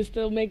need you to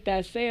still make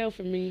that sale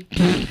for me.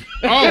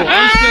 Oh,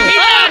 I'm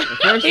still.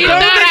 First He of all,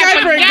 Don't think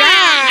I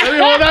forgot. Let me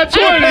hold that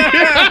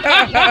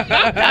 20.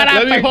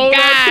 Let me hold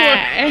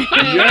that.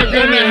 you're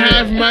gonna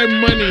have my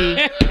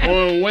money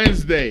on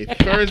Wednesday,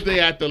 Thursday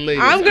at the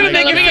latest. I'm gonna I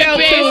make it got sale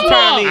you. too,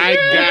 Tommy. I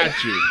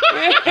got you.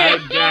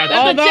 I got you.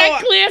 Although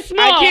check clear small.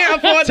 I can't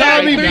afford that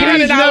Tommy, please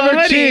 $300 never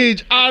hoodie.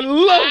 change. I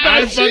love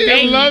I that fucking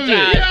shit. love it.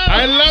 Josh.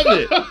 I love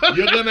it.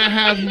 You're gonna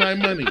have my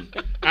money.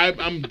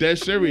 I'm dead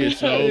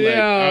serious, yo. Like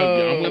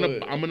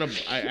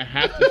I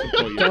have to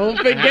support you. Don't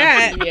I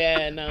have to. forget.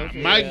 Yeah, no. for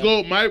My real.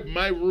 goal,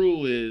 my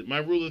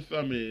rule of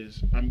thumb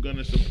is I'm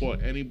gonna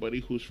support anybody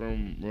who's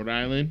from Rhode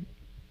Island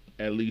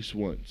at least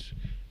once.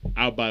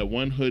 I'll buy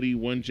one hoodie,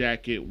 one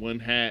jacket, one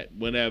hat,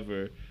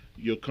 whatever.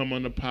 You'll come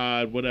on the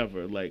pod,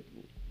 whatever. Like,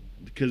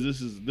 because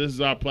this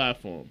is our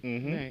platform.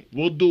 Right.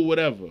 We'll do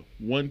whatever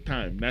one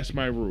time. That's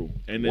my rule.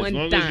 And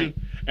One time.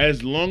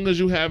 as long as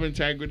you have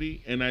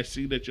integrity, and I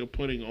see that you're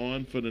putting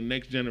on for the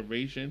next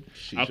generation,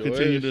 She I'll sure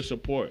continue is. to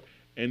support.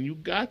 And you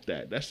got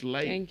that. That's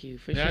light. Thank you,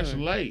 for That's sure.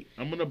 light.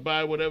 I'm going to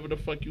buy whatever the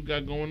fuck you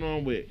got going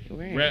on with.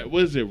 Right.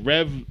 What is it?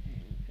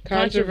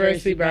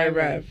 Controversy by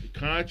Rev.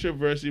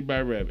 Controversy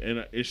by Rev.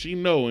 And she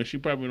know, and she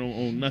probably don't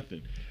own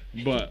nothing.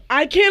 But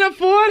I can't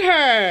afford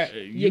her.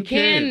 You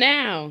can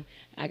now.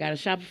 I got a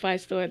Shopify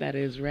store that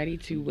is ready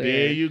to wear.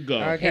 There you go.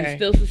 Okay. And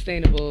still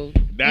sustainable.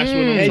 That's what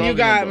I'm talking about. And you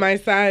got my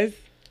size?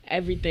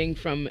 Everything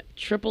from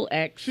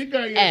XXX. She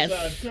got your S.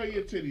 size. Turn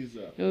your titties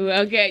up.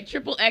 Okay,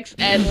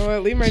 XXS You know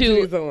what? Leave my to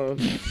titties alone.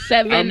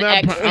 7XL. I'm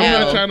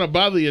not trying to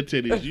bother your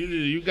titties.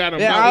 You got them.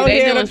 Yeah, bother. out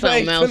They here doing to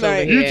play something else over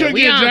tonight. here. You took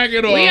We your on-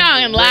 jacket off. We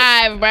on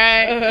live,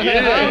 bruh.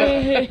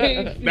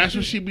 Yeah. That's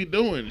what she be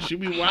doing. She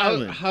be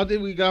wilding. How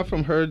did we got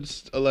from her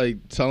like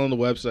telling the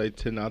website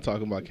to now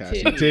talking about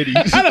Cassie Titties.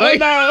 titties? I don't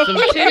know.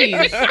 Some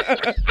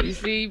titties. You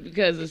see,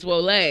 because it's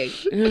Wole.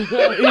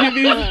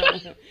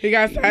 He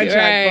got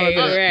sidetracked.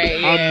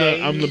 Right.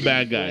 I'm the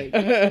bad guy.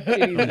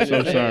 I'm I'm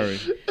so sorry.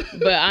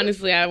 But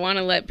honestly, I want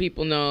to let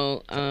people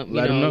know,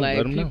 Let 'em know. like,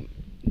 Let 'em know.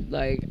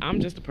 Like, I'm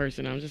just a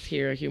person. I'm just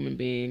here, a human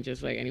being,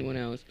 just like anyone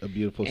else. A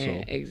beautiful soul.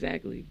 And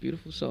exactly.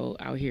 Beautiful soul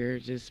out here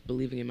just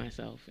believing in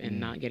myself and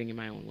not getting in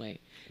my own way.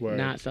 Word.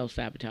 Not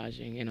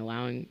self-sabotaging and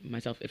allowing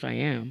myself, if I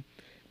am,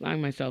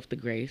 allowing myself the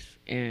grace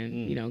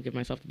and, give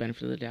myself the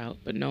benefit of the doubt,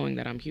 but knowing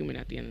that I'm human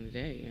at the end of the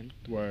day. And,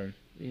 Word.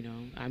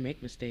 I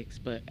make mistakes,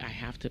 but I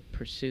have to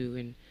pursue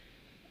and,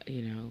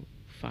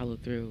 follow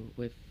through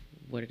with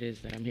what it is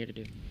that I'm here to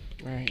do.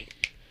 Right.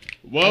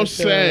 Well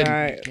said.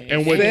 Right.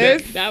 And with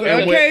Sis? That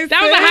and was, with-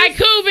 that was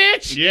a haiku,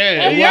 bitch.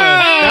 Yeah, it Yo. was.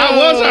 That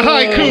was a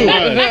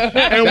haiku.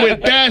 And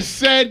with that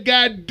said,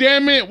 God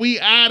damn it, we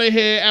out of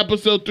here.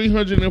 Episode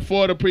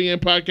 304 of the Pregame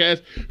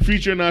Podcast,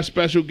 featuring our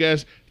special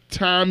guest,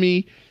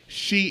 Tomi.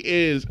 She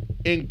is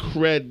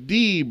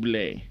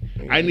incredible.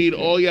 I need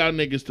all y'all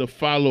niggas to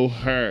follow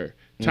her,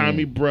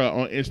 Tomi Bruh,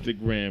 on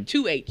Instagram.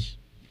 2H.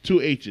 2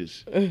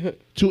 H's.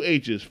 2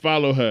 H's.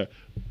 Follow her.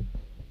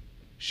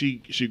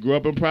 She grew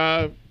up in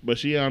Pride, but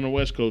she on the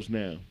West Coast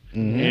now.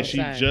 And she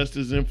Outside. just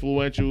as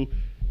influential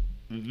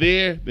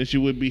there than she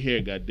would be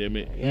here,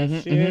 goddammit.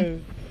 Yes, she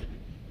is.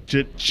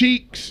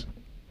 Cheeks,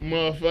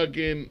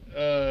 motherfucking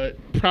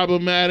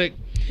problematic.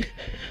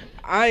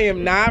 I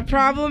am not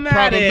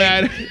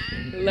problematic.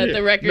 Let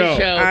the record No.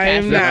 show. I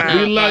am Cassie's not.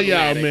 We love y'all,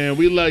 problematic. man.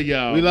 We love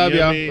y'all. We love You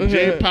know y'all. what I mean?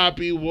 J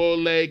Poppy,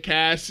 Wole,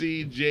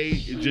 Cassie, J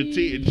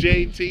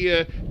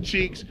Tia,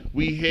 Cheeks.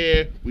 We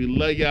here. We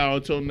love y'all.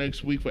 Until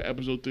next week for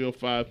episode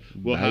 305.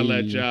 We'll holla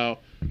at y'all.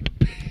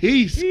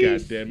 Peace.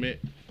 Peace. Goddammit.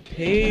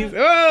 Peace.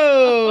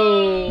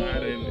 Oh. I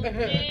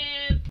didn't.